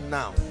genotype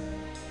now.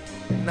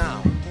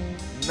 Now.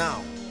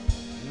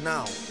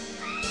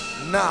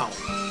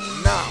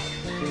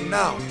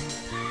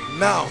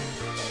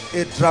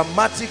 A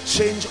dramatic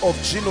change of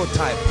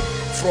genotype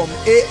from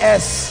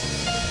AS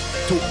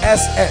to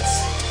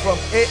SS, from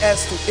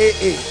AS to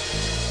AA.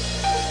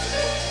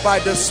 By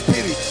the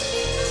Spirit,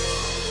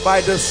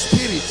 by the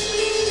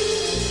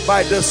Spirit,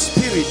 by the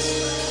Spirit.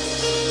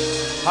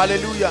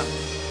 Hallelujah.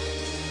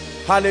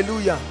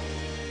 Hallelujah.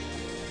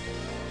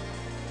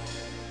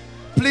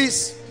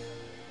 Please,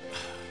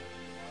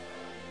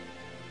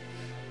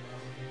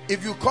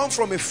 if you come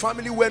from a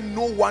family where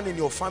no one in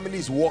your family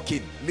is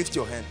working, lift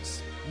your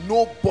hands.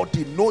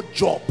 Nobody, no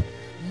job,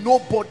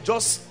 nobody.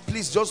 Just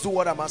please, just do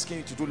what I'm asking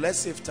you to do. Let's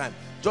save time.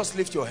 Just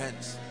lift your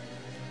hands.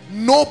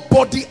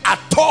 Nobody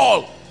at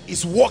all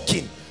is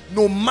working.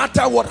 No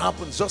matter what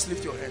happens, just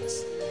lift your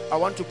hands. I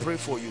want to pray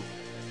for you.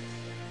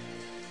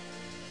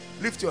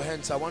 Lift your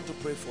hands. I want to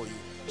pray for you.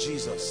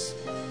 Jesus.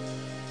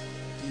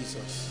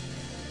 Jesus.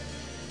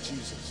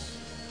 Jesus.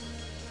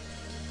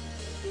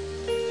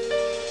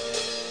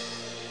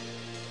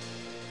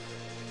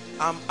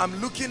 I'm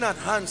looking at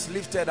hands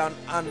lifted, and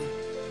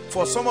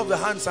for some of the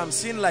hands I'm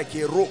seeing like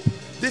a rope.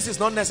 This is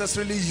not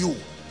necessarily you.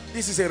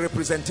 This is a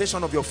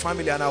representation of your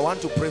family, and I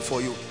want to pray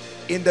for you.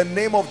 In the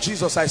name of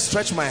Jesus, I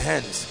stretch my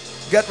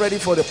hands. Get ready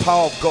for the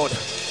power of God.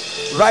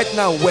 right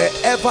now,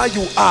 wherever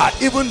you are,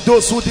 even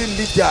those who didn't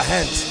lift their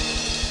hands,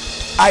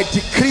 I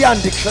decree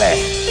and declare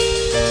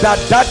that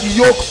that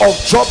yoke of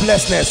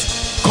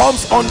joblessness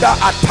comes under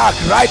attack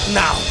right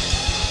now.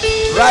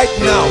 Right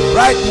now,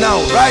 right now,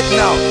 right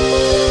now,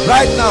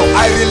 right now.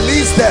 I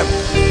release them.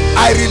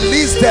 I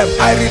release them.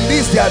 I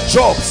release their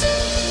jobs.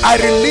 I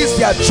release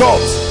their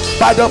jobs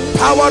by the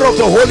power of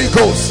the Holy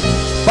Ghost.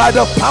 By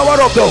the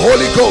power of the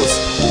Holy Ghost.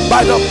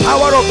 By the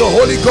power of the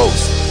Holy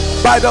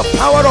Ghost. By the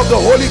power of the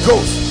Holy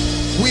Ghost.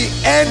 We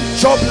end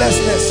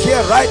joblessness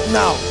here right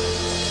now.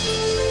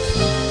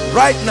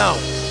 Right now.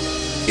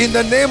 In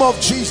the name of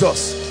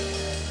Jesus.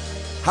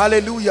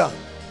 Hallelujah.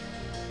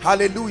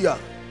 Hallelujah.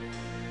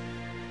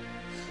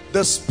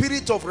 The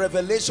spirit of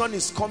revelation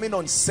is coming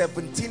on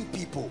 17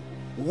 people.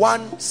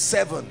 1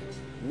 7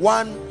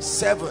 1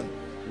 7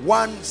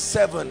 1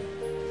 7.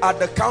 At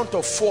the count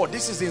of 4,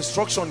 this is the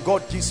instruction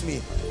God gives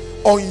me.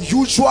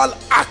 Unusual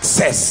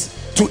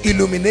access to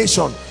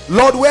illumination.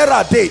 Lord, where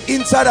are they?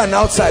 Inside and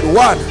outside.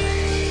 1 2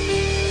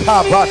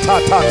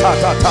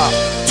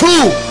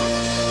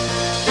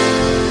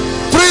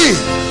 3.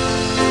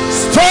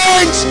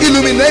 Strange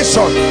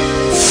illumination.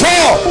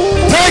 4.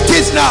 Take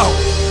it now.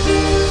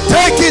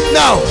 Take it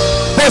now.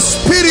 The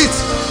spirit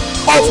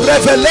of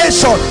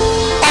revelation,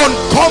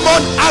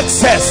 uncommon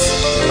access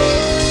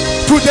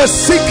to the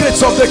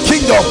secrets of the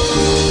kingdom.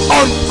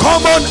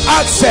 Uncommon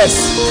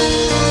access.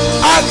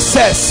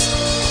 Access.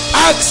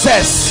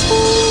 Access.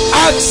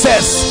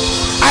 Access.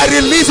 I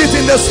release it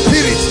in the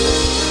spirit.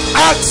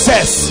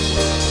 Access.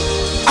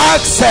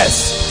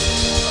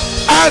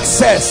 Access.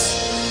 Access.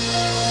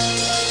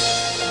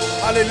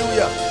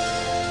 Hallelujah.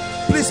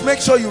 Please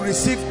make sure you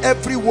receive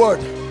every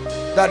word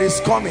that is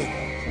coming.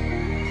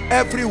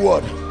 Every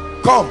word.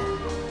 Come.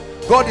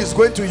 God is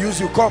going to use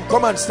you.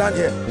 Come and stand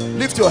here.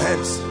 Lift your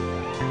hands.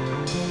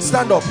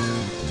 Stand up.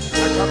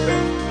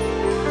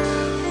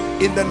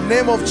 In the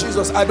name of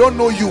Jesus. I don't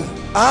know you,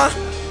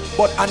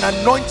 but an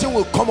anointing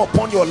will come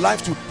upon your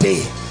life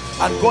today,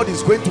 and God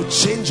is going to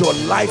change your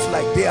life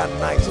like day and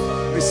night.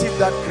 Receive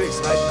that grace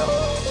right now.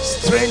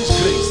 Strange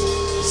grace.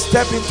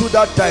 Step into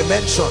that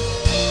dimension.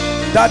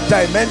 That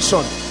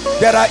dimension.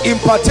 There are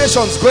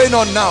impartations going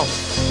on now.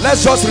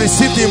 Let's just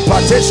receive the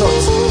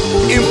impartations.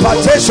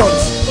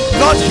 Impartations.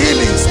 Not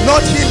healings.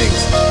 Not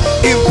healings.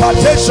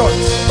 Impartations.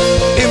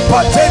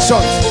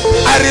 Impartations.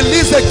 I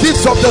release the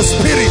gifts of the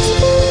Spirit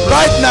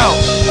right now.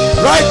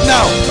 Right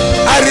now.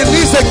 I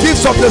release the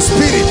gifts of the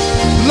Spirit.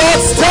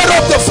 Lord, stir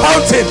up the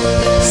fountain.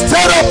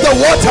 Stir up the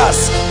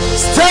waters.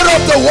 Stir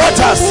up the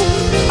waters.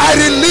 I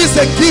release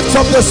the gifts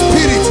of the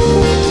Spirit.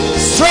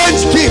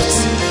 Strange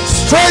gifts.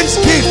 Strange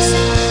gifts.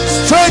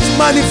 Strange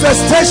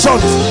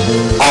manifestations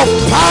of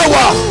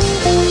power.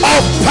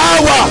 Of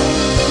power.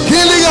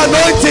 Healing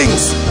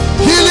anointings.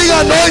 Healing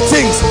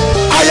anointings.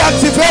 I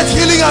activate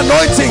healing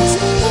anointings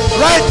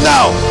right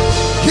now.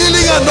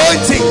 Healing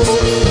anointings.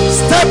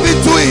 Step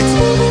into it.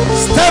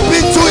 Step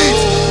into it.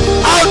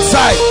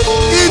 Outside,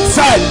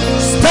 inside,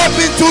 step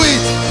into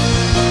it.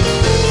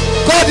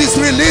 God is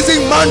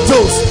releasing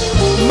mantles.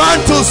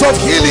 Mantles of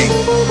healing.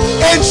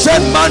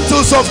 Ancient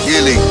mantles of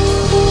healing.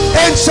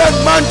 Ancient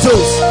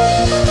mantles.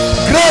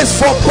 Grace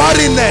for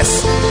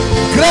barrenness.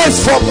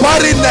 Grace for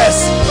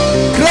barrenness.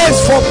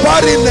 Grace for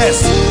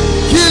barrenness.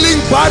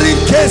 Healing barren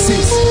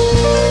cases.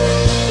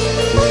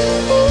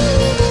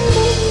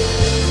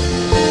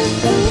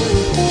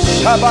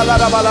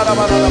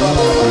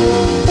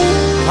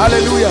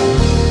 Hallelujah.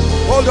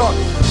 Hold on.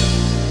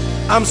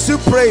 I'm still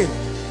praying.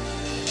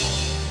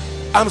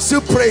 I'm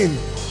still praying.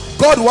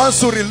 God wants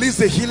to release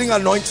the healing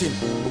anointing.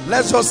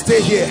 Let's just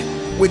stay here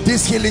with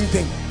this healing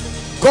thing.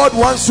 God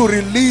wants to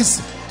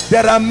release.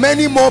 There are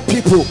many more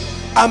people.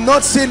 I'm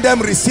not seeing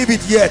them receive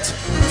it yet.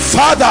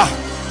 Father,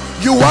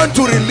 you want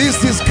to release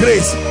this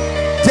grace.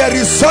 There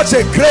is such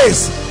a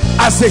grace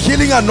as the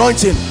healing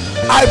anointing.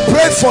 I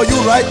pray for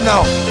you right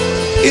now.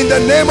 In the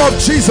name of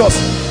Jesus,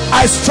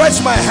 I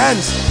stretch my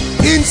hands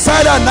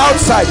inside and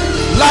outside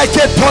like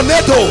a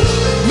tornado.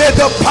 May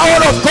the power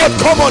of God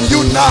come on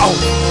you now.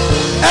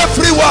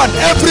 Everyone,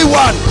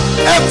 everyone,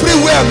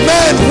 everywhere,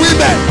 men,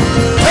 women,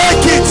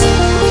 take it.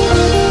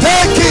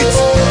 Take it.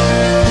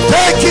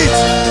 Take it.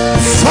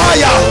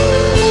 Fire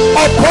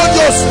upon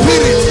your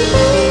spirit.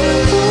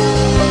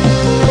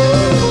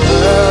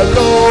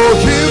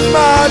 Elohim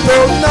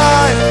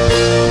Adonai,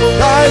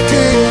 thy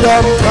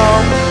kingdom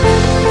come,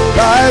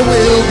 thy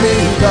will be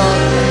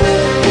done.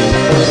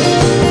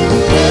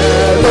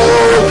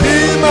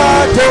 Elohim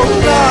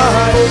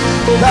Adonai,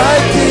 thy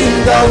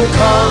kingdom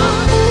come,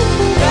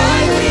 thy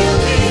will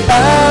be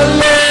done.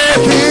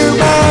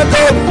 Elohim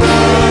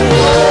Adonai,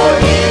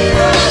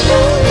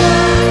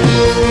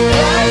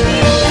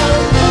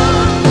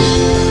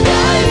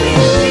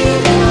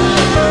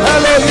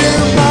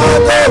 Elohim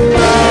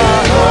Adonai.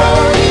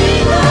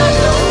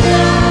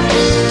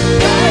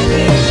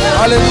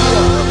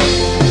 Hallelujah.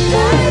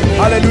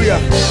 Hallelujah.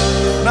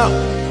 Now,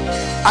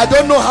 I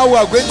don't know how we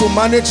are going to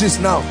manage this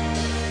now.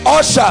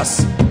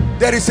 Ushers,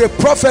 there is a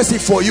prophecy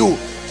for you.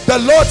 The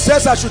Lord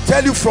says I should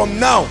tell you from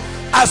now,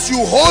 as you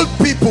hold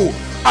people,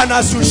 And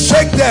as you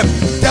shake them,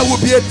 there will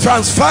be a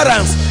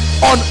transference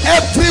on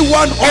every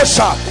one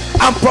usher.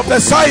 I'm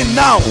prophesying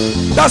now.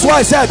 That's why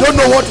I say I don't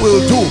know what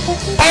we'll do.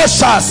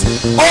 Ushers,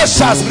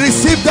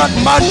 receive that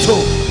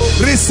mantle.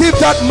 Receive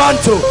that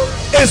mantle.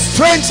 A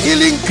strange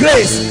healing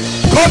grace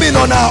coming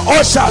on our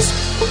ushers.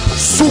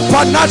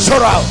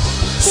 Supernatural.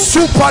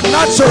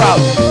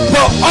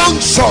 The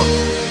unction.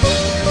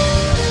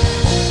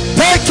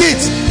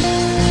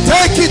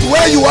 Take it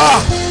where you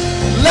are.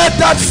 Let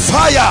that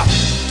fire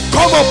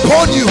come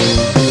upon you,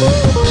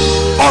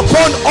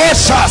 upon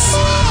ushers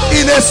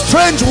in a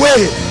strange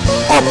way,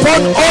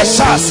 upon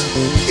ushers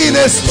in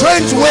a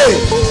strange way.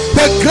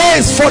 The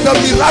grace for the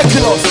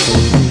miraculous.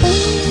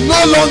 No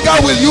longer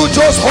will you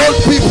just hold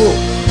people.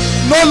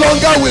 No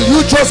longer will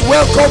you just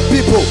welcome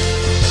people.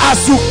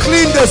 As you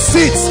clean the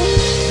seats,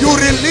 you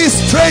release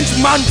strange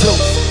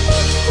mantles.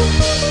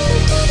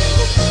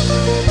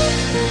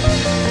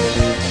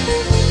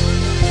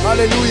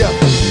 Hallelujah.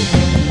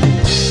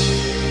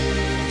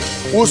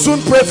 We'll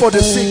soon pray for the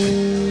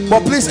sick,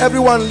 but please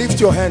everyone lift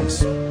your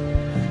hands.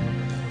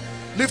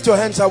 Lift your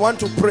hands. I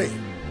want to pray.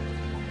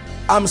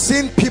 I'm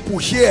seeing people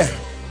here,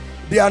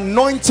 the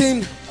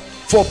anointing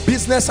for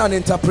business and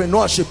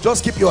entrepreneurship.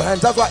 Just keep your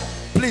hands. That's why,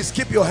 please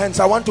keep your hands.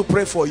 I want to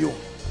pray for you.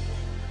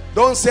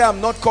 Don't say I'm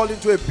not calling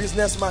to a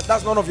businessman.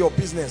 That's none of your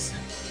business.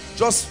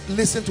 Just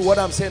listen to what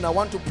I'm saying. I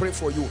want to pray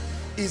for you.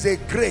 It's a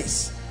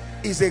grace.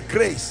 It's a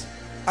grace.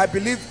 I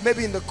believe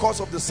maybe in the course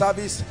of the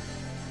service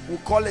we'll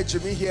call a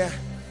Jimmy here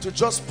to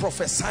just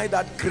prophesy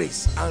that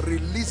grace and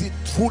release it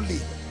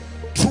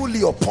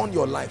truly upon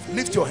your life.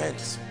 Lift your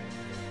hands.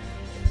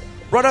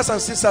 Brothers and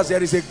sisters,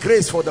 there is a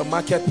grace for the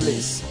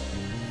marketplace.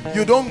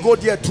 You don't go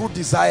there through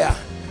desire.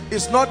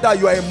 It's not that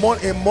you are a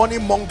money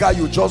monger,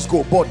 you just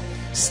go, but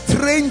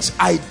strange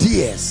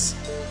ideas,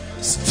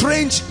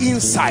 strange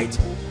insight.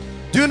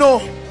 Do you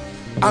know,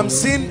 I'm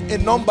seeing a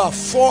number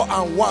 4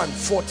 and 1,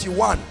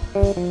 41.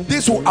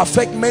 This will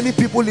affect many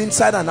people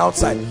inside and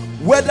outside.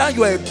 Whether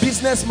you are a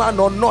businessman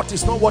or not,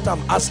 it's not what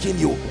I'm asking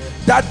you.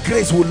 That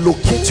grace will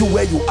locate you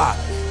where you are.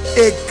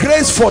 A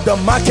grace for the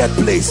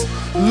marketplace.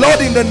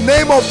 Lord, in the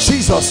name of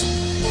Jesus,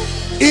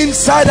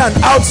 inside and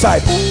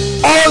outside,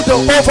 all the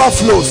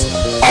overflows,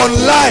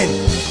 online,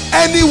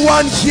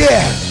 anyone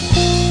here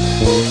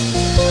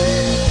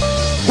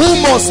who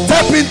must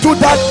step into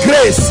that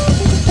grace,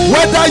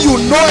 whether you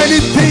know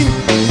anything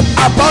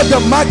about the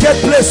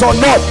marketplace or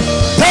not,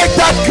 take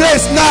that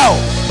grace now.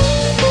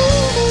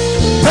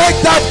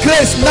 Take that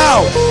grace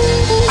now.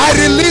 I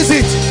release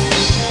it.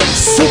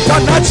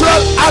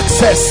 Supernatural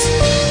access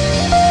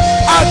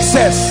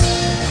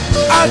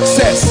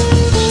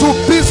to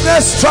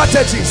business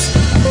strategies,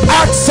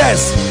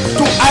 access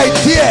to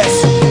ideas.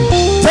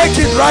 Take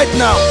it right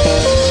now.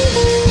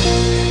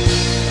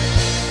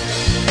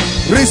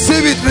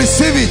 Receive it.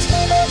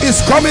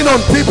 It's coming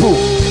on people.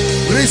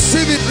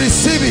 Receive it.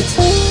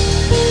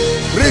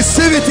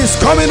 It's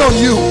coming on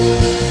you.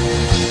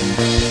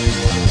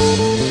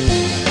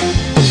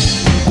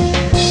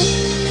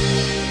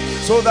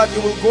 So that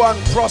you will go and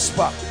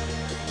prosper.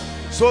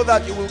 So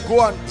that you will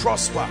go and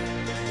prosper.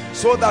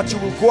 So that you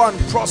will go and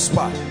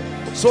prosper.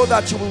 So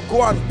that you will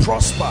go and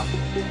prosper.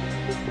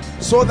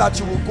 So that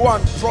you will go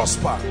and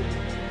prosper.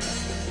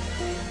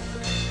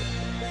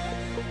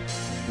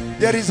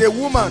 There is a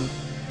woman,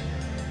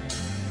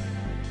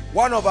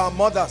 one of our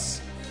mothers.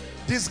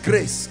 This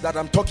grace that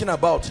I'm talking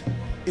about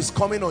is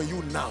coming on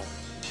you now.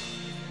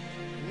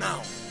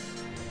 Now.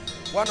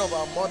 One of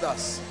our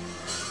mothers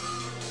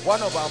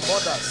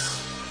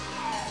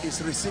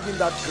is receiving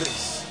that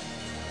grace.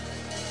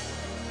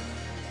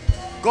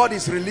 God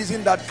is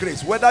releasing that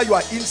grace. Whether you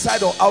are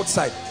inside or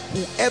outside,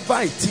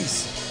 whoever it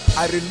is,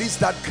 I release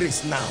that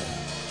grace now.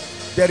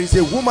 There is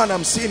a woman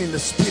I'm seeing in the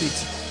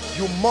spirit.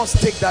 You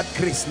must take that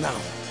grace now.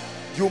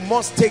 You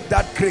must take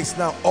that grace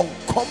now.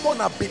 Uncommon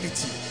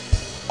ability,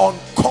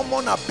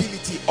 uncommon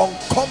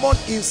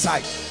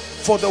insight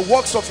for the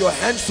works of your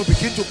hands to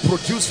begin to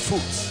produce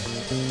fruits.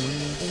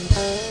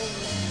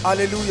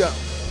 Hallelujah.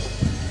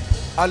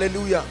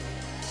 Hallelujah.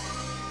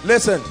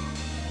 Listen,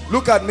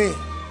 look at me.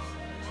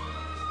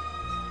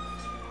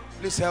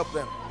 Please help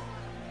them.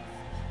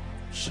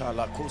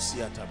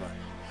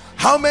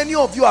 How many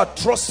of you are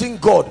trusting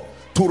God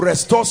to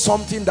restore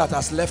something that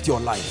has left your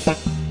life?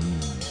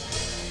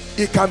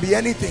 It can be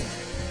anything.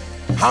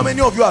 How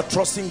many of you are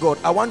trusting God?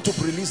 I want to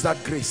release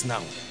that grace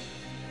now,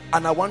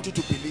 and I want you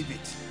to believe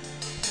it.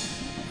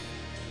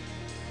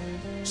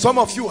 Some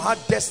of you had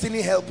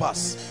destiny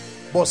helpers,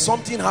 but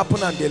something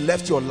happened and they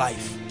left your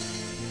life.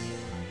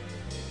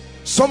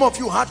 Some of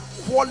you had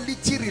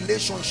quality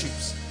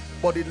relationships,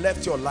 but it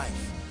left your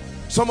life.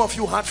 Some of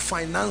you had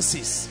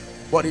finances,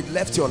 but it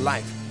left your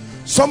life.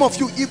 Some of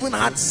you even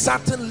had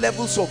certain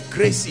levels of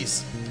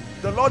graces.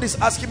 The Lord is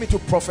asking me to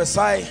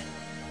prophesy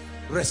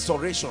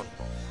restoration.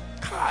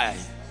 Kai,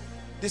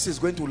 this is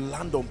going to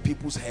land on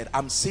people's head.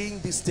 I'm saying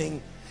this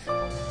thing.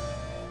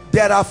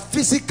 There are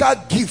physical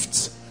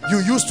gifts you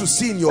used to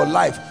see in your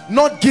life,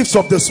 not gifts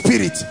of the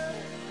spirit,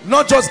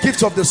 not just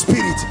gifts of the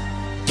spirit,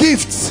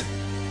 gifts,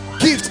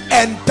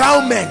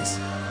 endowments,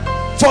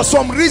 for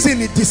some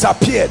reason it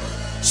disappeared.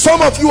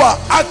 Some of you are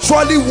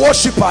actually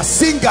worshipers,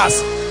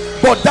 singers,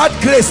 but that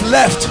grace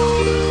left.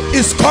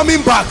 Is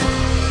coming back.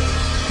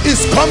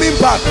 Is coming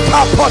back.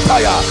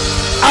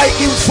 I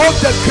invoke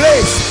the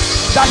grace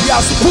that he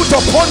has put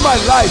upon my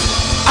life.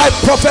 I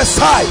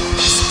prophesy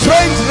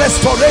strange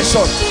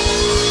restoration.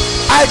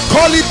 I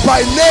call it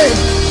by name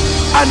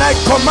and I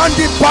command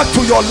it back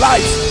to your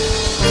life.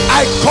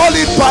 I call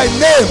it by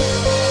name.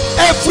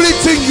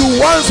 Everything you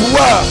once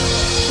were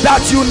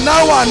that you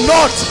now are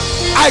not,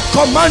 I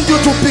command you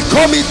to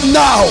become it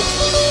now.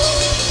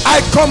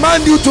 I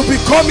command you to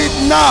become it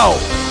now.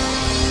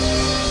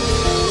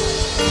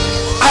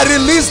 I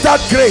release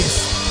that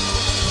grace.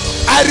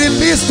 I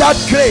release that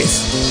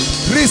grace.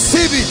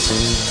 Receive it.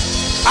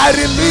 I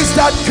release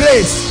that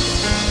grace.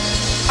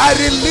 I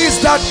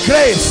release that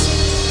grace.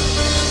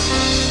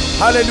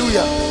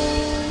 Hallelujah.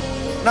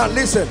 Now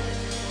listen.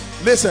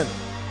 Listen.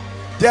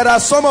 There are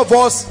some of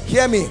us,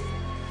 hear me.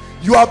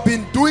 You have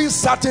been doing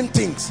certain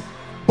things,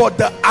 but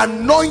the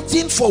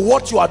anointing for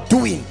what you are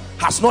doing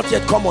has not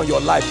yet come on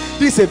your life.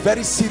 This is a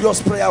very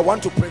serious prayer. I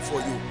want to pray for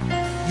you.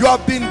 You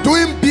have been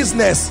doing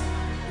business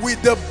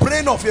with the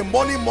brain of a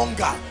money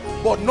monger,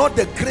 but not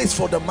the grace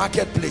for the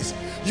marketplace.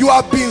 You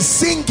have been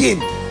singing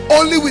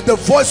only with the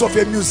voice of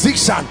a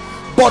musician,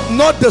 but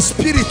not the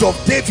spirit of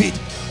David.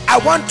 I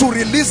want to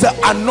release the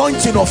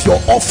anointing of your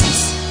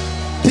office,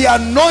 the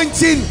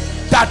anointing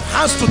that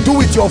has to do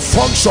with your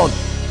function.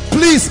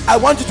 Please, I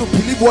want you to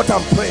believe what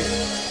I'm praying.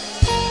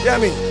 Hear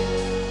me.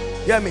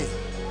 Hear me.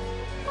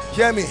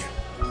 Hear me.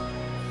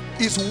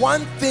 It's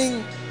one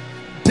thing.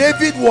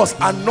 David was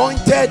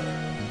anointed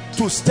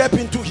to step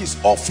into his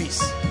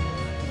office.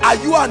 Are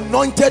you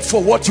anointed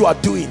for what you are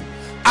doing?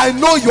 I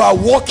know you are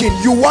working.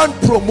 You want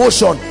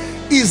promotion.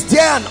 Is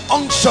there an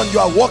unction you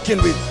are working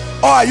with?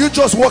 Or are you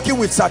just working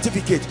with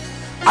certificate?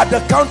 At the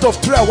count of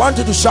 3, I want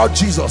you to shout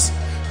Jesus.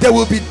 There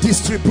will be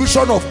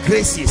distribution of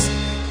graces.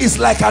 It's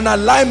like an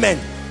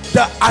alignment.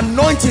 The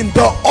anointing,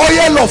 the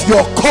oil of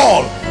your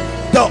call,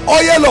 the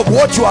oil of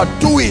what you are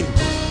doing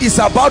is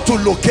about to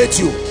locate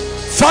you.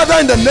 Father,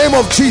 in the name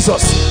of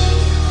Jesus,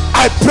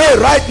 I pray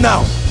right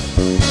now,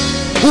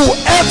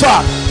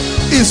 whoever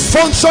is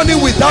functioning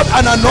without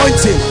an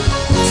anointing,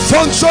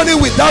 functioning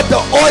without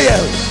the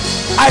oil,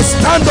 I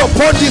stand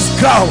upon this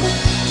ground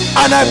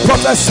and I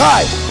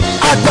prophesy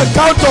at the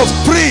count of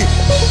 3,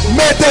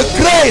 may the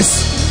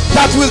grace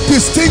that will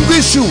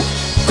distinguish you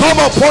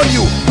come upon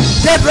you.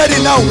 Get ready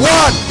now.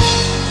 1,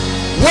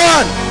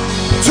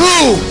 2,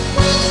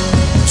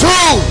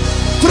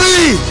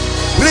 3.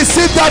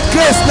 Receive that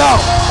grace now.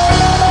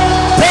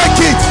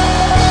 Take it.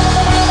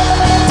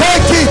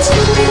 Take it.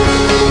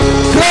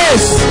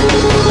 Grace.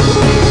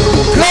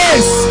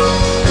 Grace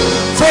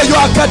for your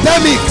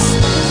academics.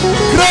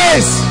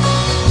 Grace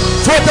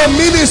for the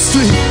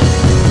ministry.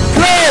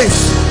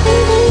 Grace.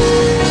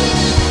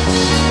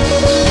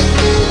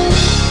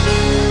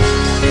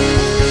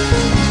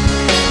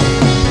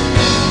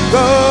 The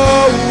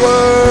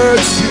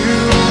words you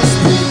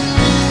speak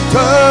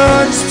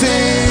turns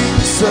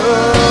things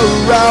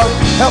around.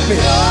 Help me.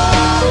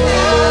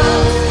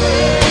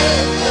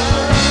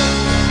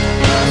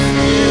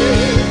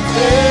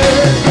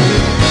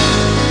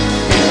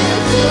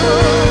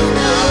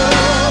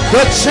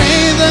 The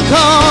chains are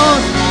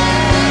gone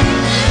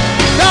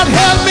that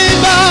held me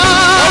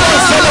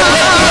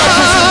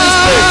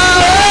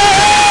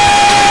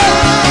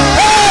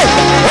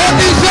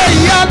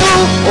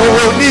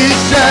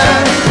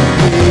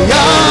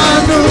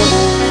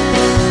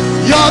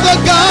You're the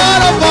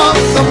God of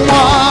awesome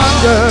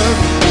wonder.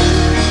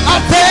 I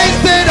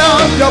tasted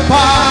of your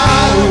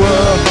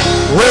power.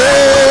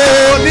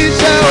 Oh,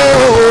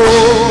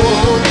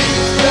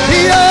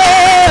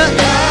 yeah.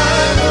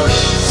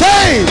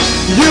 Say,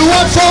 you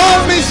have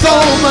shown me so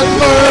much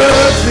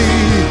mercy,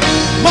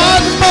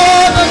 much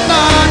more than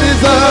I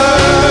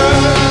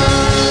deserve.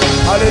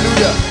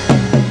 Hallelujah.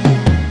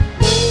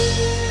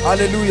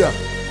 Hallelujah.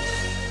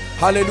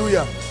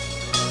 Hallelujah.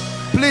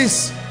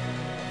 Please,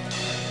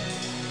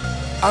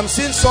 I'm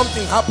seeing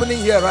something happening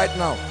here right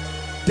now.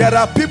 There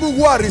are people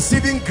who are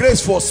receiving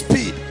grace for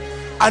speed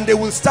and they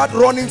will start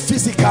running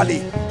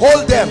physically.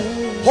 Hold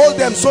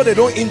them so they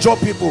don't injure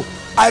people.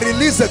 I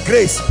release the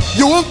grace.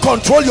 You won't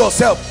control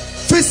yourself.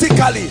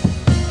 Physically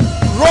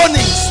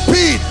running,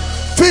 speed,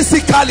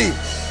 physically,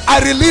 I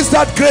release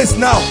that grace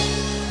now.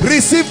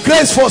 Receive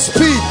grace for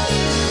speed.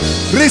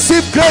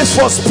 Receive grace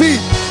for speed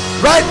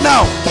right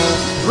now.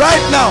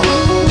 Right now,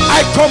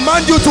 I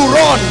command you to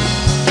run.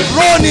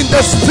 Run in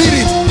the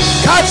spirit.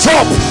 Catch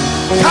up,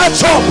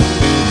 catch up,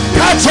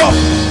 catch up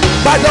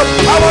by the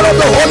power of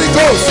the Holy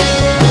Ghost.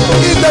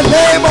 In the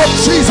name of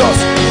Jesus,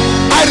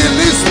 I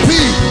release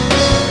speed.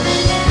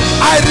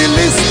 I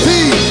release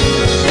speed.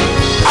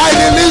 I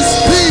release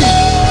speed.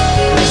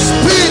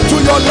 Speed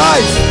to your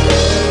life.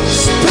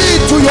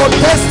 Speed to your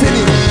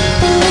destiny.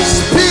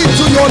 Speed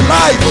to your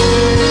life.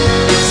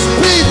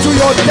 Speed to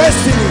your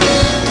destiny.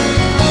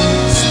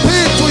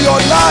 Speed to your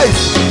life.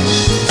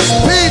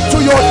 Speed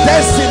to your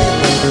destiny.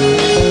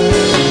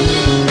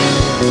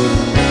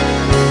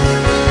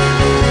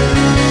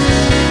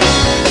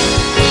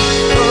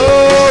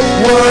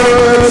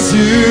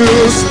 You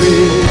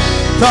speak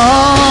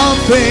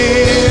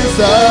something's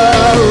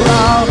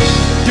around.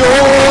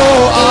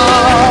 Your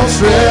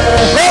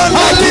outstretched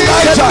hand.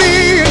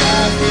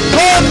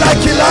 Run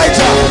like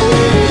Elijah.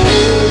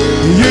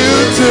 You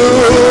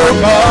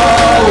took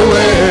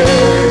away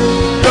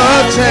the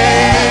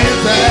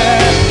chains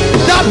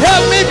that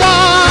held me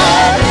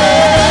back.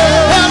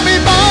 Held me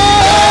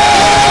back.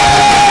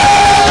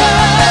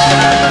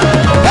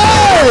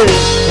 Hey,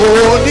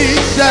 holy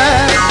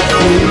said,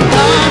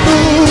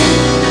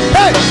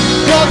 hey,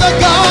 you're the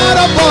God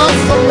of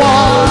awesome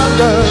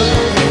wonders.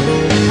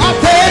 I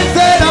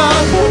tasted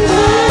of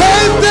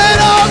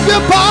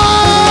your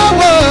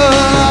power.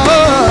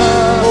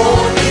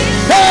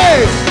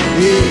 Hey,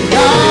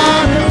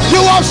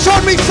 you have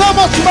shown me so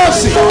much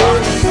mercy,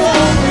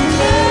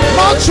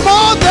 much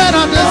more than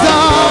I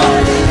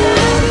deserve.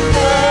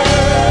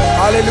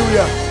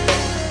 Hallelujah.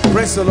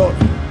 Praise the Lord.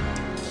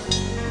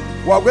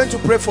 We are going to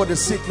pray for the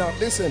sick now.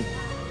 Listen,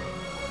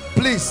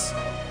 please.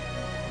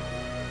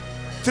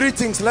 3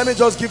 things. Let me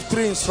just give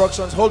 3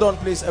 instructions. Hold on,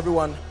 please,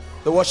 everyone.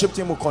 The worship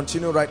team will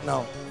continue right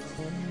now.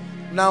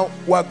 Now,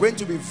 we are going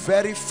to be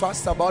very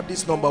fast about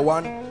this. Number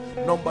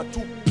 1. Number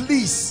 2,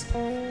 please,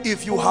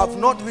 if you have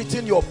not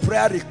written your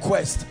prayer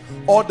request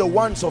or the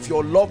ones of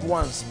your loved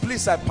ones,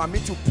 please, I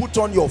permit you, put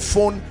on your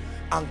phone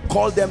and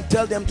call them.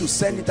 Tell them to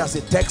send it as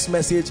a text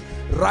message.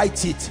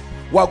 Write it.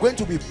 We are going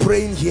to be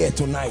praying here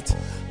tonight,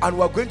 and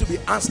we are going to be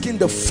asking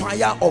the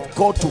fire of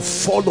God to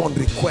fall on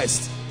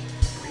request.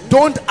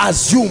 Don't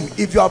assume.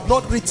 If you have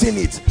not written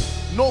it,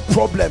 no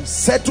problem.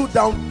 Settle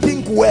down,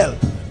 think well,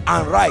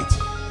 and write.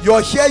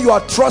 You're here, you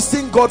are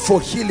trusting God for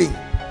healing.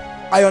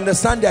 I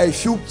understand there are a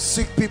few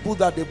sick people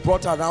that they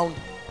brought around.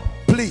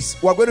 Please,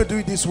 we're going to do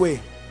it this way.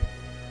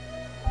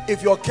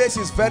 If your case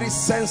is very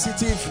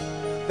sensitive,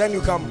 then you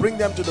can bring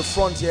them to the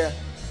front here.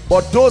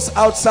 But those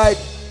outside,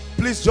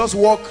 please just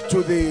walk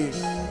to the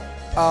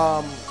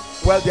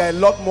well, there are a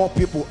lot more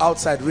people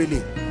outside,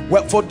 really.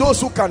 Well, for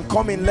those who can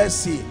come in, let's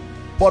see.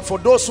 But for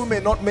those who may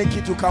not make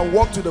it, you can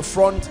walk to the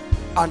front.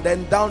 And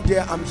then down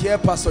there, I'm here,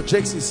 Pastor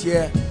Jakes is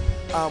here.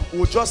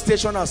 We'll just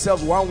station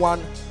ourselves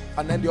 1-1,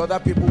 and then the other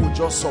people will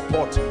just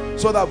support,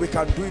 so that we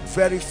can do it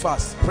very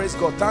fast. Praise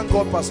God. Thank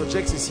God Pastor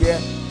Jakes is here.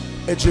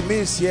 Ejimi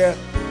is here.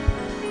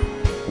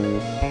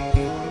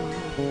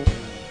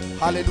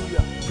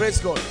 Hallelujah. Praise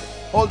God.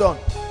 Hold on.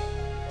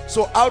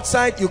 So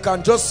outside, you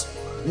can just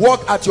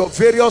walk at your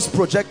various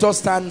projector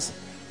stands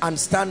and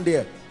stand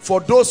there. For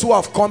those who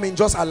have come in,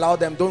 just allow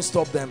them. Don't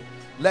stop them.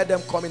 Let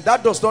them come in.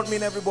 That does not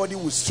mean everybody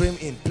will stream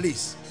in.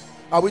 Please.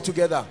 Are we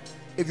together?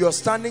 If you're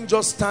standing,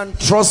 just stand.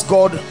 Trust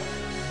God.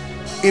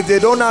 If they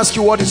don't ask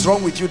you what is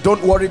wrong with you,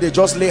 don't worry. They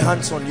just lay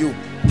hands on you.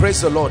 Praise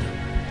the Lord.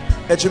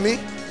 Ejimi,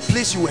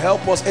 please, you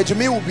help us.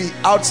 Ejimi will be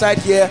outside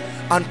here,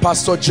 and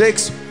Pastor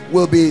Jakes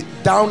will be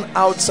down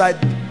outside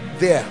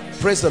there.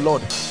 Praise the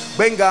Lord.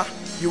 Benga,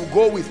 you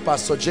go with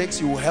Pastor Jakes.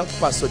 You will help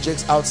Pastor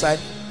Jakes outside.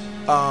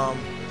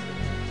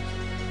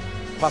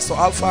 Pastor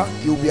Alpha,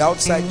 you'll be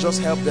outside.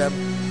 Just help them.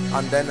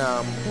 And then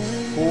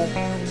who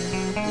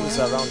is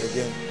around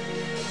again?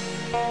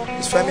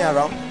 Is Femi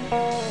around?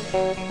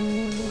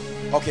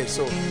 Okay,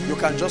 so you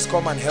can just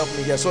come and help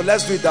me here. So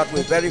let's do it that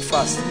way, very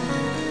fast.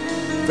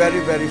 Very,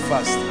 very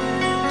fast.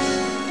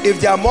 If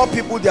there are more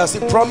people, there are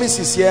still. Promise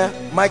is here.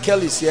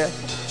 Michael is here.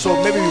 So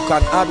maybe you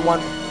can add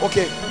one.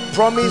 Okay,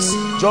 Promise,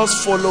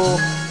 just follow.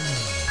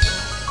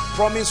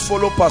 Promise,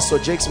 follow Pastor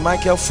Jakes.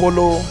 Michael,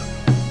 follow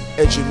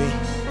Ejimi.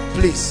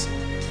 Please.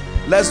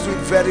 Let's do it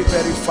very,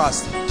 very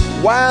fast.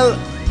 While,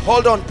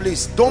 hold on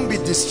please, don't be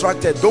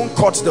distracted, don't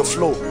cut the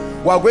flow.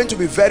 We are going to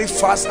be very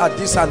fast at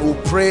this, and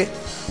we'll pray,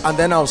 and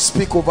then I'll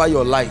speak over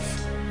your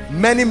life.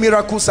 Many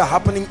miracles are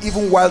happening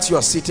even whilst you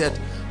are seated.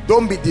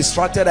 Don't be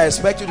distracted. I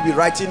expect you to be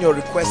writing your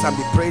request and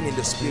be praying in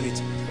the spirit.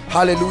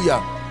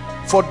 Hallelujah.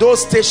 For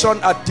those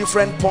stationed at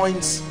different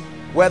points,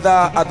 whether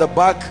at the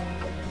back,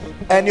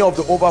 any of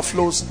the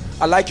overflows,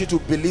 I'd like you to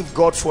believe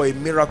God for a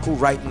miracle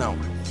right now.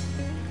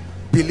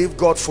 Believe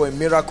God for a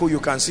miracle. You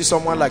can see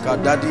someone like our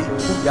daddy.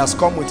 He has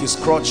come with his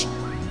crutch,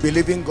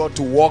 believing God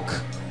to walk.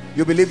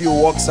 You believe you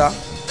walk, sir?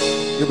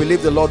 You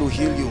believe the Lord will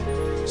heal you.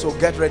 So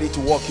get ready to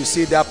walk. You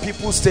see, there are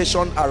people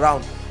stationed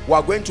around. We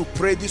are going to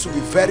pray. This will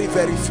be very,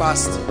 very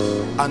fast,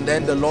 and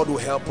then the Lord will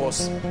help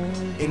us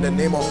in the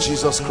name of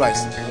Jesus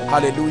Christ.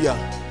 Hallelujah.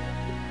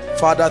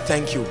 Father,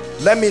 thank you.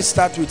 Let me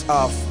start with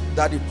our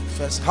daddy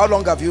first. How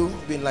long have you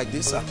been like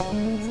this, sir?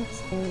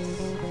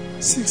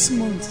 6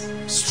 months.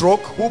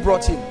 Stroke? Who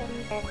brought him?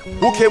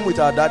 Who came with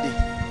our daddy?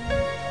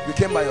 You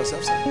came by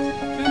yourself, sir? I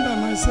came by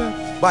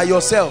myself. By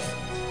yourself?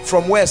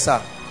 From where, sir?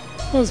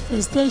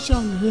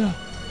 Station here.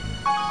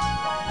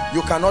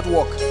 You cannot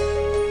walk?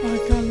 I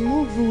can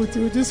move with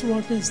this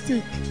walking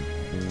stick.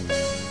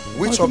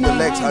 Which of the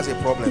legs has a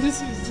problem?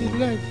 This is the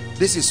leg.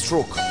 This is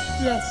stroke?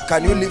 Yes.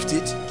 Can you lift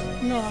it?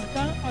 No, I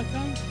can't.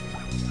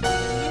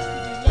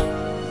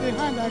 The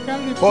hand, I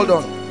can't lift it. Hold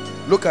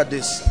on. Look at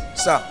this.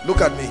 Sir,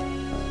 look at me.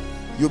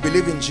 You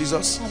believe in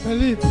Jesus? I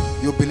believe.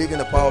 You believe in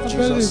the power of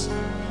Jesus?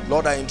 Believe.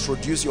 Lord, I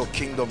introduce your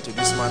kingdom to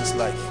this man's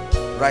life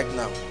right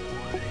now.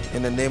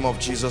 in the name of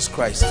Jesus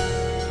Christ.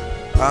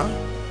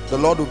 The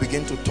Lord will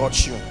begin to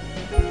touch you.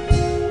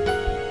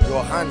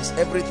 Your hands,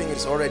 everything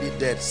is already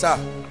dead. Sir,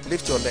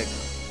 lift your leg.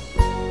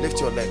 Lift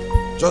your leg.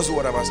 Just do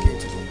what I'm asking you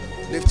to do.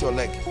 Lift your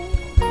leg.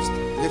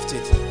 Lift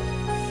it.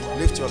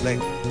 Lift your leg.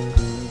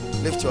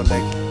 Lift your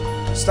leg.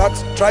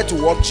 Try to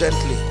walk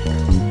gently.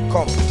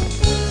 Come.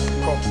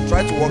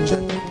 Try to walk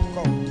gently.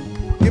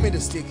 Come. Give me the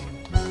stick.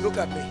 Look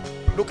at me.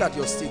 Look at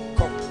your stick.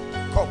 Come.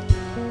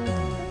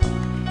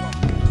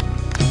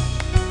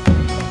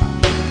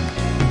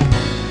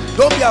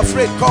 Don't be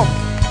afraid. Come.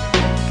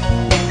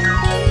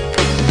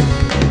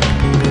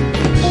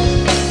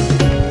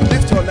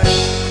 Lift your leg.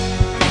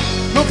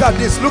 Look at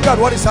this. Look at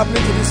what is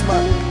happening to this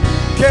man.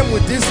 Came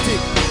with this stick.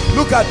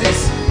 Look at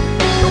this.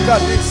 Look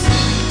at this.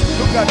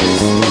 Look at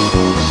this.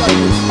 Look at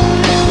this.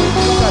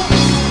 Look at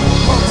this.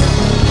 Come.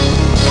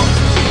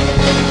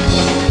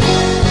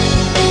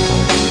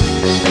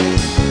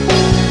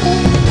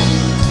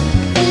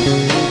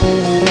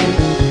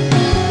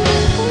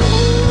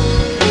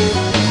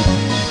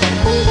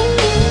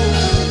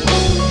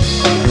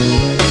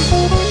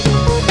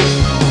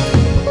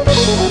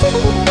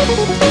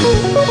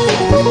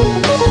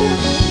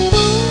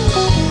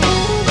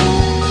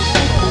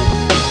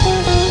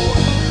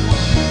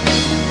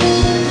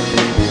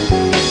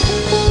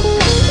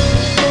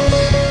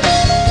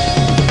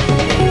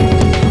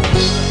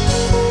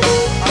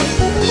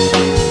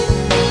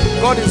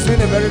 God is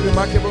doing a very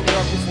remarkable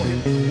miracle for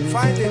him.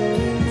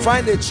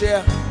 Find a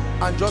chair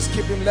and just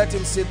keep him, let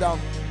him sit down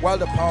while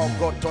the power of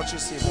God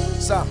touches him.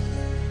 Sir,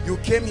 you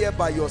came here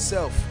by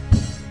yourself,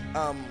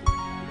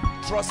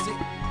 trusting.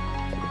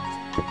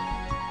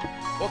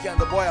 Okay, and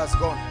the boy has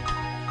gone.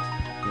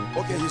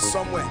 Okay, he's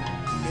somewhere.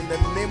 In the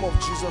name of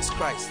Jesus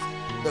Christ,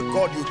 the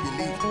God you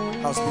believe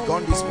has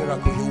begun this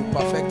miracle. He will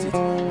perfect it.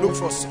 Look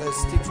for a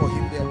stick for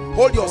him there.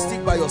 Hold your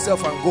stick by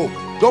yourself and go.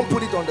 Don't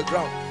put it on the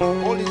ground.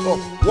 Hold it up.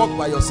 Walk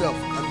by yourself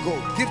and go.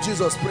 Give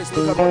Jesus praise.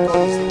 Look at what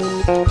God is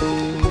doing.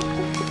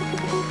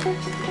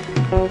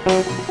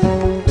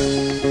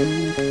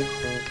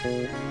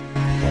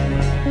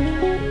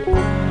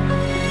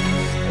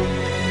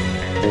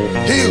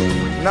 Healed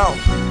now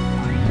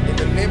in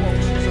the name of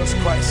Jesus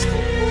Christ.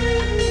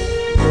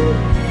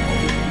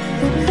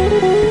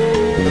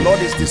 The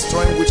Lord is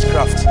destroying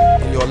witchcraft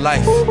in your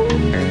life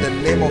in the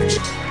name of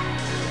Jesus.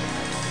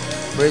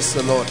 Praise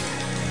the Lord.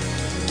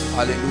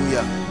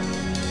 Hallelujah.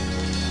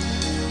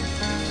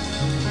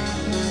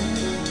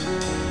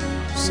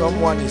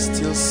 Someone is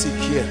still sick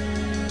here.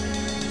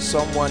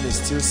 Someone is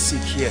still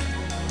sick here.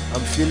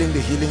 I'm feeling the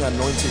healing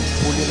anointing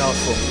pulling out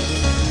from me.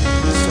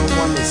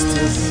 Someone is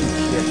still sick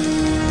here.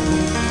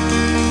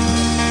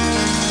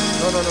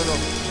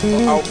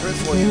 No. I'll pray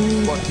for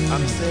you, but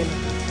I'm saying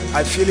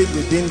I feel it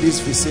within this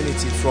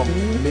vicinity from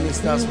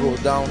Ministers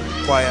Road down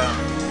choir.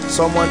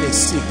 Someone is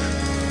sick.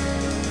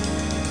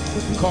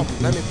 Come,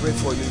 let me pray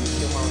for you. You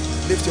came out.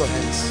 Lift your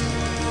hands.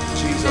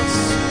 Jesus.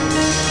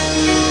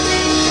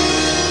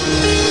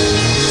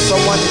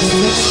 Someone is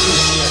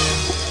sick here.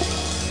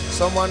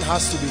 Someone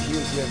has to be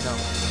healed here now.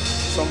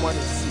 Someone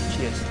is sick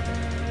here.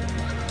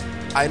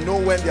 I know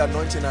when the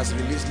anointing has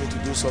released me to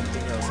do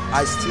something else,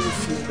 I still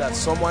feel that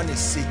someone is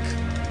sick.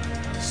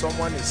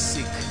 Someone is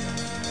sick.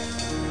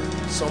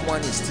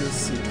 Someone is still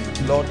sick.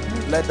 Lord,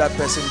 let that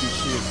person be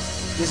healed.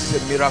 This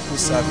is a miracle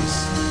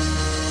service.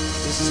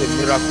 This is a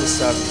miracle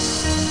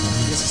service.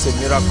 This is a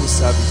miracle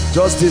service.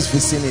 Just this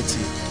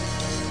vicinity,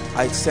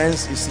 I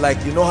sense it's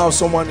like, you know how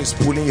someone is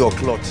pulling your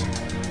cloth.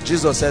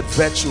 Jesus said,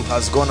 virtue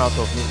has gone out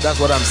of me. That's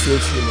what I'm still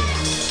feeling.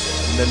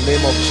 In the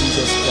name of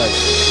Jesus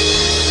Christ.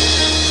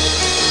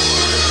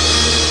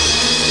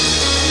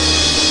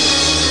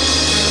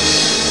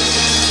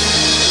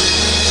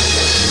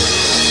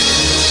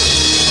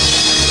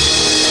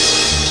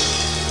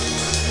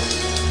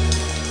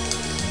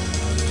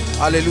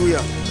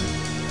 Hallelujah.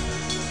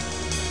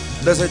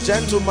 There's a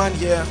gentleman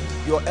here.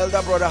 Your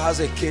elder brother has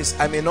a case.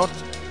 I may not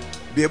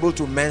be able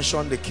to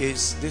mention the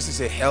case. This is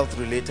a health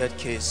related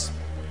case,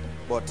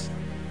 but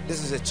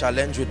this is a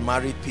challenge with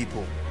married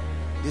people.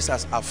 This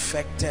has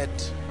affected,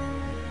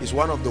 is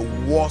one of the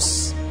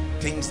worst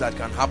things that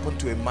can happen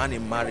to a man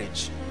in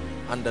marriage,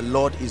 and the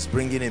Lord is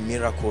bringing a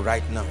miracle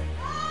right now.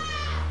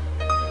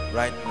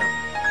 Right now,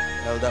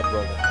 elder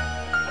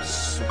brother,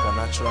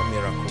 supernatural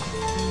miracle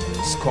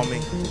is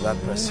coming to that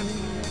person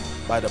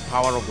by the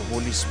power of the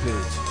Holy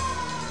Spirit.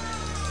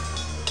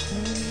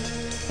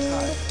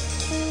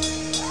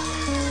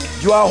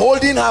 You are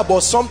holding her,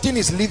 but something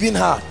is leaving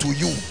her to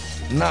you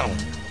now.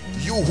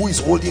 You who is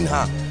holding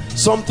her,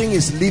 something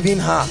is leaving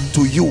her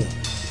to you.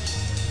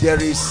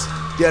 There is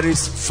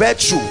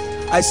virtue.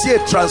 I see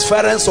a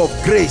transference of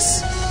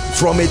grace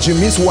from a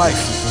Jimmy's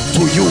wife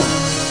to you.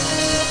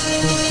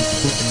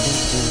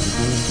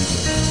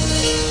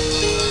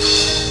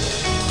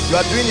 You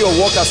are doing your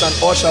work as an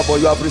usher, but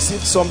you have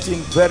received something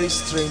very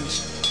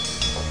strange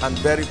and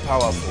very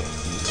powerful.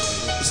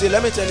 You see,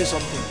 let me tell you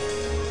something.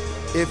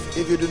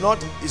 If you do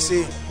not, you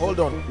see, hold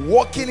on.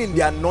 Walking in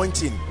the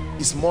anointing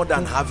is more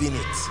than having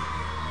it.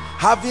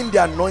 Having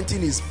the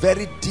anointing is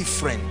very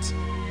different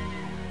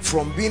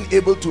from being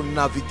able to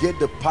navigate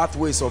the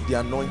pathways of the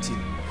anointing.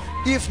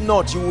 If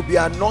not, you will be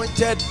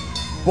anointed,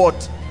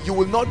 but you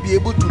will not be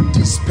able to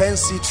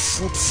dispense it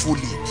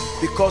fruitfully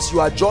because you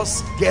are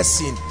just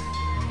guessing.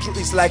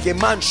 It's like a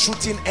man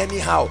shooting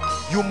anyhow.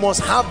 You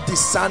must have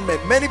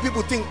discernment. Many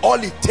people think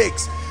all it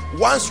takes,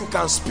 once you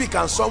can speak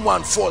and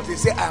someone falls, they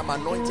say, I am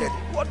anointed.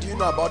 What do you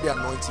know about the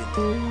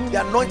anointing?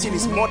 The anointing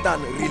is more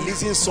than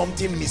releasing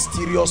something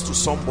mysterious to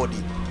somebody.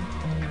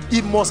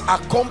 It must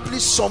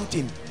accomplish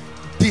something.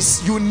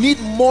 You need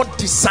more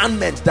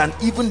discernment than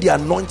even the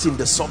anointing,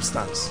 the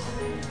substance.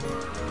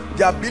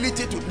 The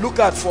ability to look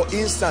at, for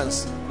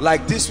instance,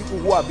 like these people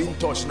who are being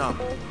touched now.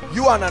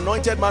 You are an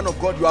anointed man of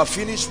God, you are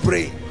finished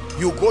praying,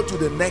 you go to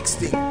the next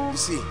thing. You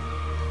see,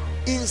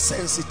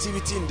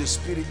 insensitivity in the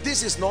spirit.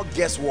 This is not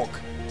guesswork.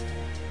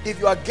 If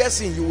you are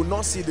guessing, you will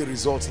not see the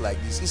results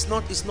like this. It's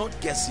not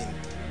guessing.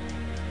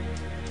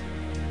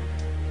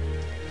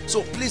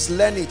 So please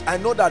learn it. I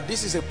know that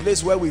this is a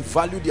place where we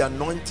value the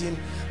anointing,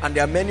 and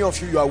there are many of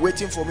you are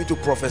waiting for me to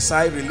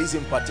prophesy, release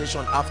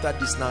impartation after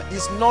this. Now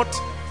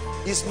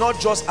it's not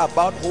just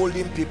about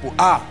holding people.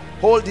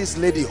 Hold this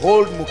lady,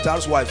 hold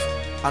Mukhtar's wife.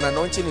 An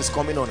anointing is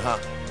coming on her.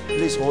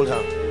 Please hold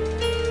her.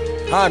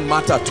 Her and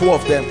Martha, two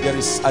of them. There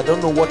is, I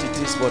don't know what it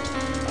is, but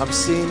I'm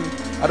seeing,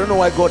 I don't know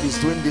why God is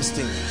doing this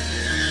thing.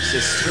 It's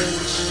a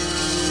strange.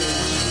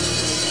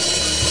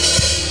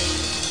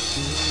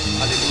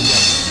 Hallelujah.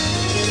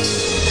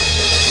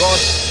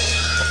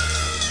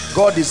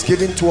 God is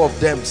giving two of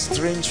them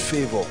strange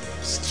favor.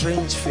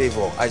 Strange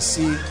favor. I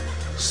see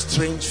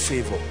strange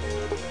favor.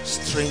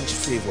 Strange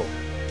favor.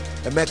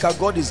 Emeka,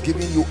 God is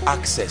giving you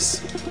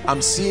access.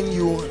 I'm seeing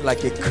you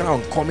like a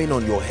crown coming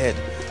on your head,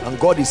 and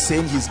God is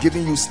saying he's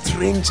giving you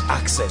strange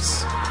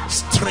access.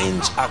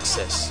 Strange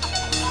access.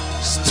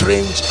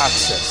 Strange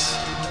access.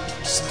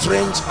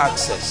 Strange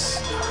access.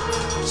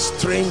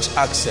 Strange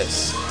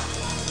access.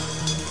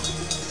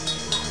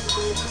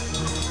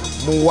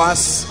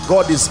 Muwas,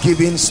 God is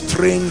giving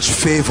strange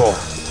favor.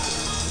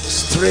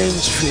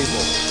 Strange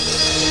favor.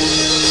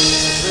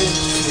 Strange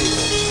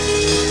favor.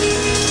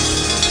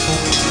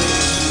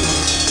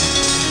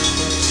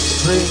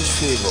 Strange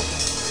favor.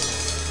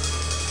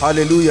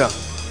 Hallelujah.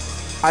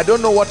 I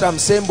don't know what I'm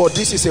saying, but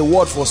this is a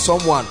word for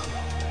someone,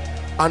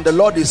 and the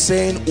Lord is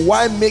saying,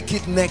 why make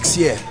it next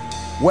year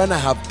when I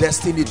have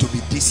destined it to be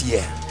this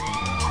year?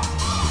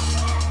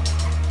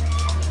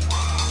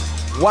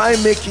 Why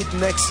make it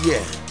next year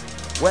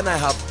when I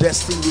have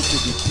destined it to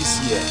be this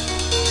year?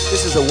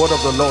 This is the word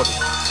of the Lord.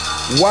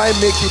 Why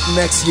make it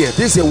next year?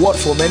 This is a word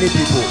for many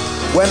people.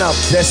 When I've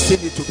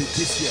destined it to be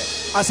this year.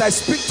 As I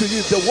speak to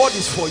you, the word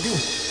is for you.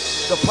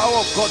 The power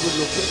of God will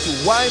locate you.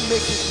 Why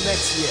make it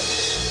next year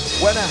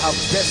when I have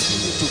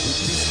destined it to be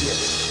this year?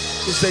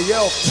 It's a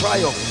year of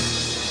triumph.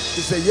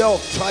 It's a year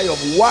of triumph.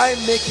 Why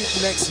make it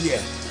next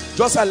year?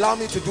 Just allow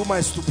me to do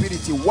my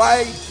stupidity.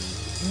 Why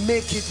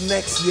make it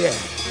next year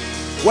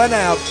when I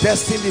have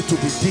destined it to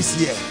be this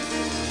year?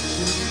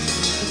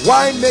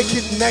 Why make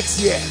it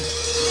next year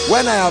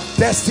when I have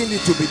destined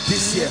it to be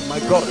this year? My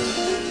God.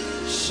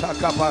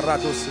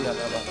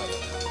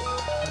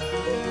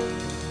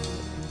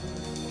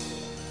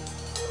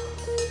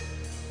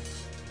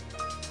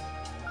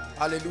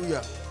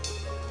 Hallelujah.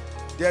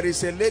 There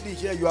is a lady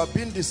here, you have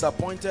been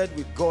disappointed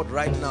with God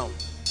right now.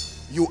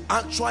 You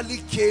actually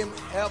came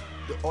help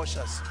the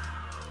ushers.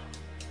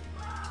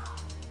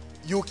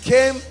 You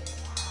came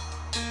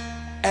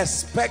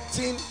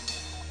expecting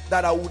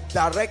that I would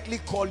directly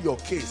call your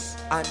case,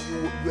 and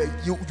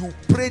you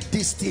prayed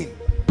this thing,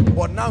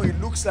 but now it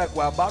looks like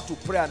we're about to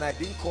pray and I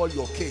didn't call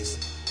your case.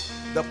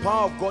 The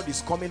power of God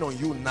is coming on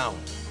you now,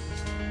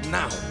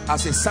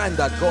 as a sign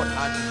that God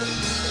had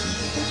you.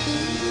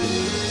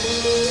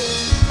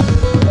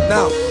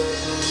 Now,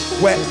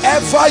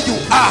 wherever you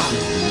are,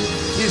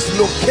 he's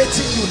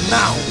locating you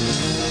now.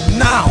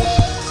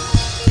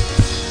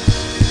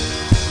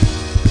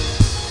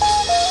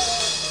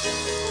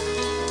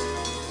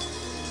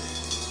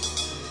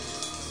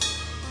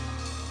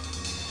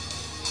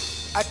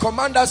 I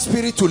command that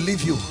spirit to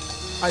leave you.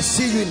 I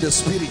see you in the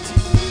spirit.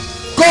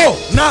 Go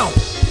now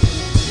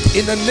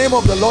in the name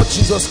of the Lord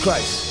Jesus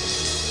Christ.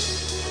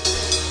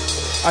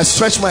 I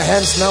stretch my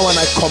hands now and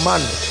I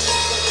command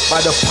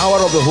by the power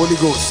of the Holy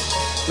Ghost,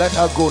 let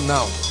her go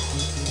now.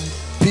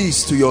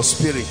 Peace to your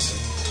spirit.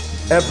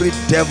 Every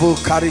devil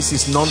carries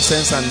his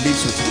nonsense and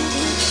lives with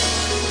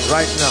you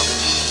right now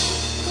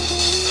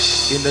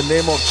in the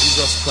name of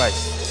Jesus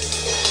Christ.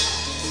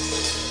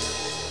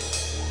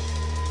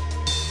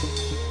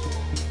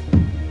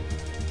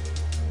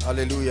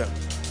 Hallelujah.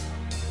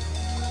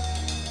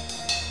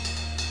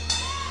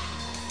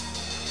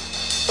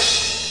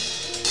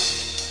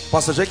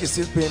 Pastor Jake is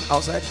still praying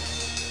outside.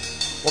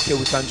 Okay,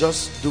 we can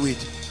just do it.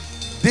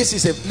 This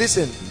is a,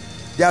 listen,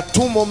 there are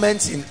two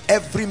moments in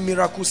every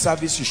miracle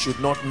service you should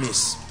not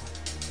miss.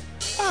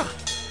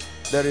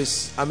 There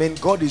is, I mean,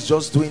 God is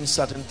just doing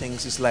certain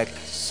things. It's like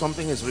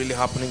something is really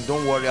happening.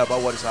 Don't worry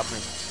about what is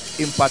happening.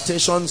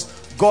 Impartations.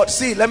 God,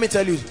 see, let me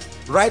tell you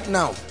right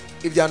now,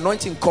 if the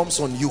anointing comes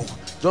on you,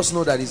 just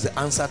know that it's the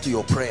answer to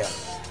your prayer.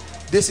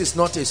 This is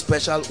not a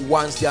special.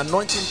 Once the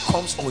anointing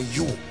comes on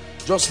you,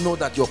 just know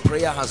that your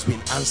prayer has been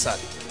answered.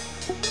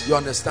 You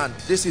understand?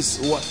 This is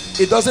what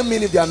it doesn't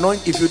mean. If the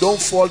anointing, if you don't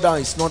fall down,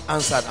 it's not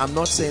answered. I'm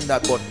not saying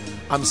that, but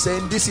I'm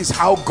saying this is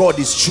how God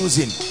is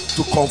choosing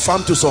to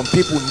confirm to some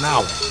people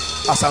now,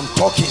 as I'm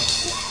talking,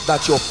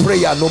 that your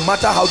prayer, no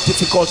matter how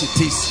difficult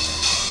it is,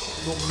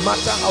 no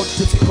matter how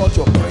difficult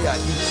your prayer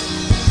is,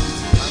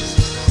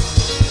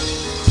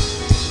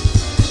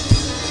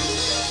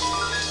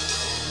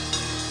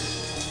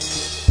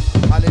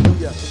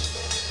 hallelujah,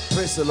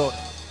 praise the Lord.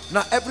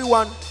 Now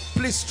everyone,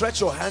 please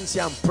stretch your hands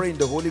here and pray in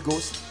the Holy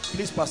Ghost.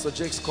 Please, Pastor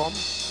Jakes, come.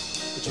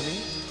 What you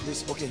mean?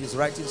 Please. Okay, he's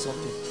writing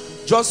something.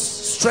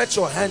 Just stretch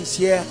your hands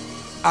here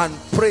and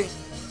pray.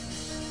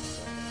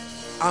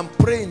 And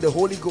pray in the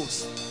Holy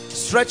Ghost.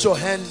 Stretch your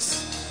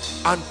hands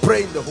and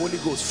pray in the Holy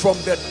Ghost from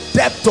the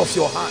depth of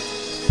your heart.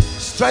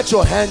 Stretch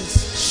your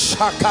hands.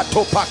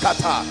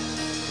 Shakatopakata.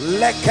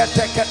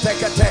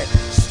 Leketeketekete.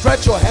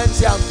 Stretch your hands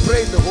here and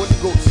pray in the Holy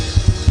Ghost.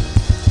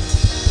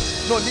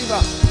 No, leave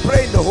her.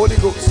 Pray in the Holy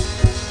Ghost.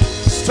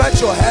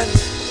 Stretch your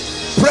hands.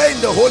 Pray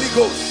in the Holy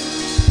Ghost.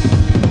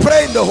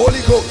 Pray in the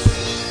Holy Ghost.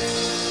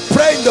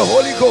 Pray in the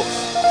Holy Ghost.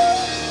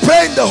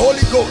 Pray in the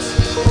Holy Ghost.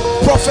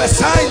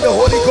 Prophesy in the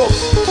Holy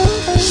Ghost.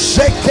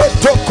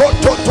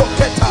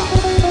 Sheketokotoketa.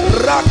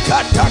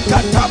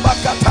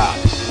 Rakatakatabakata.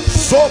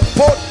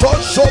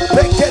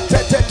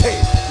 Sopotoshopeketete.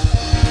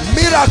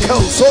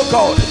 Miracles, oh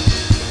God.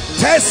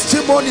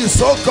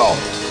 Testimonies, oh God.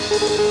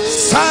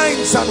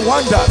 Signs and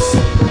wonders.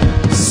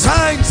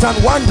 Signs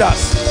and wonders.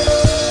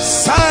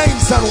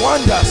 Signs and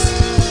wonders.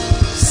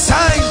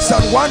 Signs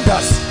and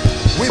wonders.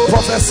 We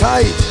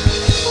prophesy it.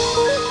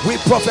 We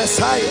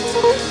prophesy it.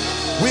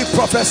 We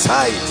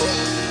prophesy it.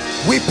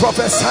 We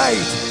prophesy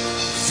it.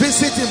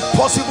 Visit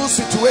impossible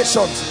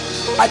situations.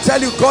 I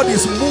tell you, God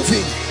is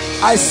moving.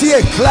 I see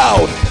a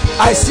cloud.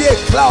 I see a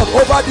cloud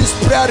over this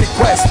prayer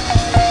request.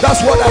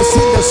 That's what I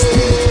see in the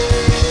spirit.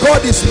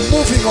 God is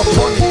moving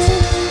upon it.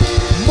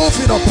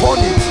 Moving upon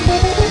it.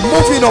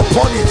 Moving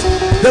upon it.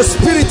 The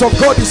Spirit of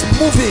God is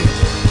moving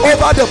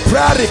over the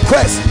prayer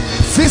request,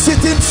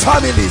 visiting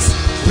families,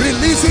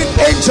 releasing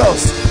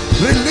angels,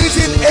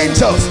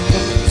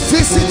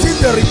 visiting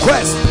the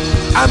request.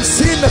 I'm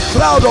seeing the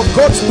cloud of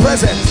God's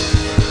presence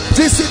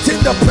visiting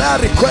the prayer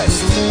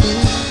request.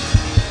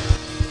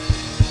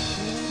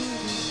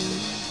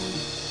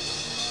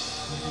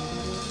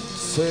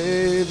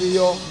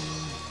 Savior,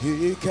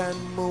 He can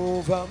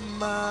move a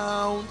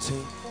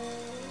mountain.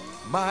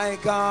 My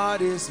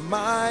God is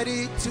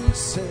mighty to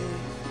save.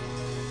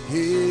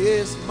 He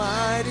is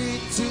mighty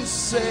to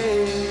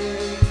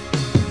save.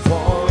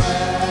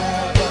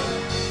 Forever,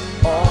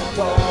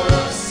 author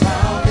of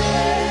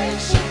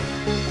salvation.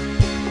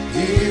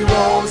 He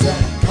rose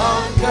and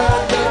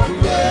conquered the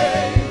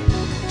grave.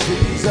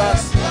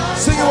 Jesus,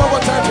 sing it one more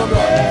time from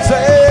God.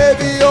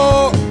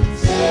 Savior,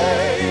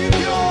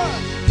 Savior,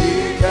 He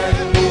can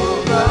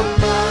move the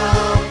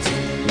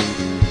mountain.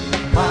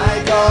 My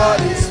God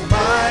is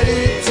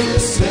mighty to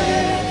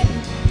save.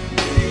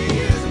 He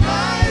is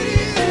mighty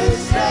to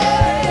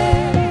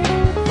save.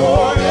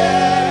 Forever,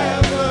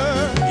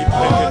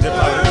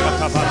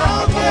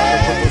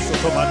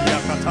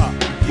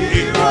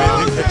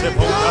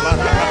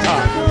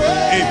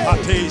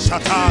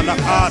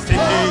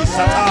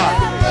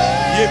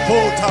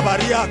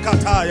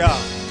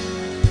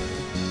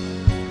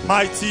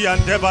 Mighty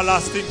and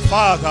everlasting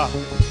Father,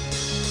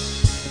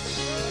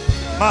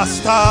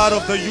 Master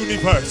of the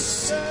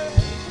universe,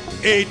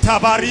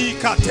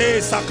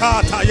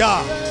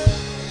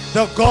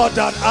 the God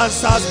that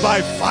answers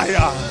by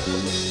fire.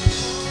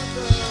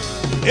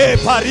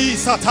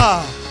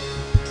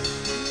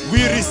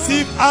 We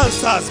receive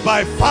answers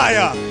by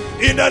fire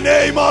in the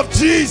name of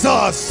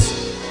Jesus.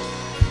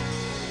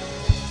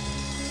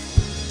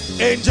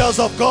 Angels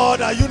of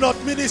God, are you not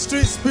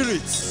ministering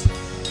spirits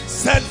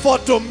sent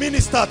forth to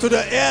minister to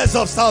the heirs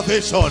of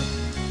salvation?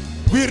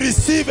 We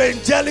receive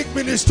angelic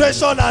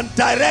ministration and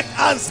direct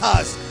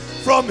answers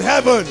from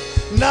heaven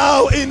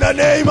now in the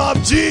name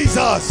of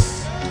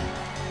Jesus.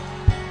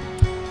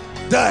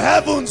 The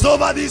heavens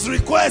over these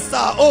requests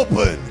are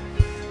open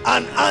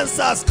and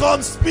answers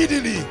come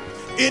speedily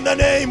in the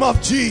name of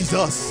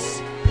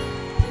Jesus.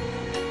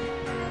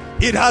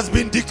 It has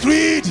been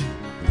decreed,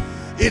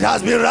 it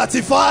has been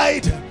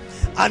ratified,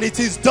 and it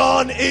is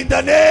done in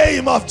the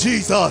name of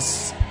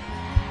Jesus.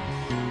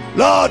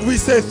 Lord, we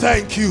say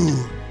thank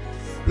you.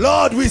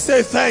 Lord, we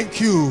say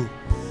thank you.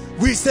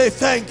 We say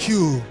thank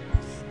you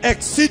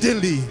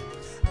exceedingly,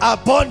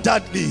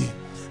 abundantly,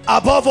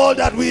 above all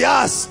that we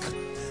ask,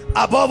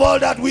 above all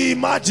that we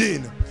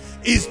imagine,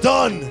 is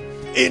done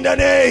in the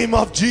name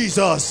of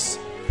Jesus.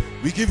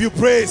 We give you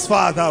praise,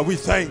 Father. We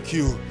thank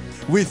you.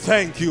 We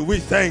thank you. We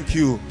thank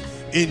you.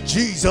 In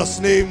Jesus'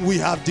 name we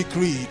have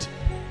decreed.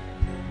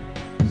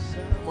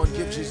 Come on,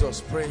 give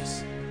Jesus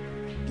praise.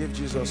 Give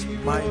Jesus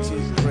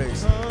mighty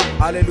praise.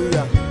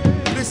 Hallelujah.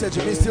 Please,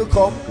 Jimmy, still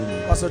come.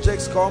 Pastor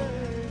Jakes, come.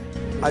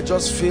 I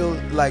just feel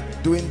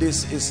like doing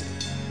this is,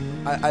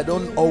 I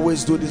don't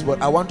always do this,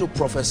 but I want to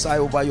prophesy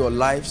over your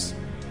lives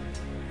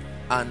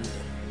And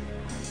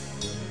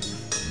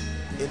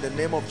in the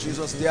name of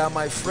Jesus, they are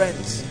my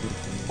friends,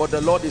 but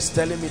the Lord is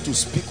telling me to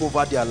speak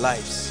over their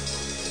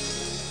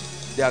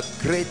lives. They are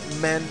great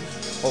men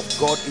of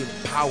God in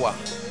power,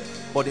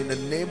 but in the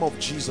name of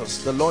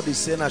Jesus, the Lord is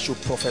saying I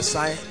should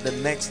prophesy the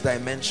next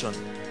dimension,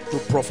 to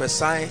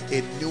prophesy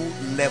a new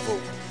level.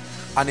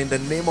 And in the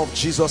name of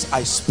Jesus,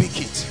 I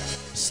speak it.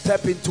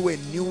 Step into a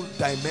new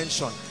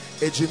dimension.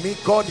 Ejimi,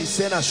 God is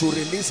saying I should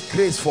release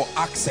grace for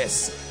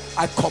access.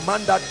 I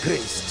command that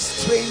grace,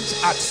 strange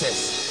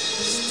access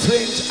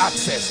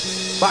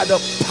by the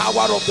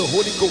power of the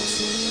Holy Ghost.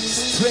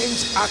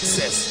 Strange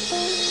access,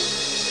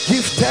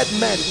 gifted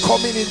men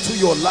coming into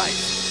your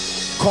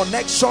life,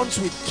 connections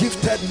with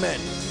gifted men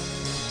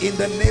in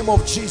the name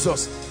of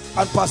Jesus.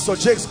 And Pastor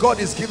Jakes, God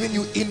is giving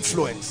you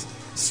influence,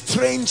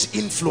 strange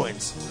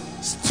influence,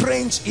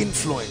 strange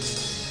influence,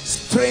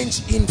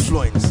 strange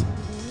influence,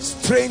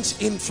 strange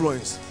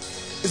influence.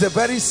 It's a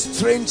very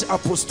strange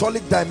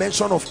apostolic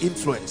dimension of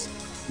influence.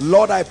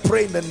 Lord, I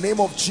pray in the name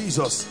of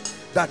Jesus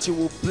that you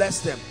will bless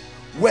them.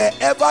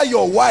 Wherever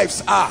your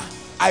wives are,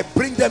 I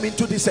bring them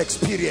into this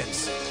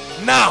experience.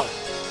 Now,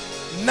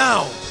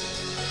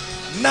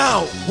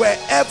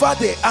 wherever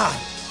they are,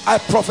 I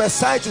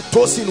prophesy to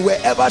Tosin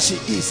wherever she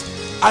is,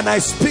 and I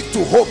speak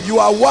to hope. You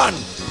are one.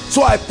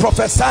 So I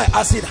prophesy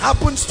as it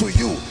happens to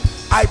you,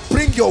 I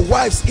bring your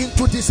wives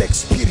into this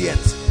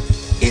experience.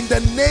 In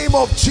the name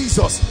of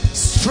Jesus,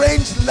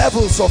 strange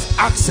levels of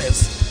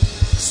access,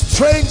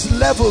 strange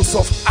levels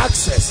of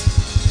access,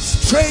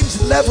 strange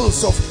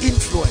levels of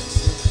influence.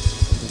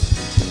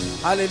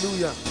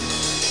 Hallelujah.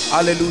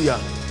 Hallelujah.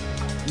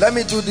 Let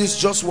me do this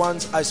just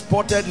once. I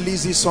spotted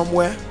Lizzie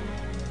somewhere,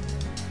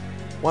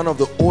 one of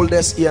the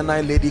oldest E&I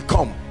lady.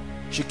 Come,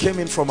 she came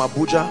in from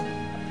Abuja,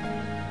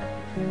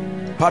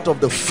 part of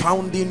the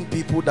founding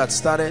people that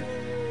started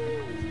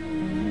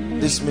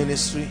this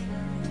ministry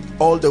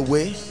all the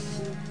way.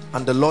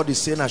 And the Lord is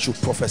saying I should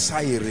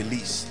prophesy a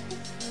release.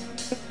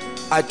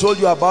 I told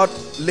you about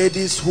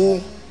ladies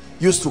who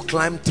used to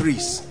climb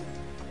trees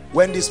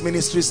when this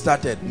ministry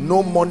started.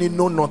 No money,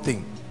 no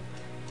nothing.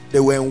 They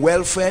were in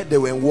welfare, they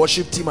were in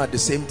worship team at the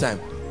same time.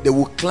 They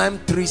would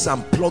climb trees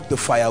and pluck the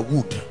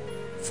firewood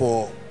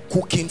for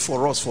cooking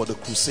for us for the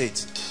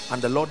crusades.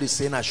 And the Lord is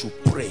saying I should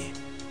pray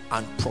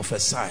and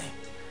prophesy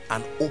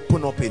and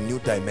open up a new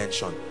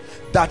dimension.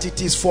 That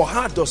it is for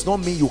her does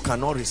not mean you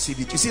cannot receive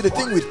it. You see, the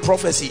thing with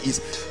prophecy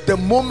is the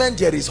moment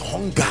there is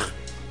hunger,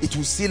 it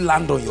will still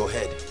land on your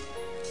head.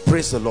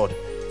 Praise the Lord.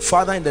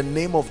 Father, in the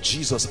name of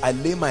Jesus, I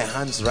lay my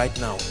hands right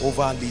now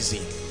over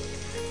Lizzie.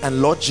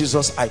 And Lord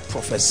Jesus, I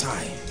prophesy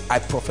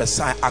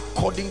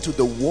according to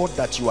the word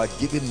that you are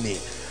giving me.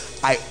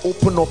 I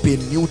open up a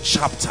new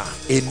chapter,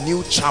 a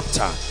new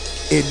chapter,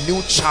 a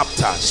new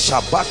chapter.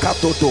 Shabaka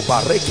toto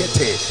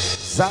barekete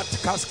zat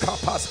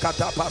kaskapas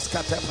katapas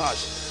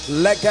katepash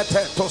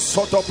legete to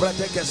soto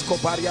pretekes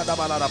kobaria da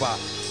balaraba.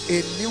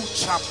 A new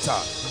chapter,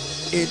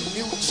 a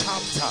new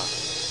chapter,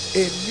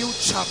 a new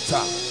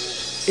chapter,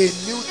 a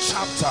new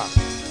chapter.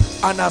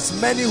 And as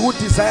many who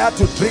desire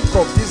to drink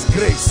of this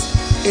grace,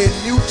 a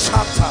new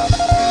chapter,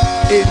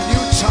 a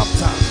new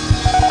chapter,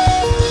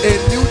 a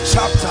new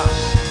chapter.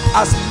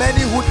 As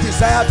many who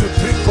desire to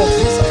drink of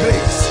this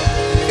grace,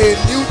 a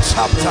new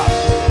chapter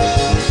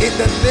in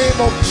the name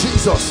of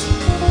Jesus.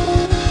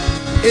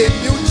 A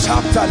new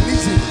chapter.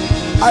 Listen,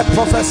 I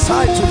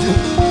prophesy to you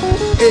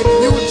a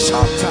new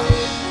chapter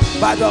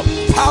by the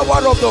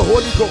power of the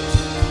Holy Ghost.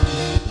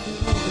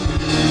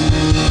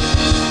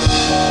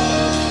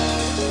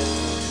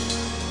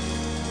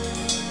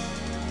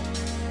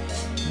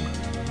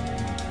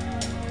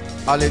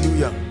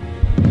 Hallelujah.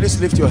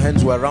 Please lift your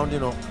hands. We're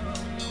rounding up.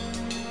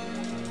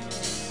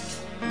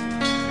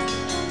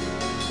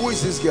 Who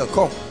is this girl?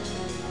 Come.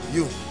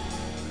 You.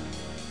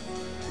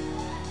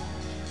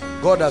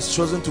 God has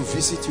chosen to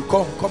visit you.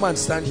 Come and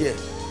stand here.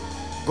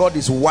 God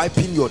is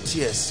wiping your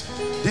tears.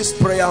 This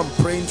prayer I'm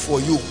praying for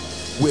you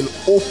will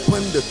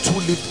open the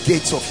tulip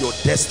gates of your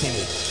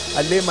destiny.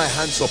 I lay my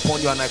hands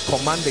upon you and I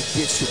command the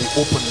gates to be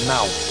opened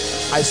now.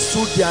 I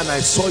stood there and I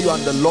saw you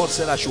and the Lord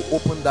said I should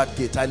open that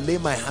gate. I lay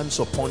my hands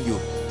upon you.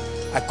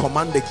 I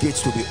command the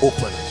gates to be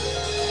open.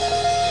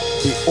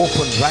 Be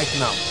open right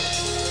now.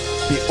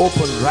 Be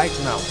open right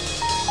now.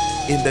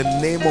 In the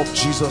name of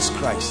Jesus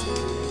Christ.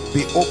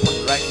 Be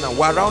open right now.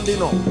 We're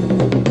rounding up.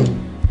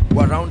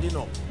 We're rounding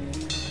up.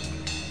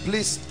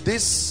 Please,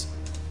 this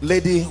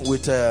lady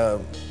with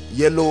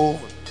yellow,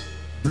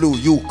 blue,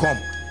 you come.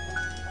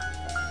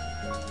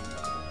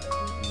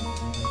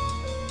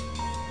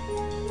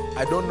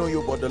 I don't know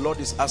you, but the Lord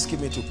is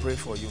asking me to pray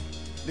for you.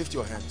 Lift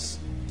your hands.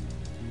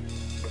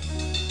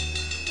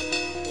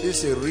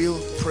 This is a real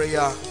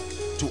prayer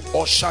to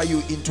usher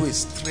you into a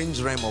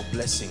strange realm of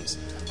blessings.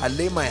 I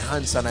lay my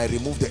hands and I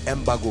remove the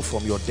embargo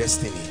from your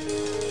destiny.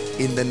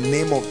 In the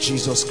name of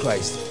Jesus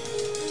Christ.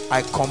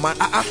 I command.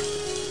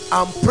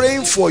 I'm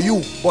praying for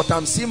you, but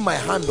I'm seeing my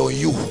hand on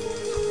you.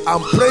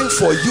 I'm praying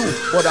for you,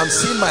 but I'm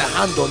seeing my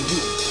hand on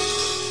you.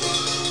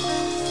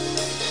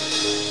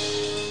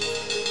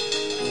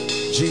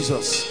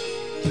 Jesus,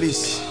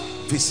 please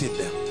visit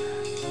them.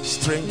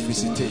 Strange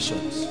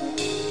visitations.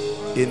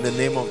 In the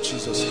name of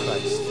Jesus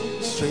Christ.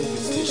 Strange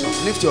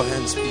visitations. Lift your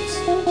hands, please.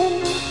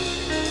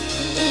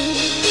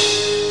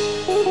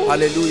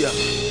 Hallelujah.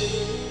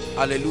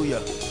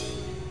 Hallelujah.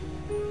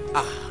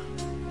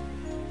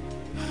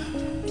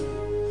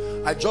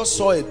 I just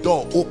saw a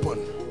door open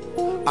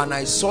and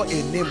I saw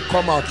a name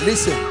come out.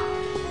 Listen.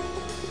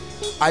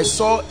 I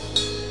saw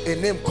a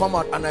name come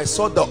out and I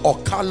saw the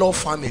Okalo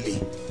family.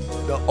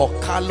 The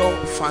Okalo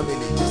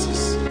family. This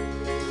is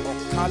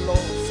Okalo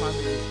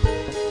family.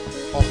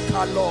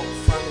 Okalo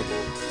family.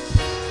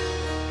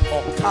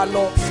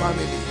 Okalo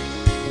family.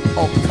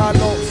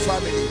 Okalo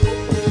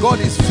family. God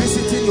is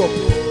visiting your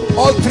people.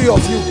 All three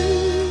of you,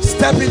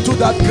 step into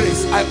that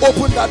grace. I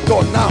open that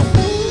door now.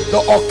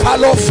 The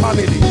Okalo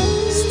family.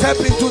 Step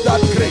into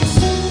that grace.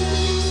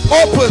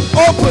 Open,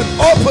 open,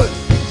 open,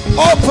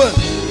 open,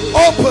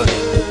 open.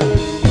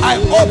 I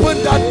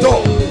open that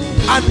door.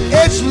 An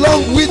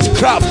age-long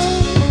witchcraft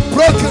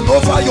broken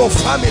over your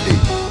family.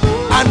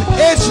 An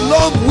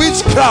age-long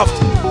witchcraft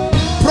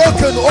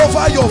broken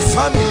over your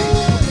family.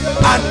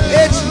 An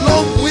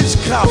age-long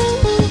witchcraft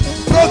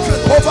broken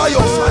over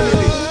your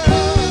family.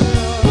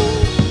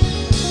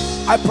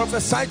 I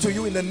prophesy to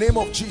you in the name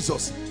of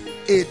Jesus,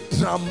 a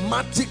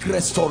dramatic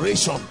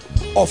restoration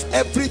of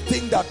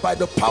everything that by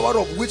the power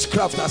of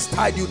witchcraft has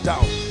tied you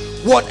down.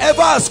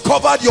 Whatever has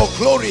covered your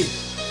glory,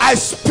 I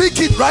speak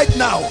it right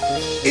now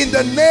in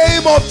the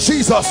name of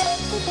Jesus.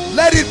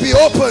 Let it be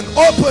open,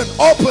 open,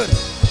 open.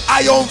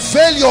 I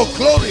unveil your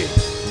glory.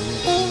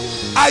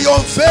 I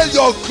unveil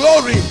your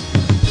glory.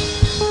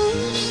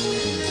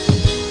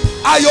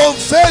 I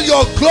unveil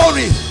your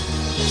glory.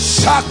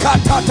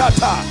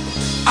 Shakatatata.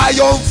 I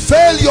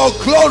unveil your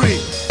glory.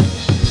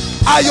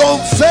 I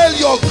unveil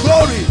your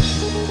glory.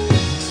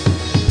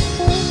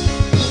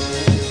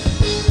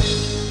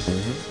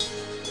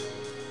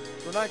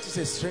 Tonight is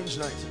a strange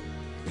night.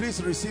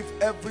 Please receive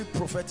every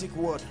prophetic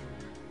word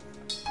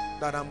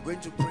that I'm going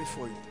to pray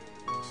for you.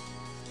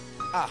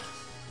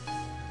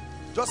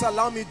 Just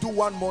allow me to do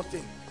one more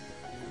thing.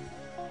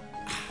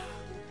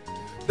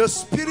 The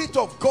Spirit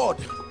of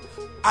God,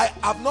 I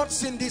have not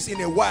seen this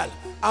in a while.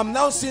 I'm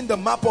now seeing the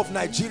map of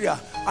Nigeria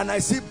and I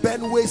see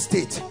Benue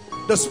State.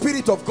 The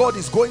Spirit of God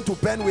is going to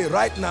Benue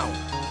right now.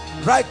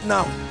 Right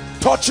now.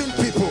 Touching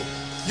people.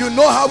 You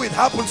know how it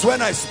happens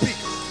when I speak.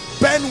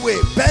 Benue,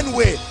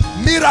 Benue,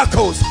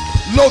 miracles.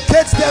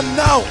 Locate them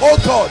now, oh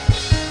God.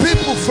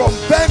 People from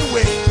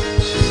Benue.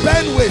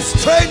 Benue,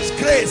 strange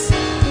grace.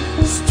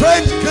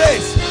 Strange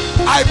grace.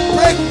 I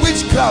break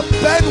witchcraft.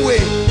 Benue.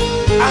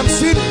 I'm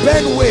seeing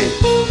Benue.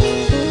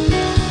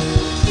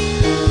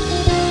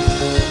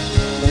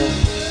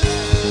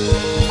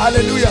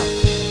 Hallelujah.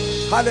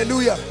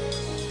 Hallelujah.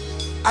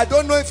 I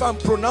don't know if I'm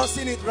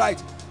pronouncing it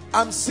right.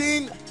 I'm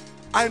seeing,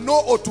 I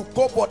know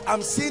Otuko, but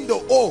I'm seeing the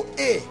O,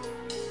 A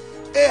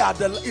at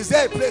the, is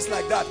there a place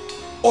like that?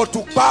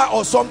 Otukpa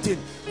or something.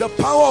 The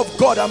power of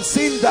God, I'm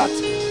seeing that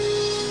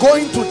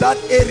going to that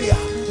area.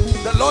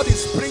 The Lord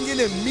is bringing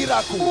a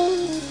miracle.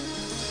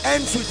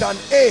 Ends with an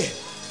A.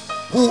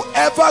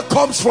 Whoever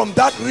comes from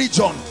that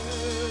region,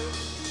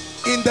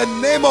 in the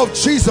name of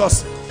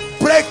Jesus,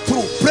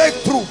 breakthrough,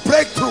 breakthrough,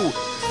 breakthrough.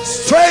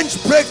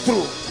 Strange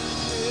breakthrough.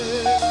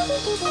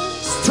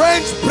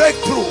 Strange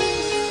breakthrough.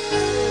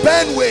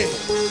 Benue,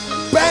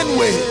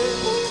 Benue,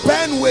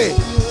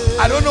 Benue.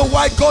 I don't know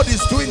why God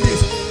is doing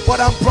this, but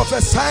I'm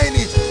prophesying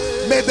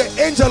it. May the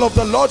angel of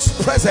the Lord's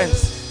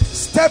presence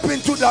step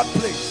into that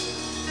place.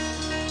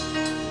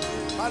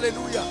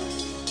 Hallelujah.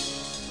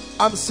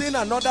 I'm seeing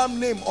another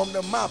name on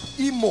the map.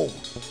 Imo,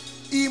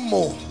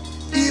 Imo,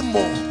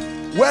 Imo.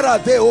 Where are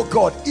they, oh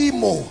God?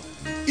 Imo,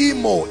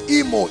 Imo,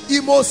 Imo,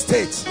 Imo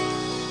State.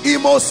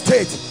 Imo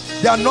State.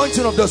 The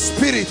anointing of the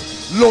Spirit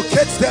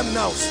locates them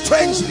now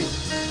strangely.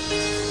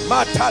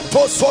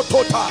 Matato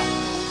Sotota.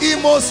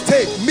 Imo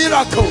State.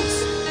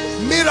 Miracles,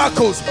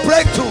 miracles,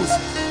 breakthroughs,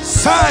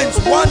 signs,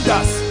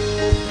 wonders,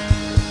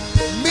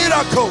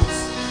 miracles,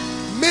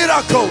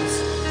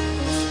 miracles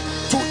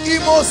to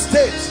Imo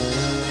State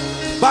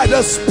by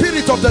the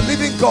Spirit of the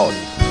living God.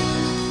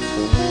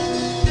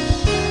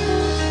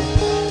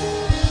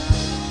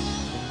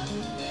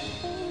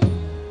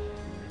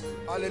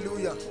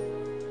 Hallelujah.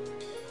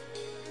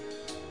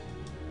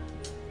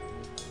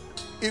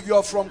 If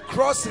you're from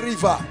Cross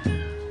River,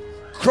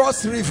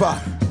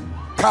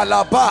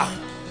 Calabar,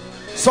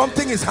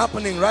 something is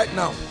happening right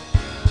now.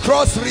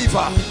 Cross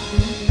River,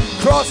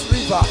 Cross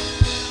River,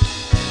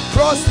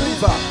 Cross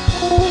River,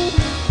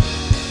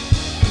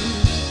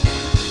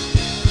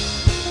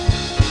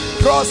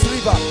 Cross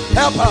River.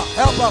 Help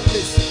her,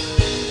 please.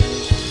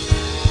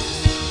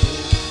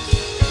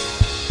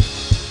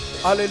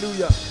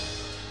 Hallelujah.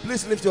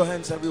 Please lift your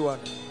hands, everyone.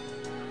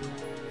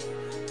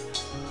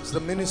 It's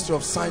the ministry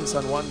of signs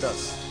and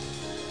wonders.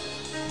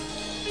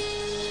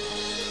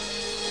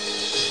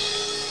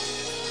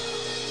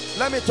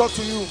 Let me talk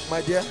to you,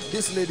 my dear.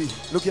 This lady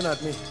looking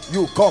at me.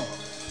 You, come.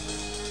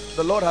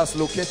 The Lord has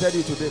located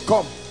you today.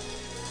 Come.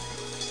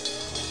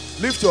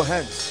 Lift your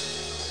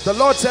hands. The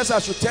Lord says I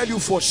should tell you,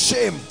 for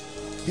shame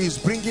He's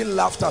bringing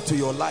laughter to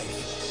your life.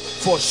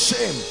 For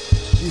shame,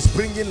 He's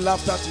bringing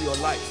laughter to your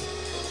life.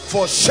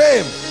 For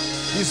shame,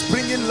 He's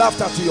bringing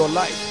laughter to your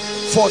life.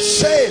 For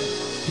shame,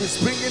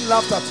 He's bringing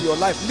laughter to your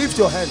life. Lift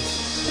your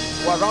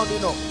hands. We're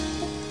rounding up.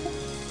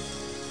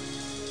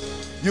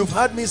 You've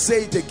heard me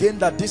say it again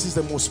that this is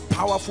the most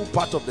powerful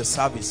part of the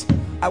service.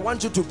 I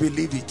want you to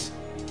believe it.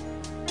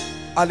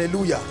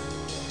 Hallelujah.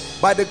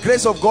 By the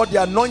grace of God,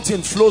 the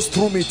anointing flows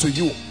through me to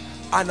you.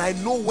 And I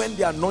know when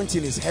the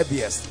anointing is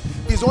heaviest.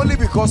 It's only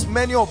because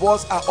many of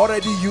us are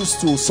already used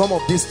to some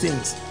of these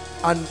things.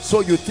 And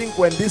so you think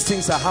when these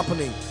things are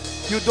happening,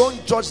 you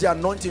don't judge the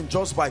anointing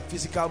just by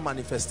physical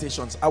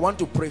manifestations. I want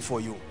to pray for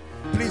you.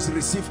 Please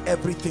receive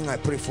everything I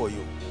pray for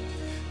you.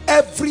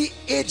 Every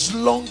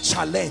age-long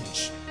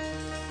challenge,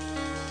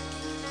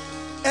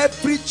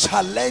 every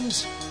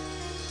challenge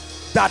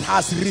that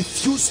has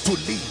refused to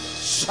leave,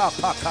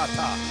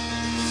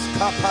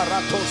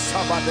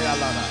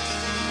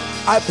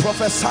 I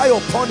prophesy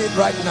upon it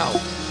right now.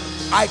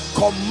 I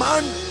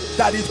command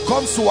that it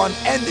comes to an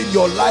end in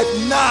your life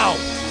now.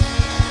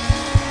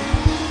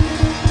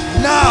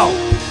 Now.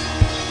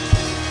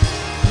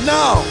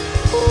 Now.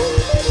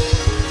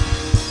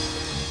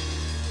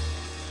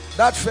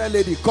 That fair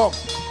lady, come.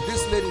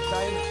 This lady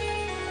crying,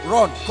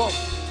 run, come.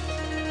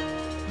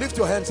 Lift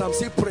your hands. I'm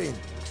still praying.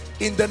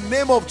 In the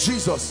name of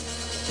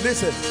Jesus,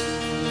 listen.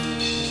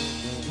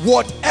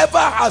 Whatever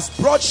has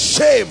brought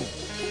shame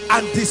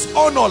and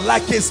dishonor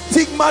like a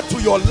stigma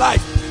to your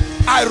life,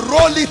 I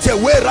roll it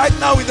away right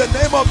now in the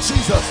name of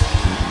Jesus.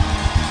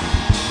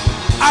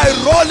 I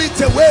roll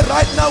it away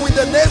right now in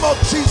the name of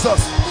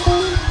Jesus.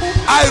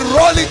 I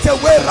roll it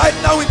away right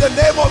now in the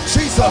name of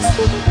Jesus.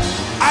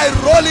 I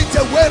roll it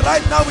away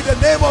right now in the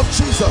name of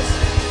Jesus.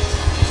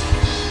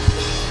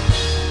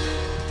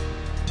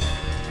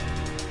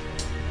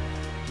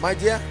 My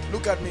dear,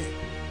 look at me.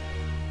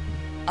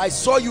 I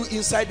saw you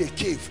inside a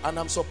cave, and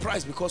I'm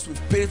surprised because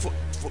we've prayed for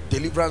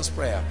deliverance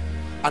prayer,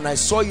 and I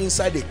saw you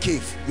inside a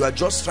cave. You are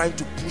just trying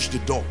to push the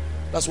door.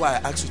 That's why I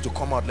asked you to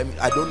come out.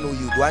 I don't know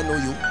you. Do I know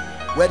you?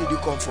 Where did you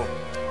come from?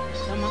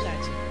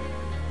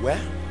 Where?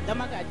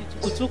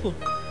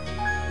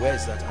 Where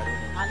is that? I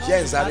don't know. Here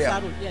in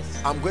Zaria.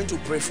 Yes. I'm going to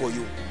pray for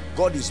you.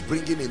 God is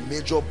bringing a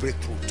major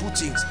breakthrough. Two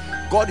things.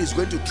 God is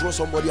going to throw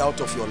somebody out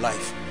of your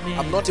life.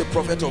 I'm not a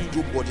prophet of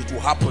doom, but it will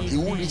happen. He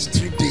will reach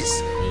 3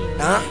 days.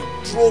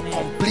 Throw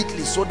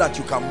completely so that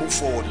you can move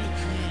forward.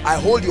 I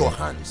hold your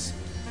hands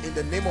in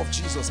the name of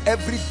Jesus.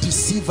 Every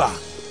deceiver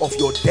of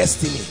your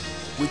destiny,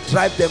 we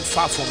drive them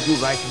far from you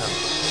right now.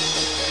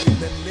 In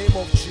the name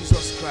of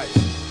Jesus Christ.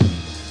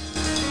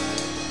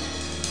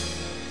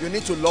 You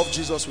need to love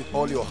Jesus with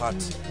all your heart,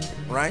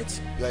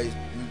 right? You are a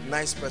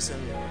nice person,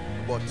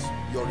 but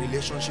your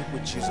relationship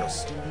with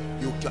Jesus,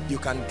 you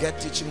can get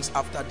teachings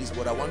after this,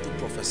 but I want to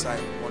prophesy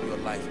on your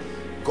life.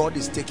 God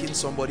is taking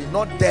somebody,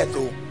 not death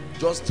though,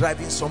 just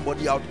driving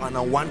somebody out, an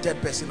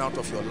unwanted person out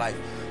of your life.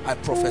 I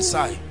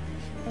prophesy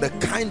the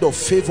kind of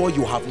favor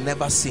you have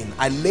never seen.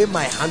 I lay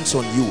my hands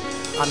on you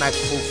and I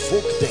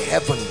provoke the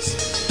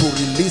heavens to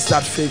release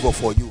that favor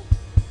for you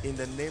in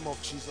the name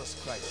of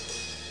Jesus Christ.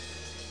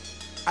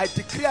 I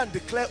decree and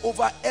declare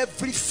over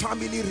every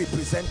family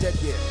represented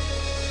here,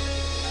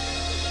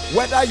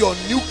 whether your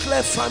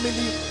nuclear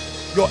family,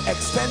 your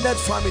extended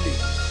family.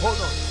 Hold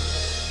on.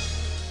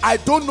 I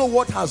don't know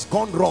what has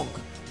gone wrong,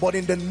 but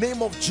in the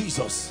name of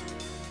Jesus,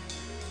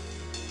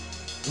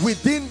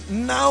 within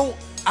now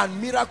and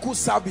miracle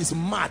service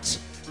March,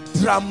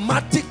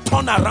 dramatic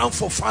turnaround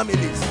for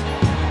families.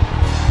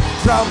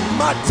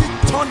 Dramatic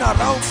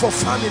turnaround for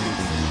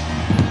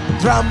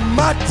families.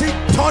 Dramatic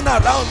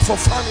turnaround for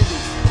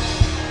families.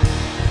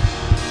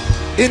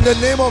 In the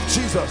name of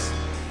Jesus.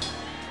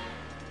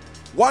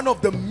 One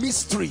of the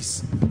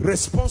mysteries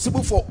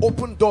responsible for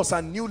open doors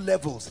and new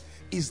levels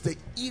is the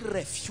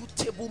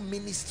irrefutable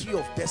ministry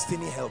of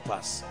destiny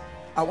helpers.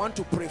 I want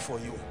to pray for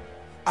you.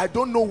 I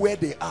don't know where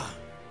they are,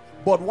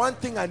 but one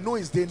thing I know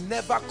is they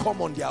never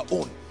come on their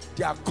own.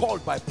 They are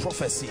called by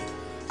prophecy.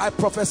 I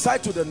prophesy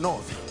to the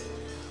north.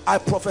 I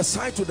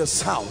prophesy to the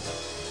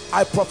south.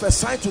 I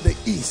prophesy to the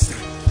east.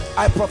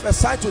 I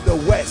prophesy to the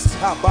west.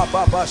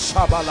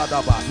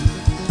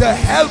 The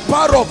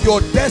helper of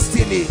your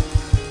destiny,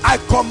 I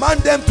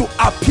command them to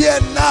appear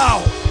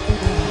now.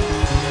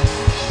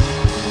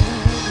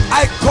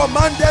 I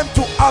command them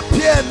to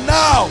appear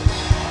now.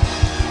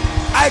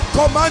 I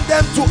command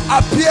them to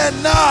appear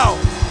now.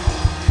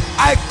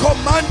 I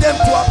command them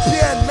to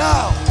appear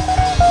now.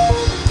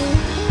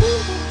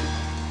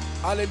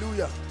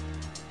 Hallelujah.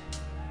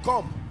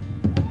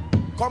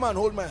 Come and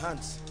hold my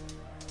hands.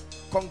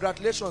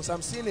 Congratulations,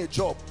 I'm seeing a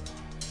job.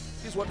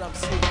 This is what I'm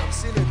seeing. I'm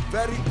seeing a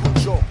very good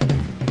job.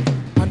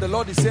 And the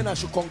Lord is saying I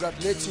should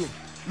congratulate you.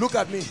 Look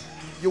at me.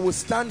 You will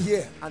stand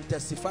here and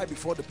testify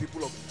before the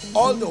people of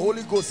all the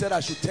Holy Ghost said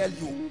I should tell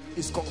you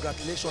is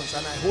congratulations,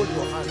 and I hold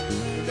your hand.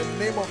 In the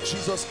name of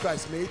Jesus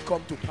Christ, may it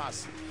come to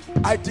pass.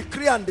 I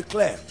decree and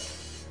declare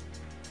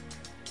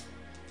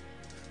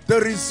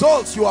the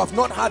results you have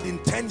not had in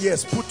 10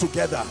 years put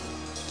together.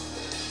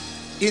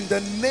 in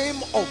the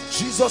name of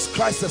Jesus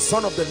Christ, the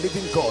Son of the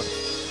living God,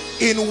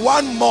 in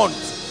 1 month,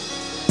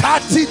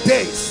 30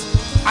 days,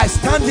 I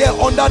stand here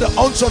under the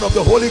unction of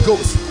the Holy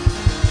Ghost.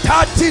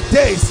 30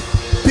 days,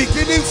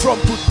 beginning from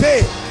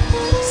today,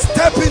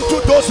 step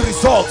into those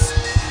results.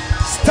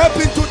 Step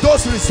into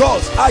those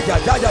results.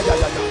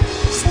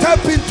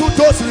 Step into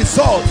those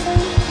results.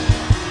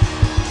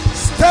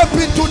 Step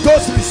into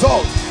those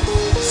results.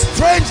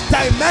 Strange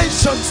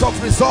dimensions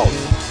of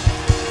results.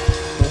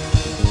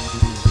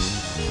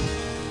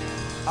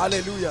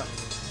 Hallelujah.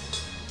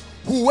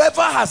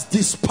 Whoever has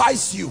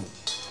despised you,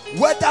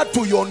 whether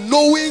to your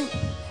knowing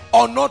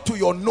or not to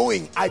your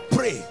knowing, I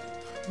pray,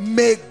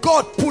 may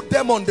God put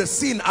them on the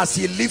scene as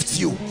he lifts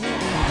you.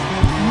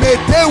 May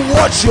they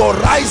watch your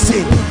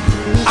rising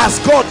as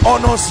God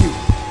honors you.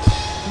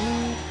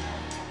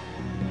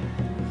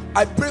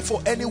 I pray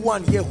for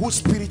anyone here whose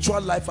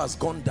spiritual life has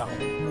gone down,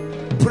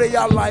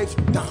 prayer life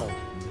down,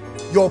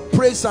 your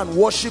praise and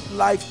worship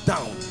life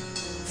down,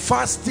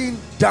 fasting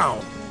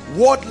down,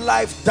 word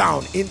life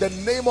down. In the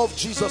name of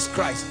Jesus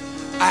Christ,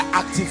 I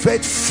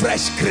activate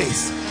fresh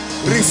grace.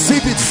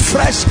 Receive it,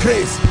 fresh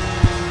grace,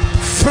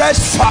 fresh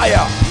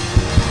fire.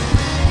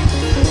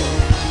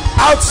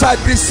 Outside,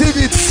 receive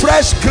it,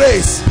 fresh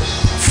grace,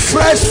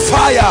 fresh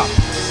fire,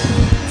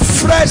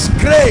 fresh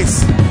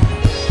grace.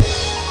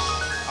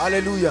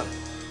 Hallelujah.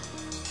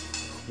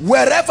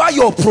 Wherever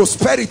your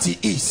prosperity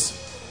is,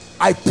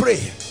 I pray,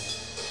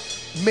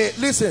 may,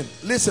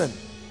 listen,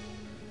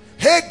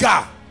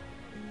 Hagar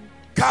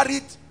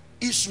carried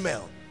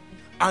Ishmael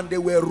and they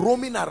were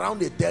roaming around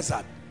the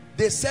desert.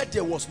 They said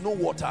there was no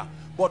water,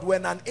 but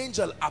when an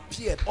angel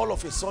appeared, all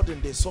of a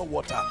sudden they saw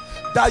water.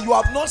 That you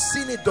have not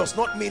seen it does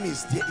not mean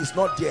it's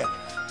not there.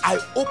 I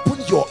open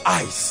your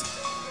eyes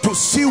to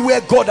see where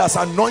God has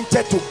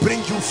anointed to bring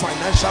you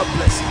financial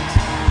blessings.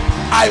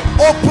 I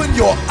open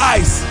your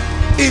eyes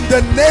in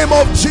the name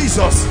of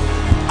Jesus.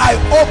 I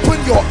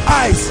open your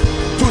eyes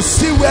to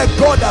see where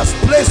God has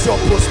placed your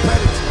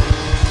prosperity.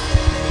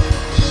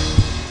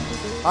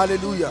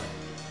 Hallelujah.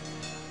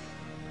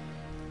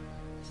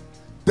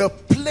 The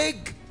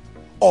plague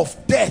of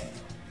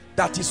death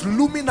that is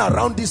looming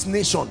around this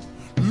nation,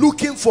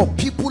 looking for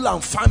people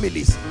and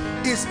families,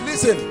 is,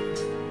 listen,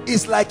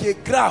 it's like a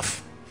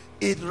graph.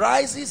 It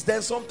rises,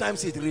 then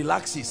sometimes it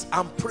relaxes.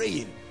 I'm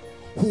praying,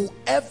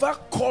 whoever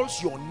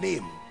calls your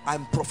name,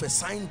 I'm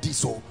prophesying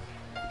this,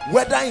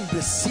 whether in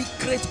the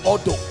secret or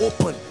the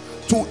open,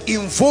 to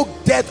invoke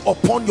death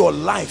upon your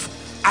life,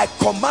 I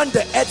command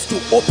the earth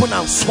to open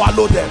and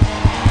swallow them.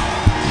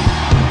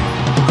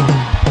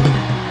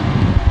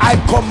 I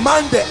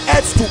command the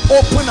earth to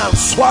open and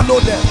swallow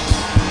them.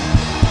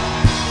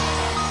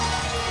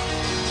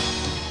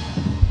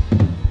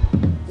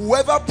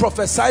 Whoever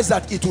prophesies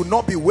that it will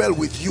not be well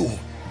with you,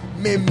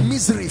 may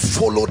misery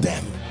follow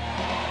them.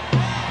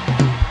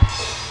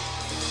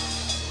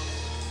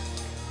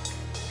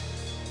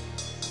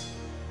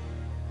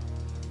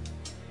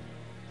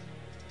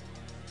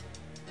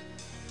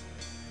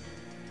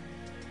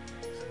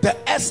 The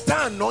Esther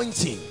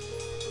anointing,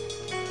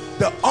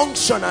 the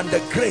unction and the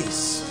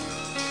grace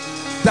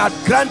that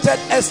granted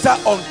Esther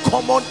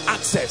uncommon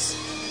access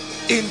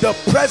in the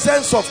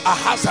presence of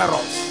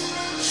Ahasuerus.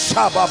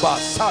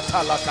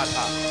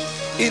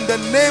 In the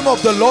name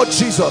of the Lord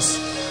Jesus,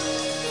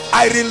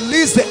 I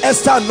release the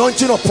Esther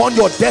anointing upon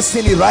your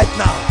destiny right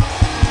now.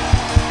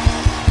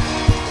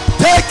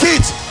 Take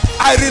it.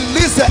 I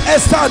release the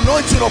Esther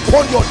anointing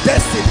upon your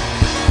destiny.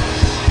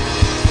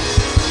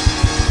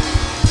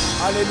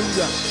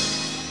 Hallelujah.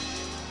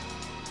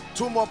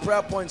 2 more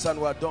prayer points and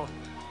we're done.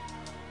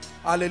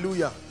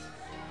 Hallelujah.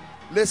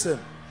 Listen.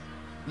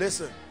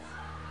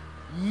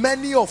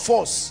 Many of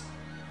us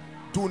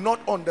do not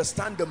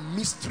understand the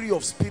mystery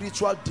of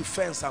spiritual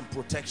defense and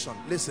protection.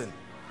 Listen,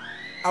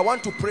 I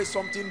want to pray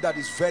something that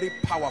is very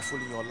powerful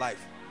in your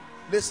life.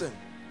 Listen,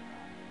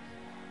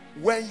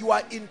 when you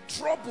are in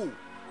trouble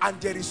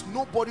and there is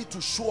nobody to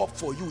show up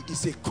for you,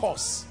 it's a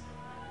curse.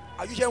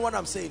 Are you hearing what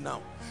I'm saying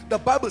now? The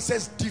Bible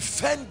says,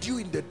 defend you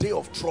in the day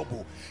of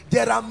trouble.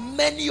 There are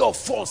many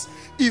of us,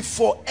 if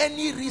for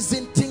any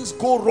reason things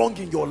go wrong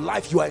in your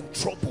life, you are in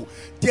trouble.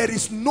 There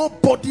is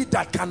nobody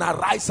that can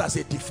arise as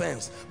a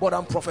defense. But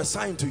I'm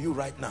prophesying to you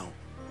right now,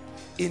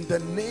 in the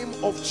name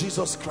of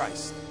Jesus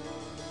Christ,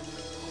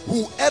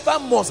 whoever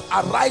must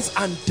arise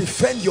and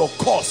defend your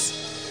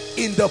cause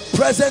in the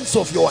presence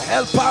of your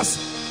helpers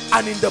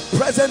and in the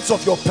presence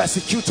of your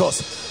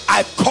persecutors,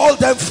 I call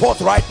them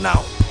forth right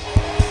now.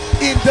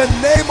 In the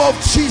name of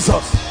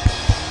Jesus,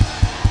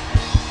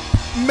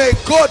 may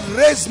God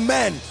raise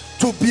men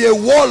to be a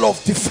wall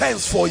of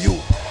defense for you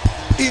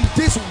in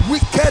this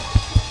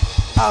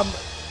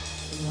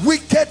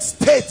wicked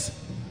state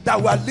that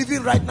we are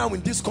living right now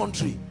in this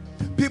country.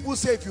 People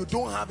say if you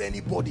don't have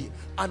anybody,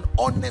 and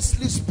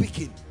honestly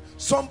speaking,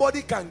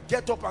 somebody can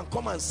get up and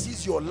come and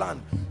seize your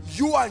land.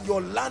 You and your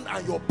land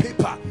and your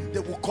paper, they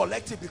will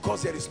collect it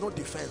because there is no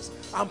defense.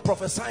 I'm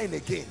prophesying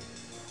again.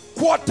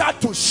 Quarter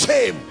to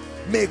shame,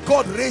 may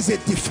God raise a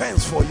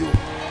defense for you.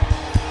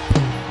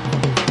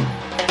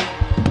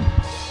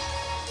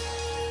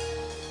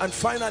 And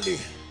finally,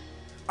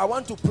 I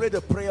want to pray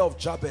the prayer of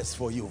Jabez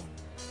for you.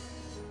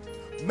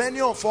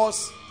 Many of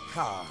us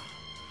have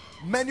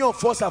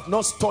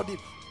not studied.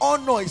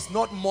 Honor is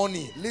not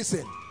money.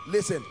 Listen.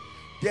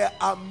 There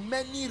are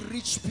many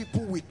rich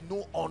people with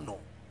no honor.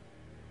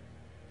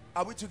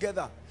 Are we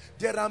together?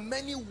 There are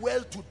many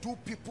well-to-do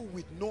people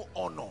with no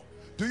honor.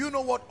 Do you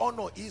know what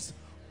honor is?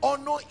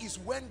 Honor is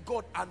when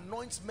God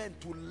anoints men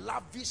to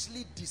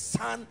lavishly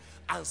discern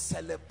and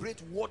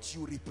celebrate what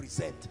you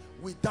represent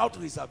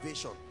without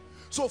reservation.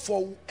 So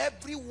for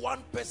every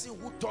one person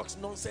who talks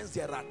nonsense,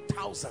 there are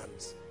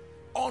thousands.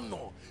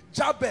 Honor.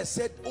 Jabez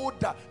said, oh,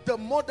 the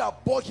mother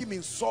bore him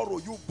in sorrow.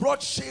 You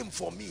brought shame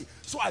for me,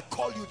 so I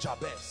call you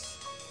Jabez.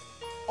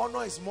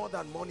 Honor is more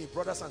than money,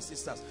 brothers and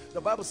sisters.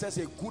 The Bible says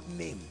a good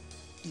name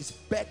is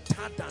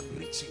better than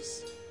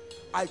riches.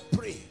 I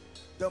pray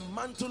the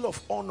mantle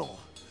of honor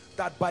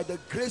that by the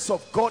grace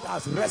of God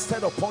has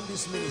rested upon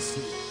this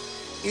ministry,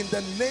 in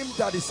the name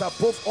that is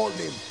above all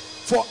names,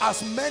 for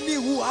as many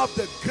who have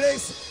the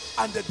grace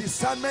and the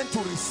discernment to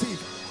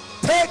receive,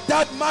 take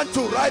that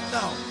mantle right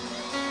now.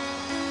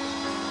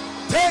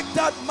 Take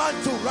that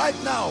mantle right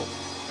now.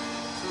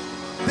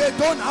 They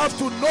don't have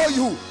to know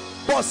you,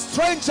 but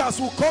strangers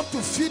will come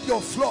to feed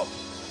your flock.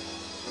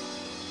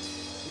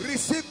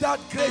 Receive that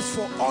grace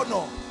for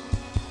honor.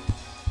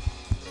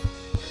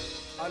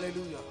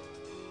 Hallelujah.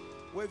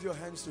 Wave your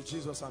hands to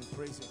Jesus and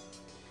praise him.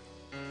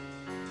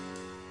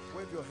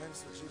 Wave your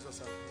hands to Jesus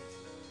and praise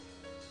him.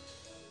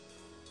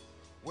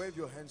 Wave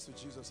your hands to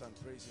Jesus and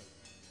praise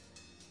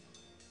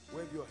him.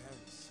 Wave your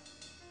hands.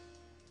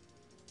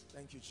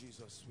 Thank you,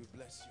 Jesus. We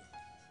bless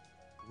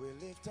you. We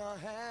lift our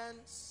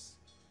hands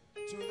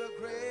to the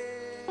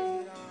great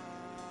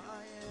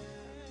I am,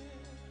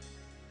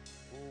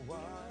 who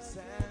was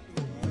and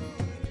who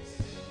is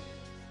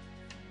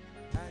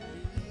and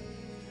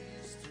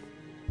is to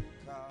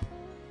come.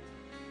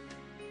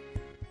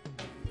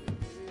 We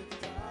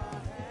lift our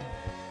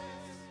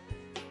hands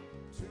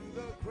to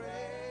the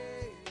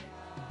great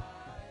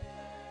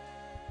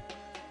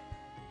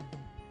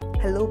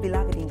Hello,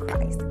 beloved in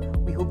Christ.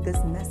 We hope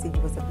this message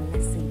was a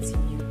blessing to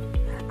you.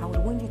 I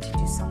would want you to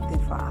do something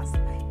for us.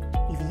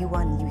 If you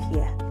are new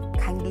here,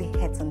 kindly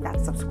hit on that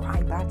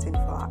subscribe button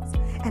for us,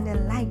 and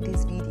then like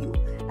this video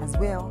as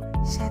well.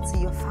 Share to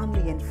your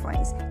family and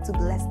friends to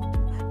bless them,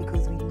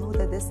 because we know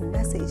that this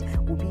message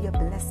will be a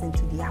blessing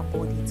to their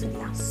body, to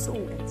their soul,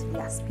 and to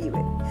their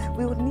spirit.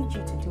 We would need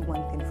you to do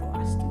one thing for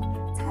us too.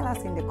 Tell us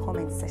in the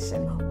comment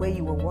section where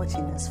you were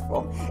watching us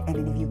from, and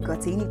then if you've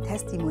got any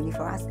testimony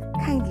for us,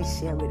 kindly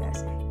share with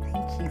us.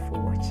 Thank you for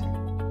watching.